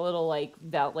stage, so like a little like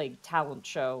that like talent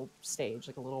show stage,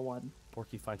 like a little one.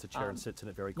 Porky finds a chair and sits in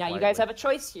it very Now quietly. you guys have a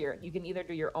choice here. You can either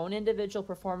do your own individual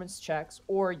performance checks,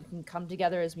 or you can come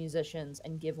together as musicians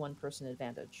and give one person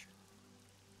advantage.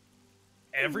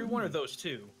 Everyone or those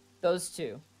two? Those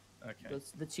two, Okay.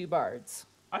 those the two bards.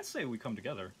 I say we come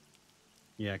together.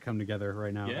 Yeah, come together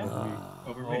right now. Yeah.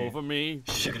 Over me. Over me.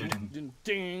 Shoo-doo-doo.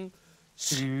 Ding.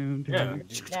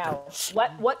 Now,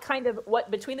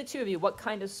 what between the two of you, what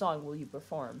kind of song will you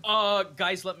perform?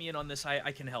 Guys, let me in on this.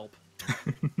 I can help.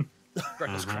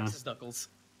 Greckles cracks his knuckles.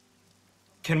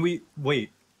 Can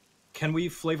we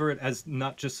flavor it as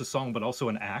not just a song but also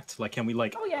an act? Like, can we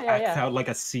like Oh, yeah, act yeah. out like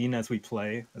a scene as we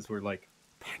play, as we're like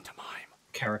Pantomime.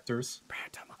 characters?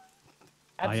 Pantomime.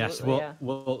 Absolutely, yes.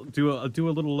 We'll do a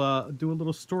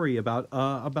little story about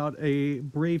a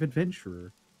brave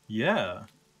adventurer. Yeah.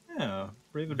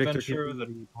 Brave Victor adventurer. can be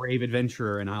the brave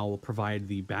adventurer, and I'll provide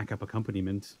the backup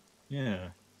accompaniment. Yeah.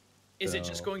 Is it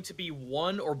just So- going to be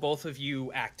one or both of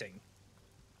you acting?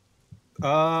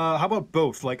 How about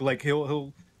both? Like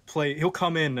he'll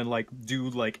come in and like do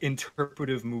like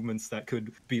interpretive movements that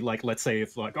could be like, let's say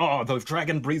if like, oh, the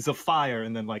dragon breathes of fire,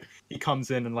 and then like he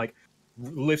comes in and like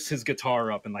lifts his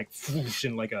guitar up and like whoosh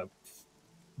in like a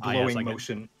blowing I can-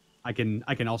 motion. I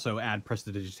can also add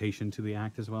prestidigitation to the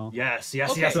act as well. Yes.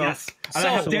 Okay. And I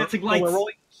have So- dancing So lights.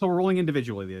 we're rolling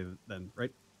individually then,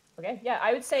 right? Okay, yeah,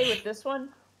 I would say with this one,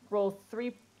 roll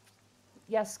 3.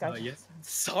 Yes, guys. Yeah.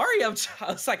 Sorry, I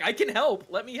was like, I can help.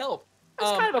 Let me help. It's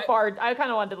kind of a bard. I kind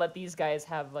of wanted to let these guys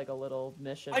have like a little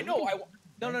mission. I know.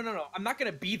 No. I'm not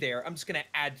gonna be there. I'm just gonna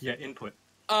add. Yeah, input.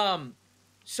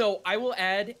 So I will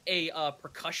add a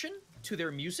percussion to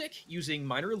their music using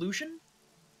minor illusion,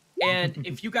 and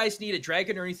if you guys need a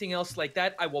dragon or anything else like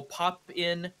that, I will pop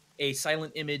in a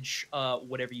silent image.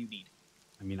 Whatever you need.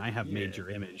 I mean, I have major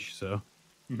image, so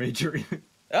Major.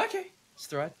 Okay, let's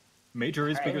throw it. Major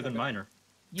is bigger than minor.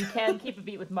 You can keep a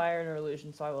beat with minor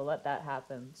illusion, so I will let that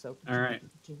happen. So All right.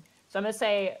 So I'm gonna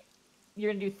say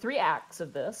you're gonna do 3 acts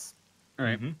of this. all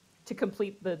right. To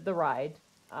complete the ride.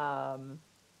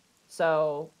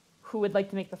 So who would like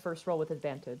to make the first roll with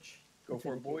advantage? Go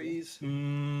for it, boys.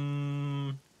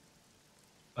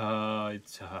 I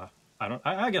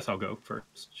guess I'll go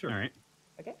first. Sure. All right.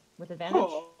 Okay, with advantage.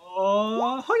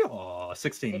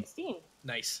 16. 16.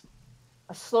 Nice.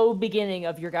 A slow beginning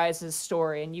of your guys'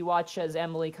 story, and you watch as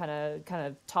Emily kind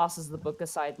of tosses the book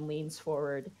aside and leans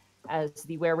forward as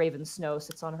the were-raven Snow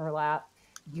sits on her lap.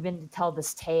 You begin to tell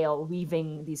this tale,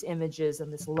 weaving these images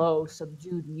and this low,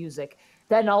 subdued music.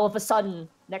 Then all of a sudden,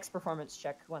 next performance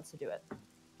check. Who wants to do it?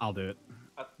 I'll do it.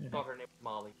 I thought her name was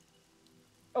Molly.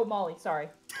 Oh, Molly, sorry.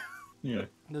 Yeah.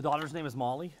 The daughter's name is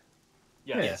Molly.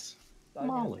 Yes.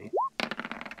 Molly.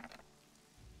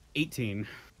 18.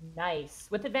 Nice.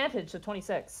 With advantage, so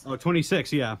 26. Oh,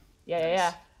 26, yeah.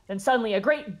 Yeah. Then suddenly a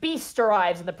great beast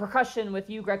arrives, and the percussion with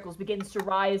you, Greckles, begins to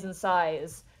rise in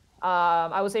size.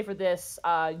 I would say for this,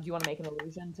 you want to make an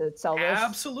illusion to sell this?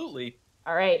 Absolutely.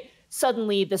 All right.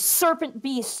 Suddenly, the serpent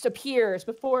beast appears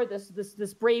before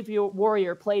this brave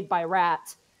warrior played by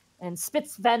Rat, and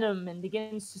spits venom and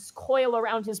begins to coil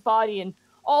around his body, and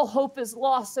all hope is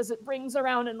lost as it rings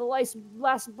around, and the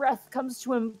last breath comes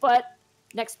to him. But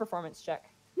next performance check.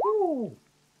 Woo!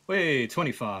 Wait,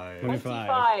 25.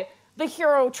 25. The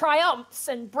hero triumphs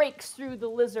and breaks through the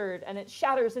lizard, and it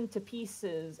shatters into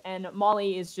pieces. And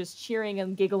Molly is just cheering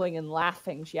and giggling and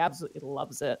laughing. She absolutely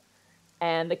loves it.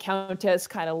 And the Countess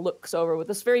kind of looks over with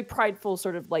this very prideful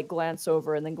sort of like glance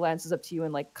over, and then glances up to you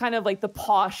and like kind of like the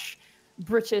posh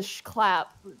British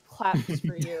claps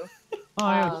for you.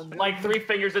 Like 3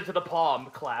 fingers into the palm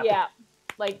clap. Yeah.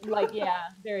 Like yeah,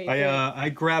 very. I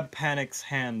grab Panic's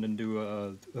hand and do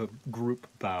a group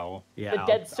bow. Yeah. The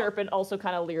dead serpent also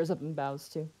kind of leers up and bows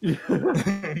too.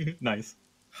 Nice.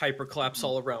 Hyper claps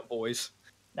all around, boys.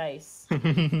 Nice.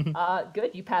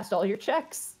 Good. You passed all your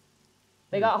checks.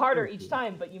 They got harder each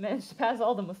time, but you managed to pass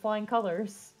all of them with flying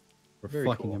colors. We're Very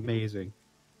fucking cool. amazing.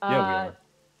 Yeah, we are.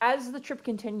 As the trip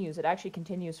continues, it actually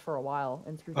continues for a while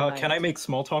and through the night. Can I make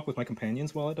small talk with my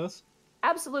companions while it does?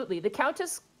 Absolutely. The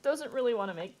Countess doesn't really want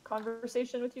to make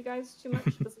conversation with you guys too much,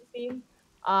 doesn't seem.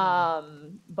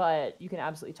 But you can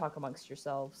absolutely talk amongst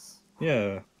yourselves.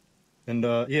 Yeah. And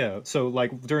so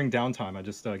like during downtime, I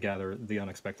just gather the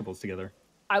Unexpectables together.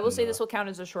 I will say this will count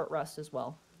as a short rest as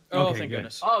well. Oh, Okay, thank good.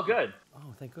 goodness. Oh, good.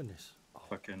 Oh, thank goodness.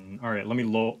 Fucking all right. Let me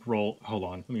roll. Hold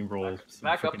on. Let me roll. some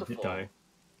back up frickin' to hit full. die.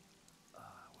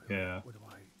 Yeah. What do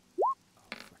I?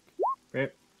 Oh, frick.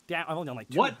 Right. Damn, I'm only on like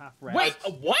 2.5 What? rounds. Wait,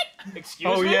 what?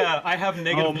 Excuse Oh me? yeah, I have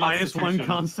negative. Oh, minus 1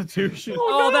 Constitution.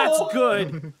 Oh, that's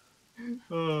good.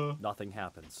 Uh, Nothing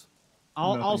happens.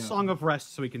 I'll Nothing Song of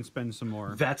Rest so we can spend some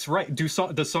more. that's right. Do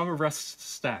the Song of Rest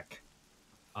stack?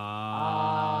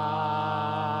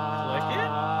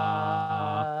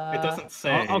 It doesn't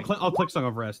say. I'll click Song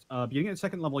of Rest. Beginning at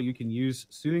 2nd level, you can use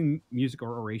soothing music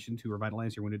or oration to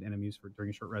revitalize your wounded enemies during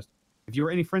a short rest. If you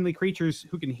or any friendly creatures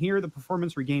who can hear the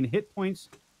performance regain hit points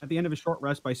at the end of a short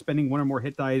rest by spending 1 or more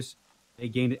hit dice, they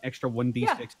gain an extra 1d6.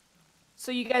 Yeah.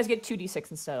 So you guys get 2d6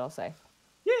 instead, I'll say.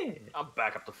 Yeah. I'm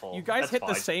back up to full. You guys That's hit fine.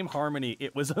 the same harmony.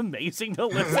 It was amazing to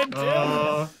listen to.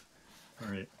 All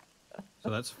right. So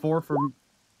that's 4 from.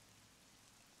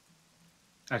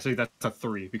 Actually, that's a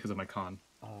 3 because of my con.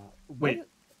 Wait.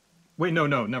 No,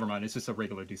 never mind. It's just a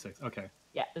regular d6. Okay.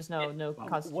 Yeah, there's no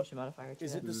constitution modifier to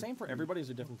Is it the same for everybody? Or is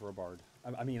it different for a bard?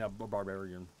 I mean, a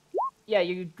barbarian. Yeah,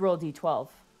 you roll d12.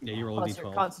 Yeah, you roll a Plus your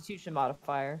d12. constitution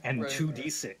modifier. And Right.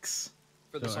 2d6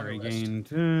 For the So I Song of Rest.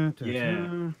 regained.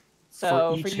 Yeah.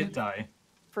 So for each hit die.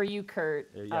 for you,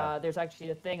 Kurt, Yeah. there's actually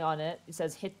a thing on it. It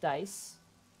says hit dice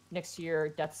next to your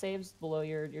death saves below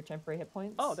your temporary hit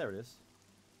points. Oh, there it is.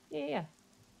 Yeah.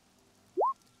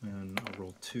 And I'll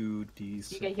roll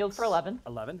 2d6. You get healed for 11.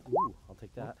 11. Ooh, I'll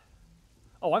take that.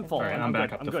 Oh, I'm full. All right, I'm I'm back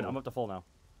good. up I'm to good. full. I'm up to full now.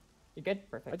 You're good?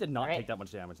 Perfect. I did not All right. take that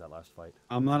much damage that last fight.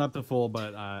 I'm not up to full,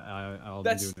 but I'll be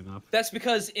That's- doing enough. That's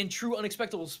because in true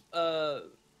Unexpectables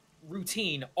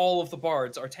routine, all of the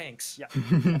bards are tanks. Yeah.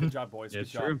 Good job, boys.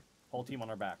 It's Good job. true. Whole team on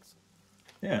our backs.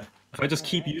 Yeah. If I just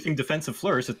keep using defensive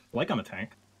flourish, it's like I'm a tank.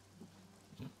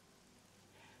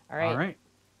 All right. All right.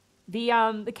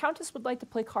 The Countess would like to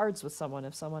play cards with someone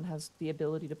if someone has the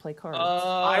ability to play cards.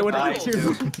 I would like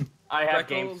to. I have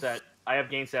Greckles.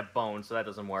 game set bone, so that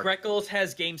doesn't work. Greckles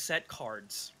has game set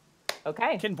cards.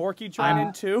 Okay. Can Borky join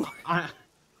in too?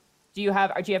 Do you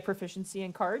have proficiency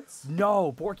in cards?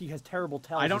 No, Borky has terrible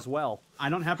tells as well. I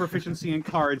don't have proficiency in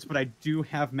cards, but I do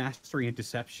have mastery in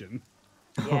deception.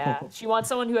 Yeah. She wants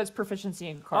someone who has proficiency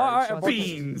in cards. She wants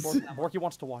beans. Borky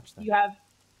wants to watch that.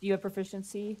 Do you have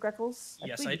proficiency, Greckles?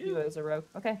 Yes, believe I you do. as a rogue.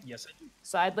 Okay. Yes, I do.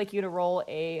 So I'd like you to roll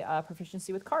a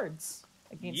proficiency with cards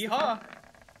against. Yeehaw!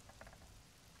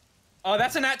 Oh,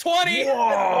 that's a nat 20!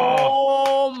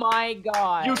 Oh my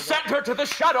god! You sent her to the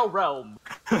Shadow Realm.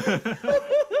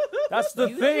 That's the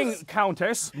thing,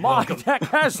 Countess. My deck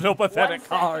has no pathetic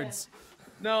cards.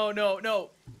 No.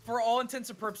 For all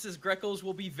intents and purposes, Greckles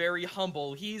will be very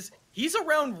humble. He's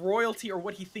around royalty, or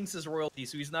what he thinks is royalty,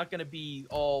 so he's not going to be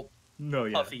all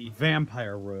puffy.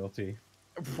 Vampire royalty.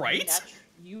 Right?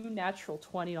 You natural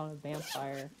 20 on a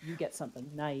vampire. You get something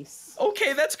nice.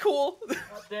 Okay, that's cool. God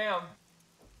damn.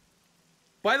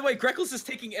 By the way, Greckles is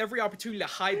taking every opportunity to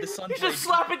hide the He sunblade. just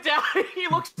slap it down. He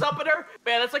looks up at her.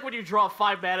 Man, that's like when you draw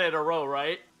 5 mana in a row,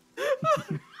 right?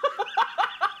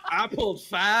 I pulled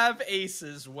 5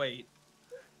 aces. Wait.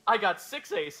 I got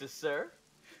 6 aces, sir.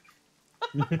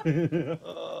 Trying to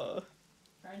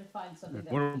find something.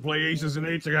 Want to play aces and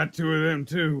eights? I got 2 of them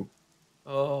too.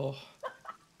 Oh.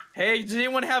 Hey, does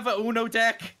anyone have a Uno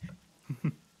deck?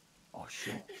 Oh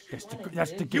shit! That's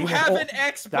the game. You of have orc- an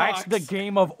Xbox. That's the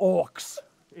game of orcs.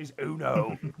 Is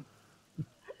Uno. And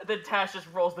then Tash just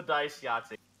rolls the dice,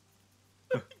 Yahtzee.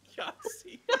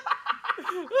 Yahtzee.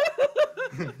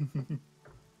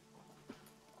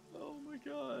 Oh my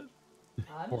god.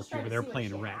 Porky over there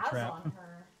playing Rat Trap.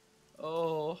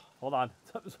 Oh. Hold on.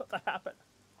 Something's about to happen.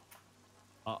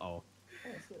 Uh-oh.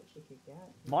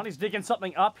 Monty's digging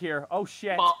something up here. Oh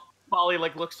shit. Molly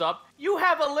like looks up. You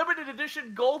have a limited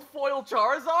edition gold foil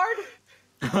Charizard?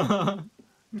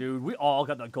 Dude, we all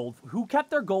got the gold. Who kept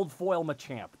their gold foil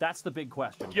Machamp? That's the big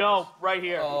question. Yo, right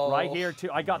here. Oh. Right here too.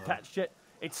 I got that shit.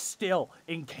 It's still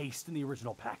encased in the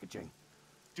original packaging.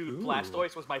 Dude,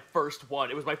 Blastoise was my first one.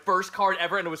 It was my first card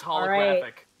ever, and it was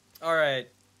holographic. All right.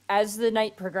 As the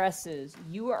night progresses,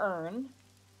 you earn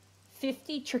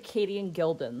 50 Circadian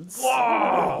Gildens.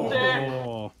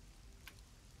 Oh.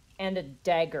 And a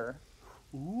dagger.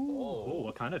 Oh,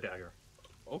 what kind of dagger?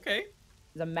 Okay.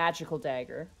 The magical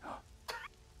dagger.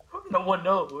 No one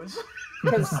knows.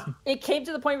 Because it came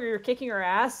to the point where you were kicking her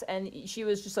ass, and she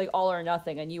was just like all or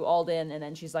nothing, and you alled in, and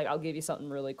then she's like, I'll give you something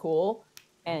really cool.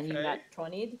 And you nat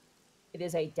 20'd. It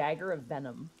is a dagger of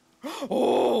venom.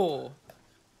 Oh.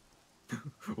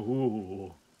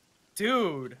 Ooh.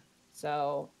 Dude.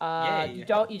 So Yay. you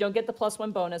don't get the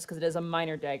 +1 bonus because it is a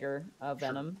minor dagger of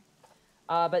venom.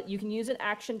 But you can use an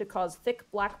action to cause thick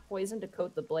black poison to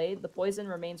coat the blade. The poison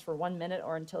remains for 1 minute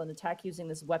or until an attack using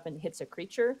this weapon hits a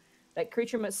creature. That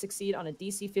creature must succeed on a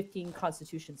DC 15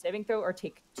 Constitution saving throw or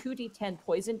take 2d10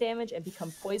 poison damage and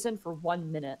become poisoned for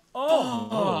 1 minute.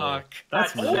 Fuck.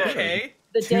 That's Okay.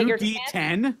 The dagger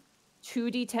 2d10?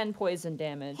 2d10 poison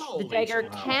damage. Holy the dagger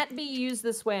shit. can't be used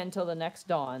this way until the next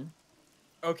dawn.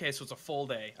 Okay, so it's a full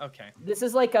day. Okay. This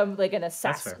is like an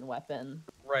assassin weapon.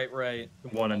 Right.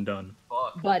 One and done.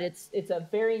 Fuck. But it's a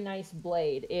very nice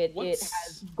blade. It What's-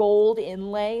 has gold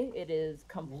inlay. It is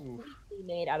completely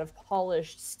made out of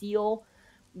polished steel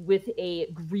with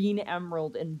a green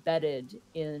emerald embedded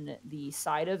in the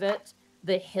side of it.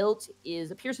 The hilt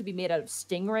appears to be made out of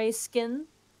stingray skin,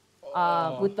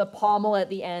 with the pommel at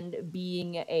the end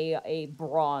being a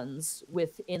bronze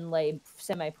with inlaid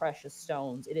semi-precious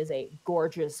stones. It is a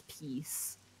gorgeous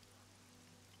piece.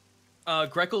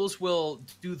 Greckles will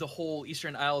do the whole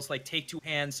Eastern Isles, like take 2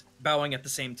 hands, bowing at the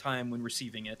same time when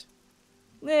receiving it.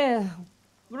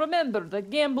 Remember, the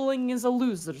gambling is a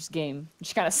loser's game.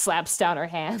 She kind of slaps down her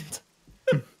hand.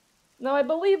 Now I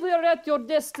believe we are at your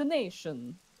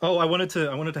destination. Oh, I wanted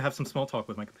to have some small talk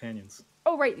with my companions.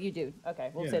 Oh, right, you do.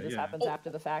 Okay, we'll say Yeah, this yeah. happens after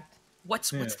the fact.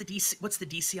 What's the DC? What's the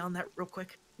DC on that, real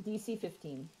quick? DC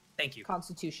 15. Thank you.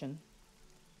 Constitution.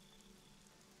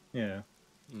 Yeah.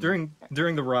 During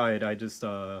the ride, I just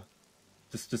you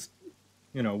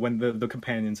know, when the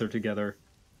companions are together,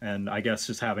 and I guess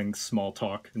just having small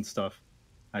talk and stuff,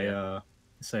 I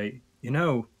say, you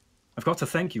know, I've got to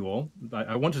thank you all.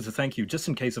 I wanted to thank you just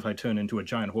in case if I turn into a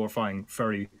giant, horrifying,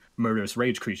 furry, murderous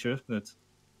rage creature. That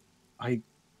I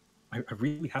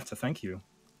really have to thank you.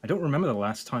 I don't remember the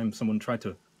last time someone tried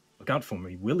to look out for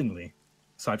me willingly,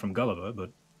 aside from Gulliver,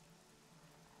 but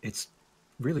it's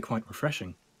really quite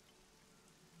refreshing.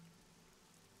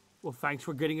 Well, thanks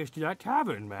for getting us to that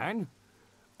tavern, man.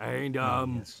 and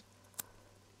Yes.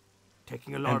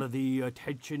 taking a lot of the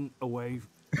attention away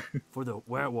for the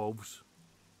werewolves.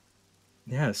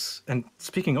 Yes, and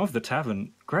speaking of the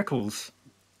tavern, Greckles,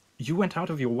 you went out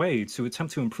of your way to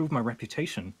attempt to improve my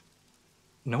reputation.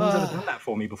 No one's ever done that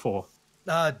for me before.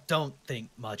 Don't think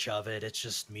much of it. It's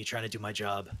just me trying to do my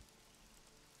job.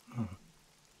 Well,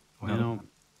 You know,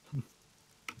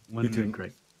 you're doing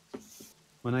great.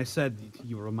 When I said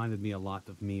you reminded me a lot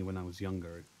of me when I was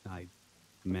younger, I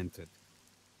meant it.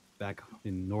 Back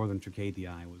in northern Tricadia,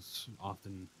 I was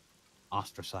often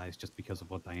ostracized just because of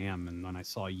what I am, and when I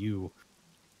saw you,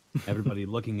 everybody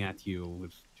looking at you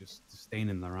with just disdain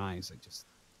in their eyes, I just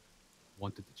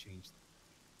wanted to change them.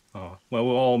 Oh, well,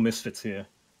 we're all misfits here.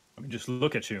 I mean, just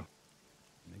look at you.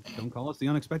 Don't call us the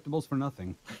Unexpectables for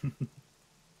nothing.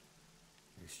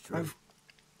 It's true.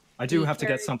 I do The have to get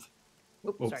carriage- something.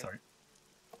 Oops, Oh, sorry. sorry.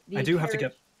 The I do have to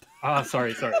carriage- get.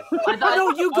 Sorry. I thought-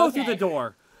 No, you go through okay. the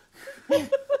door.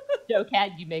 No,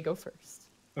 Cat, you may go first.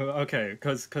 Okay,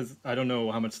 because I don't know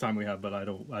how much time we have, but I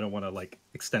don't want to like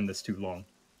extend this too long.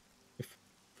 If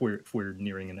we're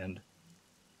nearing an end.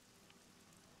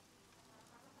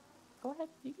 Go ahead.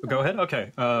 You can Go ahead.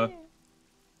 Okay.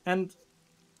 And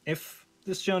if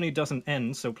this journey doesn't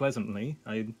end so pleasantly,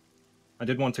 I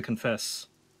did want to confess,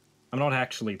 I'm not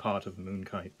actually part of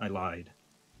Moonkite. I lied.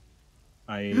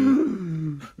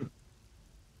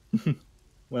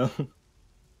 Well,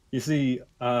 you see,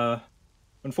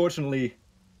 unfortunately,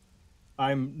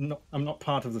 I'm not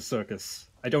part of the circus.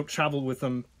 I don't travel with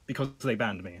them because they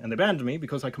banned me, and they banned me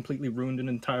because I completely ruined an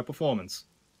entire performance.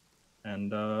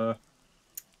 And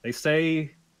they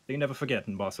say they never forget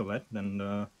in Barcelette,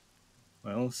 and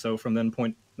well, so from that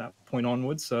point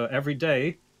onwards, every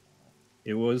day,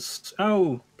 it was,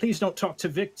 oh, please don't talk to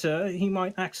Victor. He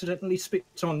might accidentally spit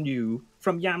on you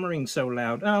from yammering so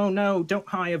loud. Oh no, don't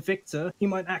hire Victor. He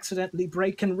might accidentally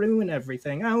break and ruin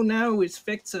everything. Oh no, it's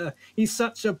Victor. He's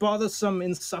such a bothersome,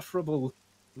 insufferable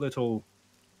little.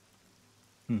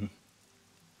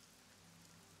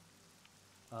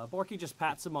 Borky just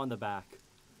pats him on the back.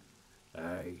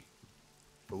 Hey,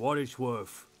 for what it's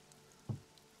worth,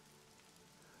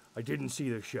 I didn't see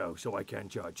the show, so I can't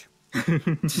judge.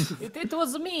 It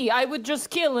was me. I would just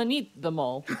kill and eat them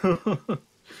all.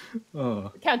 Oh,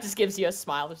 The Countess gives you a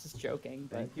smile. It's just joking,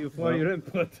 but Thank you for your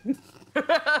input.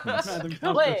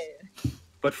 Play.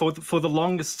 but for the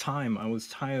longest time, I was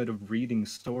tired of reading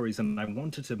stories, and I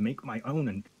wanted to make my own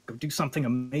and go do something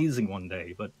amazing one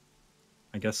day. But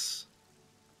I guess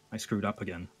I screwed up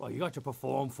again. Well, you got to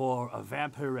perform for a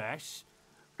vampiress.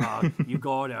 You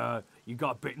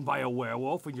got bitten by a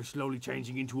werewolf, and you're slowly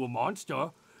changing into a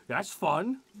monster. That's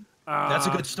fun. That's a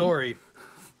good story.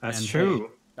 That's And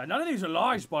true. Now, none of these are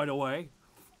lies, by the way.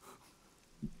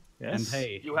 Yes. And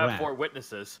hey, You have Rat, 4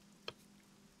 witnesses.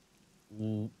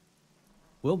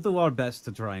 we'll do our best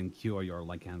to try and cure your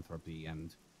lycanthropy,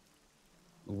 and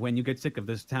when you get sick of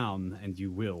this town, and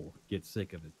you will get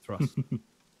sick of it, trust me,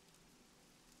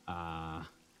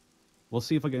 we'll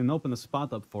see if I can open a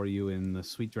spot up for you in the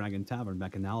Sweet Dragon Tavern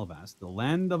back in Alivast, the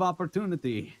land of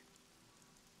opportunity.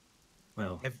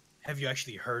 Well, Have you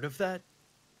actually heard of that,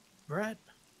 Brad?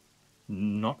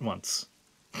 not once.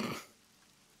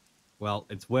 Well,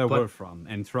 it's where But- we're from,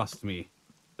 and trust me,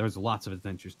 there's lots of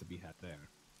adventures to be had there.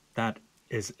 That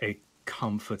is a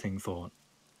comforting thought.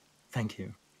 Thank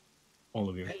you, all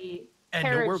of you. The And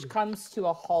carriage comes to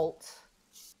a halt.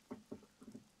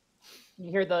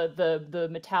 You hear the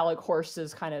metallic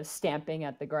horses kind of stamping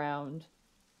at the ground.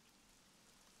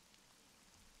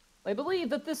 I believe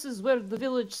that this is where the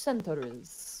village center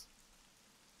is.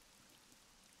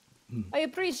 I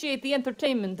appreciate the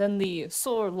entertainment and the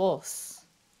sore loss.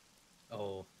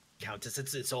 Oh, Countess,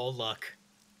 it's all luck.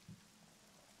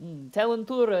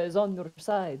 Talentura is on your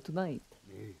side tonight.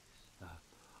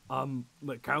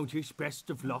 But Countess, best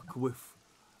of luck with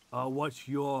what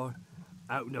you're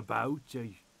out and about.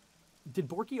 Did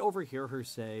Borky overhear her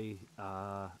say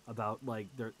about like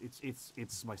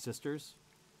it's my sisters?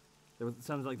 It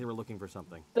sounded like they were looking for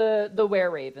something. The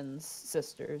Were-Ravens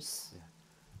sisters.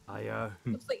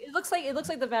 It looks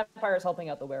like the vampire is helping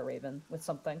out the Were-Raven with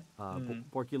something.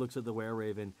 Borky looks at the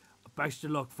were-raven. Best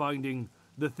of luck finding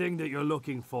the thing that you're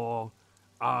looking for.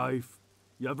 If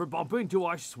you ever bump into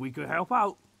us, we could help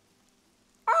out.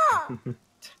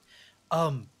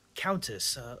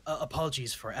 Countess,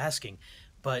 apologies for asking,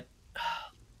 but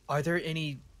are there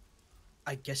any,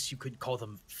 I guess you could call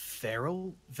them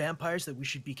feral vampires that we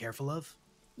should be careful of?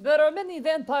 There are many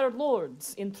vampire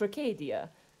lords in Tricadia.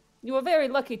 You are very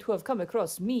lucky to have come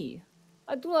across me.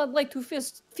 I do not like to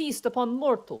feast upon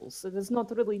mortals. It is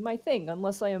not really my thing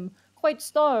unless I am quite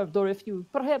starved, or if you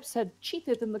perhaps had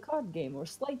cheated in the card game or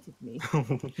slighted me.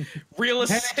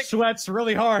 Realistic, Sweats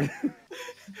really hard.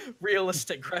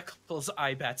 realistic Greckles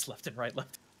eye bats left and right,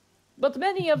 left. But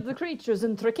many of the creatures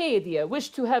in Tracadia wish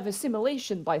to have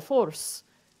assimilation by force,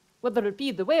 whether it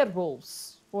be the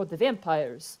werewolves or the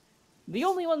vampires. The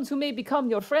only ones who may become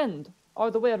your friend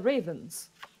are the were-ravens.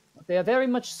 But they are very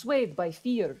much swayed by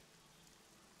fear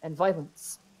and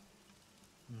violence.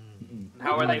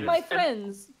 How are they? Like my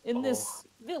friends in this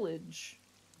village.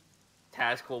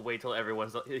 Task will wait till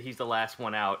he's the last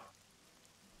one out.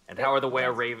 And how are the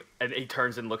were-raven? And he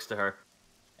turns and looks to her.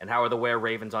 And how are the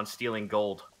were-ravens on stealing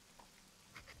gold?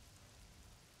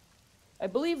 I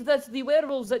believe that the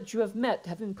werewolves that you have met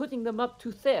have been putting them up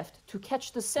to theft to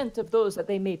catch the scent of those that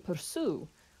they may pursue.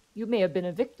 You may have been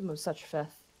a victim of such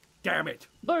theft. Damn it!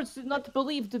 Birds do not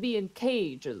believe to be in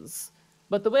cages,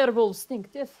 but the werewolves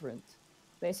think different.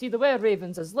 They see the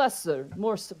were-ravens as lesser,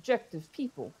 more subjective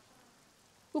people,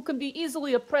 who can be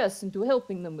easily oppressed into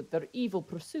helping them with their evil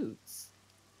pursuits.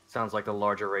 Sounds like the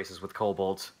larger races with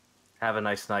kobolds. Have a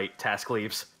nice night. Task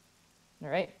leaves. All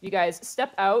right, you guys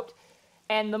step out,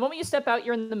 and the moment you step out,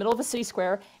 you're in the middle of a city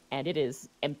square, and it is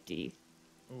empty.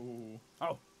 Ooh.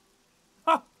 Oh.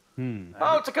 Ha!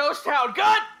 Oh, it's a ghost town.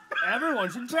 Good!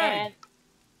 Everyone's in bed. And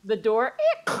the door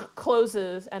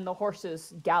closes, and the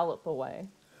horses gallop away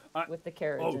with the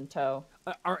carriage in tow.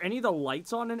 Are any of the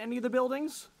lights on in any of the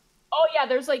buildings? Oh yeah,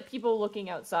 there's like people looking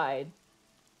outside,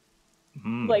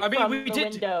 like from the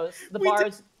windows, the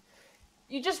bars.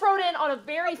 You just rode in on a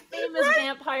very famous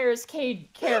vampire's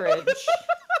carriage.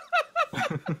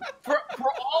 For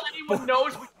all anyone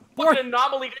knows, we fucking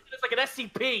anomaly did this like an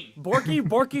SCP.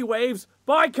 Borky waves.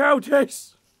 Bye,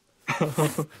 Countess.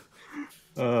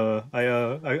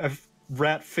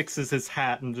 Rat fixes his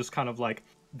hat and just kind of like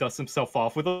dusts himself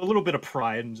off with a little bit of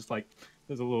pride and just like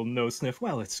there's a little nose sniff.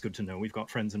 Well, it's good to know we've got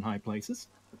friends in high places.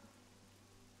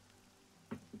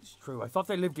 It's true. I thought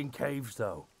they lived in caves,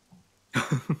 though.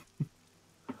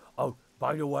 Oh,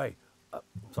 by the way,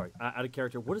 Sorry, out of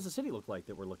character. What does the city look like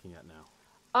that we're looking at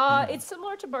now? It's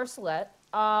similar to Barcelet.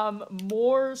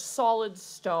 More solid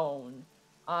stone.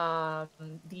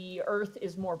 The earth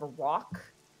is more of a rock,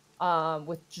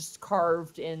 with just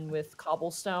carved in with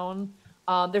cobblestone.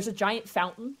 There's a giant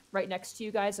fountain right next to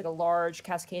you guys, like a large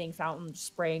cascading fountain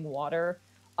spraying water,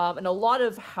 and a lot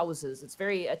of houses. It's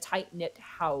a tight-knit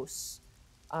house,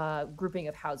 grouping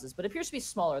of houses, but it appears to be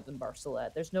smaller than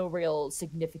Barcelet. There's no real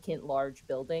significant large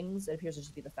buildings. It appears to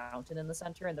just be the fountain in the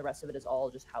center, and the rest of it is all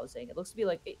just housing. It looks to be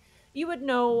like you would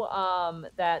know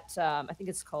that I think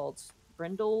it's called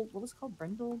Brindle. What was it called?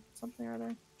 Brindle something or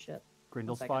other? Shit.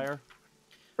 Grindlespire?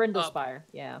 Brindlespire,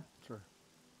 yeah. Sure.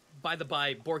 By the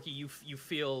by, Borky, you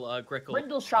feel Greckle.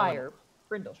 Brindleshire.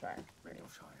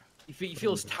 He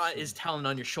feels his talon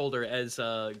on your shoulder as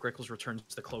Greckles returns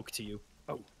the cloak to you.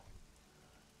 oh,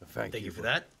 thank Thank you for bud.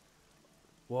 that.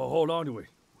 Well, hold on to it.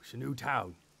 It's a new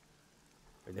town,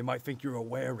 and they might think you're a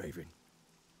were-raven.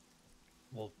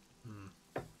 Well,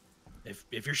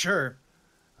 if you're sure.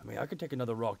 I mean, I could take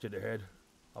another rock to the head.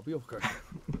 I'll be okay.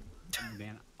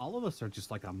 Man, all of us are just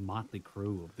like a motley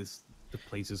crew of the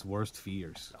place's worst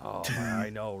fears. Oh, man, I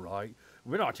know, right?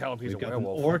 We're not telling he's We've a got an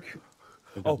werewolf. orc,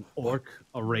 an orc,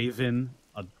 a raven,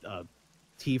 a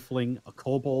tiefling, a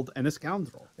kobold, and a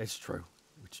scoundrel. It's true.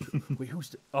 It's true. Wait,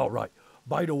 oh, right.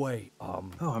 By the way, Oh,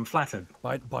 I'm flattered.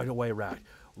 by the way, Rat,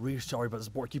 real sorry about this.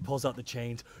 Borky pulls out the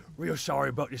chains. Real sorry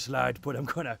about this, lad, but I'm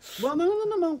gonna... Well,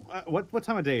 no. What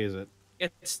time of day is it?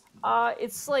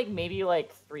 It's like maybe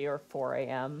like 3 or 4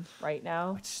 a.m. right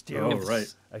now. Still... Oh, right.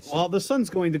 Well, the sun's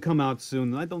going to come out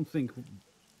soon. I don't think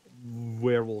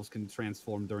werewolves can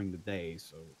transform during the day,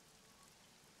 so...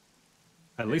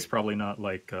 At least probably not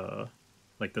like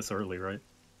this early, right?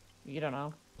 You don't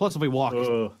know. Plus, if we walk...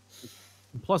 Ugh.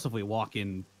 Plus, if we walk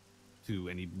in to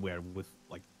anywhere with,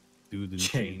 like, dude in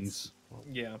chains,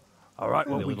 Yeah. All right,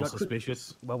 they're well, a we little got...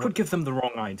 suspicious. Well, Could give them the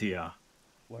wrong idea.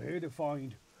 we're here to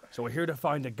find... So we're here to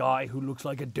find a guy who looks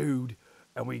like a dude,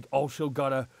 and we also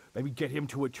gotta maybe get him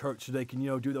to a church so they can,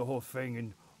 do the whole thing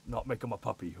and not make him a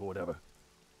puppy or whatever.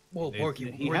 Well,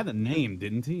 Borky, He had a name,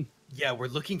 didn't he? yeah, we're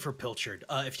looking for Pilchard.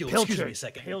 If you'll excuse me a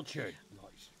second. Pilchard.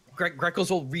 Nice.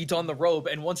 Greckles will redon the robe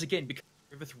and once again become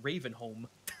Griffith Ravenholm.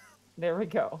 There we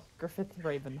go. Griffith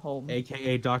Ravenholm.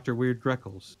 A.K.A. Dr. Weird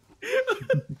Greckles.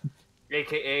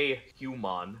 AKA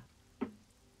human.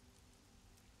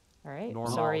 All right.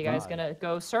 Normal So are you guys guy. gonna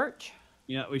go search?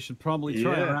 Yeah, we should probably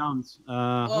try Yeah. around.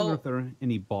 I wonder Well- if there are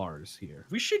any bars here.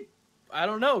 We should. I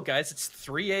don't know, guys. It's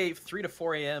 3 to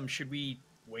 4 a.m. Should we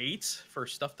wait for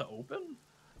stuff to open?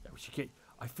 Yeah, we should get...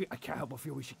 I can't help but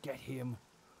feel we should get him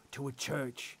to a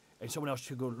church and someone else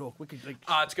should go look. We could like.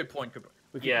 It's a good point. Good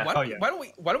point. Yeah. Why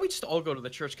don't we just all go to the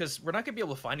church? Because we're not gonna be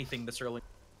able to find anything this early.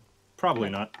 Probably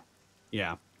not.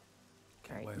 Yeah.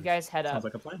 All right, you guys head Sounds up.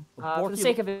 like a plan. For the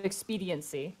sake of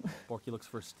expediency, Borky looks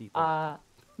for a steeple.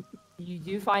 you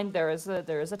do find there is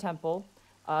a temple.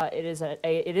 It is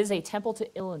a temple to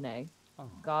Ilene,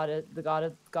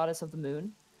 goddess of the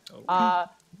moon.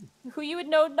 Who you would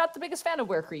know not the biggest fan of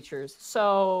were creatures.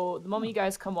 So the moment you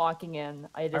guys come walking in,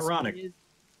 Ironic.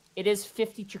 It is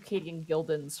 50 Circadian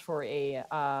Guildens for a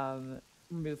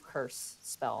remove curse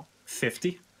spell.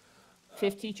 50?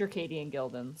 50 Circadian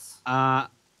Guildens.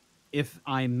 If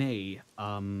I may,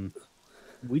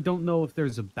 we don't know if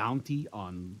there's a bounty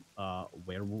on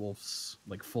werewolves,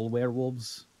 like full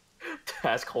werewolves.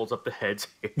 Task holds up the heads.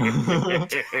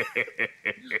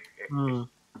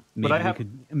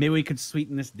 Maybe we could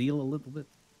sweeten this deal a little bit.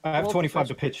 I have Roll 25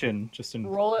 to pitch in, just in.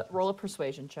 Roll a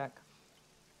persuasion check.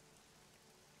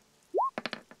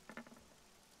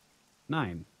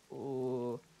 9.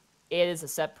 Ooh, it is a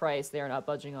set price. They are not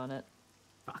budging on it.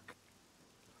 Fuck.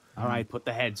 All right, put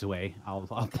the heads away. I'll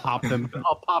pop them.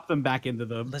 I'll pop them back into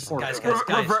the. Listen, portal.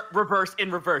 guys. Reverse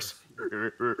in reverse.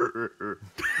 It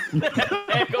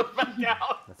goes back down.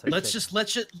 Let's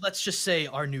just say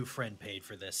our new friend paid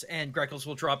for this, And Greckles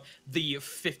will drop the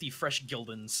 50 fresh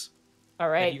guildens All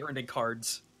that right. he earned in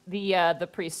cards. The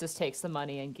priestess takes the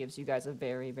money and gives you guys a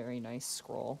very, very nice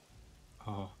scroll.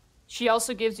 Oh. She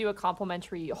also gives you a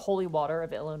complimentary holy water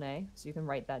of Ilone, so you can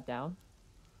write that down.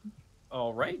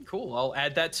 All right, cool. I'll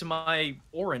add that to my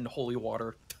Orin holy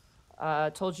water.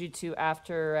 Told you to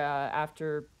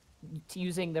after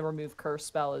using the remove curse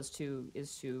spell is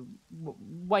to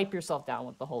wipe yourself down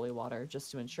with the holy water just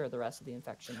to ensure the rest of the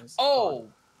infection is. Oh,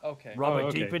 okay. Rub it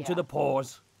okay. deep into Yeah. the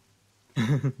pores.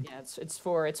 Yeah, it's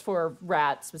for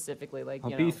rat specifically, like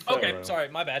I'll you be know. thorough. Okay, sorry,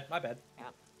 my bad.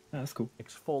 That's cool.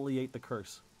 Exfoliate the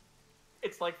curse.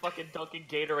 It's like fucking dunking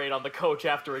Gatorade on the coach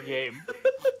after a game.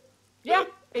 Yeah,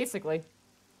 basically.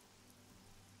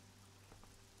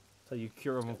 So you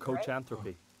cure him of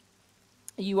coachanthropy.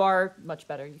 You are much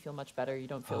better. You feel much better. You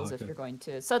don't feel as if okay. you're going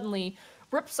to suddenly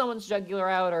rip someone's jugular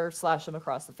out or slash them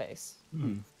across the face.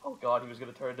 Oh god, he was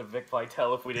gonna turn into Vic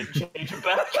Vitale if we didn't change him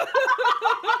back.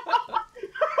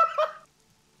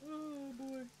 Oh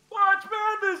boy. Watch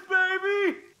Madness,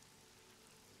 baby!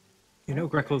 You know,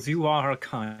 Greckles, you are a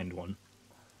kind one.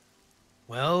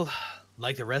 well,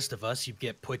 like the rest of us, you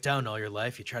get put down all your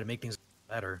life. You try to make things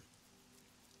better.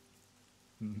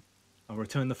 I'll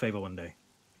return the favor one day.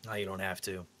 No, you don't have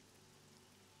to.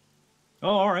 Oh,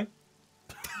 all right.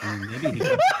 Maybe.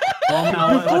 Well,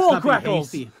 no, let's Cool, not be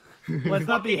Greckles. hasty. Let's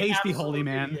not be hasty, holy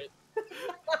man.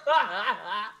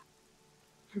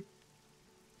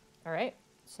 All right.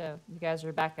 So you guys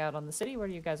are back out on the city. Where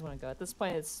do you guys want to go? At this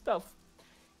point, it's about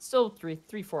still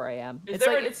 4 a.m. Is It's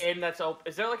there like an inn that's open?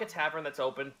 Is there like a tavern that's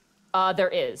open? There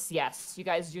is, yes. You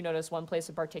guys do notice one place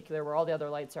in particular where all the other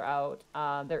lights are out.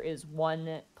 There is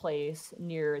one place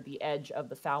near the edge of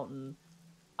the fountain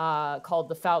called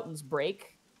the Fountain's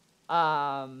Break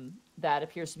that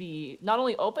appears to be not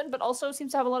only open, but also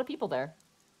seems to have a lot of people there.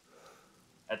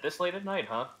 At this late at night,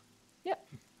 huh? Yep.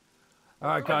 All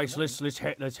right, guys, let's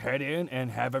head in and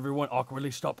have everyone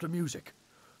awkwardly stop the music.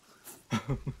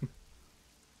 I'm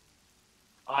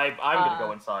gonna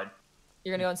go inside.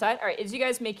 You're gonna go inside? All right, as you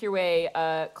guys make your way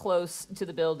close to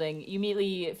the building, you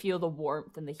immediately feel the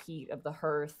warmth and the heat of the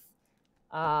hearth.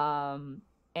 And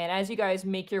as you guys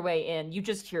make your way in, you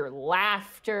just hear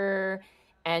laughter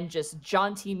and just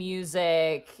jaunty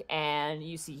music, and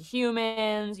you see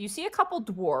humans. You see a couple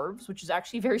dwarves, which is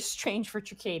actually very strange for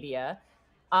Tricadia.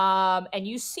 And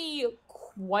you see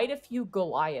quite a few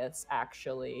Goliaths,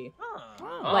 actually.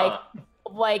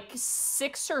 Like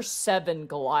 6 or 7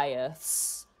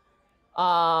 Goliaths.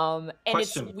 And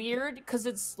Question. it's weird because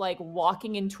it's like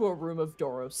walking into a room of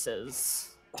Doroses.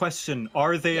 Question: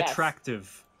 are they Yes.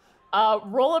 attractive?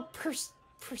 Roll a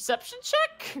perception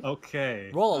check.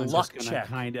 Okay. Roll a I'm luck just gonna check.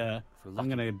 kinda. I'm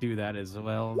gonna do that as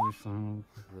well. So.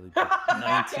 Really bad.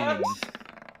 19.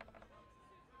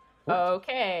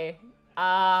 Okay.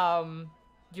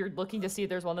 You're looking to see if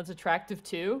there's one that's attractive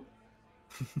too.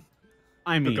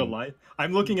 I The mean, Goliath.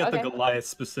 I'm looking at Okay. the Goliath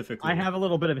specifically. I have a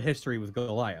little bit of history with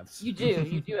Goliaths. You do.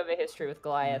 You do have a history with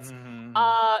Goliaths.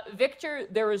 Victor,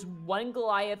 there is one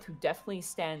Goliath who definitely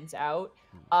stands out.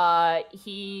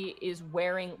 He is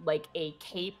wearing like a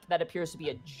cape that appears to be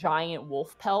a giant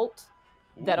wolf pelt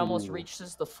that almost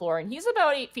reaches the floor, and he's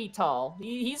about 8 feet tall.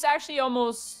 He's actually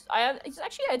almost.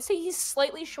 I'd say he's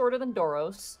slightly shorter than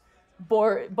Doros,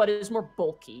 but is more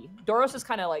bulky. Doros is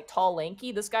kind of like tall,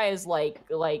 lanky. This guy is like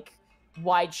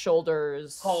wide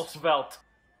shoulders. Whole svelte.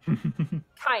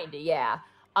 Kinda, yeah.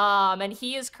 And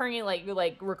he is currently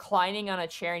like reclining on a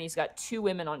chair, and he's got 2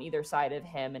 women on either side of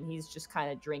him, and he's just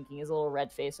kind of drinking. He's a little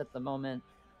red face at the moment.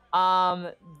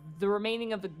 The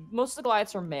remaining of most of the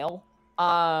Goliaths are male.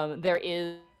 There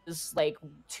is like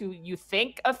 2, you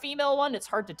think a female one. It's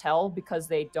hard to tell because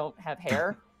they don't have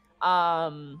hair.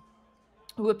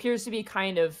 Who appears to be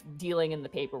kind of dealing in the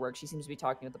paperwork. She seems to be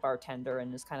talking with the bartender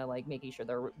and is kind of like making sure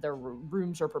their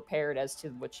rooms are prepared as to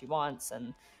what she wants,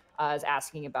 and is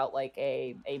asking about like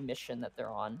a mission that they're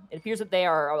on. It appears that they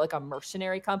are like a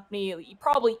mercenary company,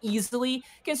 probably easily,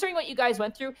 considering what you guys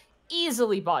went through,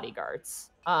 easily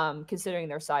bodyguards, considering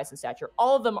their size and stature.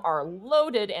 All of them are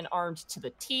loaded and armed to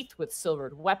the teeth with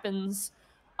silvered weapons,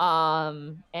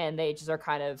 and they just are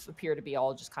kind of appear to be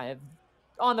all just kind of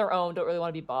on their own, don't really want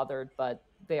to be bothered, but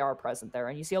they are present there.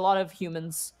 And you see a lot of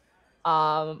humans,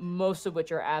 most of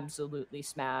which are absolutely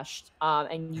smashed.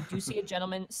 And you do see a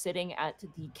gentleman sitting at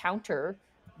the counter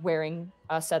wearing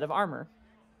a set of armor.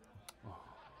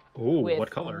 Ooh, what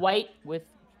color? White with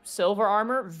silver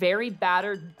armor, very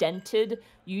battered, dented.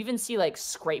 You even see like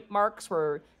scrape marks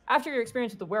where, after your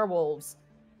experience with the werewolves,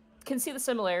 can see the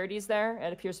similarities there.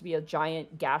 It appears to be a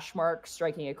giant gash mark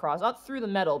striking across, not through the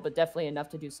metal, but definitely enough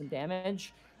to do some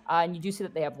damage. And you do see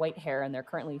that they have white hair, and they're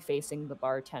currently facing the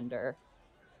bartender.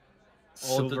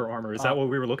 Silver armor. Is that what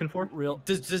we were looking for?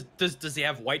 Does he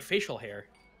have white facial hair?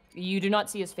 You do not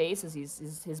see his face as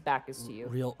his back is to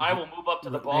you. I will move up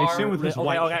to the I bar. assume with his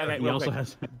white hair, he real also quick.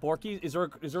 has. Borky, is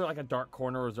there like a dark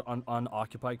corner or is there an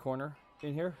unoccupied corner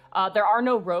in here? There are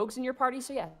no rogues in your party,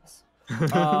 so yes.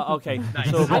 Okay. Nice.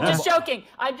 So I'm just joking.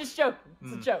 It's a joke.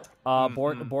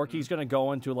 Borky's gonna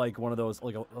go into like one of those,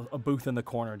 like a booth in the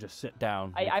corner and just sit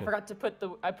down. I forgot to put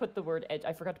the word edge.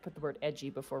 I forgot to put the word edgy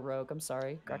before rogue. I'm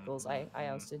sorry, Greckles. I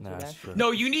ousted you there. True.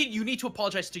 No, you need to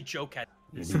apologize to Joe Cat.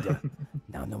 You need to.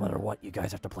 Now, no matter what, you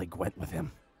guys have to play Gwent with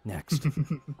him next.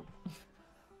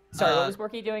 Sorry, what was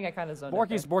Borky doing? I kind of zoned out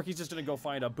there. Borky's just gonna go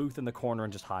find a booth in the corner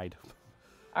and just hide.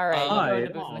 All right, you go in the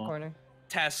booth in the Aw. corner.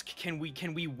 Task, can we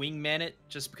wingman it?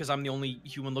 Just because I'm the only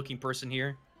human-looking person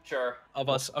here Sure. of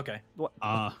us. Okay.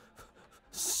 I'm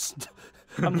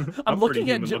I'm looking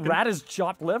pretty at human-looking. Rata's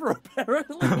chopped liver,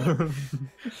 apparently.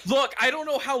 Look, I don't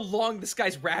know how long this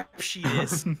guy's rap sheet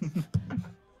is.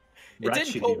 It Rat didn't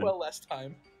sheet go even. well last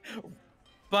time.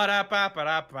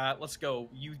 Ba-da-ba-ba-da-ba. Let's go.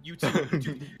 You two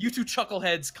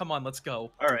chuckleheads. Come on, let's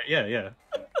go. All right, yeah.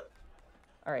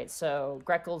 All right, so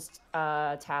Greckles,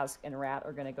 Task, and Rat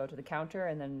are gonna go to the counter,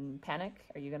 and then Panic.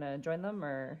 Are you gonna join them,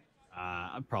 or?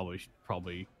 I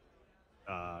probably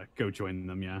go join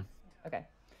them. Yeah. Okay.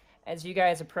 As you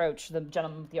guys approach the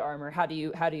gentleman with the armor, how do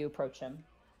you approach him?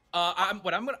 I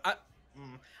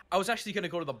was actually gonna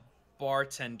go to the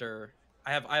bartender.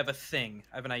 I have a thing.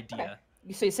 I have an idea.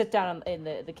 Okay. So you sit down in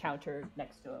the counter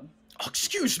next to him. Oh,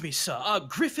 excuse me, sir.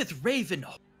 Griffith Raven.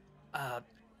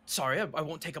 Sorry, I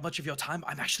won't take up much of your time.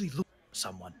 I'm actually looking for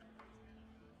someone.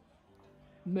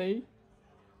 Me?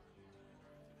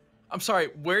 I'm sorry,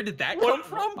 where did that come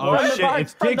from? Oh From the shit! bar-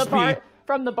 It's from the Digby.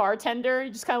 From the bartender, he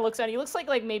just kind of looks at him. He looks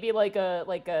like maybe like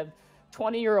a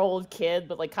 20-year-old kid,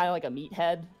 but like kind of like a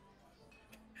meathead.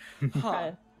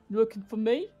 Huh. Looking for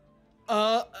me?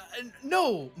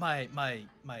 No, my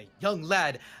young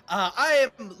lad. I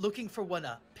am looking for one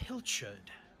pilchard.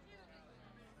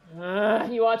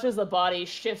 He watches the body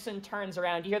shifts and turns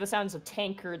around. You hear the sounds of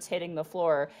tankards hitting the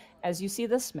floor as you see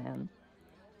this man.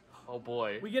 Oh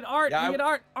boy. We get art. Yeah, we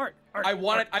get art. I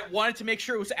wanted to make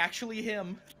sure it was actually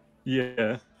him.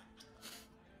 Yeah.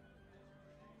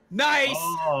 Nice.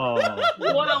 Oh.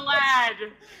 What a lad!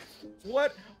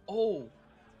 What? Oh,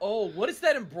 what is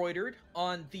that embroidered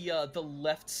on the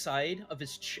left side of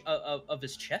his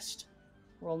chest?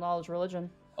 Roll knowledge religion.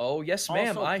 Oh yes,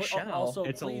 ma'am. Also, I pl- shall. also-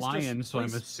 It's a please lion, just- so I'm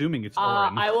please- assuming it's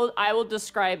orange. I will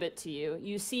describe it to you.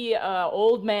 You see a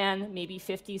old man, maybe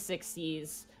 50s,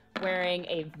 60s, wearing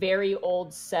a very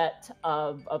old set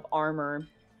of armor,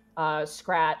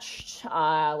 scratched,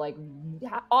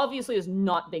 obviously has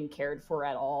not been cared for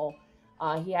at all.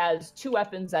 He has 2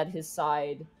 weapons at his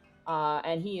side,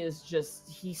 and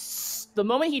the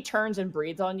moment he turns and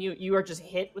breathes on you, you are just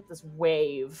hit with this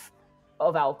wave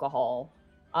of alcohol.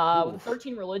 With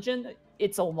 13 religion,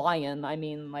 it's a lion. I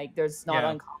mean, like, there's not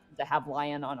Yeah. uncommon to have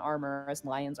lion on armor, as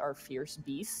lions are fierce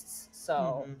beasts.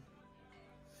 So,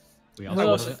 We I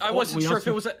wasn't we sure also-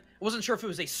 if it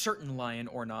was a certain lion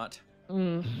or not.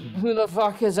 who the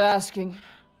fuck is asking?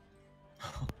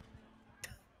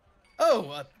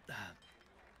 Oh,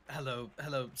 hello,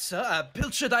 sir.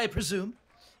 Pilchard, I presume.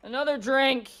 Another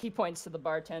drink. He points to the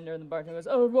bartender, and the bartender goes,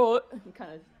 "Oh, what?" He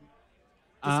kind of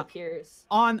disappears.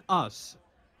 On us.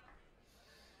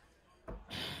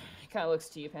 kind of looks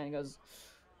to you, Pan, and goes,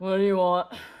 "What do you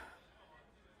want?"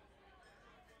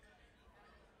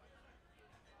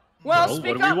 Well,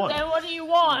 speak up then. What do you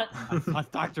want? I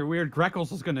Dr. Weird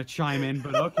Greckles was gonna chime in,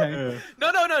 but okay.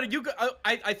 No. You.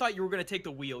 I thought you were gonna take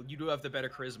the wheel. You do have the better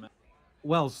charisma.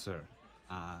 Well, sir,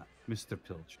 Mr.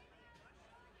 Pilch.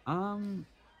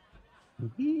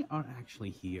 We are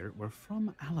actually here. We're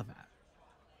from Alivast.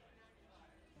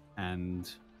 And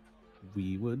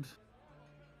we would,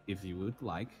 if you would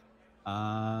like,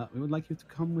 we would like you to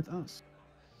come with us.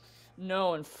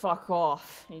 No, and fuck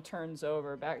off. He turns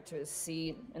over back to his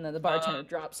seat, and then the bartender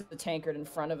drops the tankard in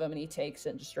front of him, and he takes it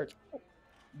and just starts.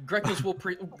 Greckles will.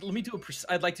 Let me do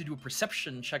a. I'd like to do a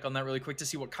perception check on that really quick to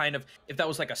see what kind of, if that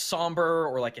was like a somber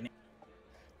or like an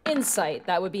insight.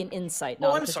 That would be an insight.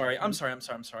 Oh, I'm sorry.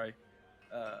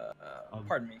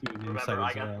 Pardon me.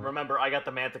 Remember, I got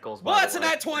the manticles. Well, that's a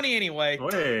nat 20 anyway.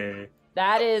 Hey.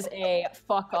 That is a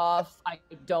fuck off. I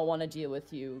don't want to deal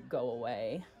with you. Go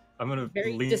away. I'm gonna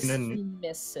Very lean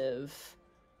dismissive.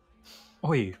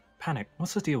 Oi, Panic.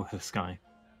 What's the deal with this guy?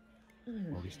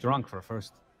 Well, he's drunk for a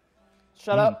first.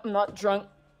 Shut up. I'm not drunk.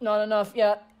 Not enough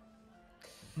yet.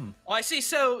 Oh, I see.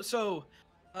 So,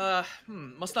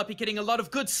 must not be getting a lot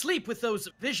of good sleep with those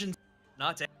visions.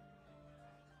 Not.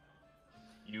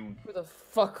 You. Who the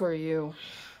fuck are you?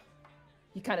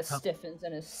 He kind of stiffens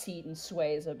in his seat and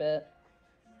sways a bit.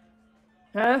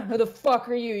 Huh? Who the fuck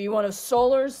are you? You one of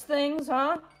Solar's things,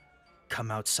 huh? Come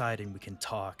outside and we can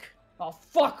talk. Oh,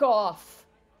 fuck off!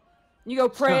 You go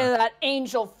pray to that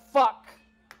angel fuck.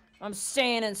 I'm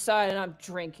staying inside and I'm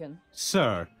drinking.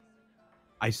 Sir,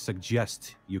 I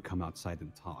suggest you come outside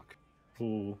and talk.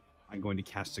 Ooh. I'm going to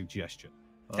cast suggestion.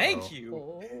 Thank you.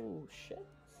 Oh, shit.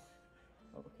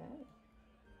 Okay.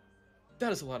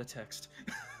 That is a lot of text.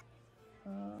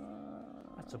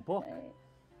 That's a book. Okay.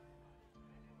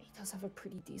 He does have a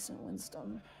pretty decent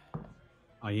wisdom.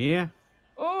 Oh, yeah?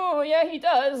 Oh, yeah, he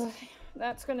does.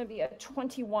 That's gonna be a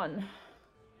 21.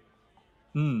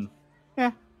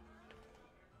 Yeah.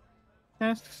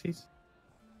 Yes.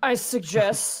 I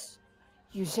suggest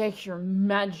you take your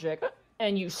magic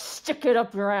and you stick it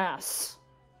up your ass.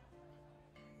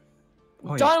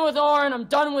 I'm done with Orin, I'm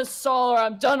done with Solar,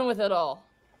 I'm done with it all.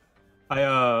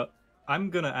 I'm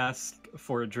gonna ask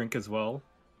for a drink as well.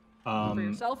 For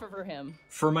yourself or for him?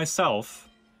 For myself,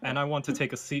 and I want to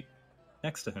take a seat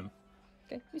next to him.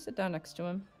 Okay, you sit down next to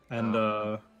him. And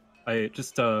I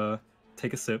just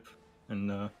take a sip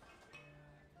and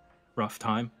rough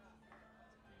time.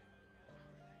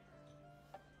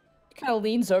 He kind of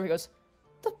leans over, he goes,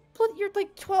 you're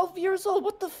like 12 years old,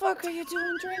 what the fuck are you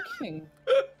doing drinking?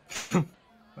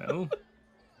 Well,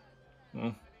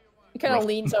 He kind of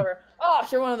leans over. Oh,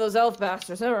 you're one of those elf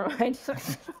bastards. Never mind.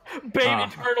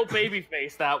 Turtle baby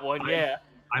face, that one, yeah.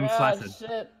 I'm flattered.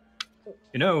 Shit.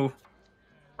 You know.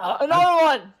 Another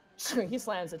one! He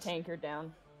slams the tankard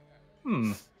down.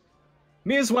 Me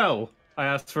as well. I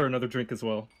asked for another drink as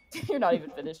well. You're not even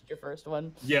finished your first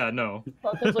one. Yeah, no.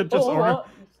 Falcon's like, Just what?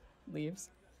 Leaves.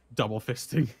 Double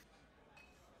fisting.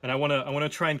 And I wanna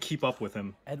try and keep up with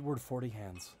him. Edward 40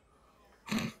 hands.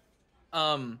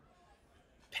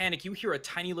 Panic, you hear a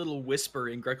tiny little whisper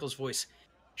in Greckles' voice.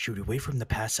 Should we wait for him to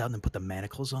pass out and then put the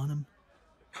manacles on him?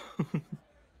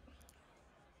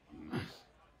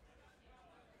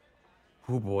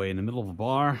 Oh boy, in the middle of a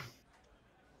bar.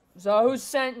 So who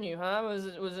sent you, huh? Was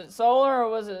it Solar or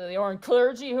was it the Orin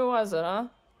clergy? Who was it, huh?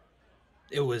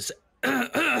 It was...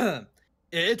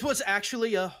 It was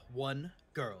actually one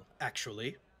girl,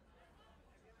 actually.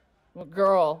 What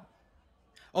girl?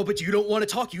 Oh, but you don't want to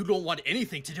talk. You don't want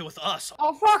anything to do with us.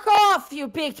 Oh, fuck off, you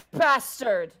big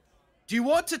bastard! Do you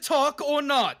want to talk or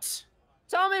not?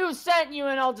 Tell me who sent you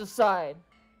and I'll decide.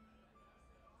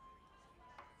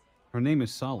 Her name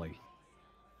is Solly.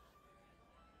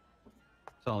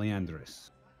 Solly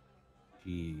Andrus.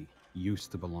 She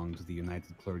used to belong to the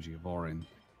United Clergy of Orin.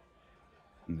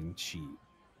 And then she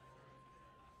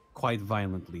quite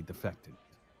violently defected.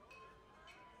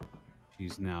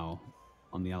 She's now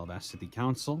on the Alivast City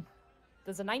Council.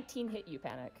 Does a 19 hit you,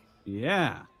 Panic?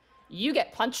 Yeah. You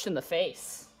get punched in the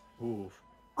face. Ooh.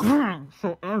 And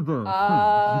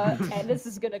this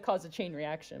is gonna cause a chain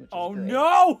reaction. Which is great.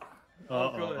 No!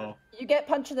 Uh-oh. You get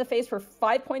punched in the face for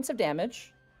 5 points of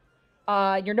damage.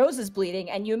 Your nose is bleeding,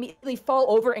 and you immediately fall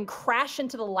over and crash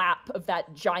into the lap of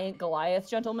that giant Goliath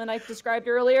gentleman I described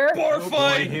earlier. Bar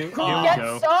fight! Here He we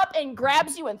gets go. up and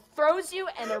grabs you and throws you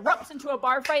and erupts into a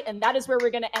bar fight, and that is where we're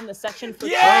gonna end the section for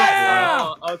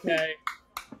Yeah! Oh, okay.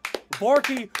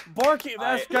 Borky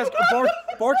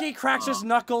cracks his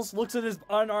knuckles, looks at his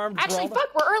unarmed Actually, brother.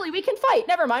 fuck, we're early. We can fight.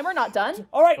 Never mind, we're not done.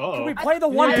 All right, can we play the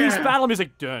One Piece battle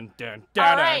music? Dun, dun, dun,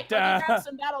 All right, dun, let me dun. grab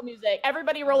some battle music.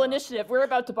 Everybody roll initiative. We're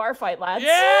about to bar fight, lads.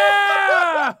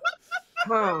 Yeah!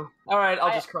 All right,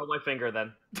 I'll just curl my finger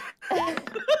then.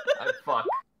 Fuck.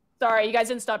 Sorry, you guys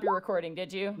didn't stop your recording,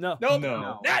 did you? No. Nope.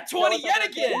 No. Nat 20 yet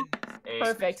again.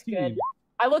 Perfect, good.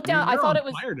 I looked down, I thought it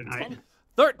was tonight.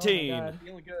 13. Oh my God.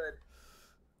 Feeling good.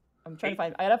 I'm trying to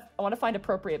find, I want to find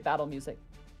appropriate battle music.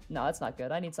 No, that's not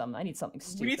good. I need something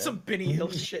stupid. We need some Benny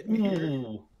Hill shit in here.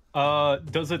 Ooh.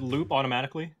 Does it loop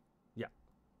automatically?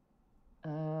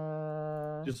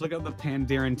 Just look up the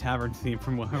Pandaren Tavern theme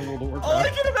from World of Warcraft. All I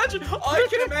can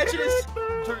imagine is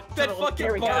that There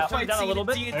fucking we go. bar Turn fight it down a scene little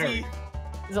in bit. D&D.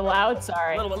 Is it loud?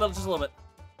 Sorry. A little bit, just a little bit.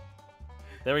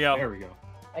 There we go. There we go.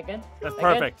 That good? That's That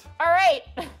good? perfect. All right.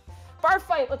 Bar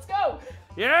fight, let's go.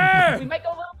 Yeah! We might go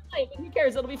a little bit late, but who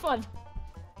cares? It'll be fun.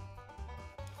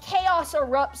 Chaos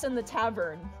erupts in the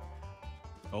tavern.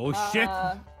 Oh shit!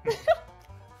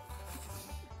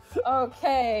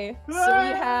 Okay, so we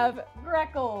have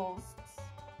Greckles.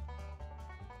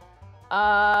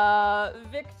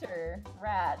 Victor,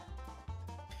 Rat.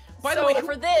 By the way,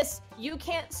 for this, you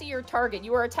can't see your target.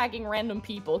 You are attacking random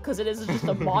people because it is just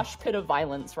a mosh pit of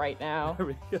violence right now. There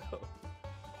we go.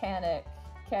 Panic.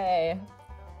 Okay.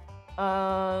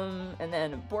 And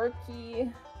then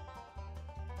Borky.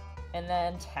 And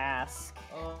then Task.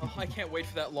 I can't wait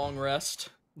for that long rest.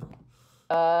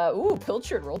 Ooh,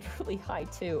 Pilchard rolled really high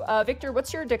too. Victor,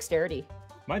 what's your dexterity?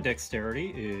 My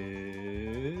dexterity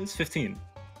is 15.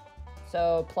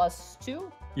 So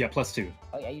 +2? Yeah, +2.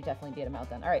 Oh yeah, you definitely beat him out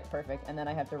then. All right, perfect. And then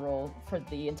I have to roll for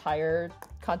the entire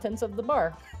contents of the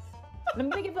bar. And I'm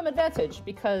gonna give them advantage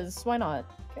because why not?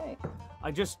 Okay.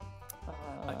 I just.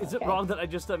 Is it okay. wrong that I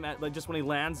just like just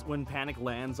when Panic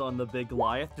lands on the big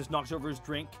Goliath, just knocks over his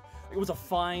drink? It was a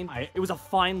fine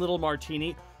little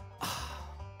martini.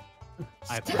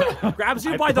 Grabs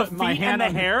you by the put my feet hand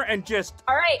and the on- hair and just.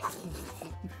 All right. I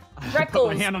put my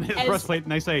Greckles, hand on his as- breastplate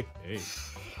and I say, "Hey."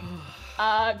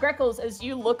 Greckles, as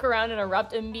you look around and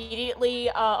erupt, immediately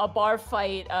a bar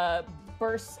fight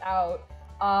bursts out.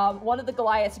 One of the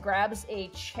Goliaths grabs a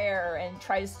chair and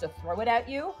tries to throw it at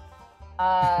you.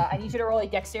 I need you to roll a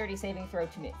dexterity saving throw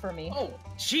for me. Oh,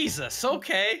 Jesus.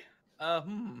 Okay.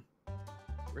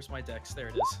 Where's my dex? There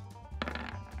it is.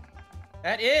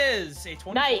 That is a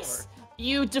 24. Nice.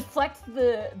 You deflect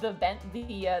the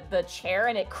chair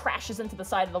and it crashes into the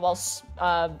side of the wall,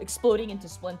 exploding into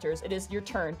splinters. It is your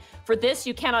turn. For this,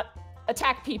 you cannot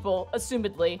attack people,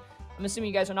 assumedly. I'm assuming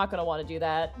you guys are not going to want to do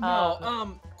that.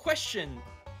 No, question.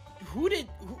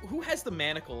 Who has the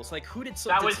manacles? Like, who did so?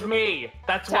 That was me.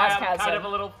 That's why Task I'm has kind them. of a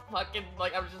little fucking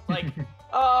like I'm just like,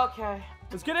 oh, okay.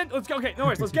 Let's get in. Let's go. Okay, no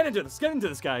worries. Let's get into this. Get into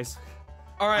this, guys.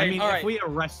 All right. I mean, all if right. we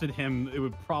arrested him, it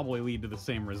would probably lead to the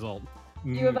same result.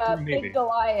 You have a Maybe. big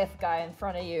Goliath guy in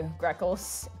front of you,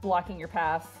 Greckles, blocking your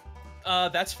path.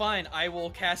 That's fine. I will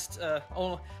cast. I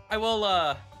will.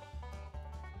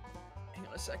 Hang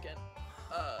on a second.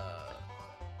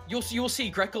 You'll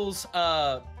see Greckles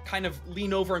kind of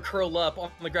lean over and curl up on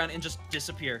the ground and just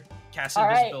disappear. Cast All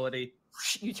right. invisibility.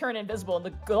 You turn invisible, and the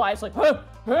Goliath's like, huh,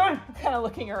 huh, kind of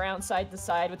looking around side to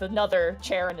side with another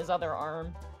chair in his other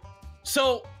arm.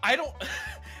 So I don't.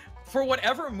 For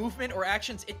whatever movement or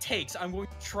actions it takes, I'm going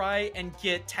to try and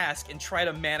get Task and try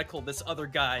to manacle this other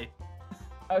guy.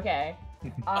 Okay.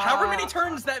 However many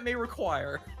turns that may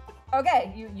require.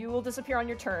 Okay, you will disappear on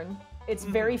your turn. It's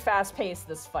very fast paced,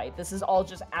 this fight. This is all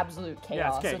just absolute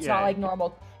chaos. okay, So it's yeah. not like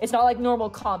normal. It's not like normal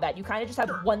combat. You kind of just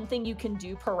have one thing you can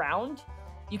do per round.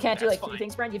 You can't do That's like 3 fine.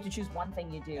 things per round. You have to choose one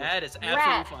thing you do. That is absolutely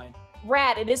Rat. fine.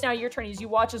 Rat, it is now your turn as you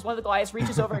watch as one of the Goliaths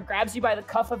reaches over and grabs you by the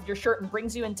cuff of your shirt and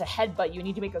brings you into headbutt. You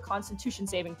need to make a Constitution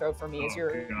saving throw for me as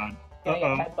you're God. gonna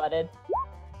get headbutted.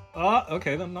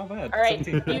 Okay, then not bad. All right,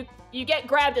 17. you get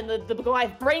grabbed and the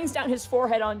Goliath brings down his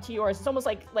forehead onto yours. It's almost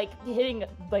like hitting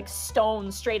like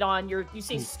stone straight on. You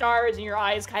see stars and your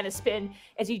eyes kind of spin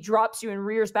as he drops you and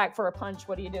rears back for a punch.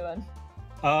 What are you doing?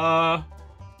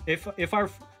 If our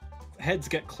heads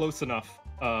get close enough,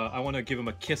 I want to give him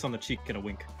a kiss on the cheek and a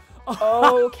wink.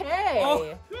 Okay.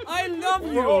 Oh, I love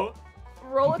you.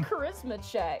 Roll a charisma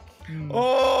check.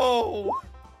 Oh!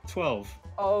 12.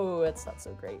 Oh, that's not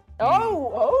so great.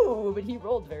 Oh, but he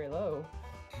rolled very low.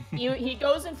 He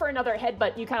goes in for another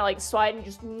headbutt. You kind of like slide and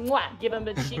just give him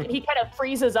a cheek. And he kind of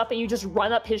freezes up, and you just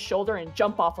run up his shoulder and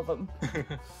jump off of him.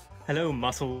 Hello,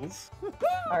 muscles.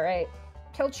 All right,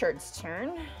 Pilchard's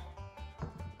turn.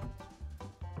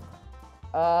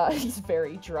 He's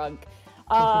very drunk.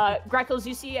 Greckles,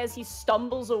 you see as he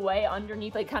stumbles away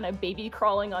underneath, like kind of baby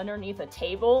crawling underneath a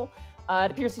table.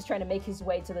 It appears he's trying to make his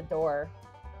way to the door.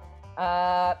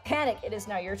 Panic, it is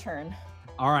now your turn.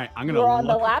 All right, I'm gonna. You're on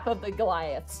the lap of the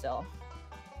Goliath still.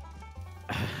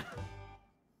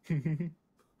 Put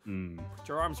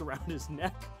your arms around his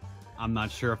neck. I'm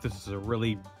not sure if this is a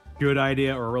really good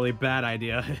idea or a really bad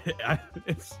idea.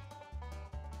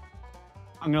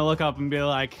 I'm gonna look up and be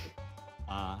like,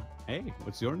 hey,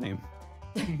 what's your name?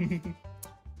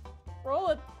 Roll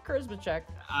a charisma check.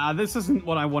 This isn't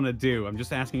what I want to do. I'm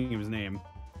just asking him his name.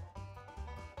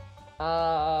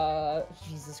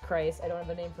 Jesus Christ, I don't have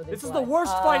a name for this. This is the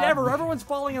worst fight ever. Everyone's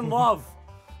falling in love.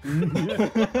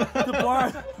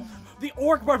 The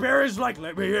orc barbarian's like,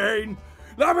 let me in.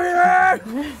 Let me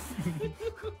in.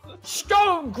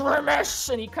 Stone Grimace!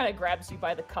 And he kind of grabs you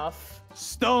by the cuff.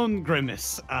 Stone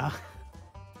Grimace.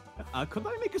 Could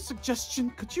I make a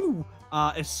suggestion? Could you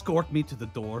escort me to the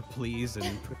door, please,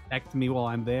 and protect me while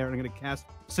I'm there? I'm gonna cast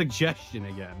suggestion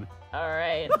again. All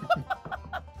right.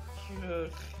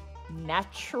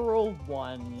 Natural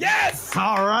 1. Yes!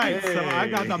 All right, so I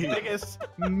got the biggest,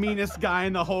 meanest guy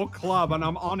in the whole club, and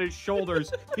I'm on his shoulders.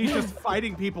 He's just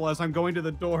fighting people as I'm going to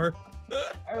the door.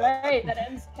 All right, that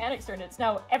ends Panic's turn. It's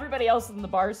now everybody else in the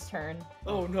bar's turn.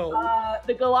 Oh no.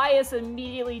 The Goliaths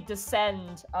immediately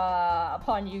descend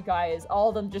upon you guys, all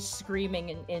of them just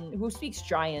screaming in who speaks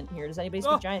giant here? Does anybody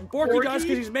speak giant? Borky does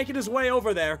because he's making his way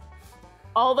over there.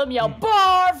 All of them yell,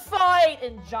 bar fight,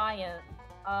 in giant.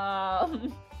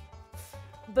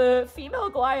 The female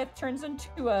Goliath turns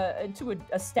into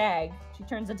a stag. She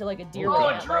turns into like a deer. Oh,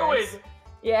 a druid!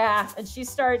 Yeah, and she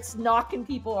starts knocking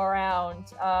people around.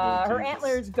 Her Jesus.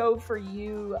 antlers go for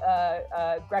you,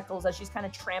 Greckles, as she's kind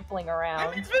of trampling around.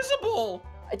 I'm invisible!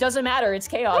 It doesn't matter. It's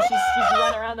chaos. She's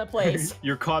running around the place.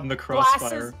 You're caught in the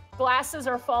crossfire. Glasses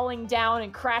are falling down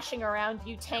and crashing around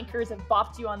you. Tankers have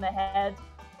bopped you on the head.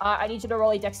 I need you to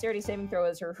roll a dexterity saving throw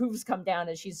as her hooves come down,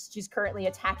 as she's currently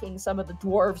attacking some of the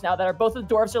dwarves now that are both of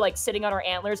the dwarves are like sitting on her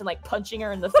antlers and like punching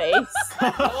her in the face.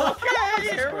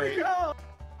 Okay, here we go.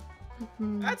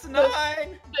 That's 9.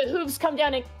 The hooves come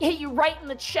down and hit you right in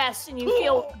the chest, and you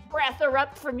feel breath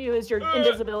erupt from you as your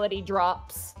invisibility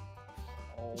drops.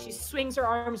 She swings her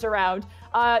arms around.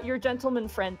 Your gentleman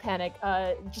friend, Panic,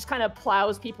 just kind of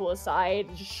plows people aside,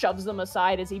 just shoves them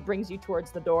aside as he brings you towards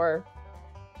the door.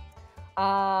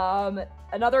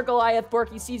 Another Goliath,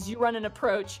 Borky, sees you run and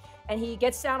approach, and he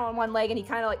gets down on one leg and he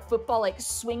kind of like football like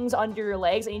swings under your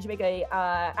legs. I need you to make a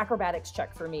acrobatics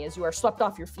check for me as you are swept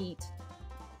off your feet.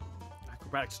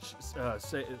 Acrobatics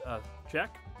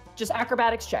check? Just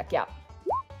acrobatics check, yeah.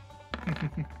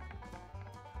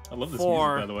 I love this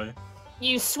 4. music, by the way.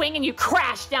 You swing and you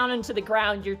crash down into the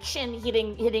ground, your chin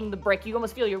hitting the brick. You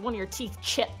almost feel one of your teeth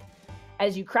chip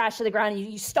as you crash to the ground, and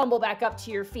you stumble back up to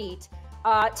your feet.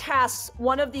 Task,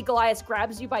 one of the Goliaths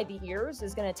grabs you by the ears,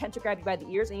 is going to attempt to grab you by the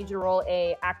ears. I need you to roll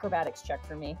a acrobatics check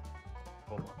for me.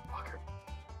 Hold on, fucker.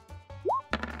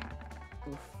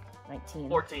 Oof, 19.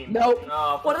 14. Nope.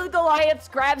 No, One of the Goliaths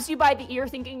grabs you by the ear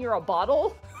thinking you're a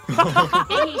bottle.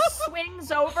 And he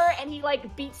swings over and he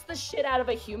like beats the shit out of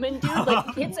a human dude,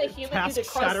 like hits a human dude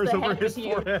across the head with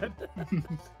you. forehead.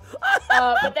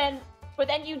 But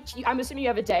then you, I'm assuming you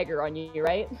have a dagger on you,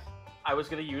 right? I was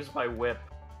gonna use my whip.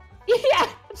 Yeah,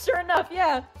 sure enough,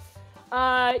 yeah.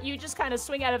 You just kind of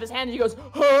swing out of his hand and he goes,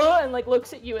 huh, and like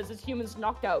looks at you as this human's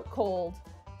knocked out cold.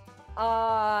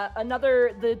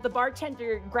 The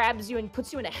bartender grabs you and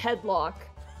puts you in a headlock,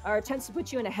 or attempts to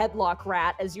put you in a headlock,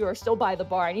 Rat, as you are still by the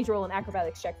bar. I need you to roll an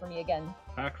acrobatics check for me again.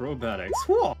 Acrobatics.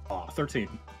 Whoa, 13.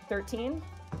 13.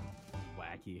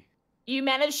 Wacky. You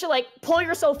manage to like pull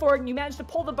yourself forward and you manage to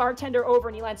pull the bartender over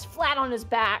and he lands flat on his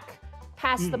back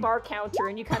past the bar counter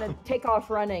and you kind of take off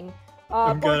running.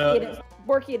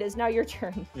 Borky, it is now your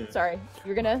turn. Yeah. Sorry,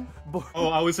 you're gonna... Oh,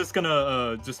 I was just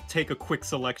gonna just take a quick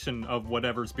selection of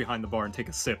whatever's behind the bar and take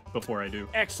a sip before I do. You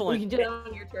Excellent. can do that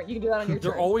on your turn. You can do that on your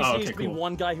There turn. always Oh, needs okay, to be cool.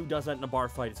 one guy who does that in a bar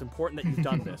fight. It's important that you've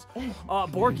done this.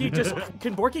 Borky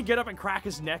can Borky get up and crack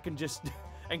his neck and just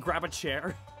and grab a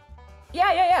chair?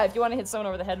 Yeah. If you want to hit someone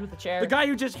over the head with a chair. The guy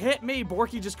who just hit me,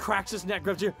 Borky just cracks his neck,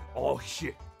 grabs you. Oh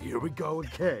shit, here we go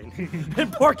again.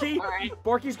 And Borky, All right.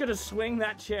 Borky's gonna swing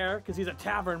that chair because he's a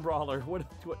tavern brawler. What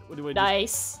do I do?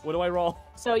 Nice. What do I roll?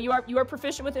 So you are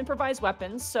proficient with improvised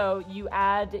weapons. So you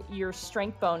add your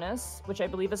strength bonus, which I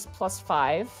believe is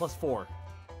 +5. +4.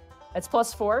 It's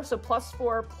 +4. So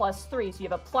 +4 +3. So you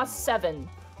have a +7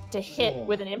 to hit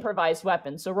with an improvised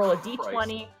weapon. So roll a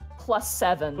d20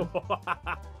 +7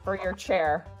 for your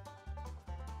chair.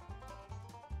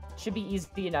 Should be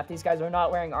easy enough. These guys are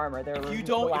not wearing armor. They're If you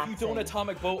don't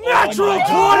atomic boat, Natural 20!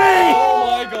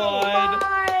 Oh my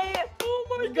god!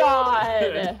 Oh my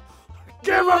god!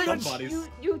 Give him the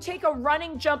You take a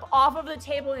running jump off of the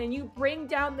table and you bring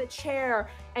down the chair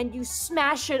and you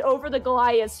smash it over the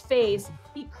Goliath's face.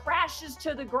 He crashes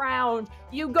to the ground.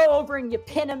 You go over and you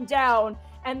pin him down.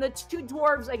 And the two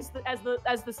dwarves,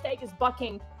 as the stake is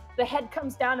bucking, the head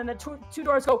comes down and the two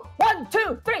dwarves go 1,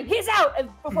 2, 3. He's out! And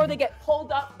before they get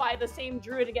pulled up by the same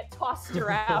druid and get tossed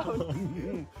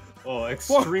around. Oh,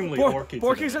 extremely orky.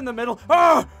 Borky's in the middle.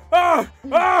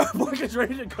 Borky's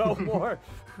ready to go more.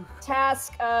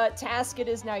 Task, it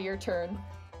is now your turn.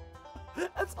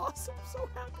 That's awesome. I'm so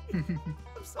happy.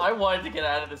 I wanted to get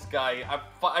out of this guy.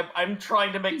 I'm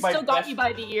trying to make He's my still got best... you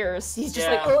by the ears. He's just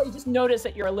Yeah. like, oh, you just notice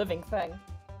that you're a living thing.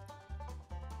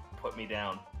 Put me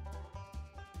down.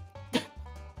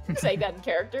 Say that in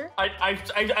character.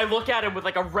 I look at him with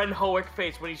like a Ren Hoek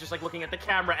face when he's just like looking at the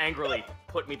camera angrily.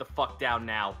 Put me the fuck down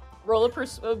now. Roll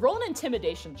an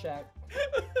intimidation check.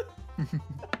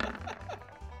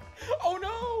 Oh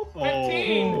no!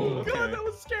 15! Oh, God, that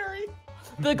was scary.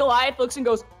 The Goliath looks and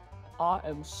goes, I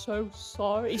am so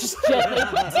sorry. He just gently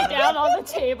puts you down on the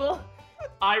table.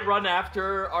 I run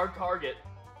after our target.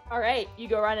 All right, you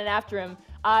go running after him.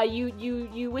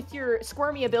 You with your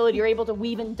squirmy ability, you're able to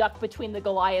weave and duck between the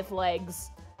Goliath legs.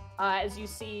 As you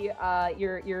see,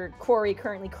 your quarry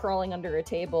currently crawling under a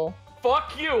table.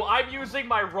 Fuck you! I'm using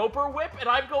my roper whip, and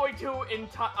I'm going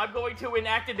to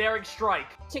enact a daring strike.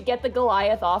 To get the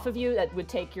Goliath off of you, that would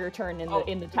take your turn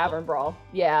in the tavern brawl.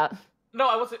 Yeah. No,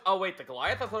 I wasn't. Oh wait, the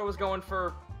Goliath. I thought I was going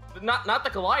for not the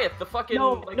Goliath. The fucking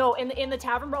No. In the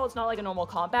tavern brawl, it's not like a normal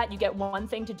combat. You get one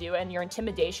thing to do, and your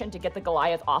intimidation to get the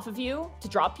Goliath off of you, to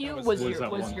drop you, was your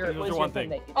one thing.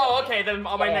 that you did. Oh, okay. Then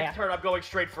on my next turn, I'm going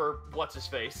straight for what's his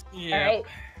face. Yeah. All right,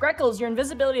 Greckles, your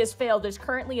invisibility has failed. There's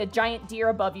currently a giant deer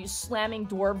above you, slamming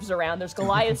dwarves around. There's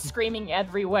Goliaths screaming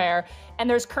everywhere, and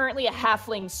there's currently a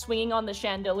halfling swinging on the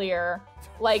chandelier,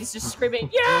 legs just screaming,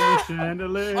 yeah!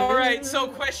 All right. So,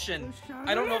 question.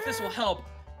 I don't know if this will help.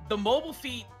 The mobile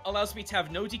feat allows me to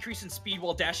have no decrease in speed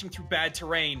while dashing through bad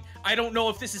terrain. I don't know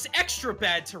if this is extra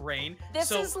bad terrain. This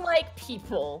is like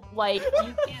people. Like,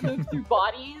 you can't move through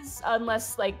bodies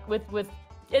unless, like, with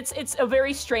it's a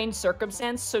very strange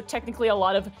circumstance. So technically, a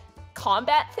lot of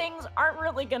combat things aren't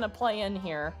really gonna play in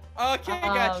here. Okay,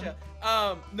 gotcha.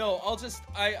 No,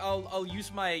 I'll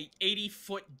use my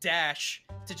 80-foot dash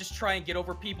to just try and get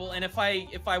over people. And if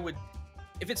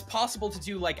it's possible to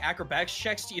do like acrobatics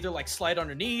checks to either like slide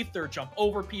underneath or jump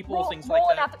over people, things like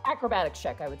that. Roll an acrobatics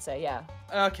check, I would say, yeah.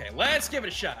 Okay, let's give it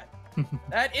a shot.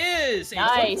 That is a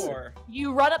Nice. 24.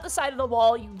 You run up the side of the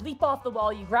wall, you leap off the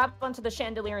wall, you grab onto the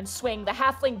chandelier and swing. The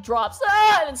halfling drops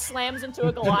and slams into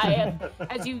a Goliath.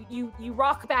 As you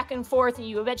rock back and forth, and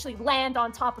you eventually land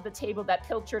on top of the table that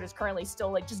Pilchard is currently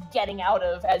still like just getting out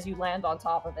of as you land on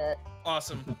top of it.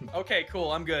 Awesome. Okay,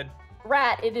 cool. I'm good.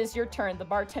 Rat, it is your turn. The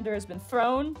bartender has been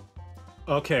thrown.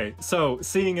 Okay, so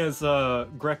seeing as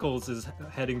Greckles is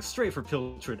heading straight for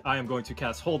Pilchard, I am going to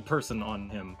cast Hold Person on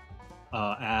him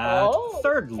at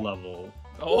 3rd level.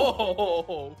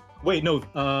 Oh. Wait, no.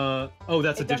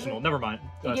 That's It additional. doesn't- Never mind.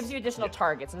 It gives you additional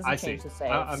targets. It doesn't I change see. the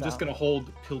save. I'm so. just gonna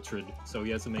hold Pilchard, so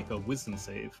he has to make a Wisdom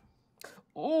save.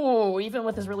 Ooh, even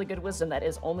with his really good wisdom, that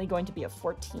is only going to be a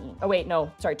 14. Oh wait,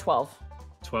 no, sorry, 12.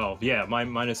 12. Yeah,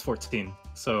 mine is 14.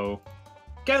 So,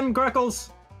 get him,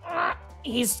 Greckles.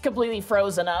 He's completely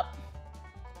frozen up.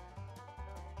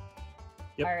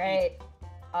 Yep. All right.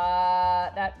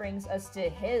 That brings us to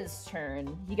his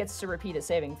turn. He gets to repeat a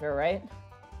saving throw, right?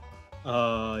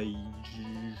 The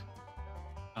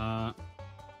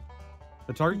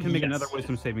target can make Yes. another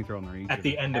Wisdom saving throw on the region. At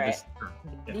the end of Alright. his turn.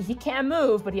 Yeah. He can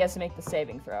move, but he has to make the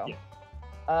saving throw. Yeah.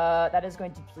 That is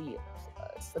going to be.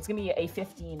 That's going to be a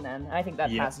 15 then. I think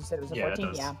that Yeah. passes. You said it was a Yeah, it 14.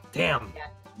 does. Yeah. Damn.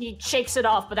 He shakes it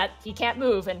off, but that he can't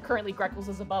move, and currently Greckles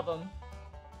is above him.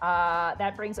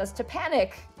 That brings us to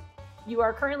Panic. You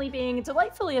are currently being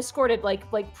delightfully escorted,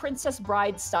 like Princess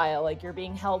Bride style, like you're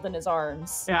being held in his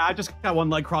arms. Yeah, I just got one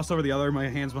leg crossed over the other, my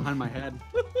hands behind my head.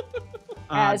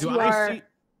 As you are...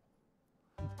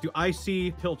 Do I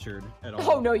see Pilchard at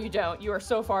all? Oh no, you don't. You are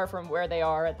so far from where they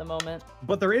are at the moment.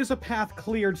 But there is a path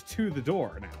cleared to the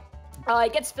door now.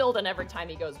 It gets filled in every time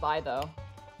he goes by, though.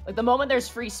 Like the moment there's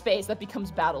free space, that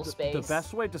becomes battle space. The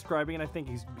best way of describing it, I think,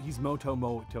 he's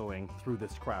motoing through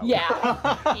this crowd.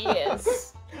 Yeah, he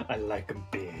is. I like him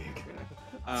big.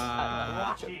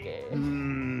 Okay.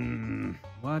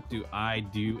 What do I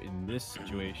do in this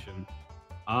situation?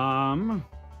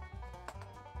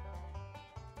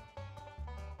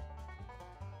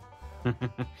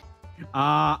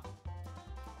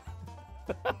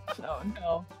 Oh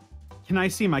no. Can I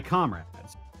see my comrades?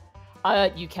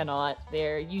 You cannot.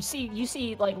 There, you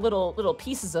see like little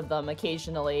pieces of them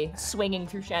occasionally swinging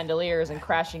through chandeliers and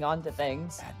crashing onto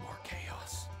things. Add more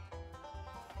chaos.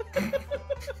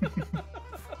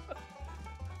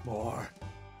 More.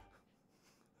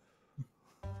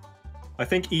 I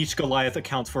think each Goliath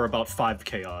accounts for about 5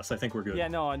 chaos. I think we're good. Yeah,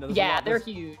 no, I know. Yeah, they're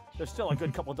huge. There's still a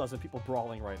good couple dozen people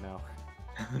brawling right now.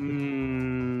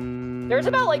 There's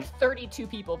about like 32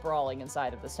 people brawling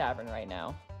inside of this tavern right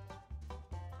now.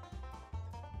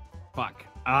 Fuck.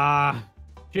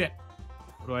 Shit.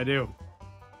 What do I do?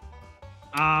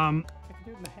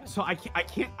 So I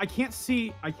can't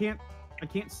see any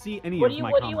of my comrades.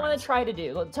 What do you want to try to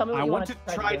do? Tell me what I you want to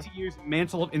try to use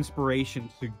Mantle of Inspiration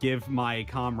to give my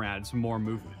comrades more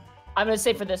movement. I'm gonna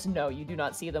say for this, no, you do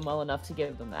not see them well enough to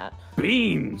give them that.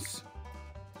 Beams!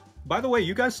 By the way,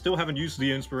 you guys still haven't used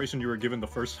the inspiration you were given the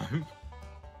first time.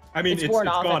 I mean, it's worn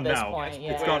off gone at this now. point,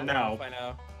 yeah. It's gone now. I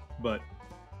know. But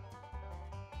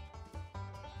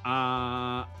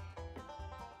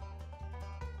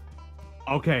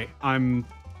Okay, can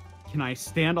I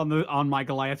stand on my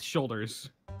Goliath's shoulders?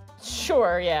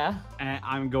 Sure, yeah. And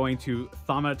I'm going to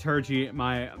thaumaturgy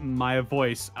my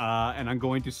voice, and I'm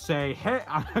going to say, hey,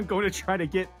 I'm going to try to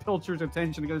get Pilcher's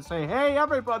attention. I'm going to say, hey,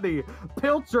 everybody,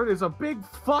 Pilcher is a big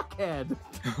fuckhead.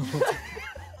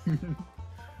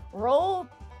 Roll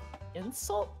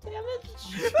insult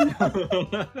damage?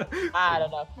 I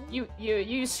don't know.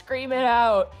 You scream it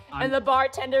out, and the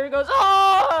bartender goes,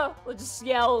 oh! Just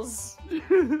yells.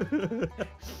 The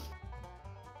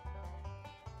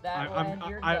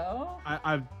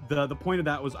point of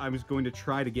that was I was going to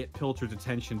try to get Pilcher's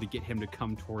attention to get him to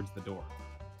come towards the door.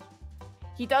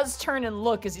 He does turn and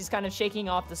look as he's kind of shaking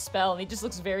off the spell, and he just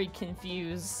looks very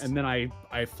confused. And then I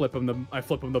flip him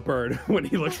the bird when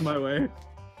he looks my way.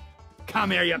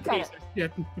 Come here, you piece of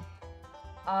shit.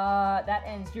 That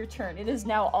ends your turn. It is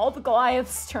now all the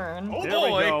Goliath's turn. Oh There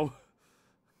boy! we go.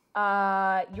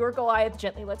 Your Goliath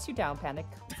gently lets you down, Panic,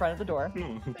 in front of the door.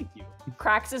 Thank you.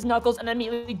 Cracks his knuckles and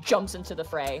immediately jumps into the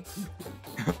fray.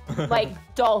 Like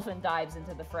dolphin dives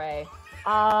into the fray.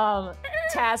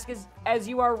 Task is as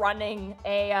you are running,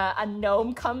 a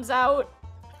gnome comes out.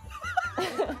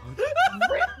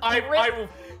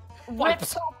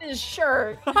 Rips off his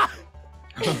shirt.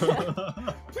 Please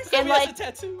tell And, me he has like, a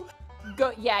tattoo.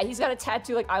 Yeah, he's got a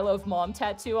tattoo, like I Love Mom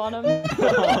tattoo on him.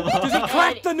 Does he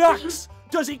crack the knucks?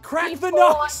 Does he crack the full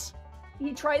knucks?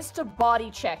 He tries to body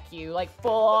check you, like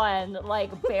full on, like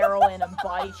barrel in and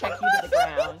body check you to the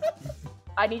ground.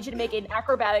 I need you to make an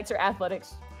acrobatics or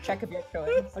athletics check of your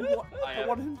choice. I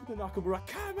want him to knock him right.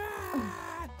 Come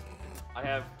on! I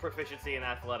have proficiency in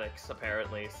athletics,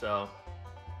 apparently, so...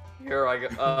 Here I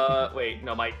go. Wait,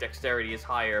 no, my dexterity is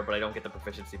higher, but I don't get the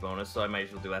proficiency bonus, so I might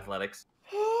as well do athletics.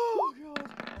 Oh god.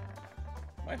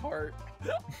 My heart.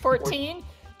 14.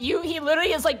 He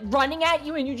literally is like running at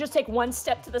you, and you just take one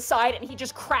step to the side, and he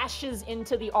just crashes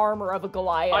into the armor of a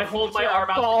Goliath. I hold my You're arm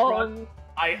out to gone.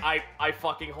 I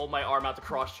fucking hold my arm out to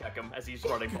cross-check him as he's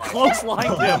running by. Clothesline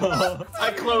him.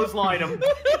 I clothesline him.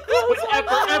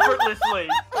 Effortlessly.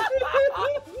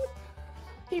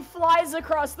 He flies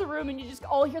across the room, and you just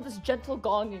all hear this gentle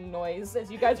gonging noise as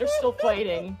you guys are still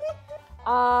fighting.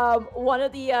 One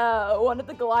of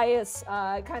the Goliaths,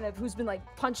 kind of who's been like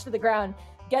punched to the ground,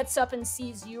 gets up and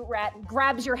sees you, Rat, and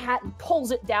grabs your hat and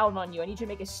pulls it down on you. I need you to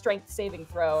make a strength saving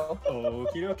throw.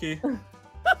 okie dokie.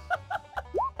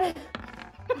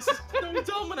 This is so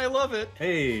dumb, and I love it.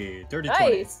 Hey, dirty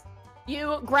 20. Nice.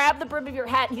 You grab the brim of your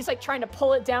hat, and he's like trying to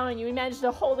pull it down on you. You manage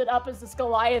to hold it up as this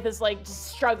Goliath is like just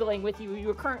struggling with you. You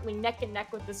are currently neck and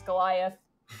neck with this Goliath.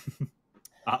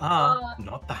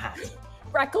 Not the hat.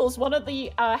 Greckles, one of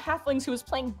the halflings who was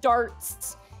playing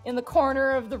darts in the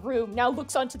corner of the room, now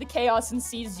looks onto the chaos and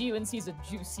sees you and sees a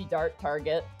juicy dart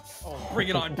target. Oh, bring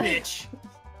it on, bitch.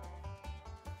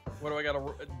 What do I gotta...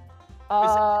 Is it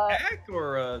attack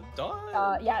or a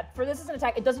dodge? Yeah, for this is an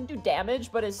attack. It doesn't do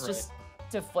damage, but it's just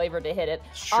to flavor to hit it.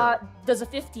 Sure. Does a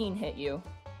 15 hit you?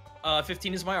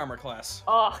 15 is my armor class.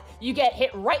 Oh, you get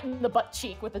hit right in the butt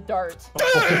cheek with a dart.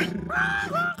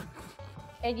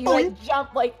 And you like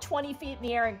jump like 20 feet in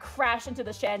the air and crash into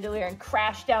the chandelier and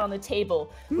crash down on the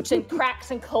table, which then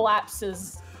cracks and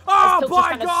collapses. Oh as Pilcher's my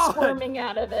kind of god! squirming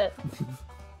out of it.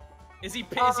 Is he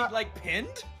like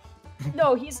pinned?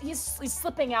 No, he's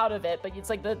slipping out of it, but it's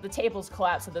like the table's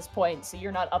collapsed at this point, so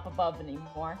you're not up above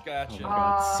anymore. Gotcha. Oh my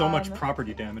god, so much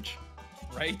property damage.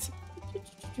 Right?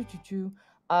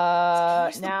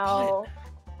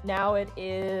 Now it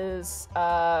is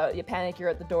you panic, you're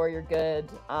at the door, you're good.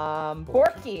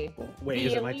 Borky, Wait, the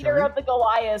is it my leader turn? of the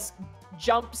Goliaths,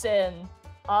 jumps in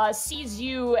sees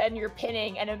you and you're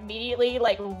pinning, and immediately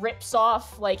like rips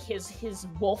off like his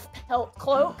wolf pelt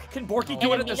cloak. Can Borky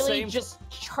do it at the same? Just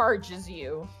charges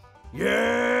you.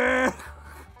 Yeah!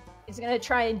 He's gonna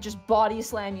try and just body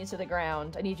slam you to the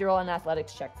ground. I need you to roll an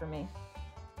athletics check for me.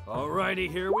 Alrighty,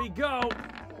 here we go.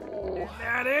 And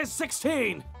that is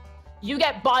 16. You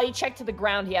get body checked to the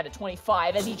ground. He had a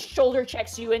 25. As he shoulder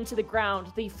checks you into the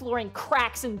ground, the flooring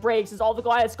cracks and breaks as all the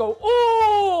Goliaths go,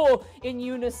 "Ooh!" in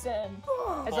unison.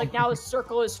 As like now a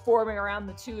circle is forming around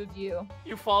the two of you.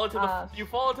 You fall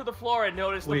into the floor and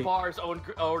notice the Wait. bar's own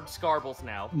scarbles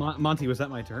now. Monty, was that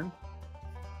my turn?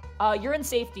 You're in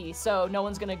safety, so no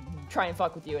one's gonna try and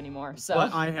fuck with you anymore. So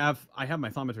But I have my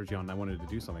thaumaturgy on. And I wanted to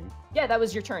do something. yeah, that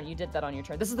was your turn. You did that on your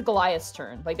turn. This is the Goliath's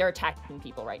turn. Like they're attacking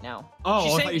people right now.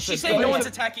 Oh, I thought you She's said- saying no one's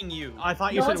attacking you. I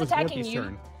thought you No said it one's was attacking Borky's you.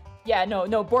 turn. Yeah, no,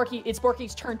 Borky. It's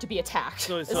Borky's turn to be attacked.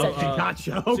 So essentially.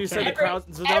 Gotcha. So you said the Okay.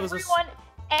 crowd. So that was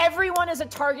Everyone is a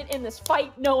target in this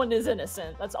fight. No one is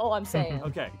innocent. That's all I'm saying.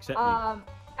 okay. Except me.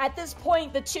 At this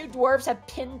point, the two dwarves have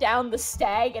pinned down the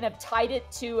stag and have tied it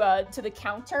to the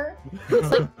counter. It's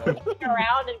like kicking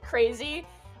around and crazy.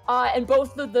 And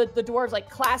both the dwarves like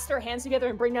clasp their hands together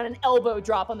and bring down an elbow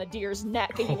drop on the deer's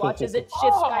neck. And you watch as it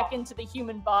shifts back into the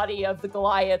human body of the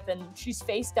Goliath, and she's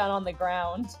face down on the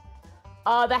ground.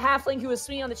 The halfling who was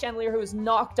swinging on the chandelier, who was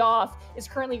knocked off, is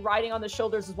currently riding on the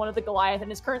shoulders of one of the Goliath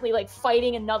and is currently like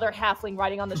fighting another halfling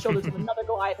riding on the shoulders of another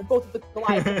Goliath, and both of the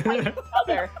Goliaths are fighting each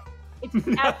other. It's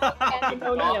absolute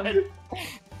pandemonium.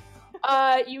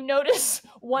 You notice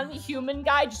one human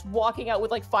guy just walking out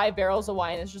with like 5 barrels of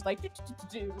wine. It's just like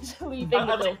leaving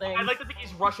the building. I'd like to think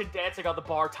he's Russian dancing on the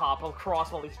bar top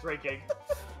across while he's drinking.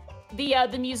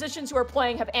 The musicians who are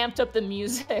playing have amped up the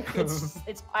music.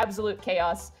 It's absolute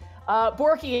chaos.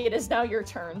 Borky, it is now your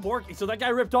turn. Borky. So that guy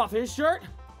ripped off his shirt.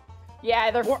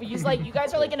 Yeah, he's like, you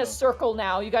guys are like in a circle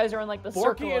now. You guys are in like the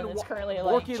circle, and it's currently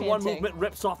like Borky in one chanting. movement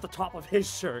rips off the top of his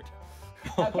shirt.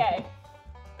 Okay.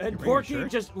 And bring your Borky shirt?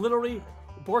 just literally,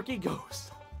 Borky goes.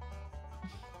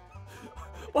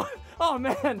 What? Oh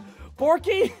man,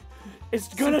 Borky is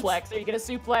gonna Suplex. Are you gonna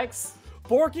suplex?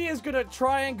 Borky is gonna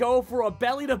try and go for a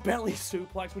belly-to-belly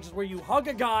suplex, which is where you hug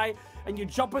a guy and you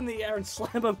jump in the air and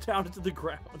slam him down into the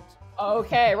ground.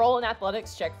 Okay, roll an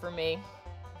athletics check for me.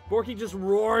 Borky just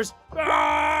roars,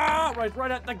 "Ah!"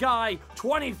 right at the guy.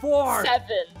 24.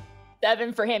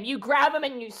 7 for him. You grab him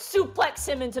and you suplex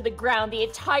him into the ground. The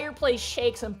entire place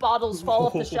shakes and bottles fall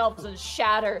off the shelves and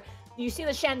shatter. You see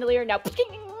the chandelier now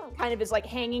kind of is like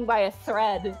hanging by a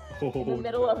thread in the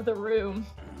middle of the room.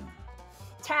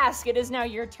 Task, it is now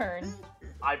your turn.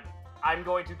 I'm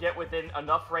going to get within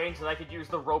enough range that I could use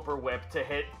the roper whip to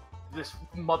hit this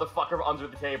motherfucker under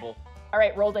the table. All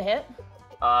right, roll to hit.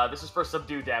 This is for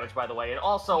subdue damage, by the way, and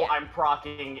also Yeah. I'm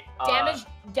proccing.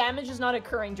 Damage is not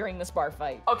occurring during this bar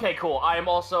fight. Okay, cool. I am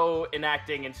also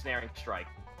enacting ensnaring strike.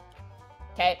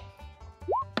 Okay,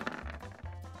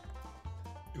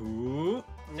 Ooh.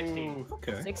 16.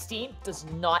 Okay. 16 does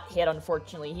not hit.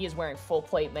 Unfortunately, he is wearing full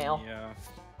plate mail. Yeah.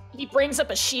 He brings up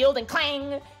a shield and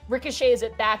clang, ricochets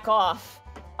it back off.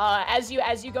 As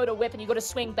you go to whip and you go to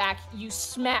swing back, you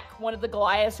smack one of the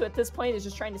Goliaths, who at this point is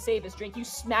just trying to save his drink. You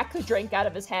smack the drink out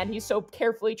of his hand. He's so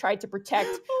carefully tried to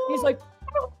protect. He's like,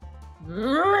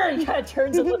 he kind of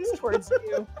turns and looks towards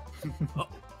you.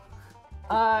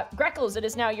 Greckles, it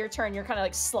is now your turn. You're kind of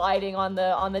like sliding on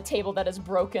the table that is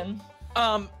broken.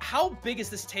 How big is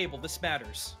this table? This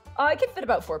matters. It can fit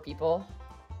about 4 people.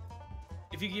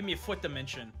 If you give me a foot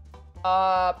dimension.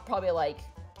 Probably like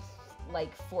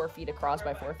 4 feet across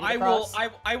by 4 feet across.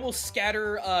 I will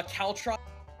scatter Caltrop.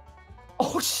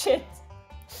 Oh shit!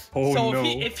 Oh So no.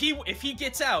 if he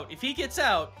gets out,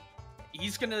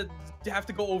 he's gonna have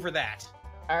to go over that.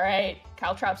 All right,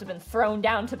 caltrops have been thrown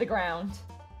down to the ground.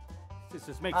 This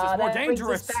just makes this more That brings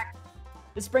us dangerous.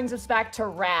 This brings us back to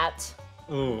Rat.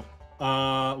 Oh.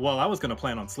 Well, I was gonna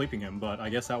plan on sleeping him, but I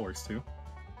guess that works too.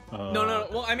 No.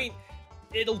 Well, I mean,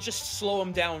 it'll just slow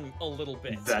him down a little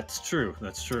bit. That's true.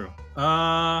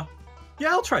 Yeah,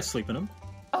 I'll try sleeping him.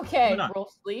 Okay, Why not?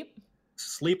 roll sleep.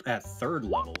 Sleep at 3rd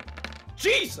level.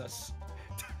 Jesus!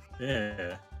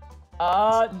 Yeah.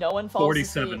 No one falls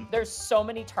 47. asleep. There's so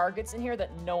many targets in here that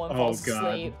no one Oh falls god.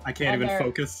 asleep. I can't And even they're-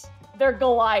 focus. They're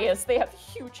Goliaths. They have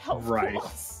huge health Right.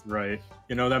 pools. Right.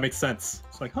 You know, that makes sense.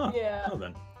 It's like, huh. Yeah. Oh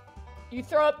then. You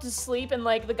throw up to sleep, and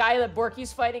like the guy that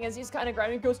Borky's fighting, as he's kind of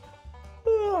grinding, goes,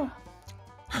 "Ugh."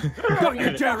 Don't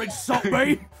you dare insult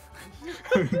me!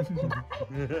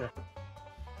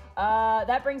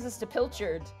 That brings us to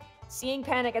Pilchard. Seeing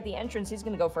Panic at the entrance, he's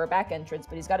gonna go for a back entrance,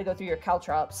 but he's got to go through your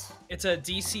caltrops. It's a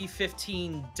DC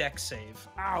 15 dex save.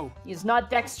 Ow. He's not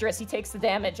dexterous. He takes the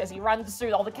damage as he runs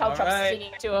through all the caltrops Alright.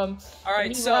 singing to him. Alright,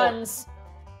 And he so runs.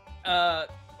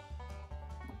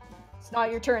 It's not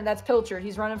your turn. That's Pilchard.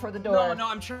 He's running for the door. No,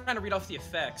 I'm trying to read off the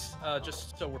effects.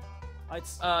 Just so we're.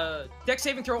 It's Dex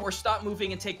saving throw or stop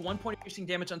moving and take 1 point of piercing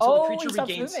damage until the he creature stops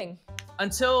regains. moving.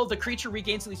 Until the creature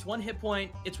regains at least 1 hit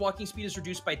point, its walking speed is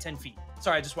reduced by 10 feet.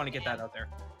 Sorry, I just want to get that out there.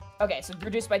 Okay, so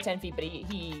reduced by 10 feet, but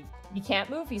he can't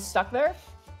move. He's stuck there.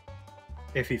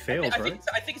 If he fails, right?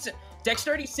 I think it's a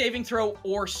dexterity saving throw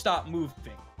or stop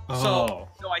moving. Oh.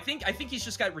 So I think he's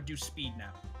just got reduced speed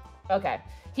now. Okay.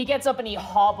 He gets up and he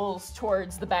hobbles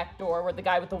towards the back door where the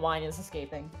guy with the wine is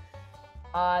escaping.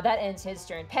 That ends his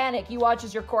turn. Panic, you watch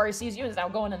as your quarry sees you and is now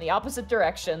going in the opposite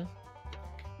direction.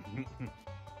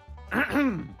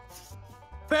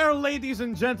 Fair ladies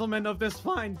and gentlemen of this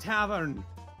fine tavern,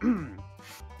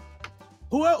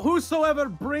 whosoever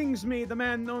brings me the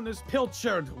man known as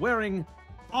Pilchard, wearing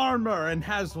armor and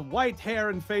has white hair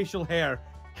and facial hair,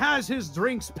 has his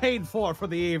drinks paid for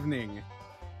the evening.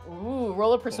 Ooh,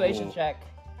 roll a persuasion check.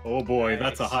 Oh boy,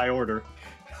 that's a high order.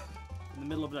 in the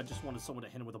middle of it. I just wanted someone to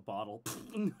hit him with a bottle.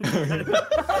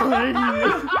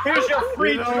 Here's your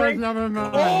free drink.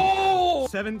 Oh!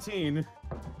 17.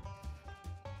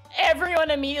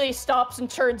 Everyone immediately stops and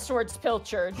turns towards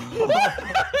Pilchard.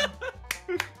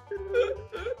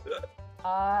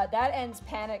 That ends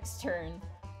Panic's turn.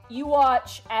 You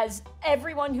watch as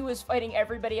everyone who is fighting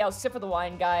everybody else, except for the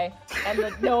wine guy, and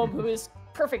the gnome who is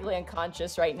perfectly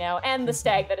unconscious right now, and the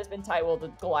stag that has been tied, well, the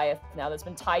Goliath now that's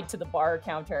been tied to the bar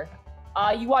counter.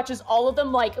 You watch as all of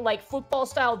them, like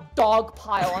football-style dog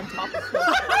pile on top of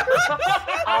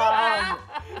Pilchard.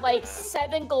 Like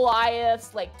 7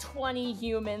 Goliaths, like 20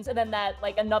 humans, and then that,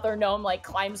 like, another gnome, like,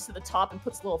 climbs to the top and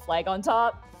puts a little flag on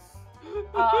top.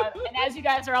 And as you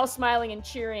guys are all smiling and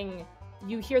cheering,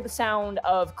 you hear the sound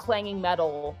of clanging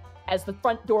metal as the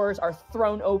front doors are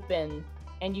thrown open,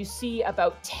 and you see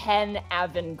about 10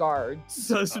 avant-gardes.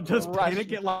 Does rushing. Panic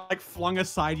get, like, flung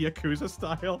aside Yakuza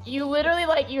style? You literally,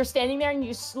 like, you're standing there and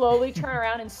you slowly turn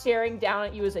around and staring down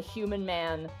at you as a human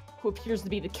man who appears to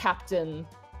be the captain.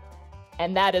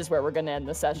 And that is where we're gonna end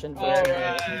the session for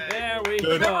today. There we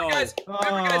Good. go. Remember, guys,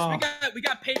 we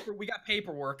got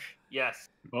paperwork. Yes.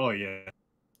 Oh yeah.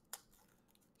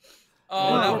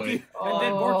 Oh, that was- And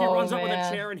then Borky Oh, runs up with a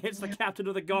man. chair and hits the captain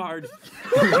of the guard.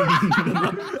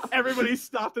 Everybody's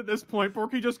stopped at this point.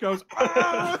 Borky just goes, all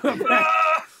right.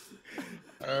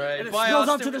 And it Bye, spills Austin,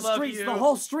 out to we the love streets. you. The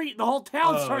whole street, the whole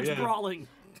town Oh, starts yeah. brawling.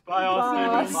 Bye,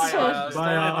 Austin. Bye, Austin.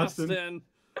 Bye, Austin. And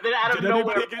then out of Did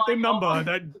nowhere, anybody get the flying number? off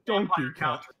That vampire donkey cut.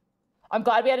 counter. I'm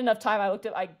glad we had enough time. I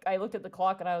looked at the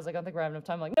clock and I was like, I don't think we're having enough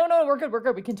time. I'm like, no, we're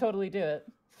good. We can totally do it.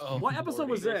 Oh, What episode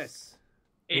was Lordy. this?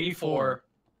 84.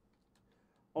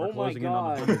 Oh We're my closing in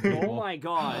on god. the 100 Oh people. my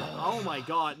god. Oh my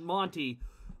god. Monty.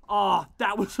 Oh,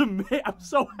 that was amazing. I'm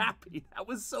so happy. That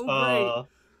was so great.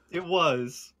 It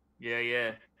was.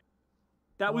 Yeah.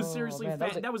 That was Oh, seriously man,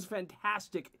 that was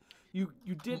fantastic.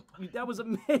 That was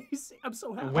amazing. I'm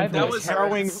so happy.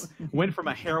 Went from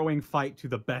a harrowing fight to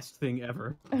the best thing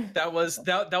ever. That was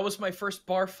my first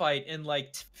bar fight in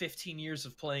like 15 years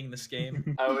of playing this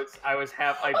game. I was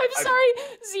half. I'm sorry,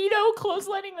 Zeno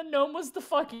closelining the gnome was the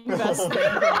fucking best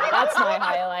thing. That's my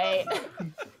highlight.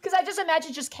 Because I just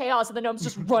imagine just chaos and the gnome's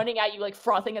just running at you, like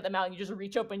frothing at the mouth. And you just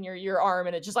reach open your arm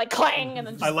and it just like clang and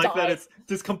then just I like that dies. it's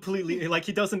just completely like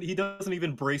he doesn't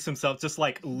even brace himself, just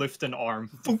like lift an arm.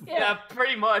 Yeah,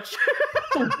 pretty much.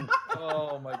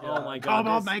 Oh my god. Oh my Come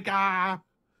on, god.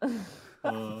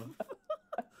 Maker!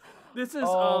 This is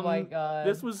Oh my god.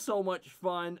 This was so much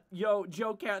fun. Yo,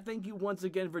 Joe Cat, thank you once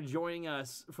again for joining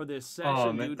us for this session,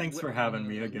 Oh man, dude. thanks for having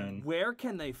me again. Where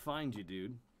can they find you,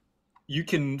 dude? You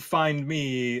can find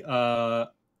me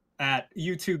at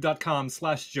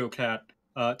youtube.com/joecat,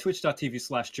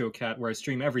 twitch.tv/joecat, where I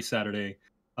stream every Saturday,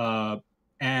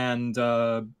 and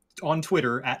on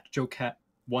Twitter at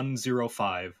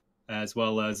joecat105, as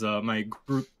well as my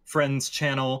group friends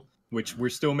channel, which we're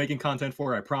still making content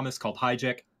for, I promise, called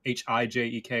Hijack,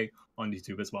 HIJEK, on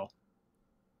YouTube as well.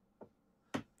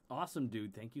 Awesome,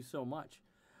 dude. Thank you so much.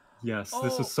 Yes,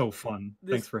 this was so fun.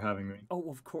 this- Thanks for having me. Oh,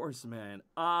 of course, man.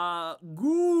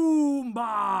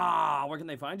 Goomba! Where can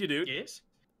they find you, dude? Yes.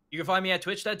 You can find me at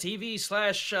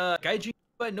twitch.tv/Gaijin,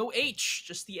 but no H,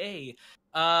 just the A.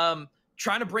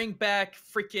 Trying to bring back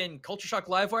freaking Culture Shock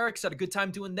Livewire, because I had a good time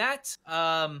doing that.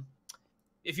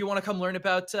 If you want to come learn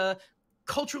about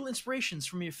cultural inspirations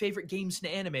from your favorite games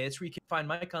and anime, that's where you can find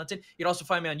my content. You can also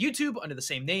find me on YouTube under the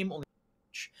same name, only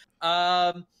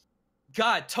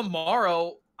God,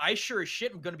 tomorrow I sure as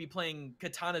shit am going to be playing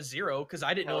Katana Zero because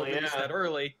I didn't know Hell it released yeah. that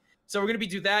early. So we're going to be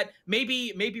do that.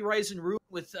 Maybe Rise and Root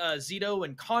with Zito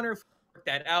and Connor. Work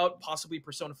that out. Possibly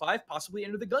Persona 5. Possibly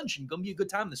Enter the Gungeon. Going to be a good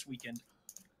time this weekend.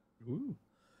 Ooh.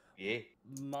 Yeah.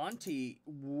 Monty,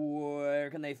 where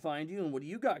can they find you, and what do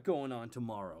you got going on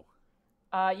tomorrow?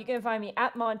 You can find me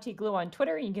at Monty Glue on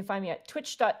Twitter. You can find me at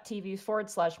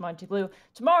twitch.tv/Monty Glue.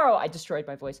 Tomorrow, I destroyed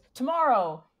my voice.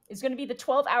 Tomorrow is going to be the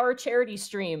 12-hour charity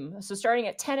stream. So starting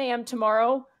at 10 a.m.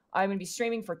 tomorrow, I'm going to be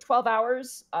streaming for 12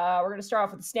 hours. We're going to start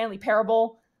off with the Stanley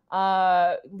Parable,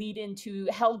 lead into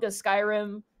Helga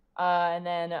Skyrim, and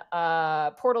then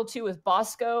Portal 2 with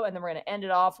Bosco, and then we're going to end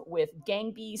it off with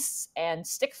Gang Beasts and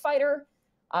Stick Fighter.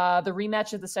 The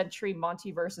rematch of the century,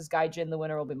 Monty versus Gaijin. The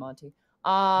winner will be Monty.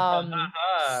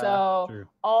 So True.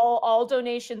 all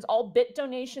donations, all bit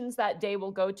donations that day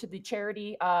will go to the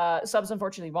charity. Subs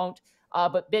unfortunately won't,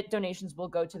 but bit donations will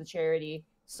go to the charity.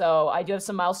 So I do have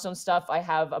some milestone stuff. I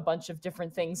have a bunch of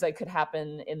different things that could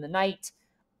happen in the night.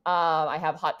 I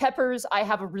have hot peppers. I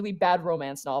have a really bad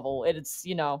romance novel.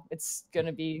 It's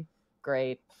gonna be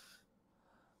great.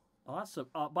 Awesome.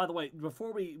 By the way,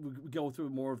 before we go through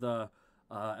more of the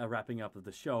wrapping up of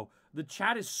the show, the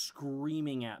chat is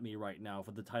screaming at me right now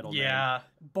for the title name.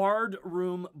 Bard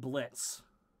Room Blitz.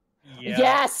 Yeah.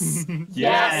 Yes. Yes.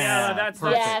 Yeah, that's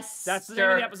Yes. that's the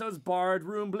name of the episode's Bard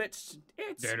Room Blitz.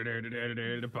 It's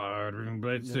Bard Room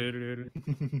Blitz.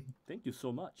 Thank you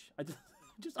so much. I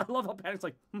love how Panic's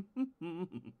like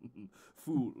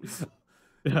fools.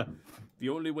 Yeah. The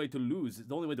only way to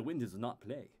win is to not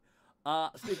play.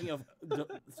 Speaking of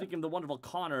the wonderful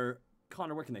Connor,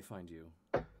 where can they find you?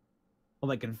 Well,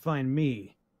 they can find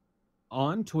me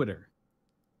on Twitter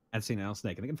at Senile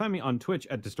Snake. And they can find me on Twitch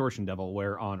at Distortion Devil,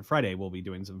 where on Friday we'll be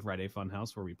doing some Friday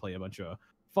Funhouse where we play a bunch of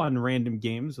fun random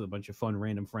games with a bunch of fun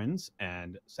random friends.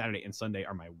 And Saturday and Sunday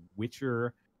are my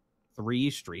Witcher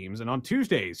 3 streams. And on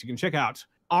Tuesdays, you can check out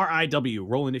RIW,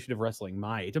 Roll Initiative Wrestling,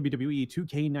 my WWE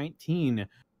 2K19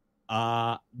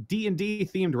 D&D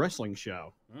themed wrestling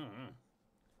show. Mm-hmm.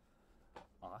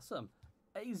 Awesome.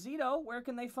 Hey, Zito, where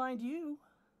can they find you?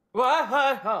 What?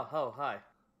 Hi.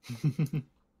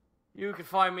 You can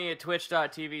find me at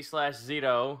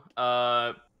twitch.tv/Zito.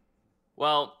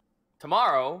 Well,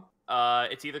 tomorrow,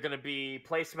 it's either going to be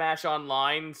Play Smash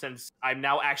Online, since I'm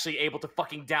now actually able to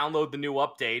fucking download the new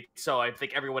update, so I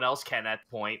think everyone else can at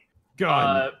the point.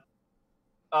 Gun.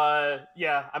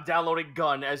 Yeah, I'm downloading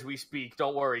Gun as we speak.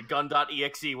 Don't worry.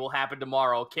 Gun.exe will happen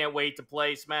tomorrow. Can't wait to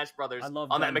play Smash Brothers I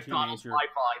love on that Gun McDonald's Teenager.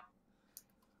 Wi-Fi.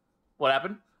 What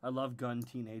happened? I love Gun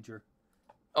Teenager.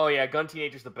 Oh yeah, Gun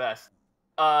Teenager's the best.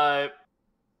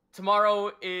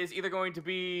 Tomorrow is either going to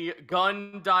be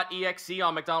Gun.exe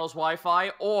on McDonald's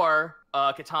Wi-Fi or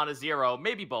Katana Zero,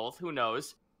 maybe both. Who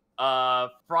knows?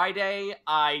 Friday,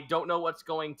 I don't know what's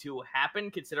going to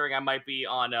happen, considering I might be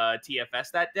on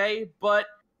TFS that day, but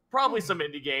probably some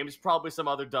indie games, probably some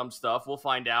other dumb stuff. We'll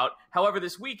find out. However,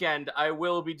 this weekend, I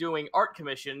will be doing art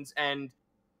commissions, and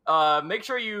make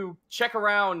sure you check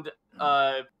around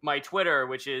my Twitter,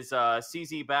 which is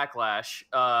CZ Backlash.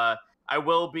 I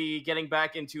will be getting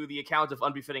back into the account of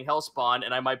Unbefitting Hellspawn,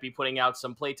 and I might be putting out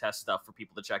some playtest stuff for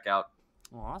people to check out.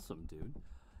 Awesome, dude.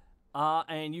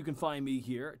 And you can find me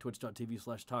here at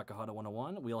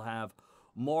twitch.tv/Takahata101. We'll have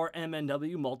more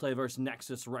MNW, Multiverse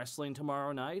Nexus Wrestling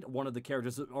tomorrow night. One of the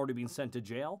characters has already been sent to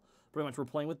jail. Pretty much we're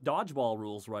playing with dodgeball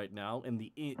rules right now in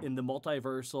the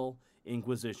Multiversal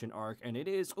Inquisition arc. And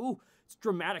it's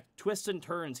dramatic twists and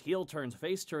turns, heel turns,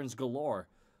 face turns galore.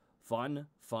 Fun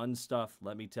stuff,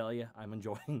 let me tell you. I'm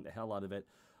enjoying the hell out of it.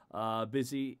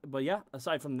 Busy, but yeah,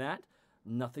 aside from that,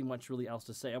 nothing much really else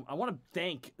to say. I want to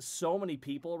thank so many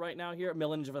people right now here.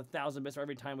 Millions of 1,000 bits for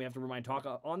every time we have to remind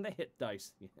Taka on the hit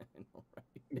dice. Yeah, I know, right?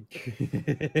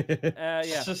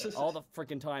 Yeah, all the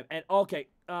freaking time. And okay,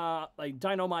 like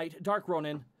Dynamite, Dark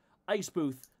Ronin, Ice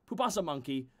Booth, Pupasa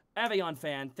Monkey, Avion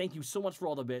Fan, thank you so much for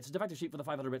all the bits. Defector Sheep for the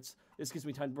 500 bits. This gives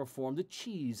me time to perform the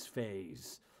cheese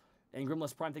phase. And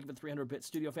Grimless Prime, thank you for the 300 bits.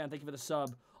 Studio Fan, thank you for the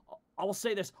sub. I will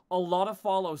say this, a lot of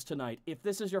follows tonight. If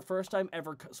this is your first time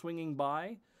ever swinging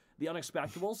by the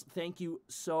Unexpectables, thank you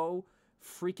so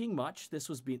freaking much. This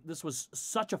was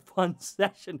such a fun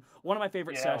session. One of my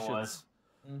favorite sessions.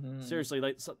 Mm-hmm.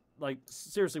 Seriously,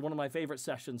 seriously, one of my favorite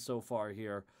sessions so far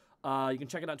here. You can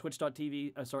check it out on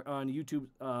twitch.tv, on YouTube,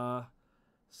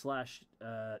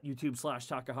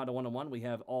 YouTube/Takahata101. We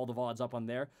have all the VODs up on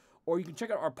there. Or you can check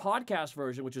out our podcast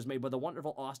version, which is made by the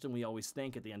wonderful Austin we always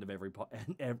thank at the end of every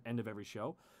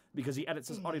show, because he edits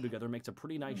his audio together and makes a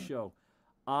pretty nice show.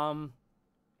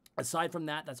 Aside from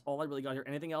that, that's all I really got here.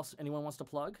 Anything else anyone wants to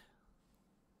plug?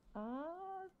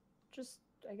 Just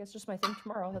I guess just my thing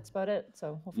tomorrow. That's about it.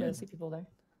 So hopefully I'll see people there.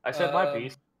 I said my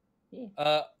piece.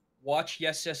 Yeah. Watch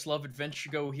Yes Yes Love Adventure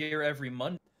Go here every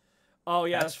Monday. Oh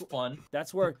yeah, That's fun.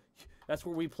 That's where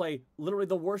we play literally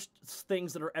the worst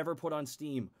things that are ever put on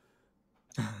Steam.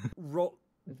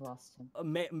 We've lost him.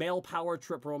 Male power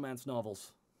trip romance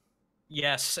novels.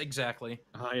 Yes, exactly.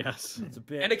 Ah, yes. It's a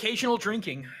bit. And occasional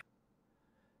drinking.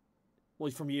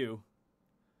 Well, from you.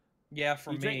 Yeah,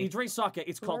 from me. You drink sake.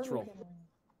 It's cultural.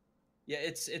 Yeah,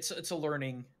 it's a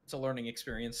learning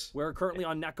experience. We're currently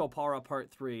on Nekopara Part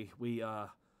 3. We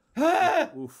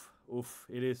oof.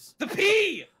 It is. The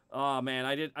P. Oh man,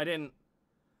 I didn't.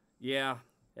 Yeah,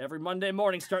 every Monday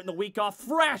morning, starting the week off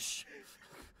fresh.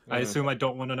 I assume I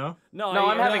don't want to know. No,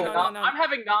 I'm having no. I'm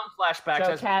having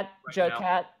non-flashbacks. Joe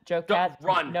Cat.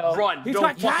 Run, no. run. He's Don't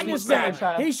got cat in his name.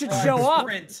 He should show up.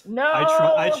 No.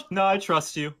 I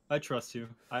trust you. I trust you.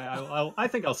 I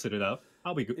think I'll sit it out.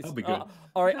 I'll be good. I'll be good.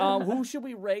 All right. Who should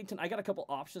we raid tonight? I got a couple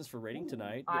options for raiding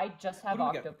tonight. I just have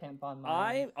What do we got? Octopimp on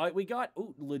mine. We got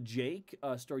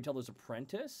LeJake, Storyteller's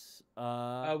Apprentice.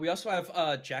 We also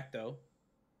have Jack though.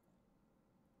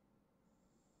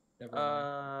 Never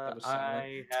mind. That was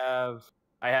silent.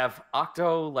 I have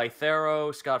Octo,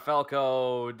 Lythero, Scott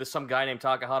Falco, there's some guy named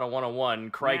Takahata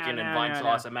 101, Kraken, and Vine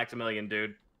Sauce and Maximilian,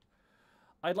 dude.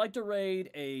 I'd like to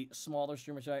raid a smaller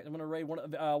streamer tonight. I'm gonna raid one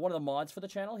of the mods for the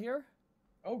channel here.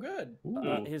 Oh, good.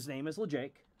 His name is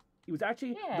LeJake. He was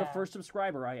actually the first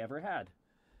subscriber I ever had.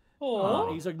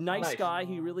 Oh, He's a nice guy.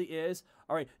 He really is.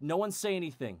 All right, no one say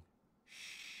anything.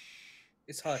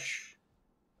 it's hush.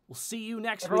 We'll see you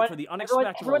next week for the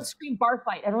Unexpectables. Everyone scream bar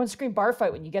fight. Everyone scream bar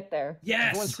fight when you get there. Yes.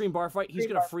 Everyone scream bar fight. He's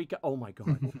gonna freak out. Oh my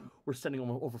god, we're sending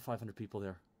over 500 people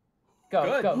there. Go.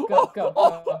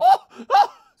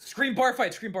 Scream bar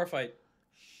fight. Scream bar fight.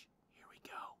 Here we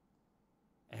go.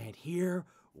 And here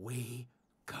we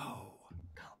go.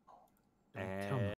 And